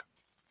it not?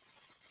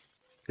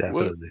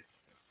 Definitely.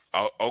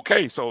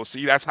 Okay, so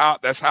see, that's how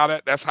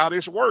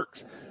this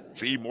works.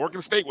 See,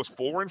 Morgan State was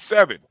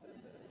 4-7.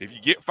 If you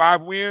get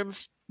 5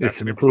 wins,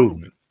 that's an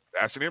improvement.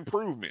 That's an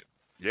improvement.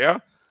 Yeah.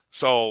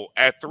 So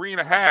at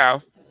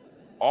 3.5,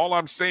 all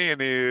I'm saying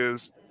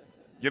is,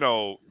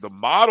 the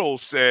model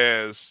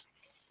says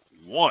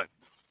 1.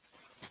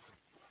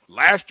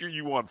 Last year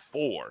you won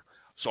 4.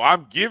 So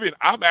I'm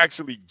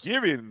actually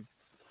giving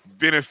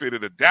benefit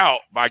of the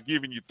doubt by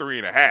giving you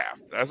 3.5.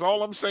 That's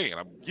all I'm saying.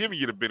 I'm giving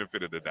you the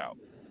benefit of the doubt.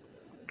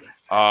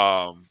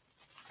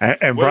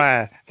 And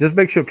Brian, just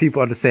make sure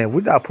people understand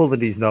we're not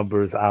pulling these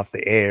numbers off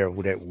the air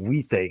that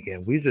we think,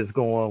 and we're just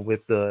going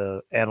with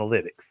the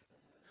analytics.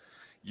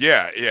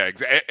 Yeah,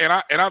 exactly.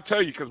 And I'll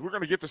tell you, because we're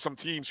going to get to some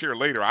teams here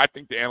later. I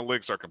think the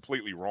analytics are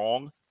completely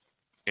wrong,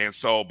 and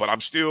so, but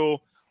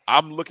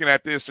I'm looking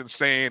at this and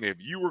saying, if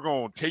you were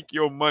going to take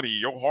your money,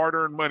 your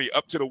hard-earned money,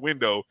 up to the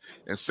window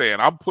and saying,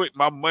 I'm putting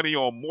my money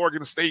on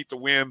Morgan State to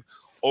win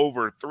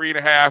over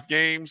 3.5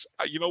 games,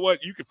 you know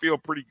what? You can feel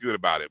pretty good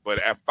about it. But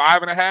at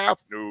 5.5,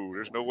 no,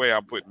 there's no way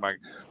I'm putting my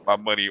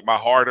money, my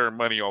hard-earned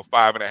money on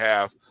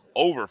 5.5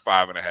 over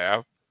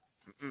 5.5.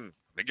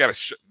 They got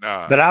to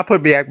nah. But I'll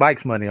put Miak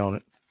Mike's money on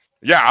it.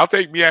 Yeah, I'll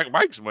take Miak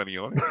Mike's money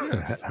on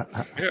it.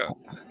 Yeah,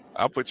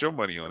 I'll put your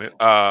money on it.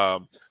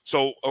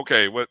 So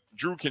okay, what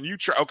Drew? Can you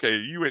try? Okay,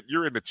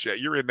 you're in the chat.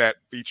 You're in that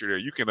feature there.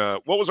 You can.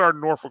 What was our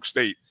Norfolk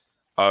State?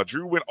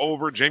 Drew went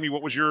over. Jamie,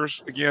 what was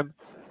yours again?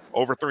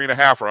 Over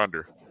 3.5 or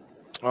under?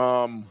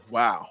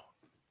 Wow.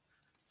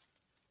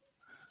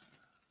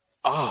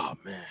 Oh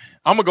man,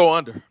 I'm gonna go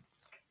under.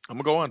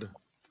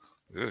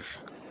 Ugh.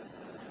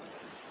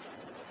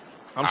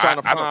 I'm trying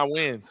to find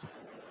wins.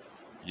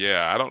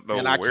 Yeah, I don't know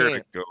where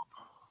to go.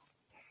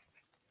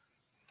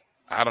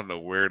 I don't know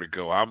where to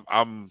go.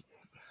 I'm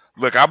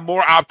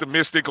more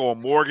optimistic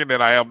on Morgan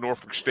than I am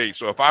Norfolk State.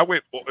 So if I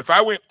went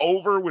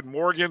over with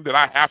Morgan, then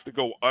I have to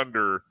go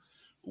under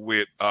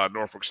with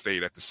Norfolk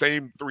State at the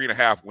same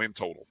 3.5 win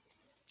total.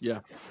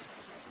 Yeah.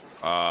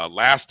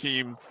 Last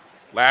team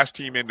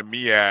in the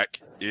MEAC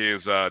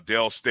is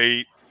Dell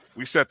State.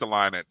 We set the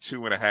line at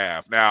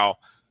 2.5. Now,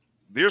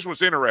 here's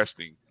what's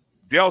interesting.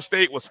 Dell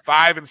State was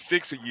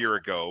 5-6 a year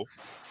ago,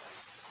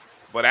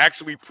 but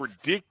actually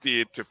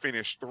predicted to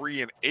finish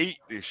 3-8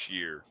 this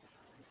year.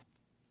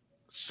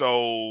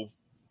 So,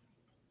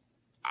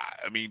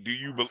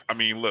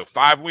 look,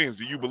 5 wins.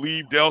 Do you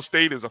believe Dell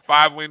State is a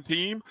 5-win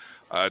team?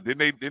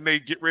 Didn't they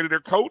get rid of their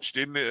coach?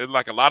 Didn't they,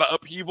 like a lot of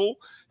upheaval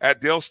at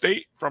Dell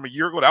State from a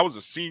year ago? That was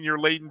a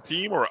senior-laden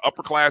team or an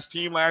upper-class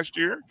team last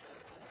year.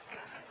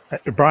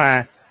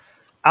 Brian,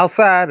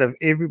 outside of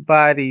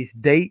everybody's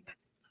date,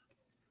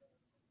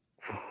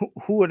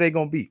 who are they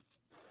going to beat?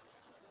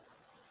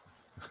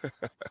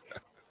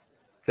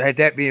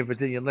 that being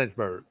Virginia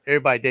Lynchburg.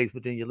 Everybody dates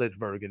Virginia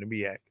Lynchburg in the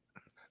MEAC.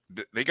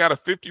 They got a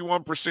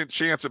 51%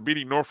 chance of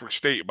beating Norfolk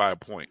State by a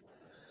point.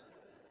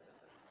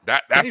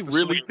 That's they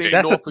really think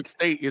Norfolk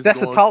State is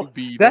going to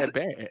be that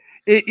bad.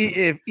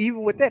 If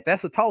even with that,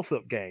 that's a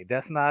toss-up game.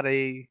 That's not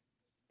a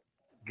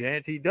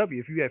guaranteed W.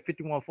 If you have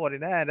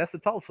 51-49, that's a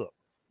toss-up.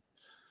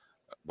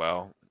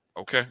 Well,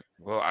 okay.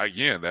 Well,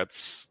 again,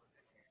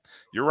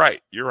 you're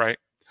right.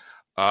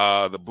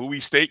 The Bowie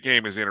State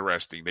game is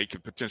interesting. They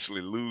could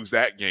potentially lose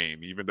that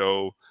game, even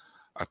though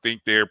I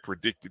think they're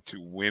predicted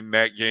to win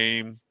that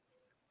game.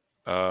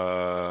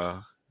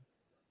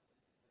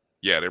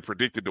 They're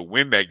predicted to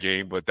win that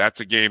game, but that's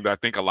a game that I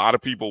think a lot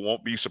of people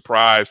won't be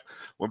surprised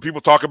when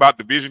people talk about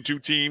Division II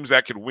teams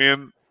that could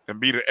win and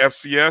beat an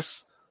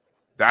FCS.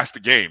 That's the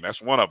game.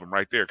 That's one of them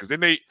right there. Because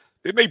didn't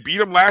they beat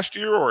them last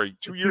year or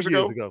 2 years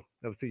ago?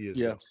 That was 2 years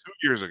ago.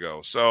 2 years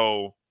ago.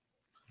 So,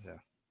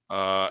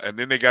 and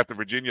then they got the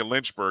Virginia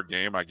Lynchburg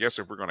game. I guess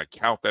if we're going to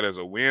count that as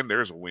a win,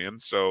 there's a win.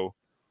 So,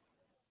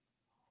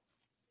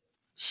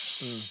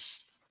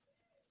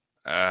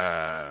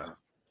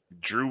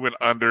 Drew went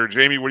under.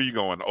 Jamie, where are you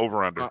going?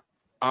 Over, under?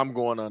 I'm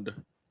going under.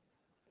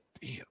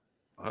 Damn,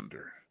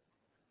 under.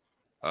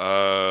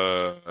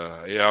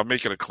 I'll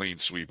make it a clean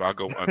sweep. I'll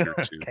go under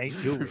 2.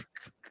 Can't do it.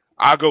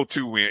 I'll go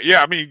 2 wins.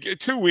 Yeah,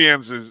 2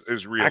 wins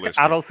is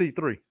realistic. I don't see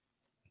 3.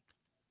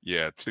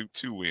 Yeah,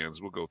 two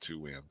wins. We'll go 2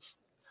 wins.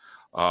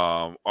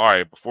 All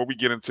right, before we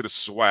get into the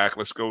SWAC,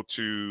 let's go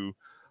to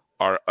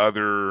our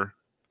other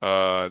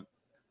I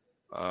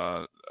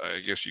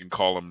guess you can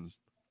call them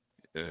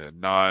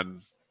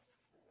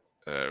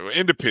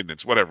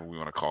independents, whatever we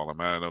want to call them.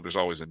 I don't know. There's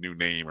always a new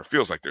name, or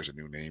feels like there's a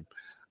new name.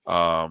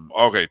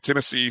 Okay,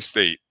 Tennessee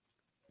State.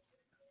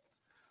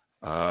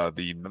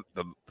 Let's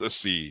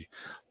see.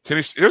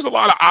 Tennessee. There's a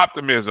lot of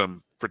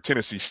optimism for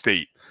Tennessee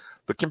State.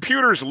 The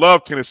computers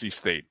love Tennessee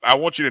State. I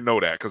want you to know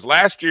that, because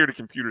last year the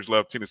computers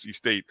loved Tennessee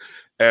State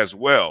as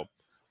well.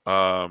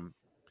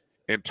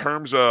 In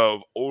terms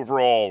of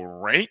overall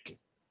rank,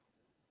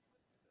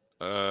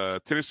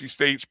 Tennessee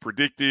State's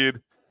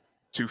predicted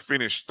to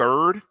finish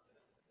 3rd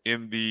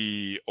in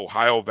the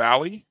Ohio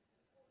Valley.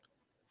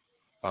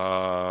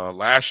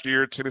 Last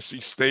year, Tennessee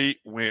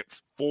State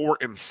went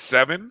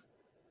 4-7.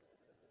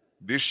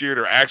 This year,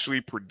 they're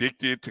actually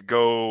predicted to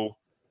go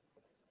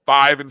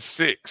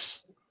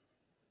 5-6.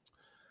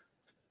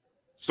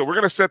 So we're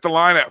going to set the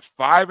line at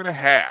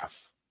 5.5.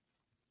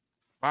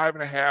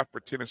 5.5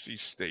 for Tennessee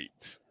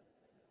State.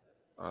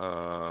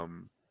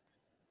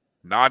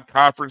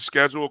 Non-conference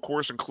schedule, of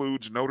course,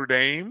 includes Notre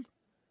Dame.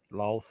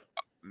 Loss.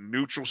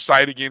 Neutral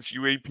site against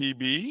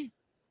UAPB.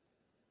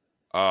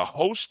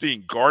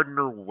 Hosting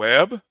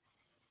Gardner-Webb.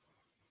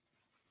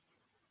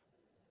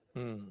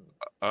 The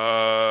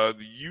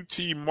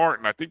UT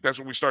Martin. I think that's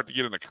when we start to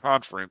get into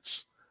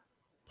conference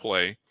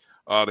play.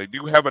 They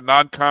do have a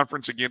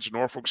non-conference against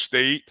Norfolk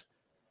State.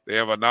 They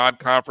have a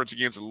non-conference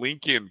against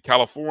Lincoln,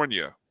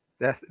 California.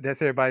 That's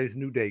everybody's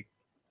new date.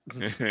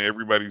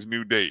 Everybody's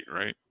new date,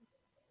 right?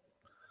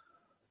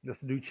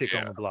 That's the new chick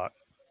on the block.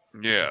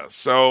 Yeah.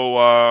 So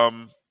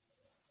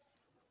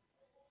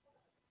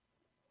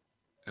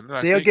and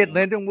then they'll get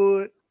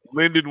Lindenwood.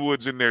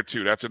 Lindenwood's in there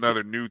too. That's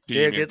another new team.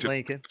 They'll get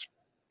Lincoln.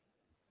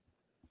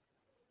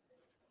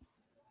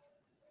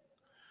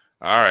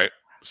 All right.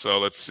 So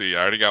let's see.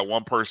 I already got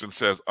one person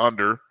says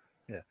under.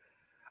 Yeah.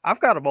 I've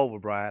got them over,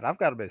 Brian. I've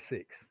got them at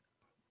 6.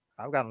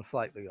 I've got them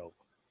slightly over.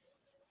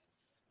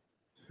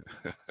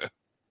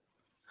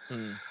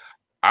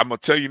 I'm gonna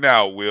tell you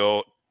now,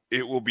 Will,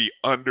 it will be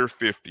under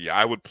 50.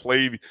 I would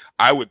play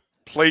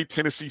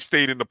Tennessee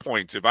State in the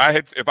points. If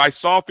I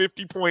saw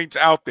 50 points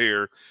out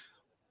there,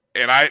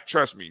 and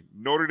trust me,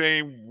 Notre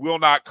Dame will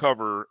not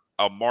cover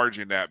a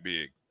margin that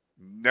big.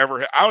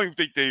 Never. I don't even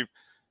think they've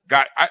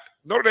got.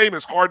 Notre Dame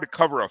is hard to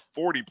cover a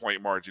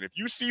 40-point margin. If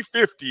you see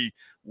 50,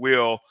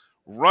 Will,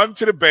 run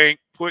to the bank,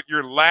 put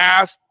your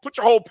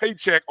whole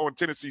paycheck on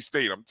Tennessee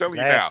State. I'm telling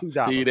you now.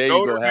 See, there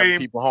you go, having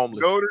people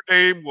homeless. Notre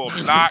Dame will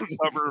not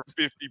cover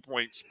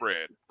 50-point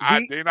spread.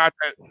 They're not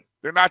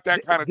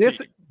that kind of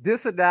team.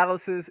 This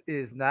analysis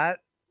is not.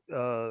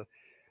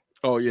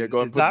 Oh yeah, go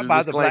and put not the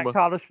by disclaimer. The Black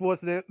College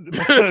Sports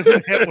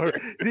Network.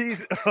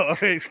 These,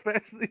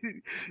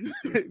 especially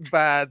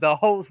by the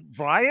host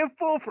Brian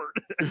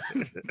Fulford.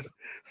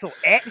 So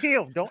at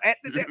him, don't at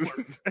the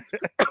network.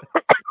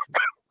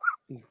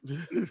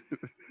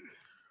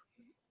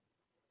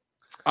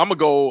 I'm gonna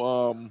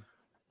go over.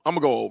 I'm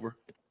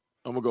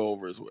gonna go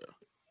over as well.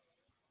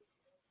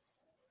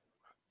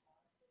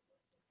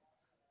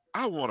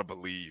 I want to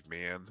believe,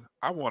 man.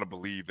 I want to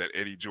believe that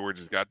Eddie George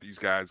has got these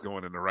guys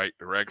going in the right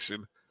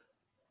direction.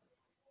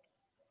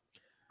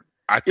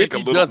 I think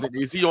if he doesn't,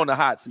 is he on the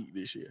hot seat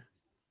this year?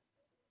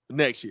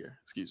 Next year,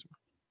 excuse me.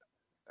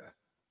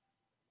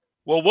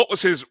 Well,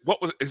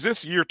 is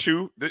this year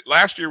 2?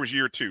 Last year was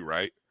year 2,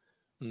 right?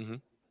 Mm-hmm.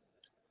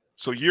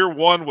 So year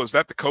 1, was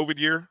that the COVID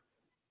year?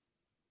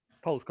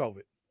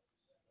 Post-COVID.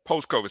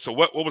 So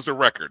what was their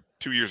record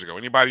 2 years ago?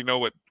 Anybody know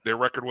what their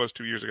record was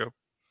 2 years ago?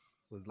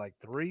 It was like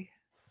 3.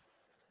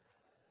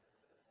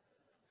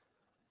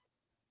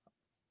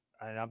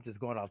 And I'm just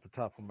going off the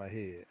top of my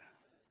head.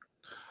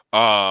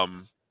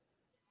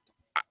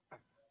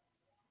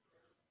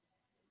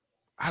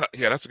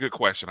 That's a good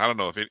question. I don't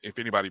know if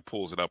anybody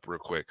pulls it up real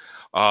quick.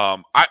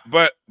 But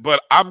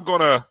I'm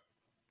gonna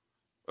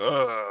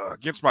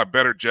against my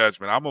better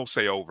judgment, I'm gonna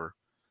say over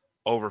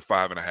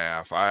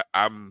 5.5.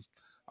 I'm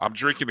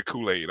drinking the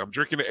Kool-Aid. I'm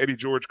drinking the Eddie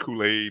George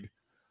Kool-Aid,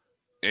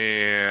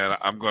 and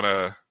I'm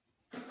gonna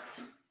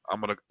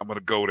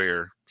go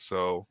there.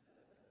 So,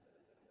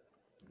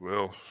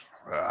 well,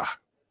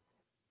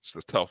 it's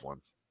a tough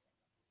one.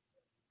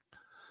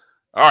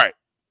 All right,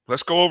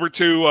 let's go over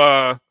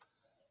to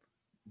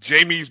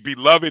Jamie's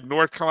beloved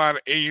North Carolina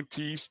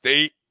A&T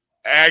State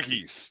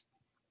Aggies.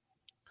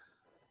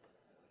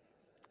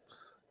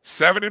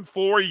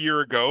 7-4 a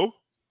year ago,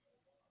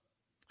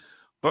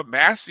 but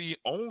Massey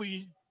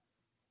only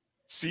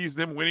sees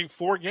them winning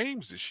 4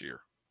 games this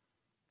year.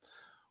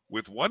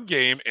 With 1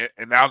 game,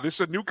 and now this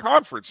is a new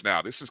conference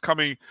now. This is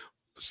coming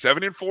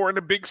 7-4 in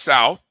the Big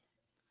South.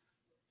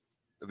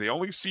 They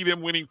only see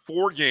them winning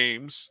 4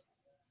 games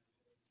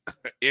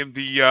in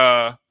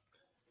the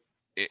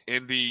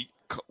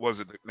was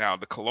it now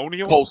the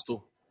Colonial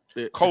Coastal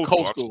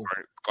Coastal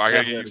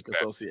Athletic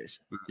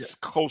Association. Yes.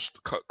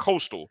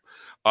 Coastal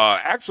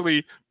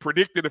actually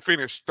predicted to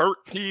finish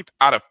 13th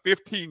out of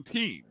 15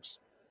 teams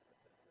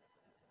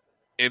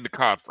in the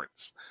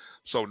conference.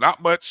 So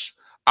not much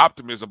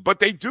optimism, but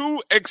they do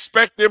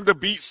expect them to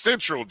beat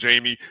Central,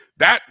 Jamie.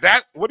 That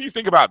what do you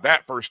think about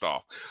that? First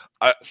off,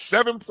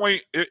 7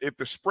 point, if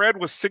the spread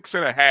was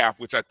 6.5,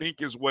 which I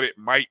think is what it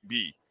might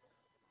be,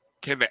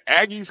 can the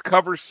Aggies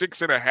cover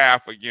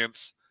 6.5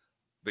 against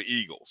the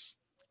Eagles?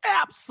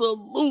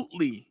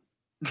 Absolutely.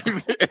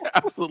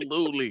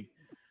 Absolutely.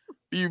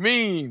 You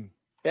mean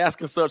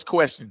asking such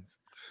questions?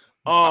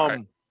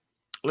 Right.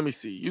 Let me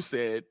see. You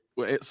said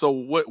so.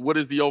 What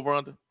is the over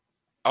under?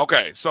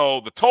 Okay,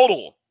 so the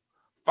total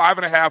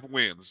 5.5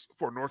 wins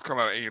for North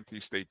Carolina A&T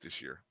State this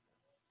year.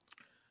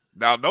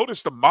 Now,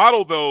 notice the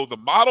model, though. The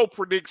model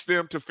predicts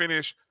them to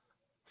finish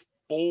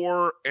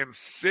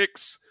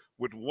 4-6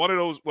 with one of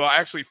those. Well,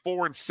 actually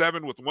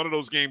 4-7 with one of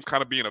those games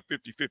kind of being a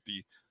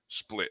 50-50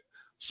 split.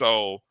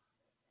 So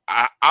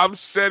I'm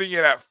setting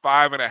it at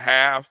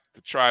 5.5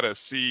 to try to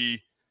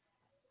see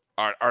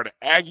are the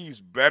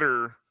Aggies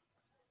better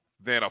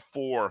than a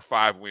 4 or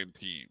 5 win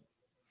team.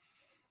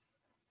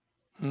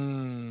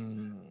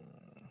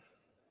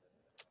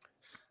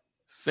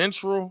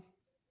 Central,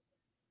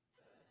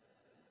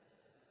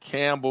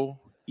 Campbell,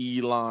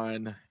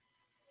 Elon,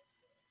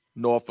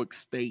 Norfolk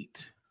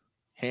State,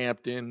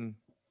 Hampton.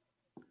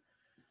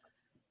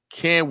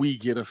 Can we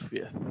get a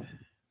fifth?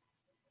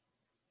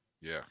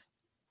 Yeah.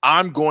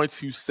 I'm going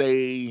to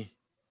say,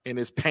 and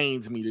it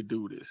pains me to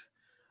do this,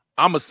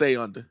 I'm going to say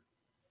under.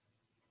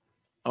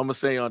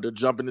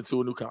 Jumping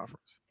into a new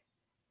conference.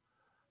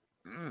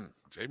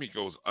 Jamie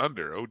goes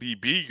under.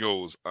 ODB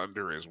goes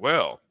under as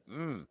well.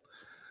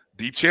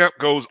 D-Champ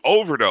goes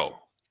over, though.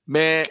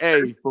 Man,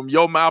 hey, from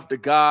your mouth to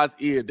God's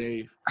ear,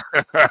 Dave.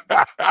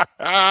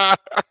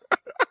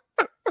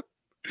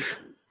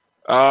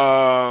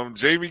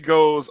 Jamie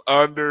goes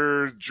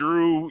under.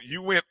 Drew,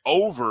 you went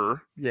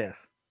over. Yes.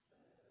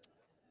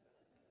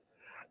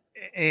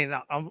 And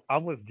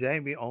I'm with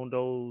Jamie on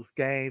those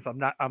games. I'm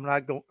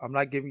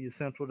not giving you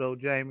Central though,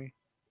 Jamie.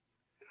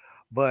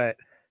 But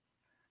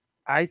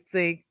I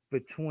think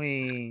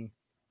between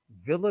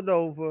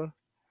Villanova,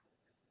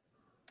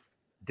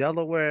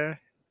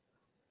 Delaware,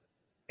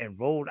 and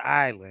Rhode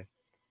Island,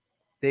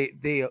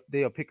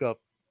 they'll pick up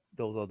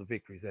those other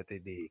victories that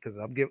they need. Because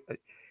I'm giving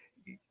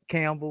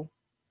Campbell,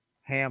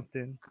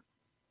 Hampton,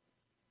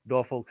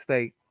 Norfolk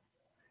State.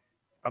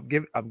 I'm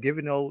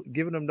giving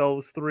them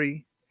those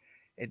three,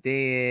 and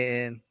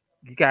then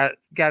you got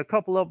a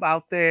couple of them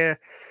out there.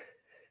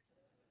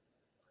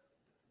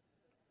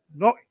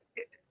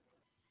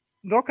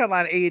 North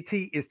Carolina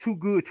A&T is too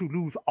good to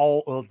lose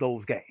all of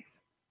those games.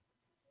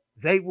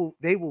 They will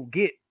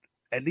get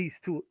at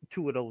least two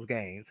of those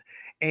games,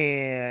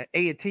 and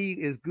A&T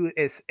is good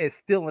as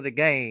still in the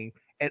game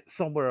at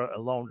somewhere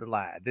along the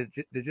line. They're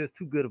just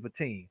too good of a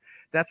team.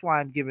 That's why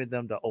I'm giving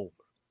them the over,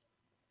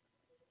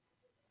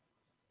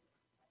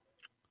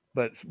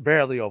 but it's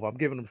barely over. I'm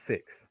giving them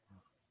 6.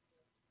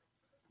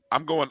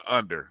 I'm going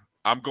under.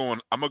 I'm gonna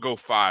go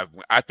 5.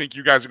 I think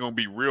you guys are gonna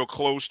be real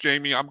close,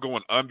 Jamie. I'm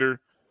going under.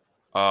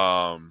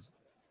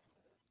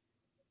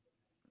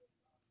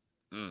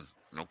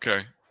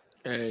 Okay.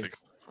 Hey. 6.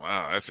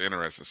 Wow, that's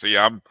interesting. See,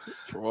 I'm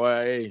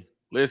Troy. Hey,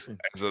 listen.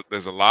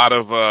 There's a lot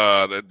of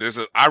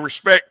I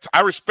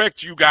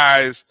respect you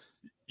guys,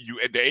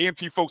 the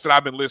A&T folks that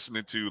I've been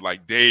listening to,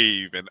 like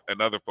Dave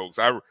and other folks.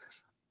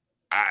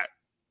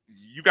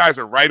 You guys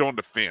are right on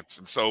the fence,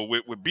 and so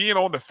with being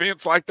on the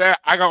fence like that,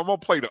 I'm gonna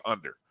play the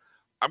under.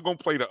 I'm gonna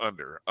play the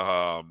under.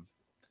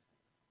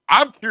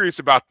 I'm curious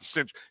about the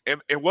Central,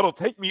 and what'll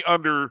take me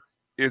under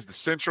is the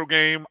Central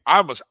game.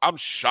 I'm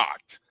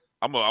shocked.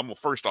 I'm gonna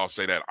first off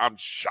say that I'm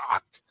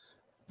shocked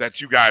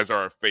that you guys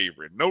are a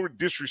favorite. No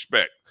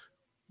disrespect,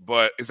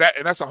 but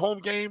that's a home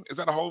game? Is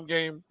that a home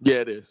game? Yeah,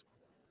 it is.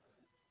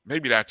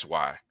 Maybe that's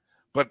why.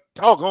 But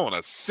doggone, a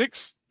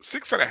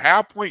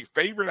 6.5 point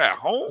favorite at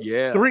home?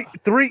 Yeah.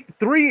 Three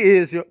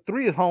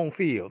is home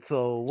field.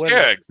 So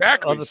yeah,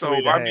 exactly. So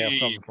I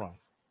mean,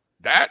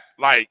 that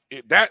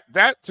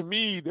to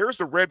me, there's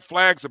the red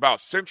flags about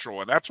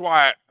Central, and that's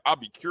why I'll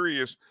be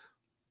curious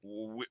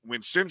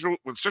when Central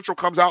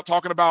comes out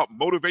talking about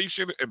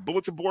motivation and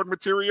bulletin board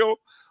material.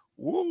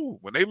 Woo,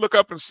 when they look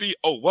up and see,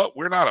 oh, what?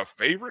 We're not a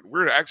favorite.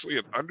 We're actually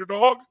an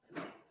underdog.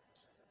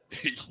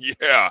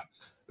 Yeah,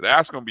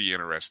 that's going to be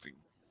interesting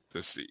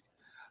to see.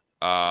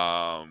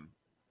 Yeah,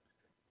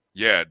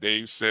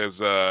 Dave says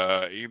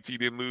A&T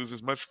didn't lose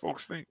as much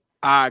folks think.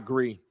 I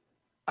agree.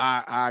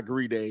 I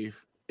agree,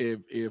 Dave.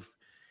 If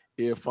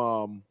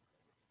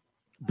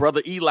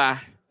brother Eli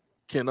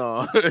can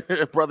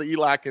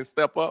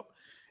step up,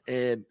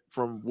 and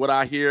from what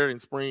I hear in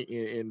spring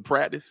in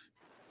practice,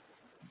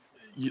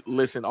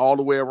 listen, all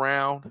the way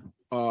around,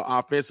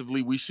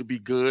 offensively we should be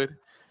good.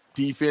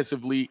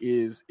 Defensively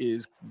is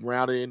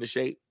rounded into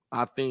shape.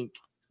 I think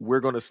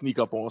we're going to sneak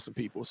up on some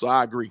people. So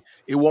I agree.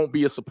 It won't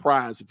be a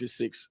surprise if it's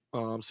 6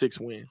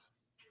 wins.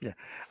 Yeah.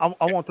 I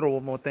want to throw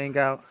one more thing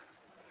out.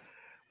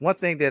 One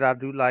thing that I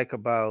do like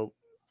about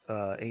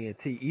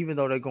A&T, even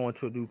though they're going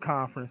to a new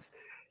conference,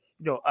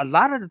 a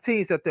lot of the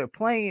teams that they're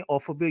playing are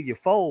familiar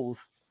foes,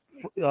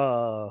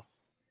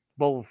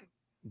 both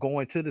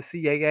going to the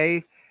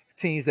CAA,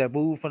 teams that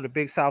move from the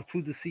Big South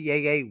to the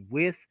CAA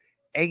with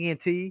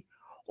A&T,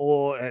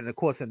 and of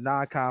course in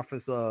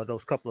non-conference,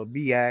 those couple of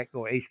MEAC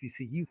or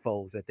HBCU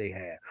foes that they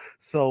have.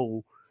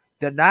 So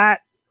they're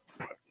not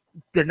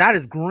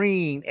as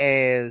green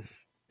as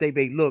they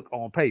may look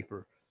on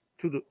paper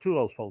to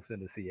those folks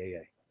in the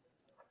CAA.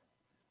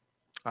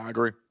 I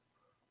agree.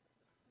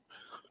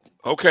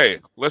 Okay,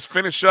 let's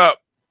finish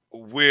up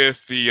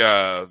with the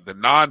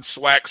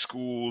non-SWAC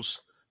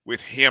schools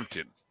with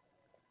Hampton.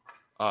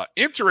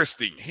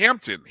 Interesting.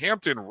 Hampton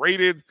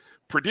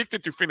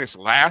predicted to finish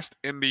last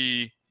in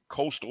the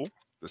Coastal,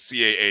 the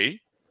CAA.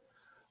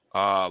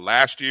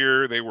 Last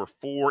year they were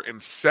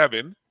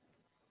 4-7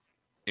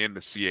 in the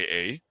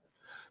CAA.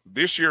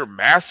 This year,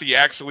 Massey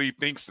actually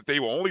thinks that they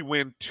will only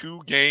win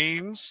 2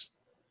 games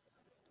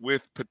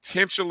with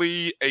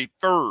potentially a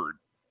third.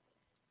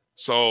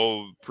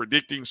 So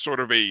predicting sort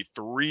of a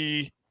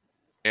 3-8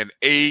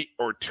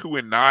 or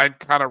 2-9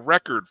 kind of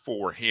record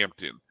for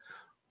Hampton.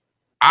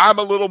 I'm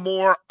a little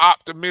more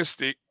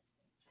optimistic.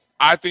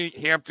 I think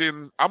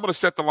Hampton, I'm going to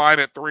set the line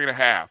at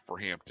 3.5 for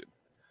Hampton.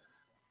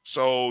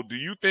 So do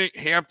you think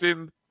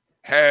Hampton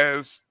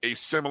has a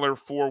similar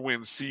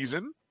 4-win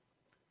season?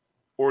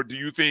 Or do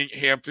you think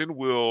Hampton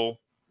will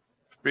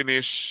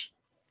finish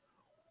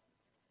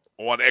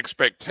on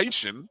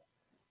expectation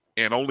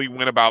and only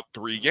win about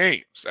 3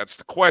 games? That's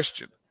the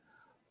question.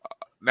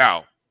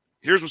 Now,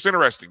 here's what's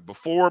interesting.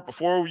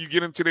 Before you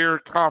get into their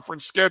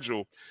conference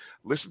schedule,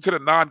 listen to the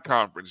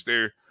non-conference.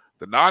 The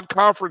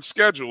non-conference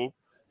schedule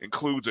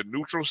includes a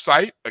neutral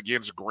site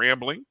against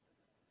Grambling,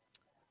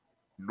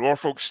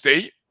 Norfolk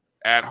State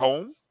at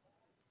home,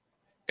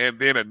 and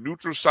then a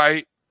neutral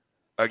site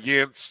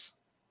against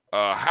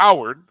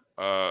Howard,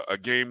 a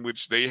game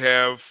which they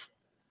have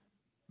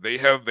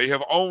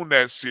owned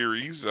that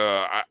series.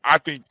 I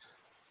think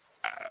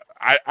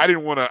I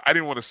didn't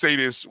want to say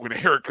this when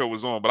Erica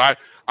was on, but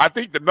I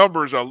think the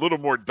numbers are a little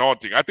more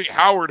daunting. I think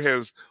Howard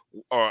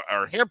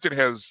or Hampton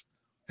has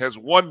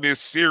won this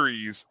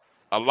series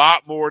a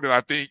lot more than I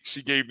think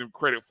she gave them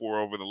credit for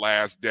over the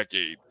last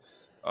decade.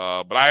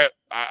 But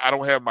I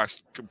don't have my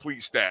complete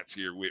stats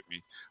here with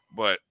me,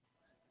 but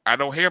I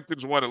know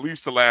Hampton's won at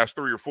least the last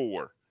 3 or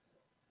 4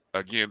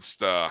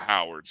 against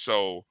Howard.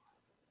 So,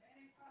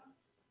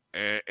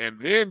 and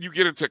then you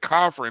get into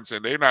conference,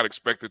 and they're not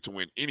expected to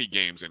win any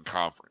games in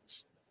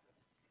conference.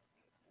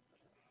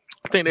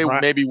 I think they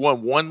maybe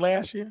won one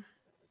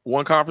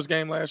conference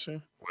game last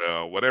year.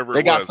 Well, whatever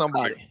they got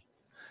somebody.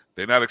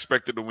 They're not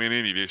expected to win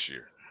any this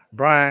year.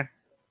 Brian,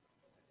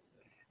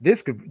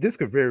 this could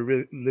very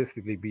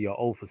realistically be an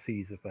over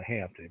season for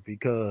Hampton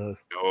because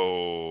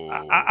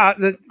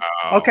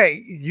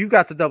okay, you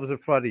got the doubles in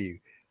front of you.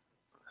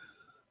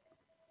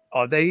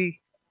 Are they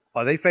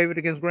favored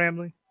against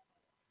Grambling?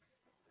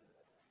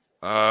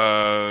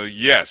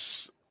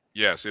 Yes,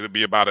 it'll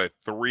be about a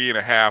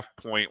 3.5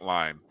 point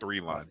line,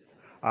 3 line.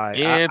 All right,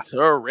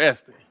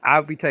 interesting.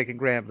 I'll be taking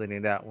Grambling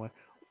in that one.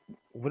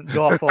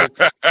 Norfolk.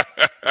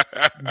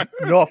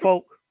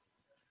 Norfolk.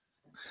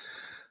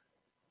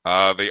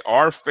 They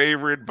are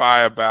favored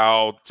by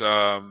about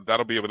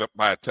that'll be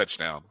by a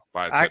touchdown.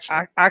 I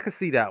can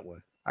see that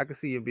one. I can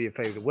see him being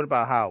favored. What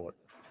about Howard?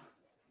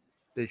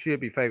 They should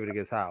be favored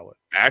against Howard.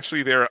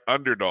 Actually, they're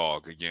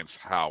underdog against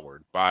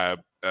Howard by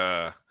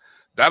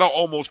that'll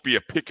almost be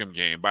a pick'em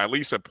game by at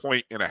least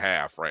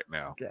 1.5 right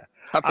now. Yeah,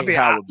 I think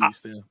Howard beats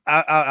them.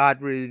 I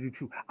really do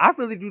too. I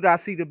really do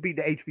not see them beat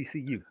the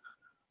HBCU.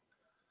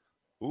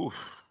 Oof.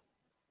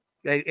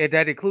 And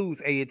that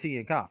includes A&T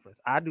in conference.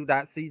 I do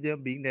not see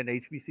them beating an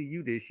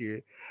HBCU this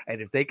year.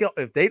 And if they don't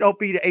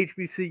beat the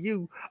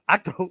HBCU, I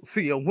don't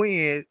see a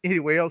win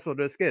anywhere else on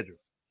their schedule.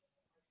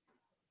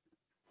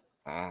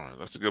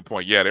 That's a good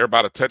point. Yeah, they're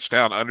about a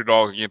touchdown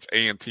underdog against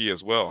A&T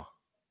as well.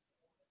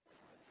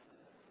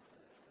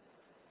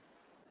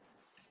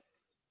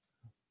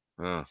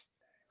 It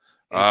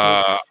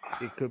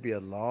could be a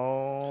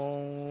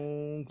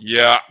long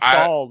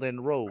ball in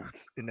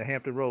the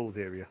Hampton Roads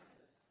area.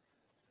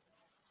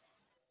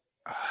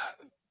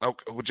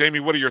 Okay, well,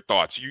 Jamie, what are your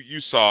thoughts? You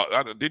saw?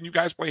 Didn't you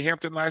guys play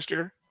Hampton last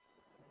year?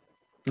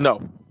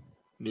 No.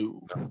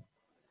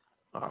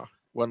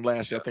 Wasn't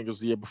last year. I think it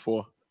was the year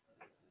before.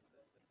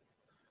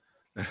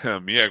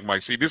 Yeah,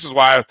 Mike. See, this is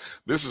why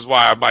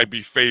I might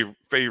be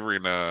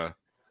favoring.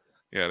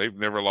 They've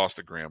never lost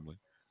to Grambling.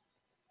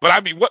 But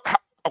I mean,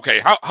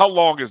 how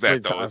long is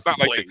that though?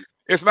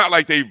 It's not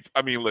like they've.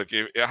 I mean, look,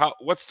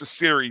 what's the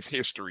series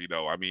history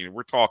though? I mean,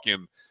 we're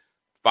talking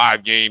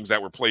 5 games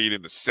that were played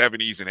in the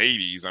 70s and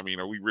 80s. I mean,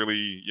 are we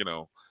really,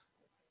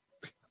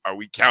 are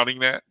we counting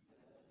that?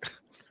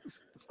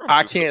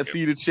 I can't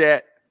see the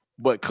chat,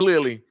 but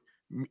clearly,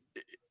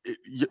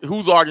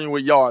 who's arguing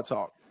with Yard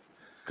Talk?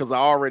 Because I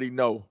already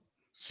know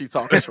she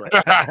talking trash.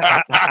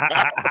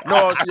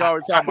 No, she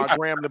already talking about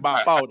Grambling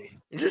about 40.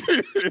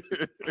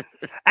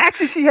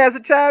 Actually, she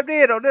hasn't chimed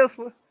in on this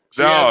one.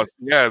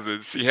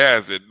 She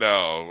hasn't.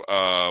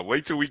 No.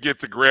 Wait till we get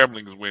to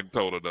Grambling's win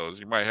total, though.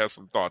 You might have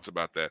some thoughts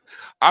about that.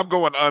 I'm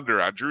going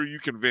under. Drew, you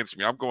convinced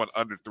me. I'm going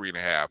under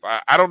 3.5.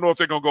 I don't know if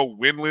they're gonna go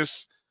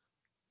winless,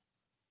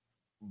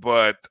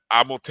 but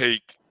I'm gonna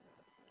take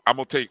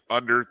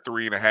under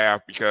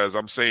 3.5 because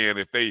I'm saying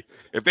if they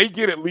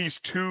get at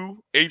least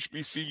 2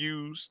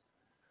 HBCUs,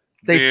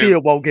 they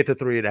still won't get to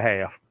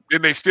 3.5.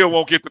 Then they still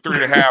won't get to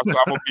 3.5. So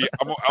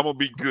I'm gonna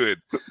be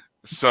good.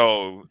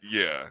 So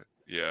yeah.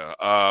 Yeah.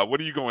 What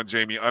are you going,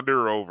 Jamie?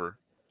 Under or over?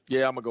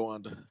 Yeah, I'm gonna go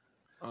under.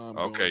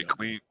 Okay,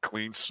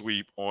 clean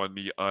sweep on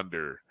the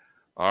under.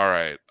 All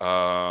right.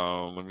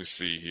 Let me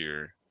see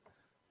here.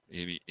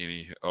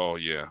 Any? Oh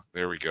yeah,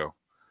 there we go.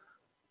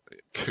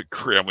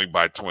 Grambling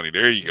by 20.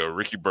 There you go,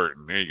 Ricky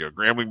Burton. There you go.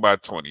 Grambling by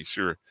 20.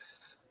 Sure.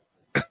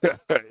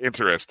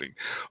 Interesting.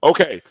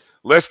 Okay,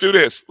 let's do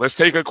this. Let's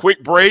take a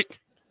quick break.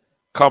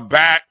 Come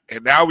back,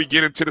 and now we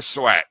get into the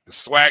SWAC. The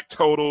SWAC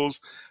totals.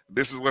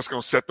 This is what's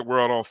going to set the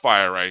world on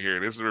fire right here.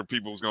 This is where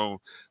people's going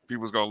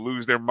to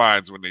lose their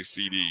minds when they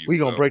see these. We're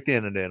going to break the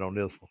internet on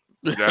this one.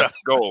 That's the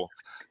goal.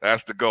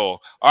 That's the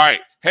goal. All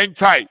right, hang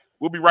tight.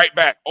 We'll be right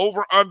back.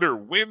 Over under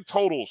win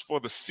totals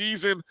for the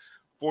season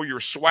for your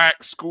SWAC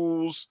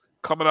schools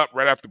coming up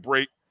right after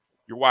break.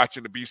 You're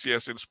watching the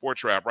BCSN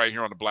Sports Wrap right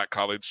here on the Black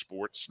College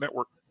Sports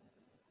Network.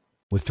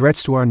 With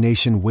threats to our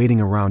nation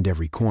waiting around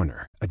every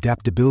corner,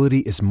 adaptability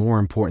is more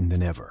important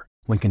than ever.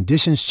 When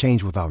conditions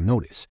change without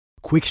notice,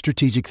 quick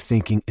strategic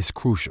thinking is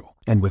crucial.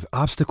 And with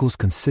obstacles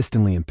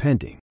consistently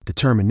impending,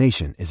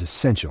 determination is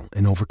essential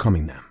in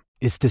overcoming them.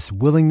 It's this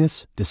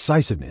willingness,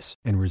 decisiveness,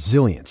 and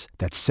resilience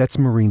that sets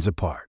Marines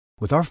apart.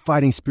 With our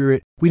fighting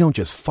spirit, we don't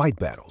just fight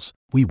battles,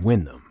 we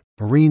win them.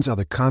 Marines are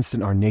the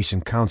constant our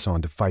nation counts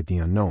on to fight the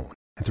unknown.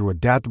 And through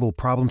adaptable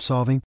problem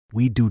solving,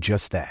 we do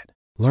just that.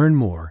 Learn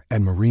more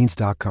at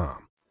marines.com.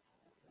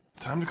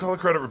 Time to call a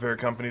credit repair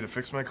company to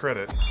fix my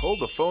credit. Hold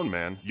the phone,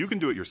 man. You can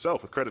do it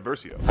yourself with Credit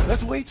Versio.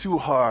 That's way too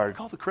hard.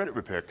 Call the credit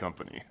repair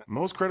company.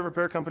 Most credit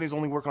repair companies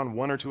only work on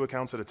 1 or 2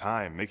 accounts at a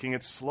time, making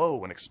it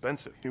slow and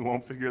expensive. You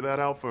won't figure that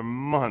out for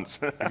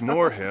months.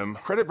 Ignore him.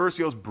 Credit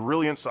Versio's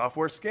brilliant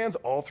software scans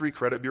all 3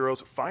 credit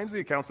bureaus, finds the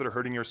accounts that are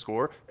hurting your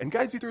score, and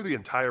guides you through the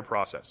entire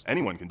process.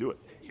 Anyone can do it.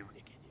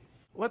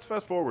 Let's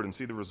fast forward and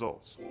see the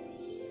results.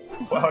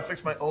 Wow, I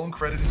fixed my own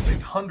credit and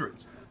saved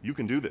hundreds. You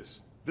can do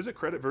this. Visit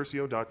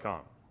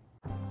creditversio.com.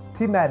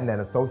 T. Madden &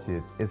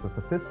 Associates is a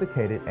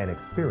sophisticated and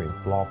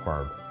experienced law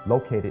firm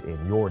located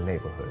in your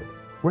neighborhood.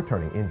 We're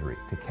turning injury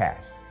to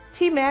cash.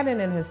 T. Madden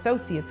 &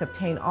 Associates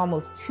obtained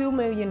almost $2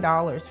 million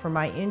for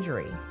my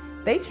injury.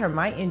 They turned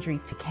my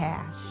injury to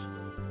cash.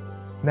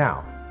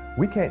 Now,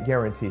 we can't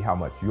guarantee how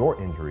much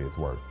your injury is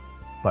worth,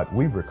 but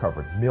we've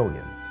recovered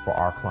millions for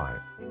our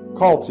clients.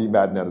 Call T.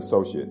 Madden &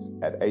 Associates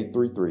at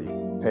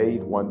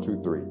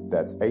 833-PAID-123.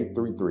 That's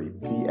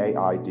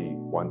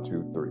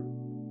 833-PAID-123.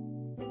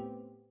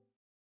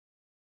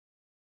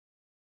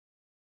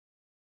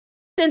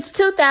 Since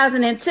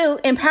 2002,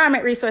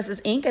 Empowerment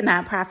Resources, Inc., a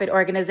nonprofit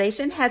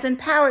organization, has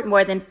empowered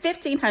more than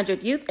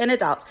 1,500 youth and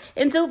adults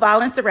in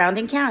Duval and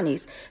surrounding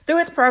counties through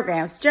its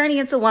programs Journey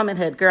into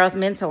Womanhood, Girls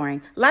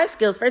Mentoring, Life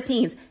Skills for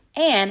Teens,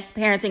 and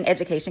parenting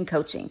education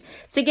coaching.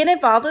 To get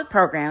involved with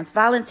programs,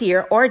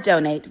 volunteer, or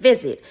donate,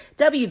 visit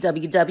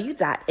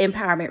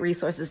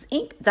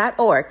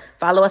www.empowermentresourcesinc.org.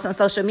 Follow us on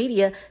social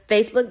media,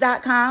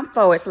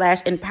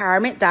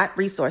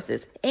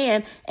 facebook.com/empowerment.resources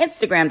and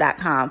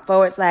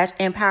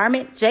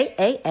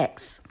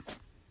instagram.com/empowermentjax.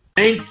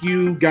 Thank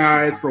you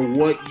guys for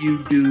what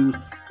you do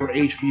for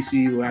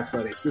HBCU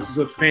athletics. This is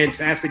a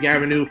fantastic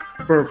avenue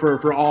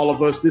for all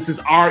of us. This is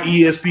our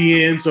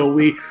ESPN, so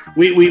we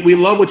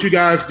love what you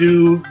guys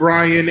do.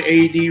 Brian,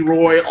 AD,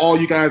 Roy, all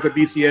you guys at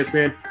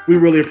BCSN. We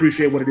really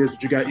appreciate what it is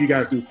that you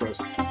guys do for us.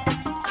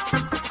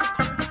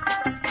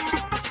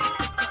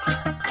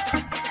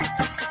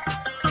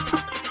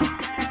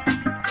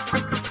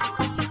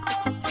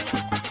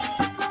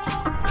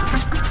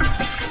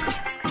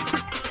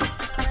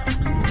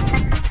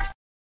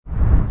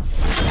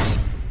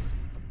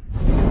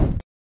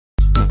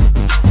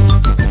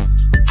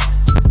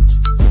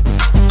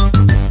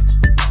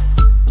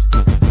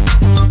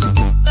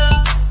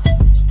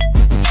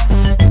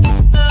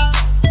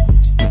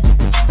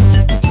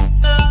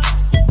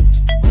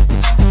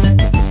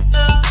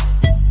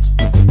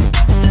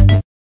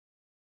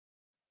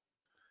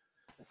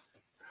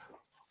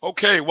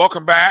 Okay,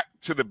 welcome back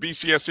to the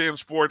BCSN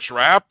Sports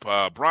Wrap.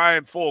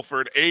 Brian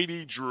Fulford,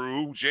 AD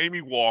Drew,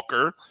 Jamie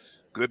Walker.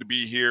 Good to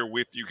be here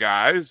with you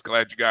guys.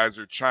 Glad you guys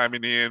are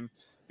chiming in,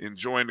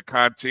 enjoying the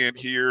content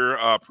here.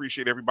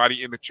 Appreciate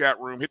everybody in the chat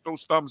room. Hit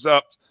those thumbs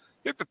up.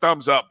 Hit the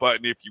thumbs up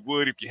button if you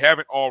would. If you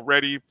haven't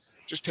already,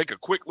 just take a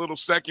quick little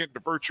second,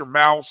 divert your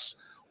mouse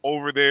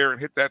over there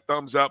and hit that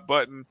thumbs up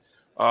button.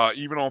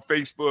 Even on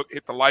Facebook,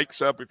 hit the likes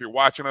up if you're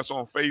watching us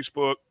on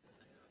Facebook.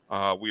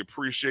 We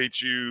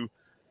appreciate you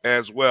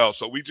as well.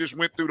 So we just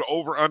went through the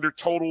over-under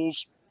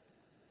totals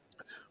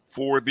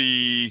for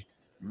the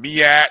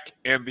MEAC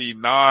and the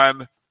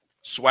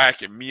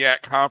non-SWAC and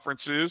MEAC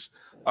conferences.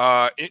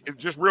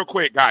 Just real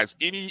quick, guys,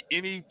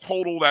 any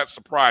total that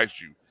surprised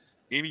you?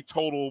 Any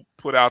total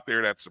put out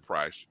there that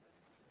surprised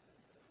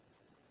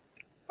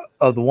you?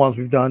 Of the ones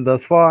we've done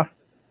thus far?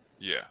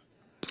 Yeah.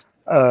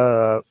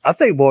 I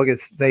think Morgan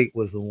State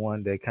was the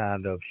one that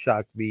kind of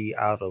shocked me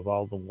out of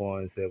all the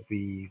ones that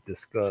we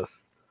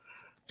discussed.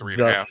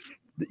 3.5.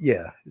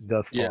 Yeah,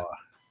 thus far.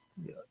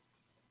 Yeah.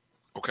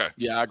 Okay.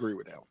 Yeah, I agree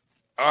with that one.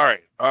 All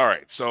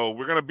right. So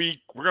we're gonna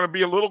be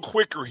a little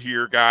quicker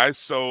here, guys.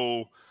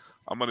 So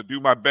I'm gonna do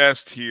my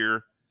best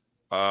here.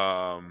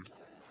 All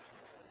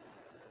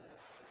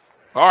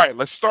right,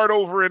 let's start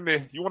over in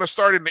the. You want to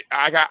start in the?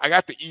 I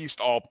got the East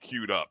all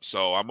queued up,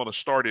 so I'm gonna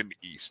start in the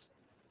East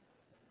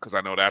because I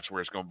know that's where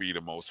it's gonna be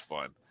the most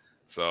fun.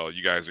 So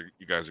you guys are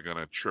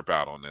gonna trip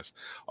out on this.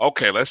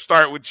 Okay, let's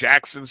start with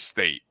Jackson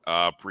State.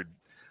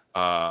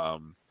 Now,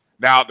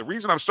 the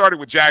reason I'm starting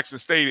with Jackson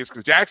State is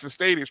because Jackson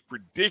State is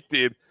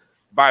predicted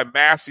by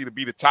Massey to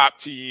be the top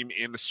team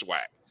in the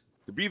SWAC,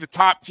 to be the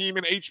top team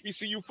in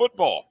HBCU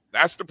football.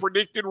 That's the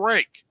predicted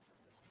rank.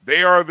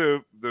 They are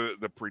the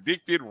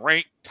predicted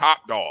ranked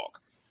top dog,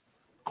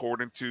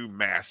 according to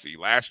Massey.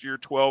 Last year,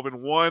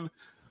 12-1.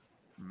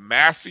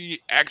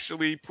 Massey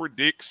actually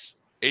predicts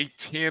a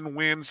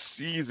 10-win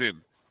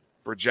season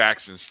for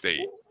Jackson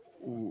State.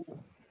 Ooh.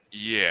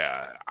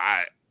 Yeah,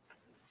 I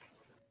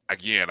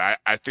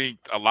think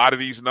a lot of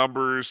these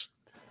numbers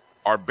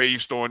are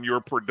based on your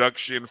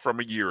production from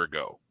a year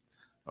ago.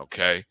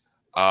 Okay.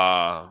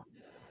 I'm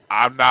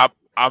not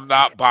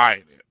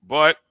buying it,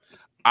 but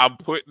I'm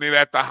putting it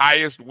at the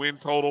highest win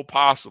total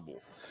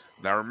possible.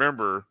 Now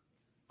remember,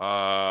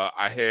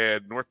 I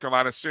had North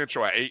Carolina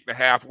Central at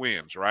 8.5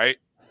 wins, right?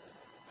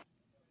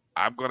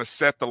 I'm going to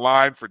set the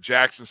line for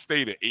Jackson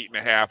State at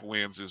 8.5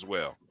 wins as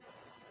well.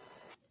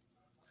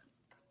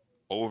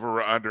 Over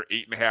or under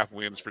 8.5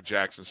 wins for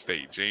Jackson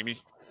State. Jamie?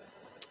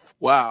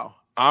 Wow.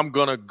 I'm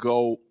going to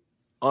go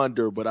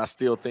under, but I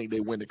still think they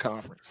win the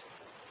conference.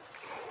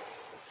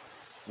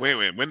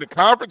 Win the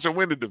conference or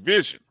win the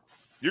division?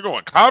 You're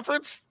going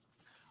conference?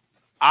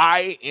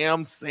 I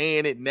am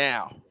saying it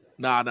now.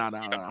 No.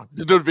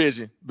 The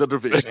division.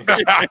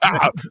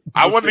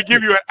 I wanted to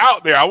give you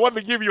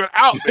an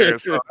out there.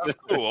 So that's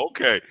cool.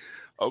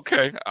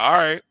 Okay. All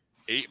right.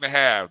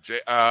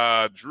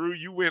 8.5. Drew,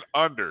 you went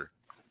under.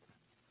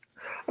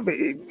 I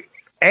mean,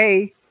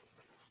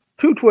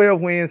 two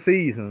 12-win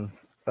seasons.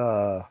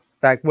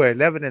 Back where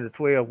 11 and a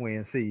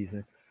 12-win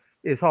season.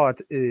 It's hard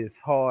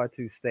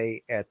to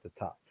stay at the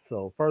top.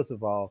 So first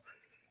of all,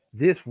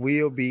 this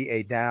will be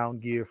a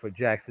down year for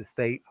Jackson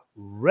State,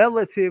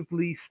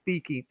 relatively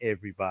speaking,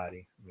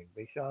 everybody. I mean,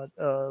 make sure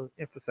I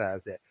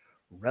emphasize that.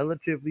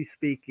 Relatively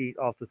speaking,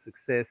 off the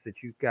success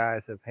that you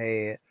guys have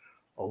had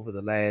over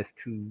the last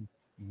 2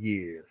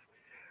 years.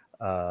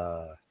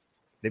 Let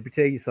me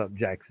tell you something,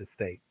 Jackson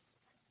State.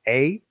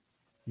 You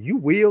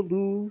will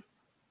lose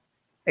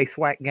a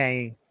SWAC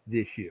game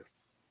this year.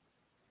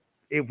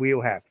 It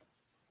will happen.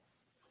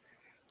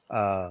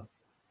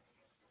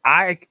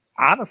 I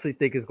honestly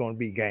think it's going to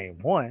be game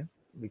 1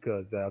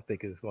 because I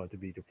think it's going to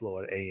be the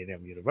Florida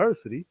A&M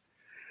University.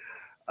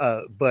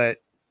 But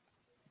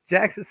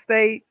Jackson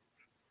State,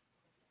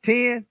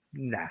 10?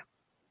 Nah.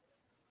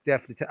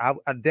 Definitely. I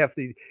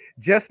definitely,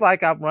 just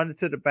like I'm running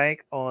to the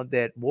bank on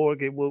that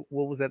Morgan, what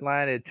was that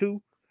line at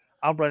 2?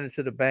 I'm running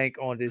to the bank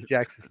on this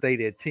Jackson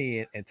State at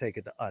 10 and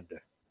taking the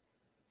under.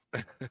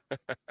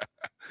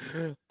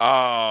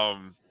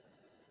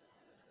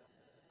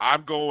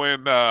 I'm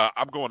going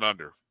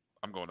under.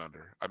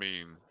 I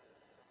mean,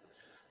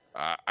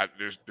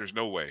 there's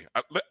no way.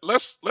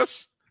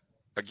 Let's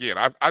again.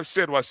 I've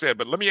said what I said,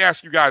 but let me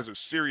ask you guys a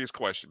serious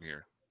question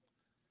here,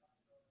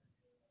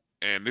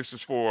 and this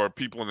is for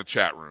people in the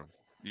chat room.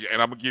 Yeah,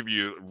 and I'm gonna give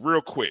you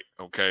real quick.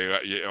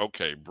 Okay,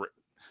 okay.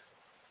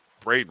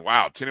 Braden,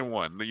 wow,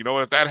 10-1. You know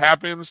what? If that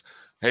happens,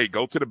 hey,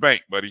 go to the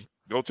bank, buddy.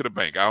 Go to the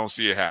bank. I don't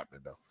see it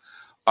happening though.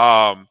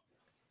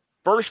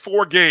 First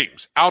 4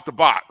 games out the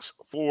box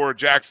for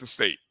Jackson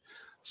State: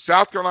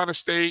 South Carolina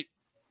State,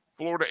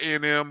 Florida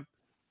A&M,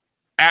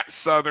 at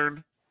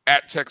Southern,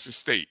 at Texas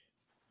State.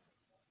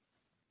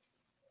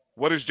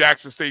 What is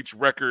Jackson State's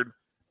record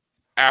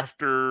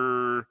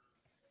after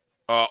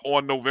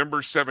on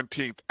November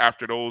 17th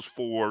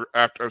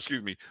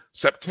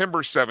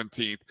September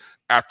 17th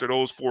after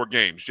those 4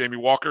 games? Jamie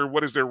Walker,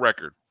 what is their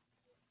record?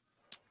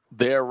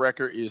 Their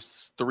record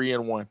is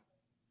 3-1.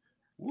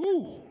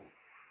 Woo.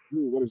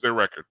 What is their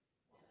record?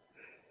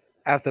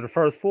 After the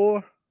first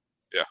 4?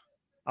 Yeah.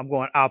 I'm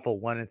going Apple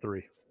 1-3. I am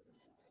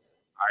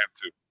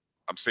too.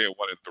 I'm saying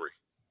 1-3.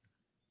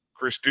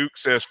 Chris Duke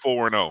says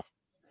 4-0.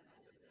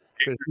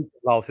 Chris Duke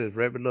lost his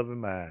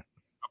red-loving mind.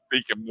 I'm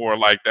thinking more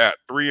like that.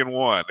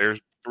 3-1. There's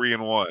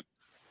 3-1.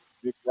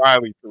 Nick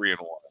Riley 3-1.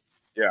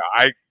 Yeah,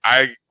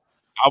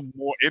 I'm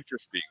more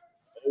interesting.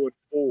 0-4.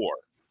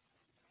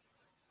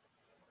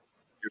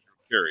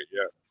 Carry,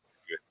 yeah.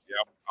 Good.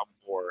 Yeah, I'm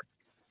more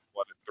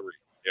 1-3.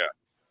 Yeah.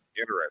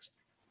 Interesting.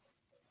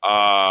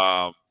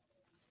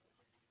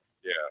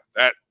 Yeah,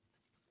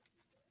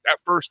 that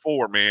first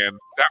 4, man.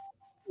 That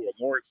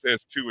Lawrence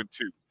says 2-2.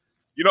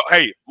 You know,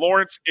 hey,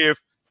 Lawrence, if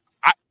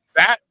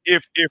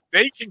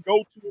they can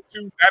go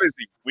 2-2, that is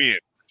a win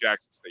for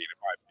Jackson State, in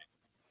my opinion.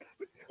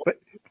 But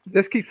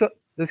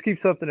let's keep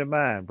something in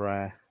mind,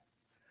 Brian.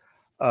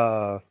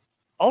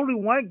 Only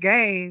one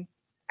game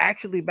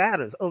actually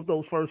matters of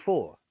those first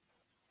 4,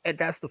 and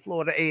that's the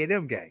Florida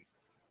A&M game.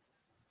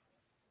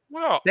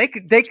 Well, I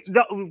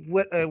got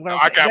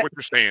what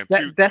you're saying.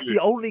 That's the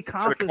only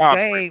conference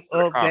game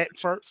of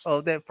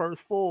that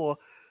first 4.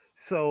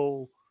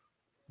 So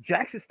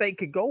Jackson State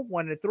could go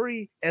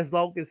 1-3 as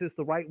long as it's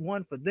the right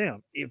one for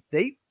them. If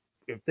they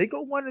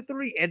go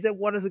 1-3 and then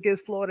one is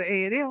against Florida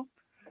A&M,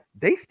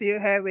 they still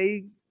have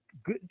a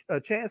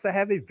chance to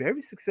have a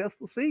very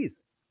successful season.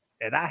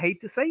 And I hate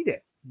to say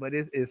that, but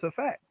it's a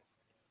fact.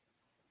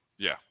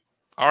 Yeah.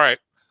 All right.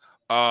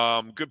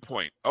 Good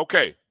point.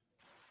 Okay.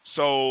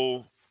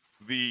 So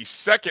the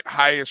second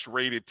highest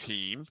rated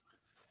team,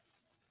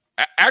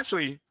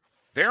 actually,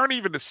 they aren't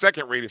even the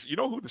second rated. You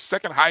know who the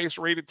second highest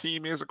rated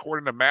team is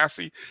according to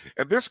Massey?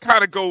 And this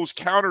kind of goes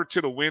counter to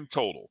the win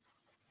total.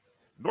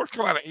 North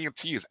Carolina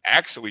A&T is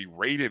actually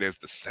rated as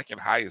the second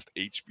highest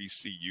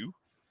HBCU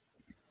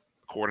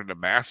according to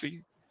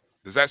Massey.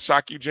 Does that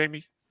shock you,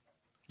 Jamie?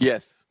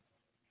 Yes.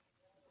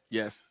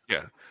 Yeah.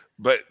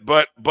 But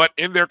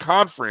in their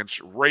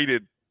conference,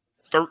 rated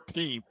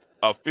 13th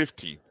of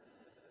 15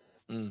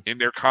 in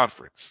their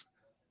conference.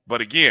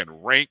 But again,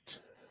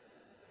 ranked,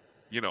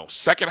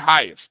 second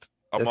highest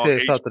That among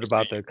says something HBCU.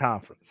 about their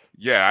conference.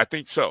 Yeah, I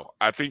think so.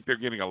 I think they're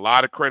getting a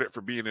lot of credit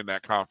for being in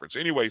that conference.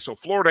 Anyway, so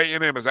Florida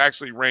A&M is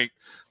actually ranked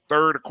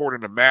third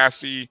according to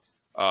Massey,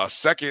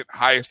 second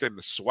highest in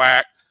the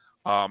SWAC.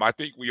 I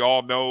think we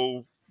all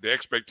know the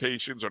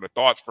expectations or the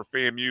thoughts for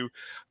FAMU.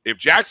 If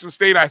Jackson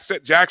State, I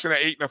set Jackson at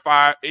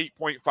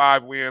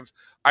 8.5 wins.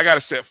 I got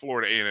to set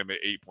Florida A&M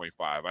at 8.5.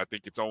 I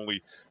think it's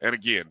only, and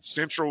again,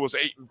 Central was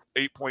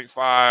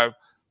 8.5.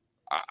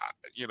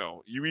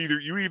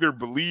 You either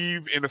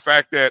believe in the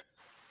fact that,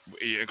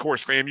 of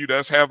course, FAMU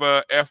does have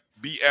a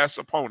FBS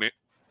opponent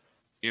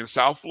in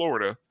South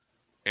Florida,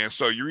 and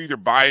so you're either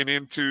buying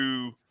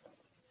into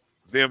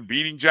them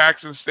beating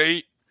Jackson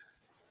State,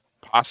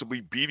 possibly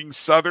beating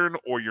Southern,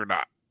 or you're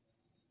not.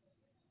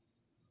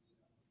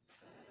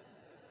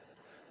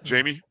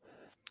 Jamie?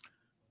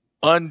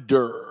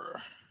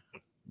 Under.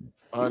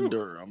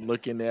 I'm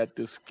looking at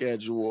the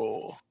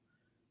schedule.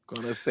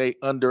 Gonna say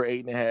under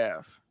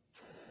 8.5.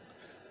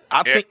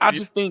 I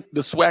just think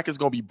the SWAC is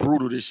gonna be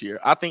brutal this year.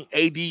 I think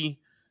AD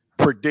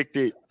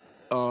predicted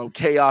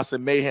chaos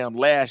and mayhem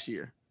last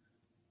year,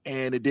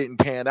 and it didn't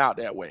pan out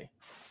that way.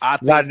 I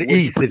think Not in the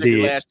East, it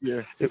did. Last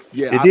year.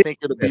 I think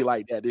it'll be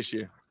like that this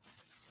year.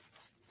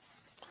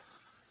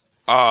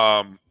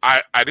 I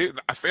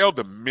failed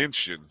to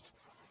mention,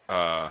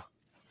 of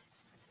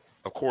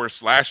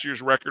course, last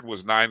year's record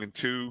was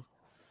 9-2.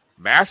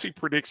 Massey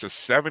predicts a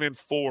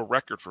 7-4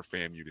 record for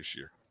FAMU this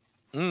year.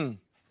 A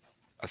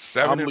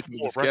 7-4 I'm looking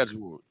at the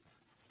schedule.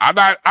 I'm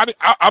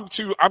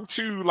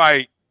too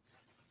like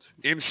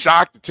in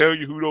shock to tell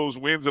you who those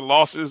wins and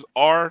losses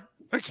are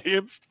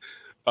against.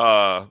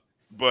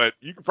 But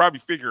you can probably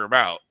figure them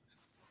out.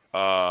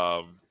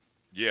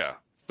 Yeah.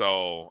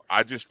 So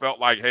I just felt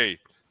like, hey,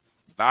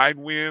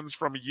 9 wins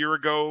from a year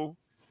ago.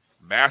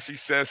 Massey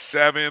says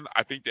 7.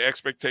 I think the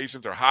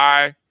expectations are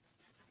high.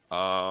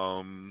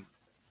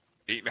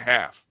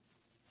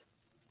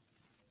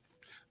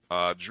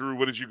 8.5. Drew,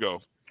 what did you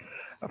go?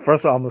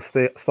 First of all, I'm going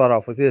to start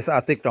off with this. I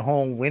think the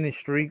home winning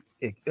streak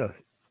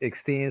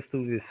extends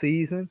through this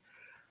season.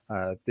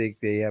 I think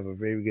they have a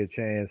very good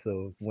chance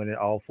of winning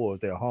all 4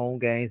 of their home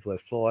games: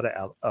 West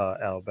Florida,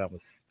 Alabama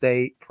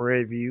State,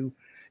 Prairie View,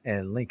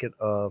 and Lincoln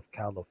of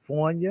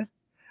California.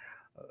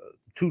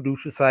 2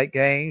 neutral site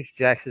games: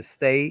 Jackson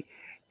State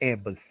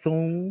and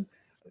Bethune.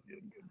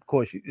 Of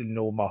course, you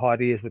know where my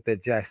heart is with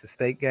that Jackson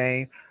State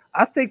game.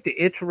 I think the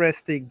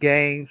interesting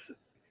games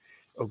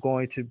are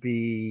going to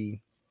be.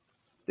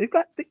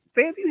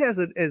 FAMU has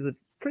a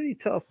pretty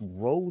tough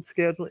road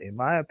schedule, in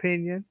my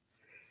opinion.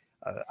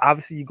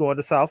 Obviously, you go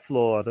into South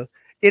Florida.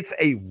 It's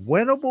a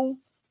winnable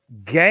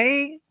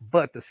game,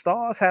 but the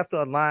stars have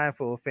to align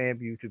for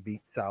FAMU to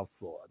beat South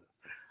Florida.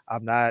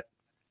 I'm not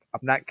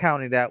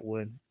counting that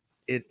one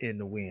in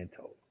the win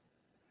total.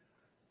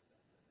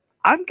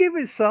 I'm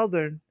giving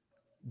Southern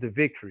the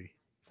victory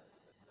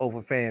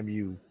over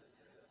FAMU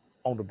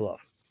on the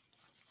bluff.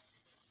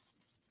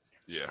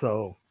 Yeah.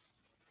 So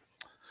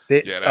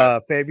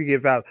FAMU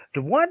give out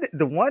the one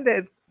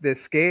that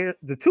scared,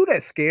 the 2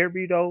 that scared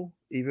me though,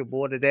 even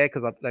more than that,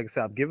 because like I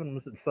said, I'm giving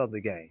them the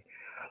Southern game,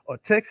 or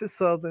Texas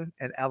Southern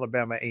and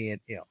Alabama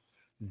A&M.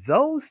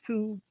 Those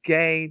 2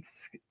 games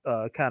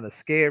kind of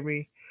scare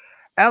me.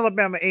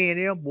 Alabama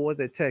A&M more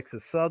than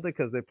Texas Southern,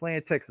 because they're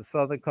playing Texas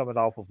Southern coming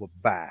off of a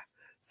bye.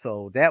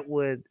 So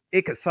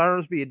it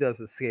concerns me. It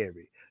doesn't scare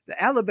me.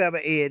 The Alabama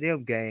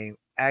A&M game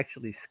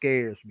actually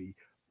scares me.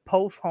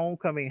 Post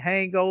homecoming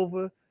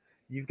hangover.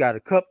 You've got a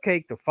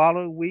cupcake the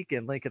following week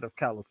in Lincoln of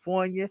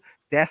California.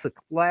 That's a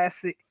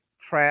classic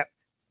trap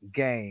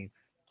game,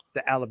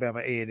 the Alabama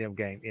A&M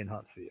game in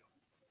Huntsville.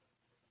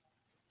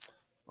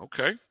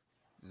 Okay.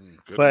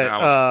 Good but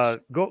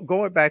analysis.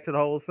 Going back to the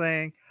whole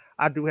thing,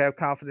 I do have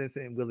confidence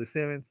in Willie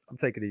Simmons. I'm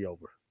taking the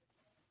over.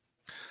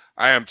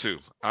 I am too.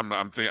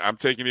 I'm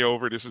taking the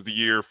over. This is the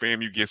year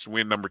FAMU gets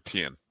win number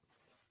 10.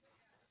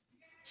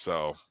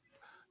 So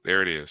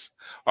there it is.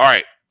 All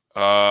right.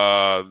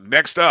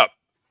 Next up,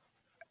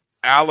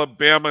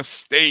 Alabama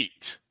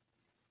State.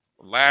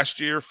 Last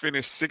year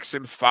finished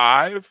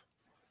 6-5.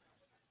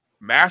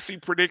 Massey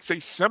predicts a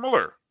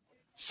similar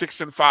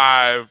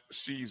 6-5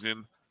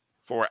 season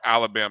for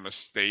Alabama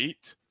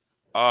State.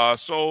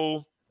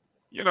 So,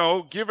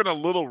 given a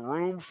little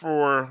room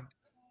for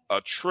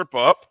a trip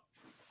up,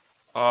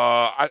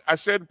 I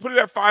said put it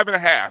at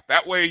 5.5.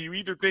 That way you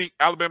either think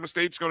Alabama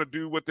State's going to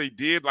do what they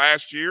did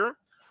last year,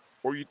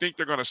 or you think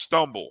they're going to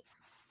stumble.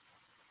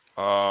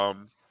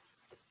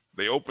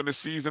 They open the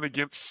season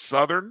against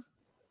Southern.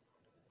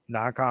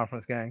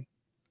 Non-conference game.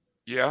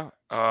 Yeah.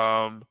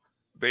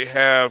 They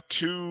have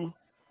 2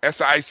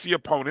 SIC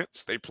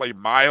opponents. They play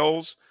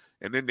Miles,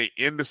 and then they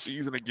end the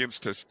season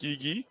against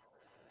Tuskegee.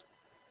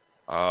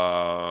 They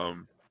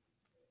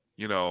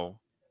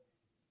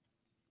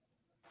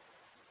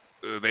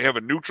have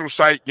a neutral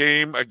site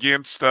game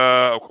against,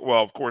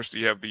 of course,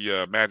 you have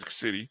the Magic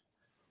City,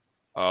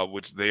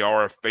 which they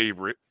are a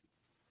favorite.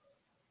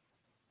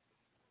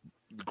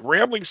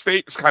 Grambling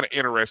State is kind of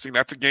interesting.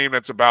 That's a game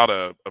that's about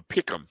a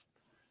pick 'em.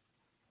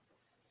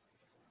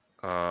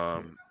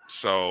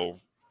 So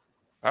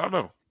I don't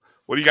know.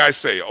 What do you guys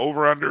say?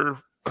 Over under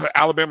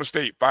Alabama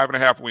State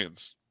 5.5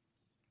 wins.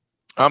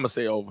 I'm gonna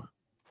say over.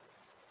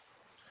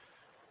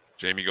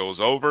 Jamie goes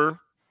over.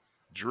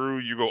 Drew,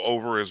 you go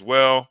over as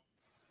well.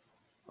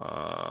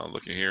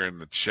 Looking here in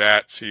the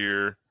chats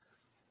here.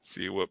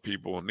 See what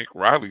people. Nick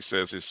Riley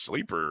says his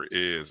sleeper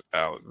is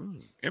out.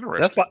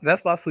 Interesting.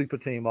 That's my sleeper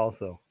team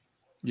also.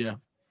 Yeah.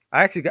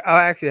 I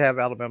actually have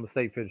Alabama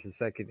State finishing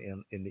second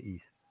in the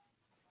East,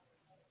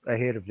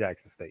 ahead of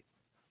Jackson State.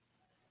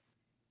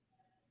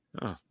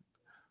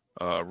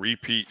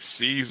 Repeat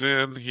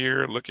season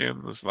here.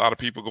 Looking, there's a lot of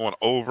people going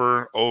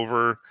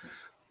over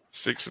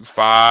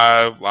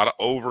 6-5. A lot of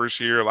overs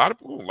here. A lot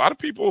of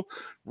people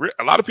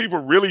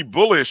really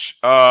bullish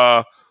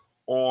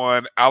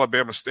on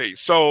Alabama State.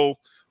 So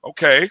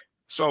okay,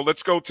 so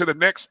let's go to the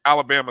next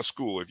Alabama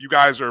school. If you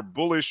guys are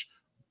bullish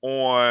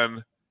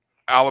on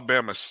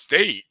Alabama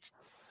State,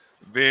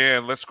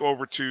 then let's go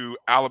over to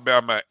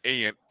Alabama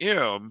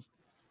A&M,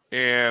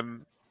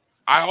 and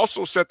I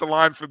also set the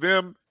line for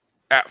them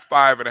at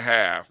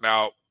 5.5.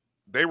 Now,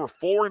 they were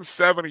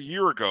 4-7 a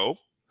year ago,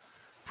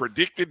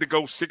 predicted to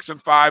go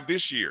 6-5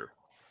 this year.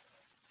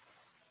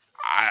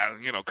 I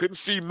couldn't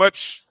see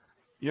much.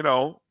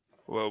 Well,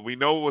 we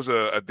know it was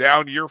a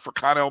down year for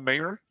Connell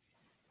Maynor.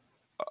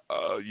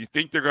 You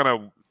think they're going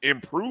to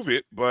improve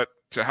it, but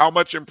to how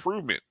much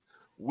improvement?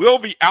 Will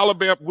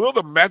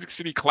the Magic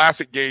City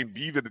Classic game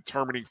be the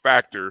determining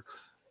factor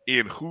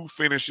in who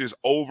finishes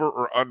over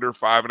or under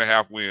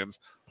 5.5 wins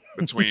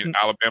between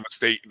Alabama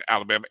State and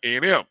Alabama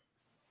A&M?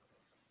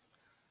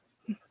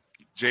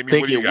 Jamie,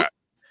 what do you got?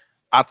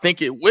 I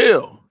think it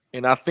will,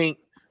 and I think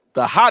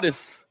the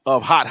hottest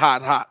of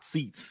hot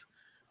seats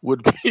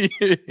would be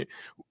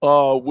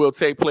will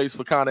take place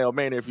for Connell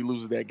Maynor if he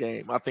loses that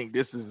game. I think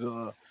this is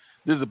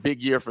a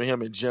big year for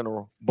him in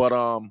general, but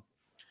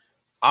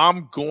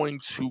I'm going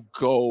to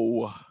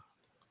go.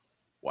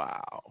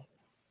 Wow.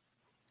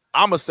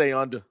 I'm going to say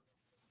under.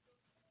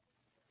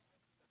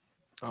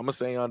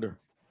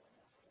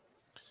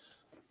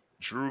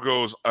 Drew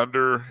goes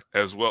under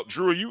as well.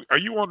 Drew, are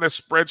you on that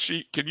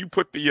spreadsheet? Can you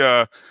put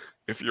the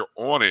if you're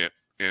on it,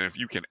 and if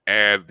you can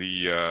add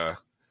the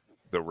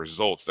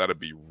results, that'd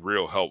be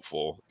real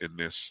helpful in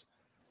this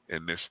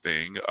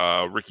thing.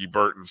 Ricky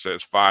Burton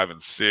says 5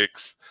 and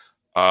 6.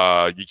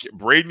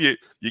 Braden,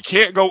 you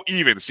can't go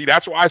even. See,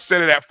 that's why I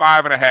set it at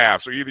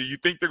 5.5. So either you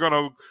think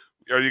are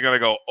you gonna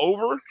go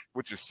over,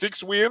 which is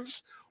 6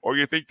 wins, or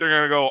you think they're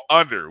gonna go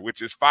under,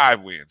 which is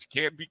 5 wins.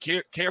 Can't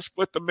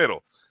split the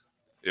middle.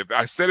 If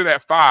I set it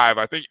at 5,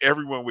 I think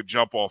everyone would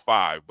jump on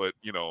 5. But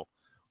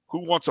who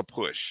wants a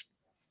push?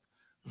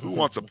 Who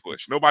wants a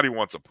push? Nobody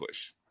wants a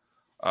push.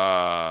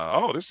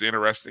 This is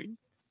interesting.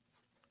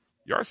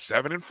 You're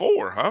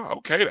 7-4, huh?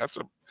 Okay, that's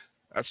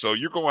so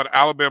you're going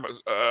Alabama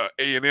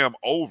A&M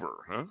over,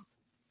 huh?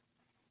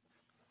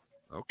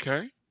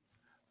 Okay.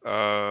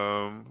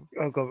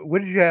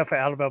 What did you have for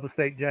Alabama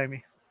State,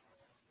 Jamie?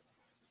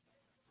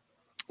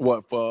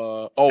 What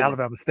for over?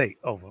 Alabama State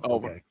over.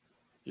 Okay.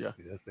 Yeah.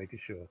 Just making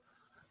sure.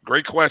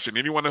 Great question.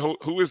 Anyone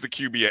who is the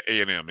QB at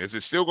A&M? Is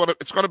it still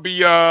it's gonna be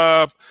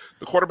the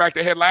quarterback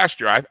they had last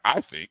year?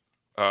 I think.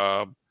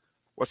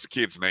 What's the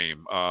kid's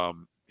name?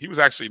 He was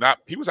actually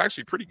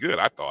pretty good,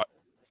 I thought.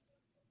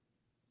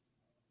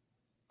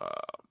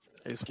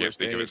 Can't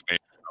think of his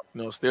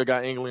name. Still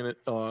got England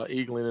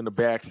in the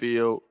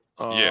backfield.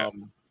 Yeah.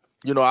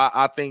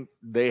 I think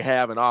they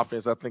have an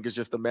offense. I think it's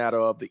just a matter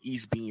of the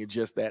East being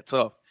just that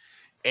tough.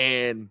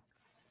 And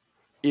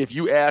if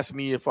you ask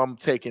me if I'm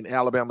taking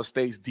Alabama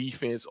State's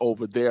defense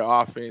over their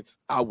offense,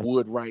 I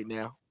would right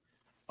now.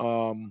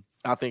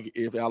 I think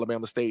if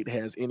Alabama State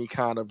has any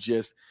kind of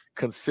just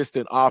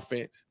consistent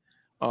offense,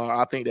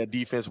 I think that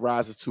defense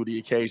rises to the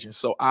occasion.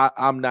 So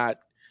I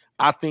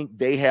think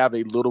they have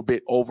a little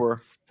bit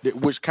over,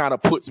 which kind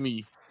of puts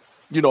me,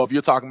 if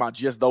you're talking about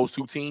just those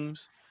two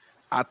teams,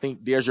 I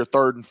think there's your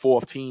third and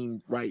fourth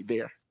team right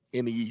there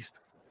in the East.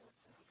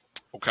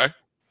 Okay.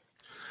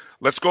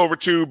 Let's go over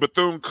to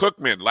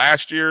Bethune-Cookman.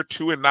 Last year,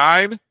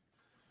 2-9.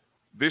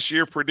 This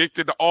year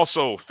predicted to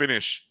also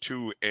finish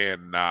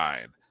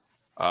 2-9.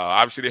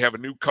 Obviously, they have a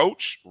new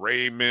coach,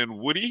 Raymond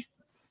Woody.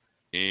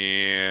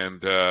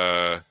 And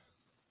I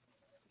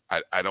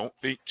don't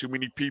think too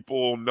many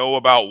people know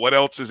about what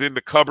else is in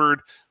the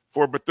cupboard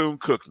for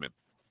Bethune-Cookman.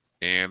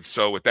 And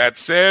so with that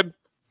said,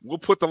 we'll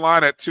put the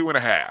line at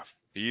 2.5.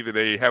 Either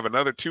they have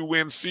another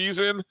 2-win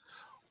season,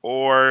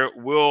 or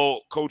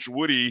will Coach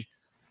Woody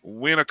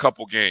win a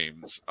couple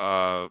games.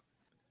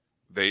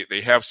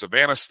 They have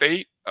Savannah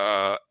State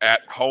at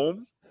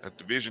home, a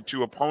Division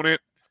II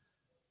opponent.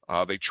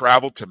 They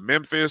traveled to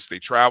Memphis. They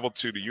traveled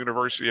to the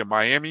University of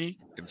Miami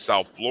in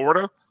South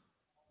Florida.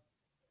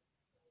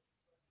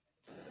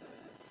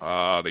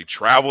 They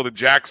traveled to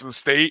Jackson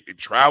State. They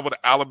traveled to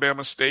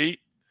Alabama State.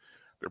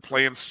 They're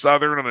playing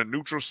Southern on a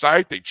neutral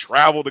site. They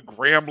traveled to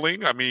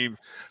Grambling. I mean,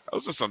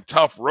 those are some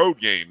tough road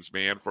games,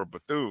 man, for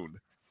Bethune.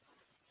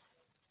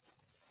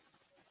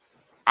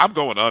 I'm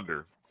going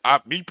under.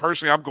 Me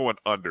personally, I'm going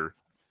under.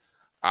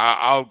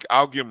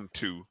 I'll give them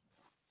 2.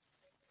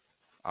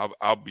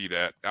 I'll be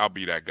that. I'll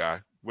be that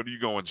guy. What are you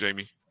going,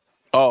 Jamie?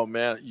 Oh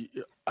man,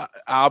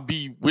 I'll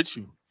be with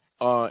you.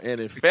 And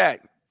in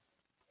fact,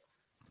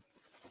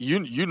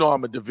 you know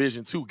I'm a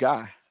Division II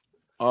guy.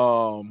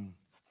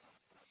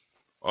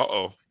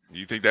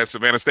 You think that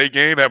Savannah State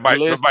game that might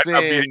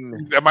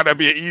not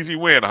be an easy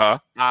win, huh?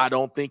 I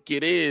don't think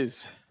it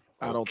is.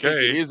 I don't think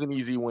it is an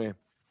easy win.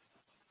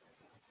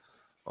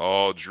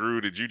 Oh,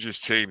 Drew, did you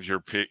just change your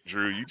pick,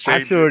 Drew? You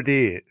changed. I sure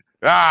did.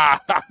 Drew I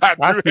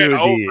sure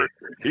did.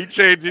 He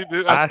changed it.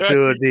 I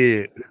sure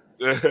did.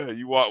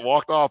 You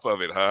walked off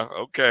of it, huh?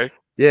 Okay.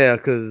 Yeah,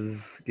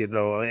 because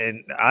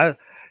and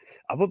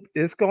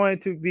it's going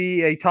to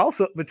be a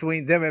toss-up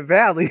between them and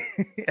Valley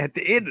at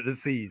the end of the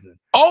season.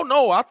 Oh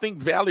no, I think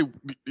Valley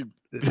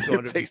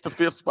takes the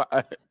 5th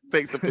spot.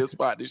 Takes the 5th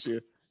spot this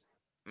year.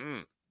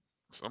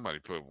 Somebody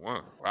put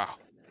 1. Wow,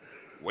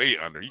 way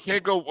under. You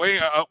can't go way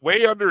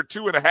under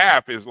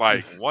 2.5 is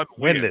like 1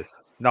 win. Winless.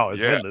 No,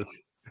 it's winless.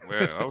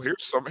 Well,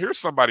 here's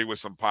somebody with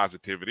some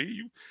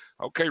positivity.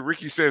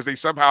 Ricky says they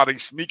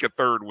sneak a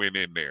 3rd win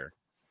in there.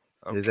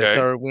 Okay. Is that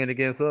 3rd win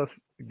against us,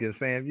 against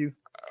FAMU?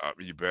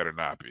 You better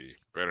not be.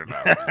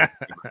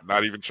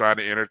 Not even trying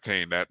to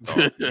entertain that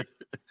thought.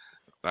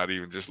 Not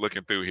even just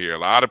looking through here. A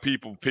lot of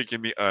people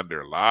picking the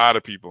under. A lot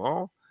of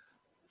people.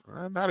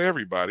 Not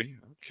everybody.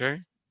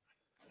 Okay.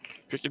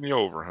 Picking the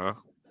over, huh?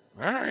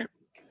 All right.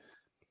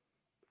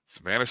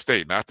 Savannah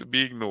State, not to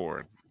be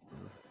ignored.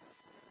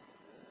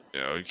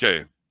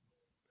 Okay.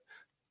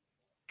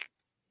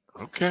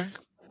 Okay.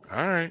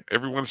 All right.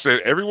 Everyone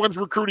said everyone's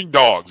recruiting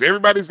dogs.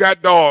 Everybody's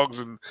got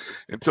dogs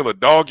until a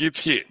dog gets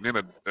hit. And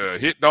then a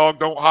hit dog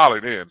don't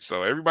holler then.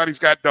 So everybody's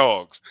got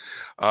dogs.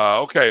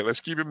 Okay,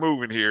 let's keep it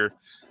moving here.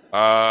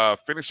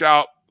 Finish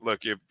out.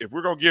 Look, if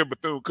we're going to give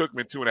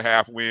Bethune-Cookman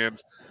 2.5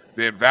 wins,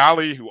 then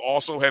Valley, who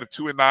also had a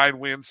 2-9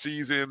 win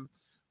season,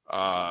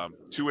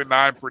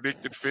 2-9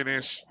 predicted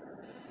finish.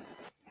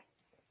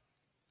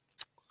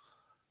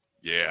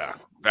 Yeah,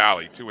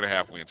 Valley,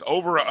 2.5 wins.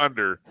 Over or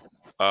under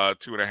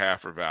 2.5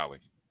 for Valley?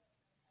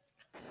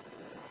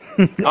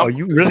 Oh,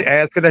 you really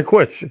asking that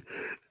question?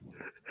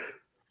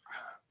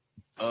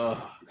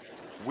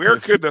 Where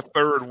could the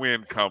 3rd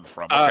win come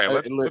from? Okay,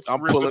 I'm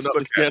pulling up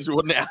the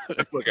schedule now.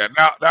 Let's look at it.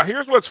 Now,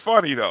 here's what's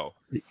funny though.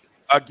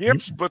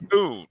 Against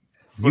Bethune,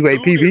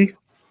 UAPB.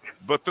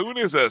 Bethune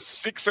is a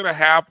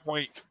 6.5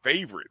 point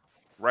favorite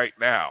right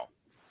now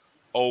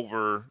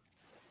over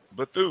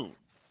Bethune,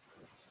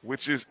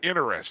 which is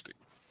interesting.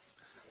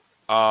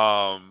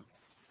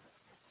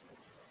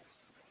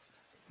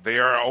 They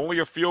are only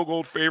a field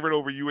goal favorite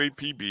over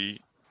UAPB,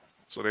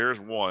 so there's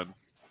one.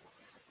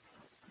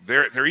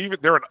 They're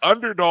an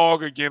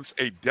underdog against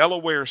a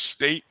Delaware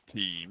State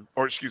team,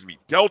 or excuse me,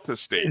 Delta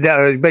State.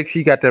 Make sure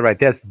you got that right.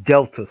 That's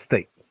Delta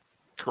State.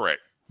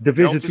 Correct.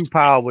 Division II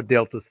power with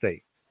Delta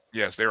State.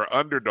 Yes, they're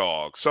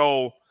underdog.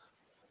 So,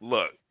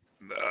 look.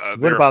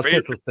 What about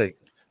Central State?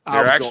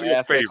 They're actually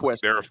a favorite.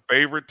 They're a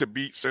favorite to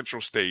beat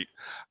Central State.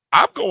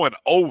 I'm going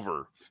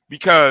over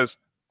because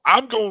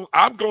I'm going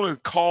to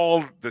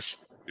call this.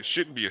 It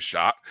shouldn't be a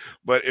shot,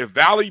 but if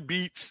Valley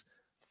beats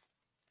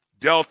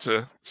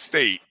Delta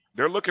State,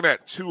 they're looking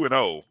at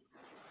 2-0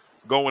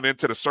 going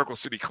into the Circle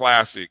City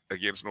Classic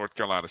against North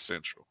Carolina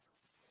Central.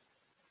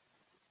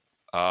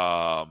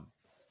 And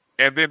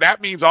then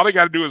that means all they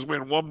got to do is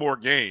win one more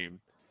game.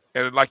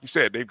 And like you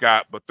said, they've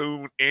got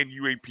Bethune and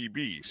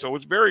UAPB. So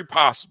it's very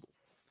possible.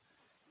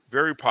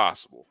 Very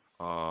possible.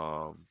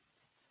 Let's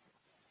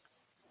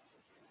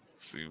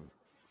see.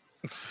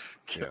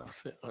 Yeah.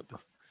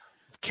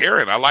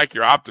 Karen, I like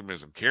your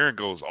optimism. Karen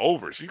goes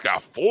over. She's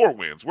got 4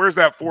 wins. Where's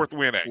that 4th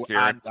win at,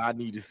 Karen? I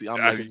need to see. I'm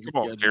looking.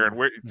 Come on, Karen.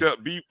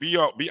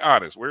 Be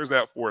honest. Where's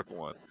that 4th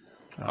one?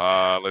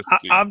 Let's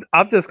see. I'm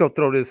just gonna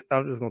throw this.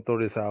 I'm just gonna throw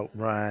this out,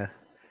 Ryan.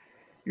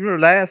 You know,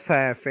 last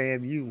time,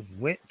 fam, you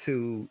went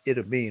to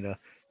Itabena.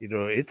 You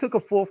know, it took a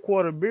 4th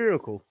quarter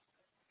miracle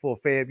for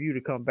FAMU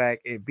to come back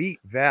and beat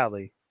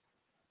Valley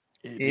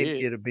in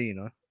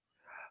Itabena.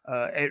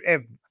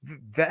 And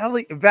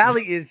Valley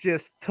is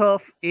just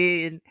tough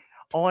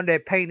on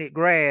that painted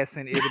grass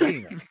in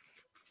Itabena.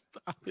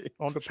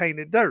 On the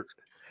painted dirt.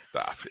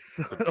 Stop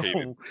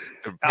it.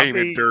 The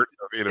painted dirt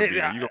of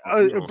Itabena.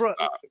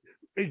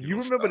 You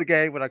remember the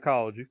game when I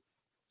called you?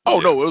 Oh,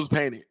 yes. No, it was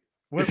painted.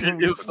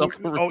 It was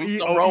something wrong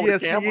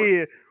with the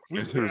camera.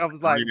 I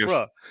was like,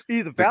 bro,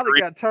 either Valley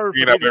got turf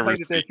or they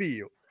painted that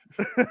field.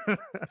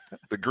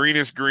 The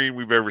greenest green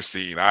we've ever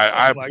seen.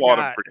 I applaud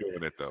him for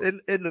doing it, though.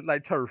 It looked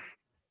like turf.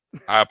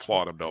 I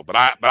applaud him, though. But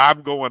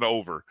I'm going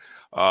over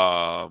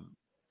for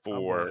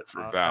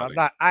Valley.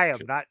 I am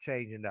not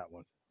changing that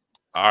one.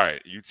 All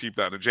right, you keep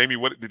that. Now, Jamie,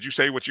 what did you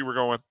say? What you were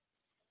going?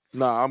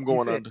 No, I'm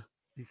going under.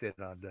 He said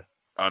under.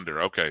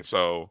 Under. Okay,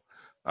 so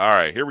all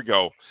right, here we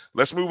go.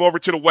 Let's move over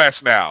to the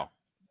West now.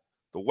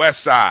 The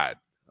West side.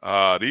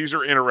 These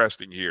are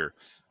interesting here.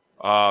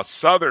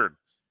 Southern,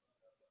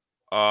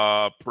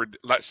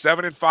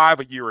 7-5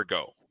 a year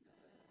ago.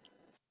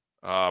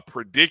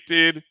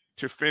 Predicted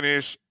to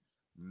finish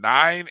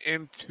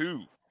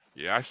 9-2.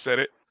 Yeah, I said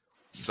it.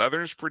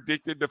 Southern's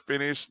predicted to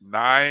finish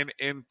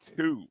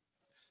 9-2.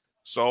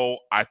 So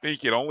I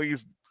think it only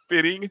is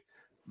fitting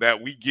that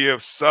we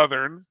give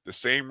Southern the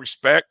same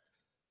respect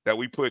that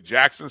we put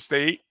Jackson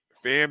State,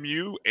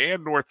 FAMU,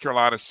 and North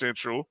Carolina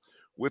Central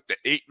with the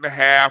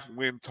 8.5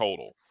 win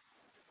total.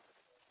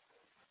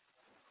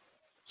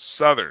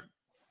 Southern.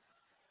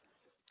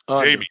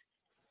 Under. Jamie.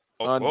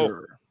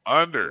 Under.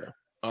 Under.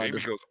 Yeah, Jamie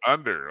under. goes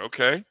under.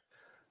 Okay.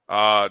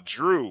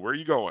 Drew, where are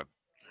you going?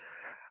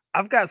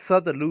 I've got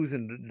Southern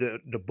losing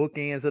the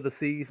bookends of the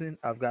season.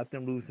 I've got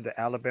them losing to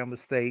Alabama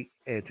State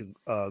and to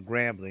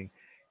Grambling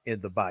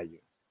in the Bayou.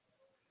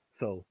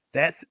 So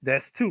that's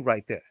 2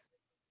 right there.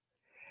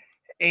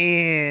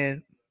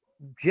 And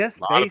just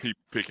a lot of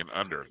people picking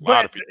under. A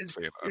lot of people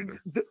saying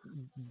under.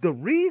 The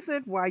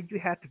reason why you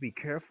have to be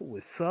careful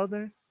with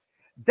Southern,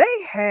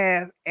 they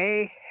have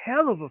a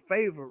hell of a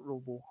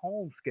favorable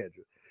home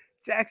schedule.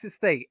 Jackson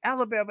State,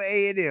 Alabama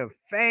A&M,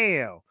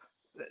 FAM.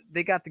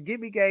 They got the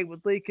gimme game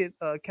with Lincoln,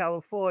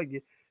 California,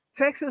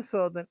 Texas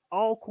Southern,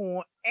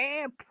 Alcorn,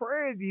 and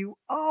Prairie View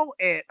all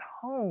at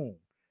home.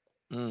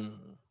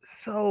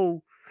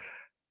 So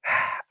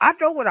I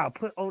know what I'll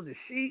put on the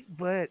sheet,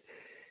 but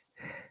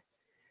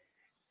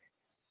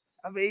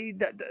I mean,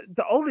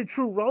 the only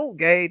true road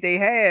game they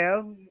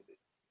have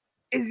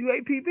is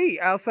UAPB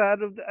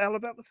outside of the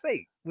Alabama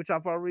State, which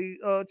I've already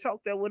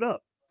chalked that one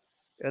up.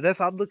 And that's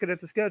how I'm looking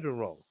at the schedule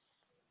roll.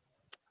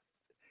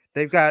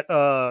 They got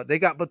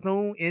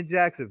Bethune in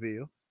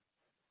Jacksonville.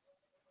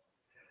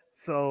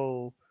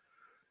 So,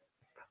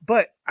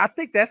 but I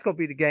think that's going to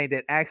be the game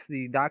that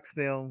actually knocks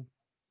them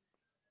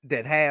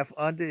that half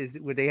under is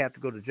when they have to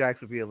go to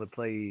Jacksonville and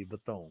play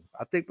Bethune.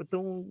 I think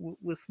Bethune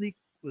will sneak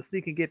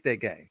and get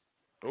that game.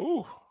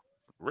 Ooh,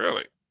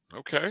 really?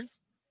 Okay.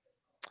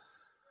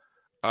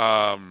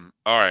 All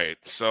right.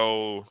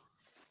 So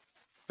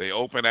they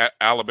open at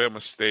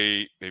Alabama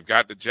State. They've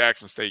got the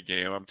Jackson State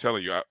game. I'm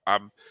telling you,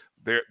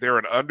 they're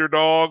an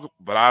underdog,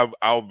 but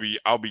I'll be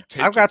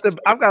taking. I've got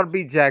to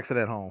beat Jackson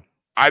at home.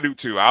 I do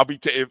too. I'll be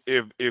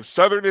if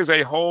Southern is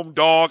a home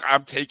dog,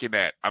 I'm taking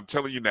that. I'm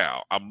telling you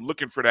now. I'm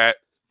looking for that,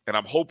 and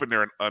I'm hoping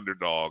they're an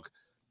underdog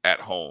at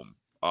home.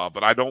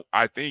 But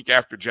I think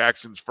after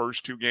Jackson's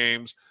first 2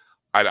 games,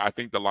 I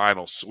think the line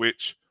will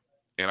switch,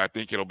 and I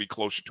think it'll be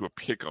closer to a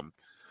pick 'em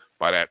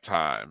by that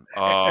time.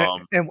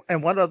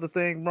 And one other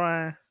thing,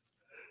 Brian,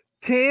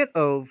 10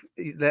 of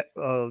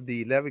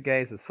the 11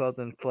 games that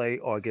Southern play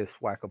are against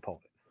SWAC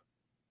opponents.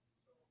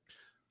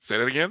 Say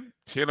that again.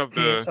 10 of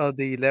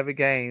the 11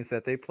 games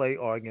that they play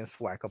are against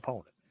SWAC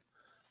opponents.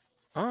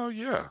 Oh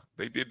yeah,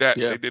 they did that.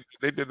 Yeah.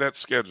 They did that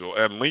schedule,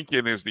 and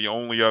Lincoln is the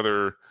only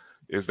other.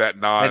 Is that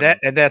non?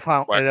 And that's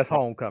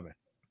homecoming.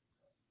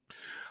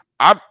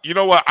 You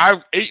know what?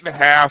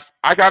 8.5.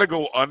 I got to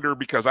go under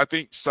because I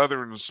think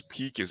Southern's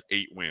peak is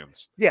 8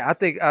 wins. Yeah, I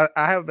think I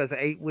have them as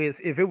 8 wins.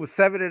 If it was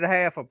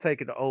 7.5, I'm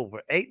taking the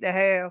over.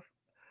 8.5,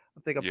 I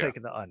think I'm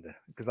taking the under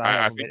because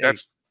I think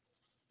that's.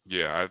 8.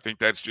 Yeah, I think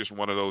that's just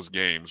one of those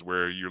games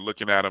where you're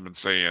looking at them and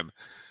saying,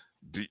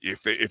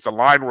 if the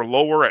line were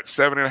lower at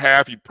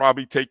 7.5, you'd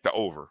probably take the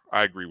over.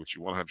 I agree with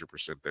you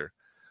 100% there.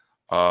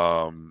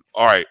 All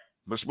right,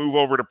 let's move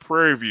over to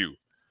Prairie View.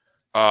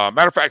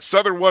 Matter of fact,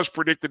 Southern was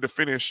predicted to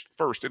finish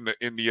first in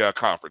the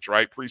conference,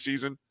 right?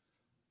 Preseason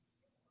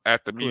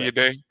at the media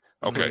day.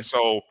 Okay, Mm-hmm.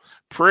 so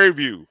Prairie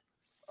View.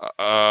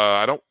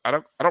 I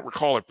don't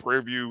recall it.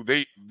 Prairie View.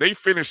 They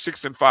finished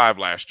 6-5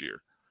 last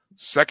year,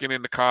 second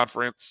in the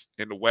conference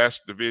in the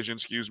West Division.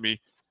 Excuse me.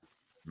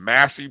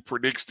 Massey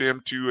predicts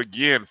them to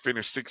again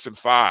finish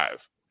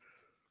 6-5.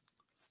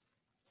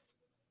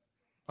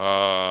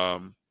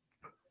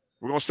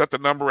 We're gonna set the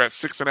number at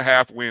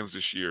 6.5 wins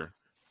this year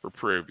for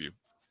Prairie View.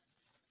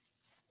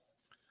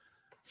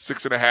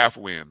 6.5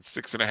 wins.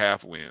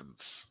 6.5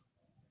 wins.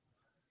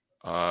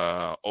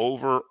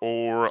 Over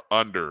or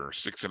under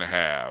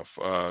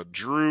 6.5.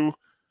 Drew,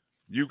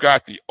 you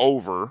got the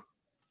over.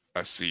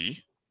 I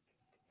see.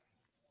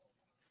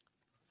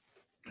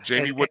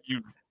 Jamie, what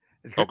you?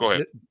 Oh, go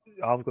ahead.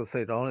 I was going to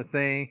say the only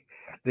thing,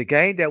 the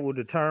game that will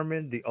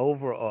determine the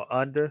over or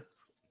under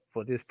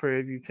for this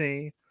Prairie View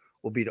team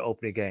will be the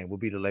opening game. Will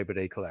be the Labor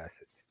Day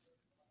Classic.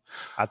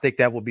 I think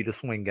that will be the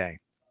swing game.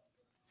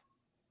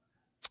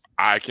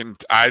 I think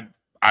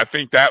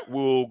that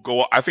will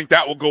go. I think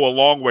that will go a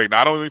long way,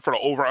 not only for the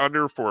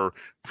over/under for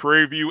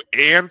Prairie View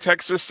and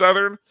Texas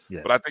Southern,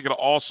 but I think it'll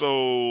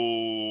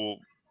also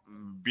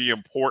be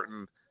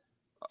important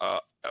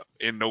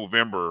in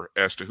November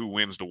as to who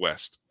wins the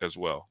West as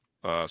well.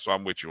 So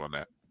I'm with you on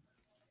that.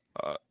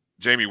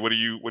 Jamie, what do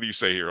you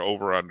say here?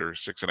 Over/under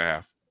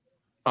 6.5.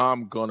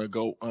 I'm gonna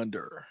go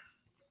under.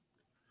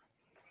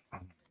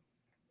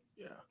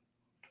 Yeah,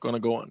 gonna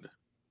go under.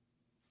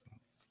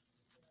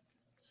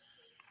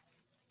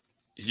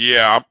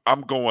 Yeah,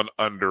 I'm going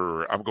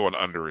under. I'm going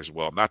under as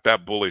well. Not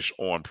that bullish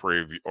on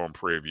Prairie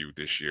View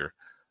this year.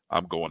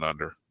 I'm going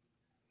under.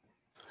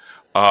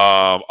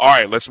 All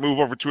right, let's move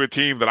over to a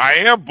team that I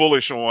am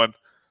bullish on.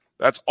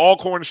 That's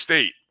Alcorn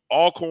State.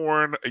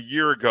 Alcorn a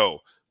year ago,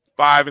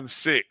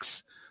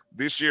 5-6.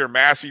 this year.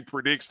 Massey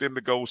predicts them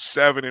to go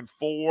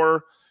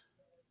 7-4.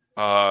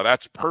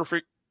 That's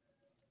perfect.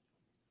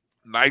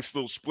 Nice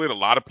little split. A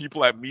lot of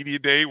people at Media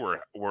Day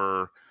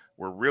were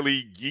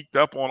really geeked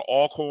up on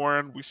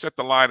Alcorn. We set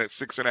the line at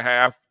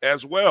 6.5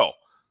 as well.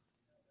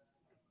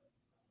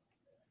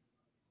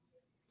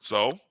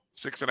 So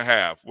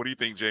 6.5. What do you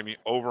think, Jamie?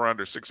 Over,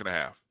 under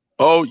 6.5?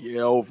 Oh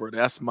yeah, over.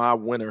 That's my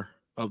winner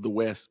of the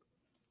West.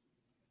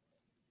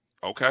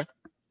 Okay.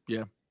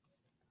 Yeah.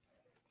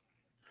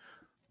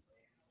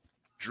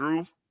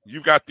 Drew,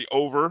 you got the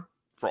over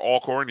for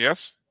Alcorn,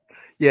 yes?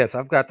 Yes,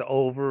 I've got the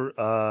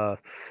over.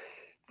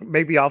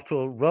 Maybe off to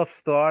a rough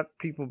start.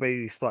 People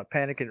may start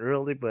panicking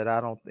early, but I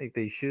don't think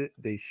they should.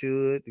 They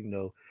should,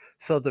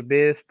 Southern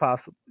Miss,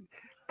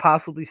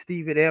 possibly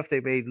Stephen F. They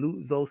may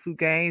lose those 2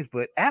 games,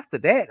 but after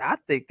that, I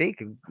think they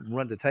can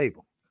run the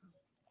table.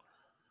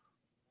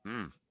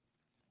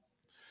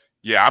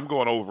 Yeah, I'm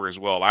going over as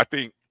well. I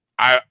think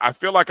I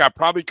feel like I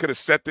probably could have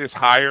set this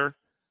higher,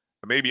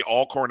 maybe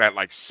Alcorn at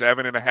like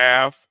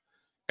 7.5,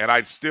 and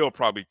I'd still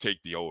probably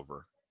take the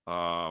over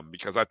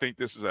because I think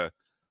this is a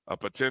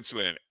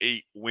potentially an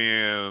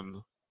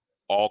 8-win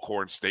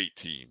Alcorn State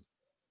team.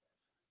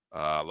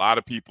 A lot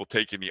of people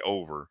taking the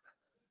over.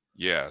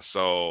 Yeah,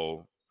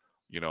 so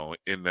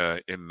in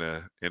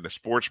the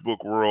sports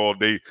book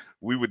world,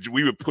 we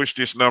would push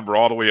this number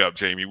all the way up,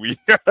 Jamie. We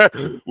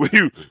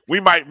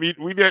might need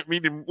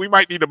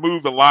to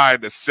move the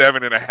line to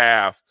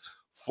 7.5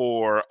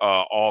 for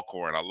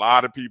Alcorn. A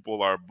lot of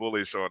people are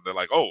bullish on. They're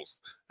like, oh,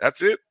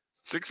 that's it,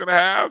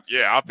 6.5.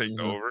 Yeah, I'll take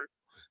the over.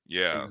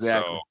 Yeah,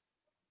 exactly.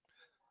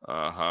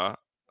 So,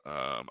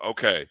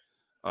 okay,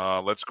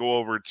 let's go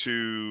over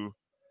to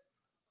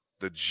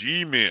the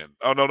G-men.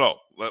 Oh, no.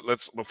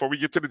 Let's before we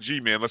get to the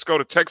G-men, let's go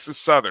to Texas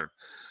Southern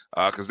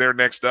because they're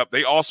next up.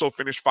 They also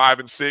finished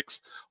 5-6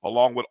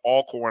 along with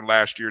Alcorn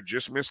last year.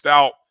 Just missed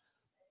out.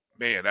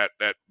 Man,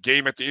 that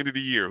game at the end of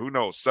the year. Who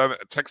knows?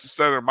 Texas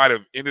Southern might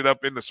have ended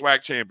up in the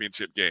SWAC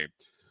championship game.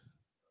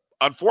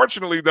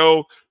 Unfortunately,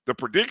 though, the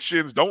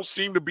predictions don't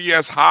seem to be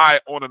as high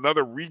on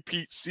another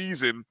repeat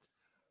season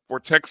for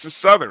Texas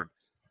Southern.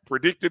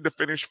 Predicted to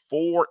finish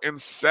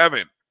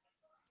 4-7.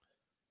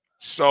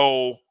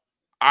 So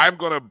I'm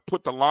going to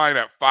put the line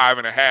at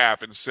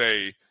 5.5 and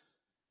say,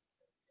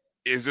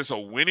 is this a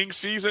winning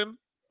season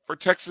for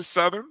Texas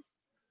Southern?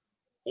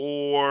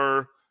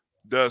 Or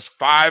does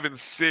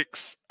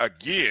 5-6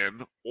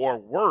 again or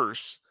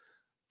worse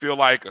feel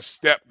like a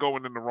step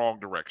going in the wrong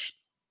direction?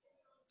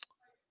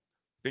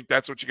 I think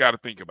that's what you got to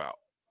think about.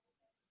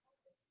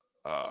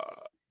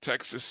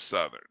 Texas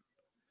Southern.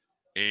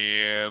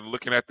 And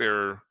looking at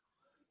their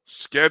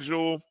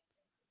schedule,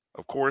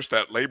 of course,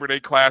 that Labor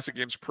Day class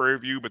against Prairie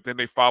View, but then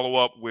they follow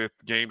up with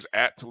games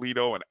at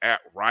Toledo and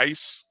at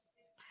Rice.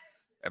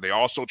 And they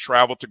also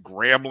travel to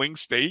Grambling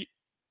State.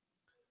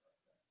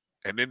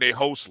 And then they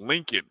host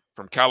Lincoln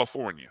from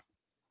California.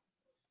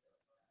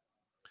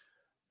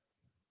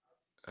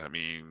 I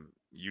mean,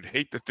 you'd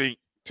hate to think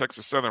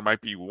Texas Southern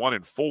might be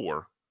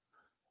 1-4,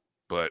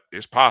 but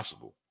it's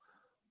possible.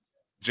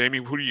 Jamie,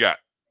 who do you got?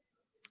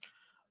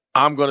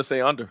 I'm going to say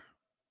under.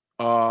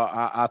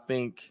 I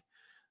think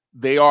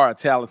they are a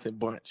talented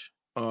bunch.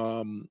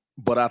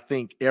 But I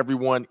think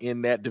everyone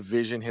in that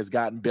division has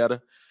gotten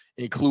better,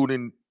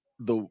 including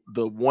the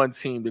one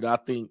team that I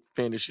think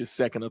finishes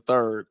second or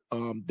third.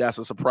 That's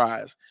a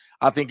surprise.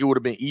 I think it would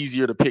have been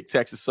easier to pick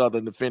Texas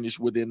Southern to finish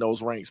within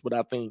those ranks, but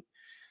I think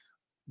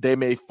they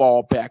may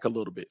fall back a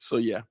little bit. So,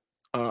 yeah,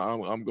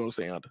 I'm going to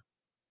say under.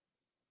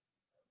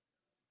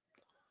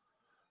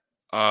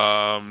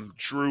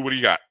 Drew, what do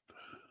you got?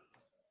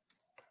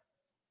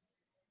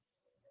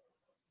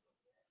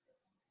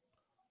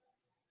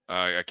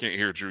 I can't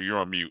hear Drew. You're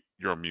on mute.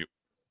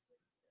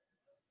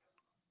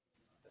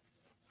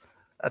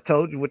 I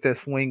told you what that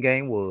swing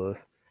game was,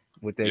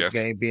 with that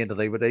game being the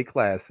Labor Day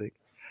Classic.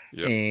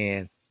 Yep.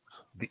 And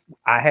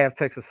I have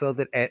Texas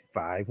Southern at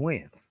 5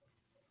 wins.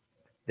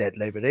 That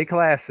Labor Day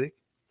Classic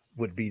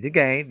would be the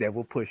game that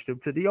will push them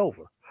to the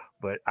over.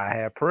 But I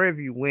have Prairie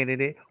View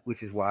winning it,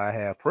 which is why I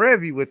have Prairie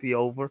View with the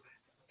over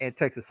and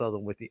Texas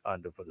Southern with the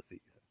under for the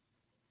season.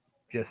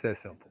 Just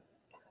that simple.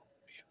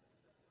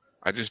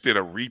 I just did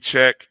a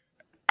recheck.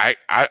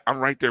 I'm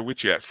right there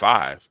with you at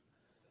 5.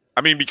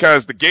 I mean,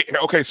 because the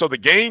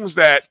games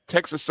that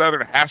Texas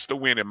Southern has to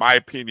win, in my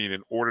opinion,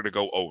 in order to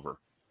go over.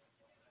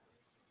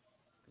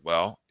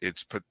 Well,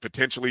 it's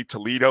potentially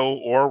Toledo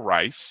or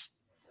Rice,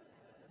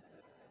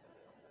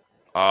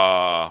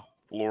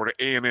 Florida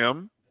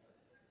A&M,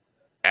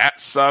 at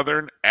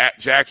Southern, at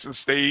Jackson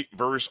State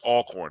versus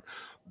Alcorn.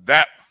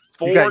 That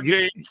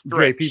 4-game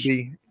stretch.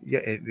 UAPB. Yeah,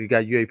 you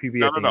got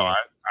UAPB. No.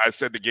 I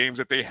said the games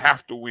that they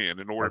have to win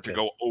in order to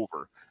go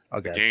over.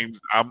 Okay. The games.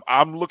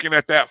 I'm looking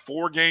at that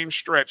 4-game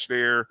stretch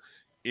there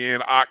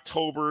in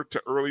October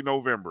to early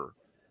November.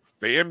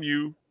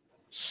 FAMU,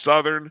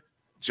 Southern,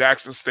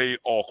 Jackson State,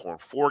 Alcorn.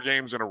 4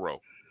 games in a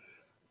row.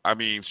 I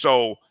mean,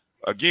 so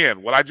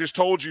again, what I just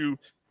told you,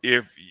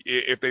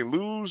 if they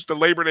lose the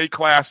Labor Day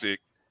Classic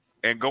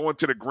and go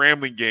into the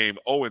Grambling game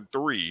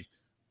 0-3,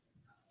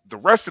 the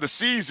rest of the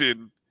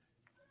season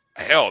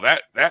hell,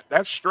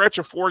 that stretch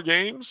of 4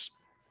 games,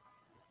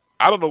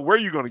 I don't know where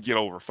you're going to get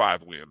over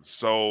 5 wins.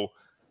 So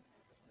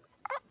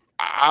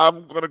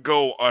I'm going to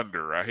go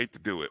under. I hate to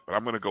do it, but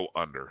I'm going to go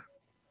under.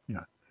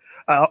 Yeah.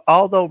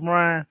 Although,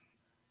 Brian,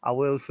 I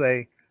will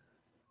say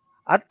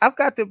I've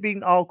got to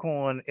beat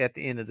Alcorn at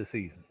the end of the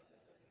season.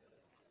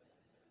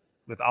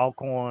 With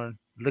Alcorn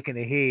looking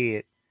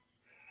ahead,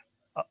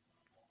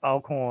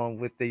 Alcorn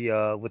with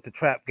the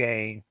trap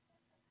game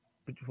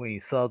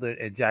between Southern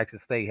and Jackson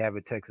State,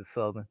 having Texas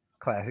Southern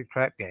classic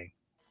trap game.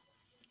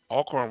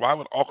 Alcorn, why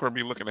would Alcorn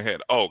be looking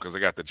ahead? Oh, because they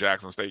got the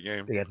Jackson State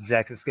game. They got the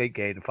Jackson State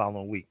game the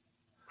following week,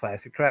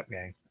 classic trap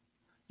game.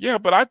 Yeah,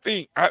 but I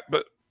think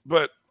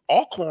but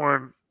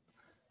Alcorn,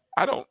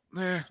 I don't.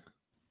 Okay.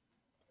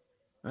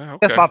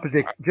 That's my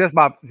prediction. Just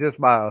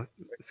my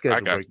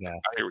schedule breakdown.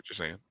 I hear what you're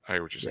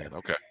saying.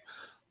 Okay.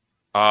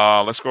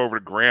 Let's go over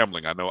to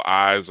Grambling. I know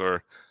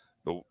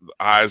the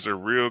eyes are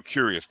real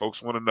curious.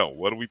 Folks want to know,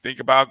 what do we think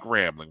about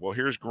Grambling? Well,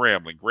 here's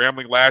Grambling.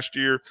 Grambling last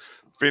year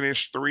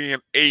finished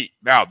 3-8.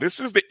 Now, this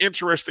is the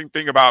interesting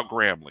thing about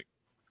Grambling.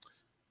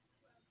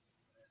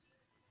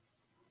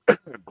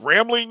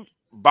 Grambling,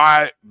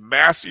 by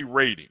Massey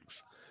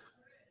ratings,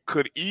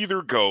 could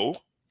either go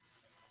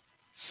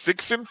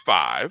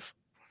 6-5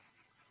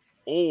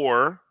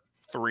 or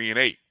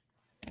 3-8.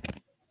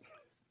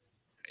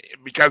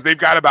 Because they've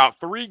got about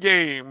 3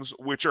 games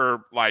which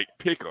are like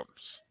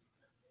pick'ems.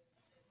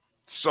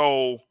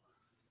 So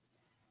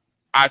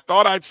I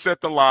thought I'd set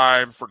the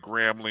line for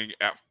Grambling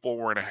at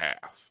 4.5.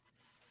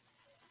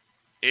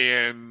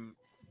 And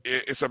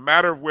it's a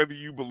matter of whether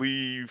you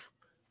believe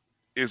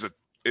is a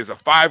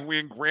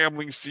 5-win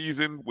Grambling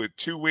season with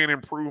 2-win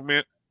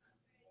improvement.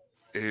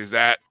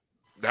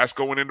 That's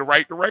going in the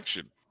right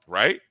direction,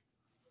 right?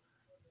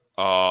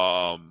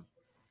 But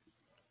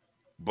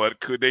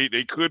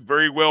they could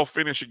very well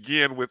finish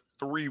again with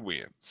 3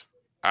 wins.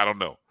 I don't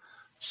know.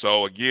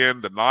 So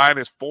again, the line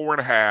is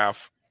 4.5.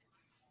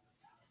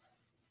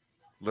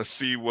 Let's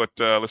see what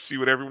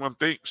everyone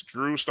thinks.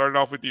 Drew, starting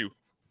off with you.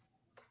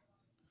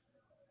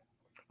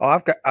 Oh,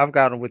 I've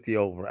got them with the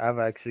over. I've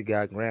actually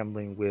got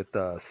Grambling with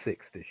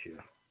 6 this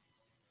year.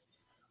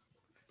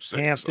 6,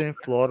 Hampton, okay.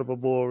 Florida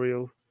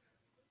Memorial,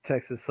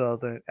 Texas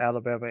Southern,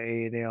 Alabama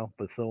A&M,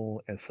 Bethune,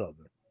 and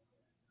Southern.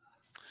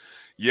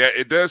 Yeah,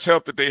 it does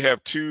help that they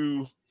have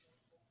 2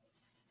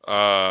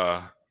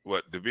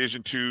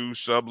 Division II,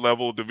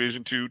 sub-level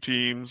Division II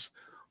teams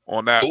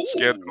on that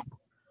schedule.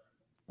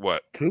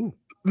 What? 2?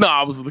 No,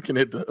 I was looking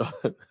at the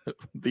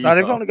no,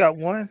 they've only got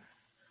 1.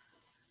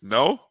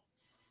 No?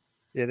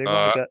 Yeah, they've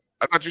only got.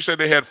 I thought you said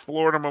they had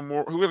Florida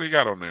Memorial. Who really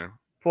got on there?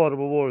 Florida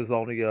Memorial is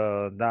only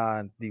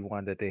 9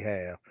 D1 that they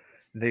have.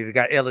 They've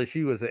got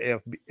LSU as a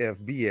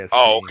FBS.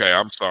 Oh, team. okay.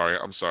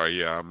 I'm sorry.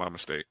 Yeah, my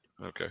mistake.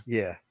 Okay.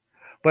 Yeah,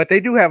 but they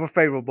do have a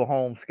favorable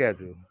home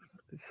schedule.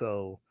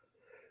 So,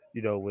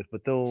 with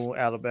Bethune,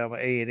 Alabama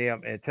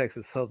A&M, and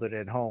Texas Southern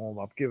at home,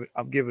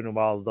 I'm giving them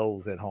all of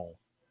those at home.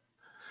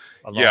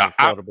 Along with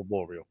Florida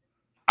Memorial.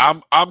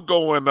 I'm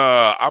going.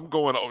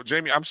 Oh,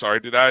 Jamie, I'm sorry.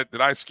 Did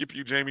I skip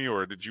you, Jamie,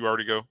 or did you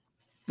already go?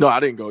 No, I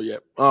didn't go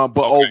yet. But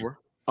okay. Over.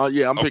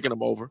 Yeah, I'm picking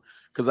them over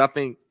because I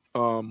think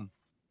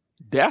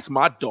that's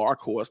my dark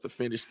horse to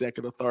finish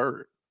 2nd or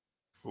 3rd.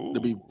 Ooh, to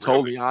be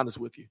totally honest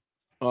with you,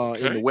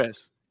 in the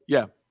West.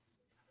 Yeah.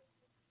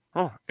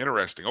 Oh,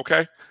 interesting.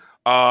 Okay.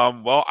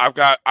 Well, I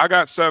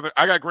got Southern.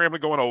 I got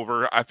Grambling going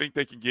over. I think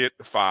they can get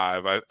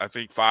 5. I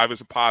think 5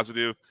 is a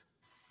positive,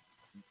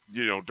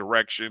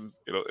 direction.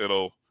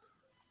 It'll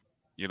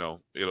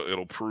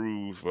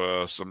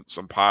prove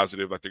some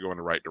positive that they go in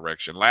the right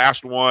direction.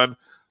 Last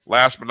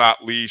but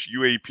not least,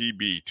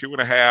 UAPB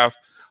 2.5.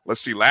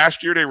 Let's see.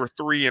 Last year they were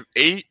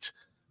 3-8.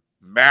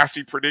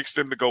 Massey predicts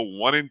them to go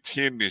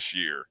 1-10 this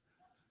year.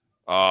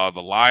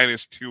 The line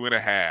is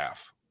 2.5.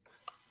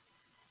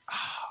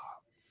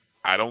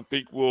 I don't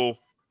think we'll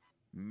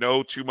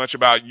know too much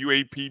about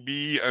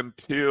UAPB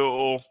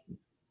until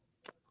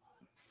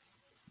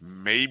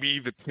maybe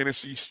the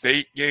Tennessee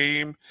State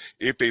game.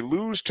 If they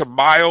lose to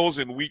Miles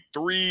in week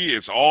 3,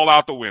 it's all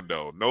out the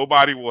window.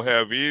 Nobody will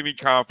have any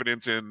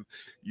confidence in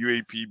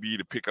UAPB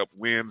to pick up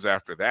wins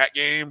after that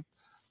game.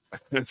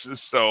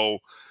 So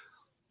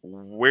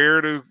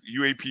where does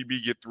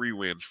UAPB get 3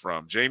 wins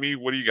from? Jamie,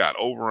 what do you got?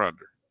 Over,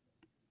 under?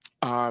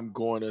 I'm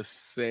going to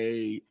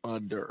say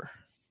under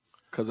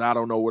because I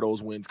don't know where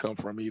those wins come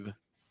from either.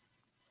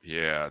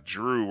 Yeah.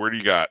 Drew, where do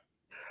you got?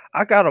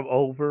 I got them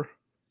over.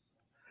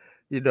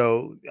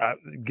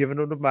 Giving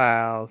them the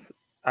miles.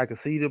 I can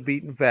see them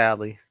beating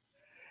Valley.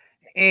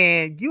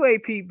 And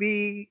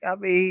UAPB, I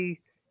mean,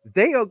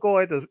 they are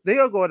going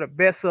to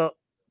mess up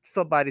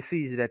somebody's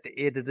season at the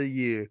end of the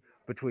year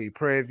between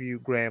Prairie View,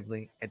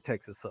 Grambling, and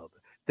Texas Southern.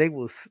 They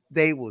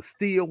will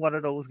steal one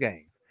of those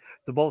games.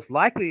 The most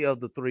likely of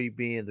the 3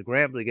 being the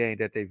Grambling game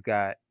that they've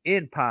got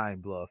in Pine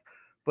Bluff.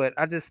 But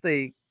I just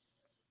think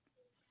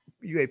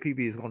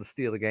UAPB is going to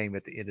steal the game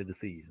at the end of the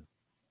season.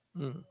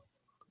 Mm.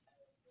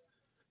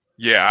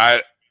 Yeah,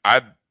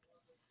 I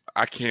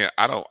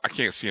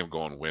can't see him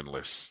going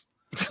winless.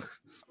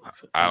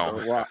 I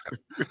don't know.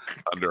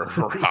 Under a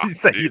rock. You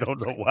say you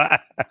don't know why.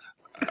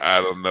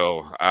 I don't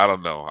know.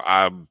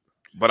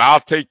 But I'll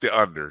take the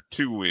under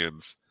 2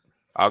 wins.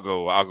 I'll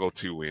go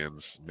 2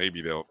 wins.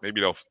 Maybe they'll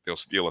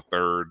steal a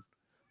third.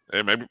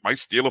 And maybe might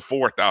steal a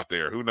fourth out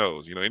there. Who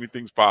knows?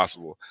 Anything's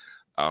possible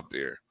out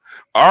there.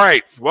 All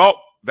right.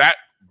 Well, that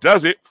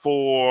does it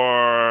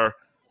for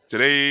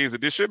today's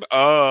edition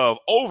of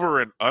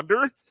Over and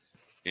Under.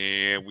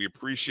 And we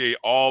appreciate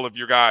all of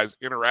your guys'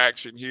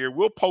 interaction here.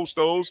 We'll post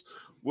those.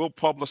 We'll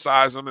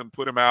publicize them and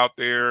put them out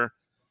there,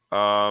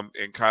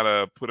 and kind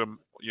of put them,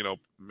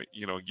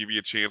 give you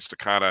a chance to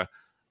kind of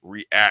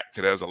react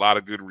to. There's a lot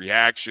of good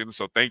reactions.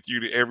 So thank you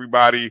to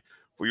everybody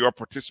for your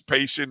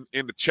participation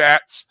in the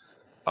chats.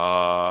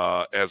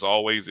 As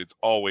always, it's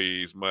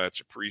always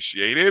much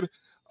appreciated.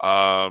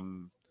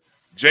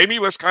 Jamie,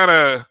 let's kind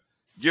of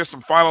give some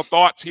final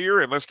thoughts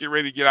here, and let's get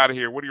ready to get out of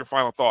here. What are your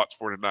final thoughts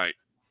for tonight?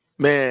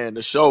 Man,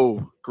 the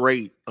show,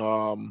 great.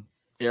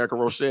 Erica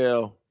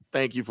Rochelle,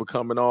 thank you for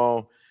coming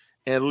on.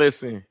 And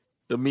listen,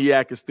 the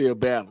MEAC is still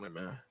battling,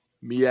 man.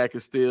 MEAC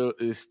is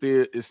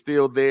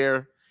still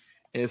there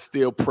and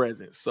still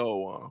present.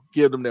 So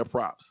give them their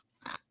props.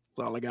 That's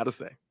all I got to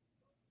say.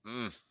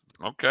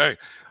 Okay.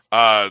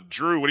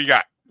 Drew, what do you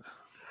got?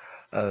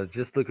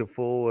 Just looking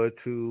forward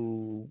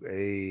to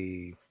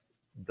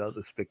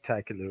another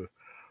spectacular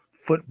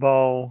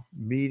football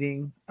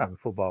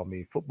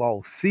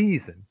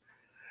season.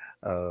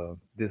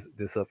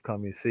 This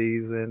upcoming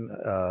season.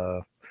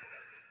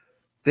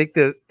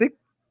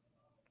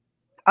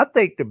 I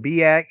think the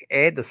BIAC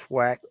and the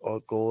SWAC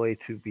are going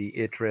to be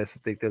interesting.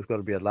 I think there's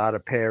going to be a lot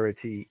of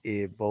parity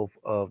in both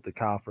of the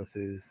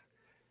conferences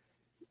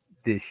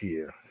this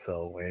year.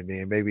 So, and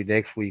then maybe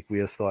next week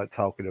we'll start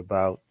talking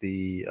about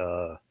the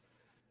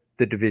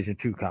Division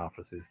II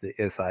conferences, the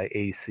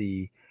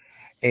SIAC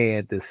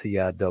and the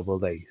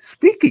CIAA.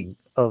 Speaking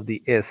of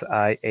the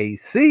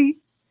SIAC,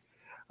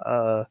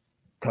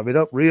 coming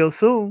up real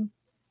soon,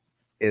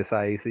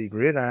 SIAC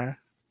Gridiron.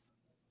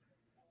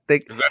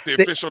 Is that the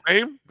official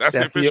name? That's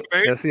the official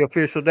name? That's the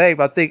official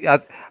name. I think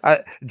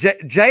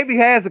Jamie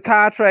has the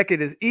contract in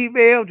his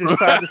email, just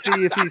trying to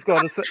see if he's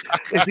going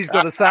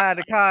to sign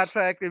the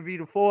contract and be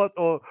the fourth,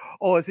 or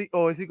is he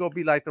going to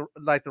be like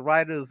the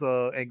writers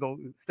and go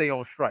stay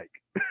on strike?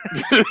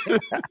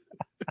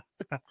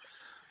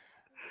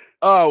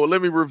 Oh, well,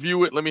 let me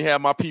review it. Let me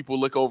have my people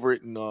look over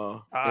it, and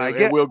we'll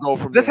go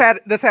from there.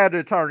 Let's have the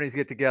attorneys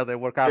get together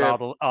and work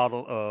out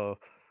all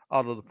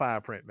of the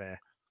fine print, man.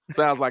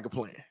 Sounds like a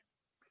plan.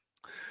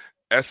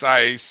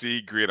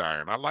 SIAC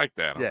Gridiron. I like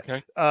that. Yeah.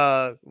 Okay.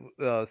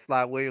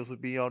 Sly Williams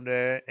would be on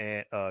there,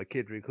 and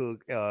Kendrick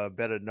Hook,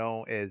 better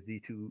known as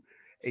D2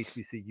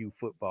 HBCU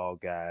football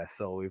guy.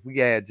 So if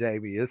we add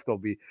Jamie, it's gonna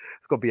be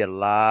a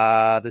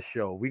lot of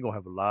show. We're gonna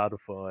have a lot of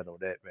fun on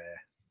that, man.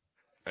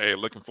 Hey,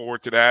 looking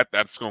forward to that.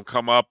 That's gonna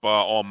come up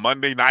on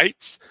Monday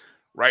nights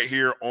right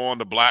here on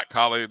the Black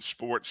College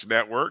Sports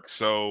Network.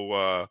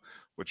 So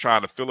we're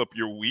trying to fill up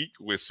your week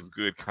with some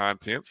good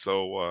content.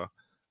 So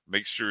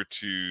make sure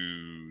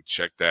to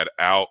check that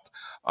out.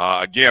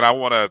 Again, I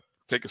want to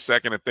take a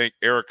second and thank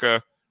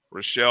Erica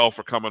Rochelle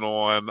for coming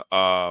on,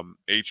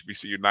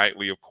 HBCU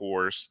Nightly, of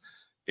course,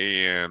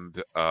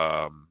 and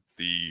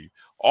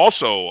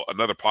also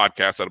another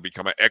podcast that'll be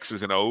coming,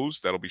 X's and O's,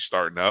 that'll be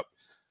starting up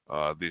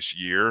this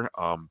year.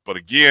 But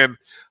again,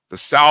 the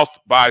South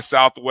by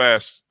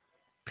Southwest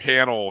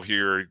panel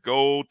here,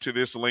 go to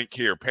this link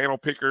here,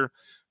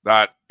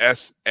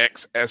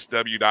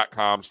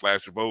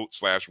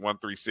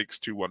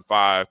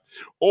 panelpicker.sxsw.com/vote/136215,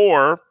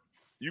 or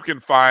you can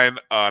find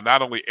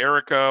not only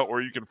Erica,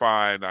 or you can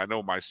find, I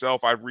know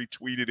myself, I've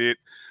retweeted it,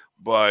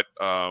 but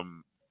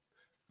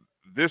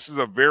this is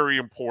a very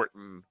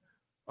important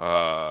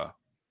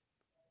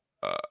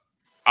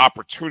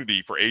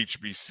opportunity for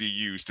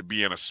HBCUs to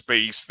be in a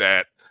space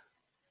that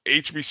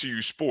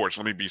HBCU sports,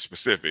 let me be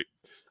specific,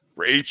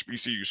 for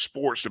HBCU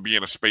sports to be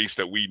in a space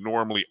that we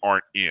normally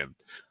aren't in.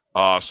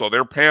 So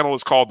their panel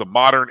is called the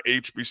Modern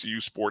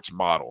HBCU Sports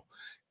Model.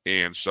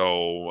 And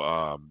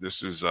so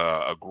this is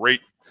a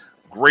great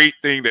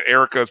thing that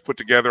Erica has put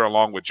together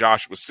along with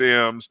Joshua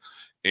Sims.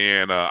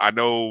 And I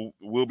know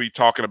we'll be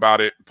talking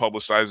about it,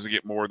 publicizing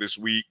it more this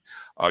week.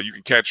 You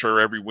can catch her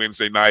every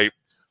Wednesday night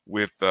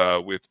with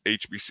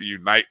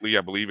HBCU Nightly.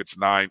 I believe it's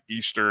 9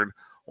 Eastern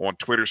on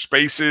Twitter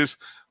Spaces.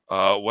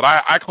 What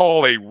I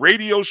call a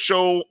radio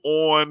show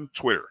on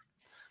Twitter.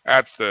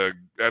 That's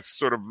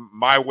sort of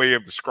my way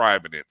of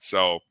describing it.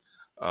 So,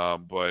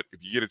 but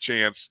if you get a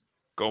chance,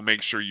 go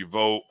make sure you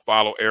vote,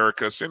 follow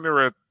Erica, send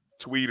her a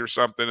tweet or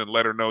something and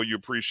let her know you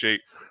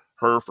appreciate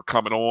her for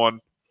coming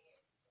on.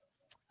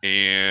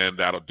 And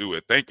that'll do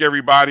it. Thank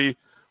everybody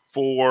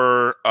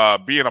for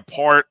being a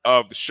part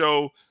of the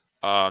show.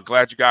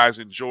 Glad you guys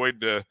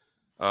enjoyed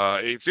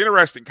it's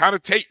interesting. Kind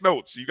of take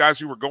notes. You guys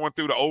who were going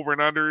through the over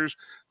and unders,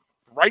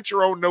 write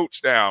your own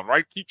notes down,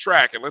 right? Keep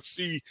track, and let's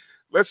see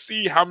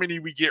how many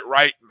we get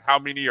right and how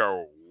many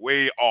are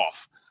way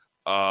off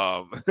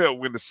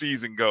when the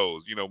season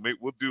goes.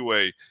 We'll do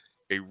a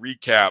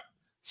recap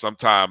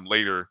sometime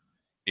later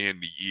in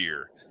the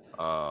year.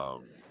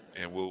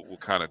 And we'll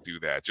kind of do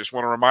that. Just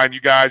want to remind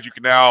you guys, you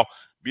can now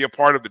be a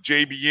part of the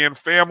JBN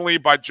family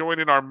by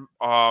joining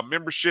our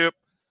membership.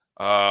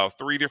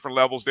 3 different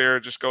levels there.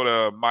 Just go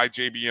to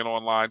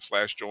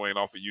myjbnonline/join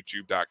off of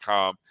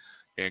youtube.com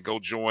and go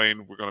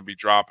join. We're going to be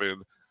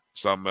dropping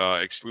some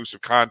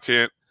exclusive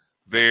content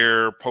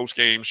there,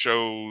 post-game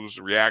shows,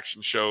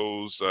 reaction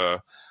shows,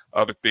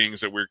 other things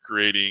that we're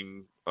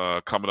creating,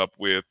 coming up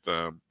with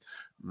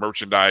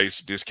merchandise,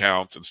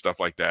 discounts, and stuff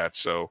like that.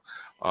 So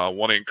I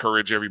want to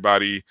encourage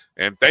everybody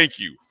and thank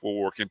you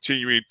for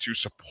continuing to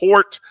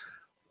support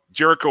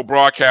Jericho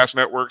Broadcast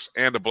Networks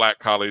and the Black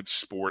College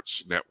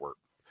Sports Network.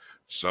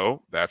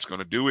 So that's going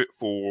to do it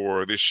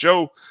for this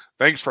show.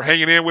 Thanks for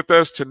hanging in with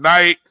us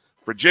tonight.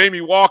 For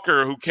Jamie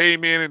Walker, who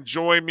came in and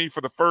joined me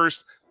for the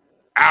first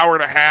hour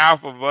and a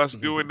half of us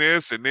doing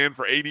this, and then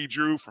for A.D.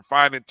 Drew for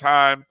finding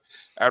time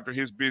after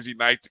his busy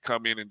night to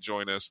come in and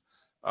join us.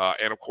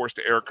 And, of course,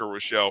 to Erica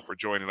Rochelle for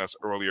joining us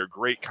earlier.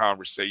 Great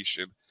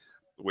conversation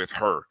with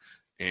her.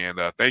 And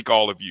thank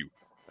all of you.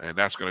 And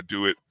that's going to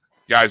do it.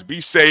 Guys,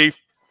 be safe.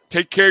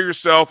 Take care of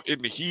yourself in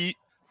the heat.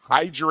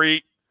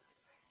 Hydrate.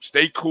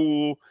 Stay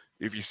cool.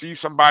 If you see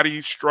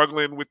somebody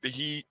struggling with the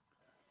heat,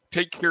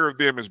 take care of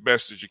them as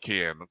best as you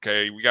can,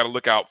 okay? We got to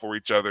look out for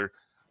each other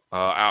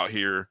out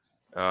here,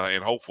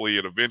 and hopefully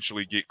it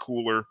eventually get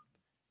cooler,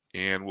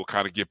 and we'll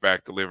kind of get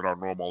back to living our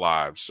normal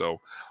lives.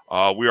 So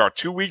we are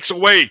 2 weeks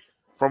away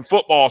from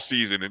football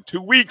season. In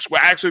 2 weeks,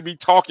 we'll actually be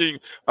talking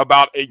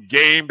about a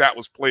game that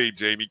was played,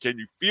 Jamie. Can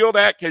you feel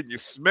that? Can you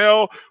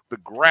smell the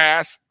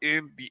grass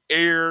in the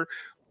air?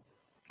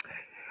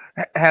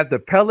 Have the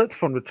pellets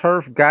from the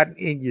turf gotten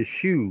in your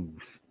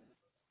shoes?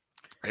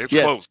 It's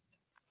close.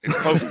 It's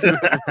close.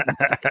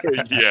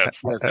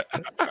 Yes.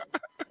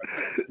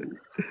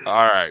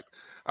 All right.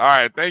 All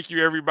right. Thank you,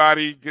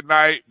 everybody. Good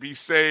night. Be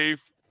safe.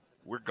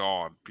 We're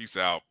gone. Peace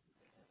out.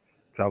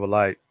 Travel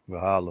light. We'll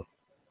holler.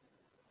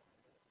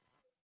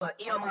 But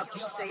my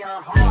stay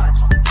on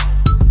hard.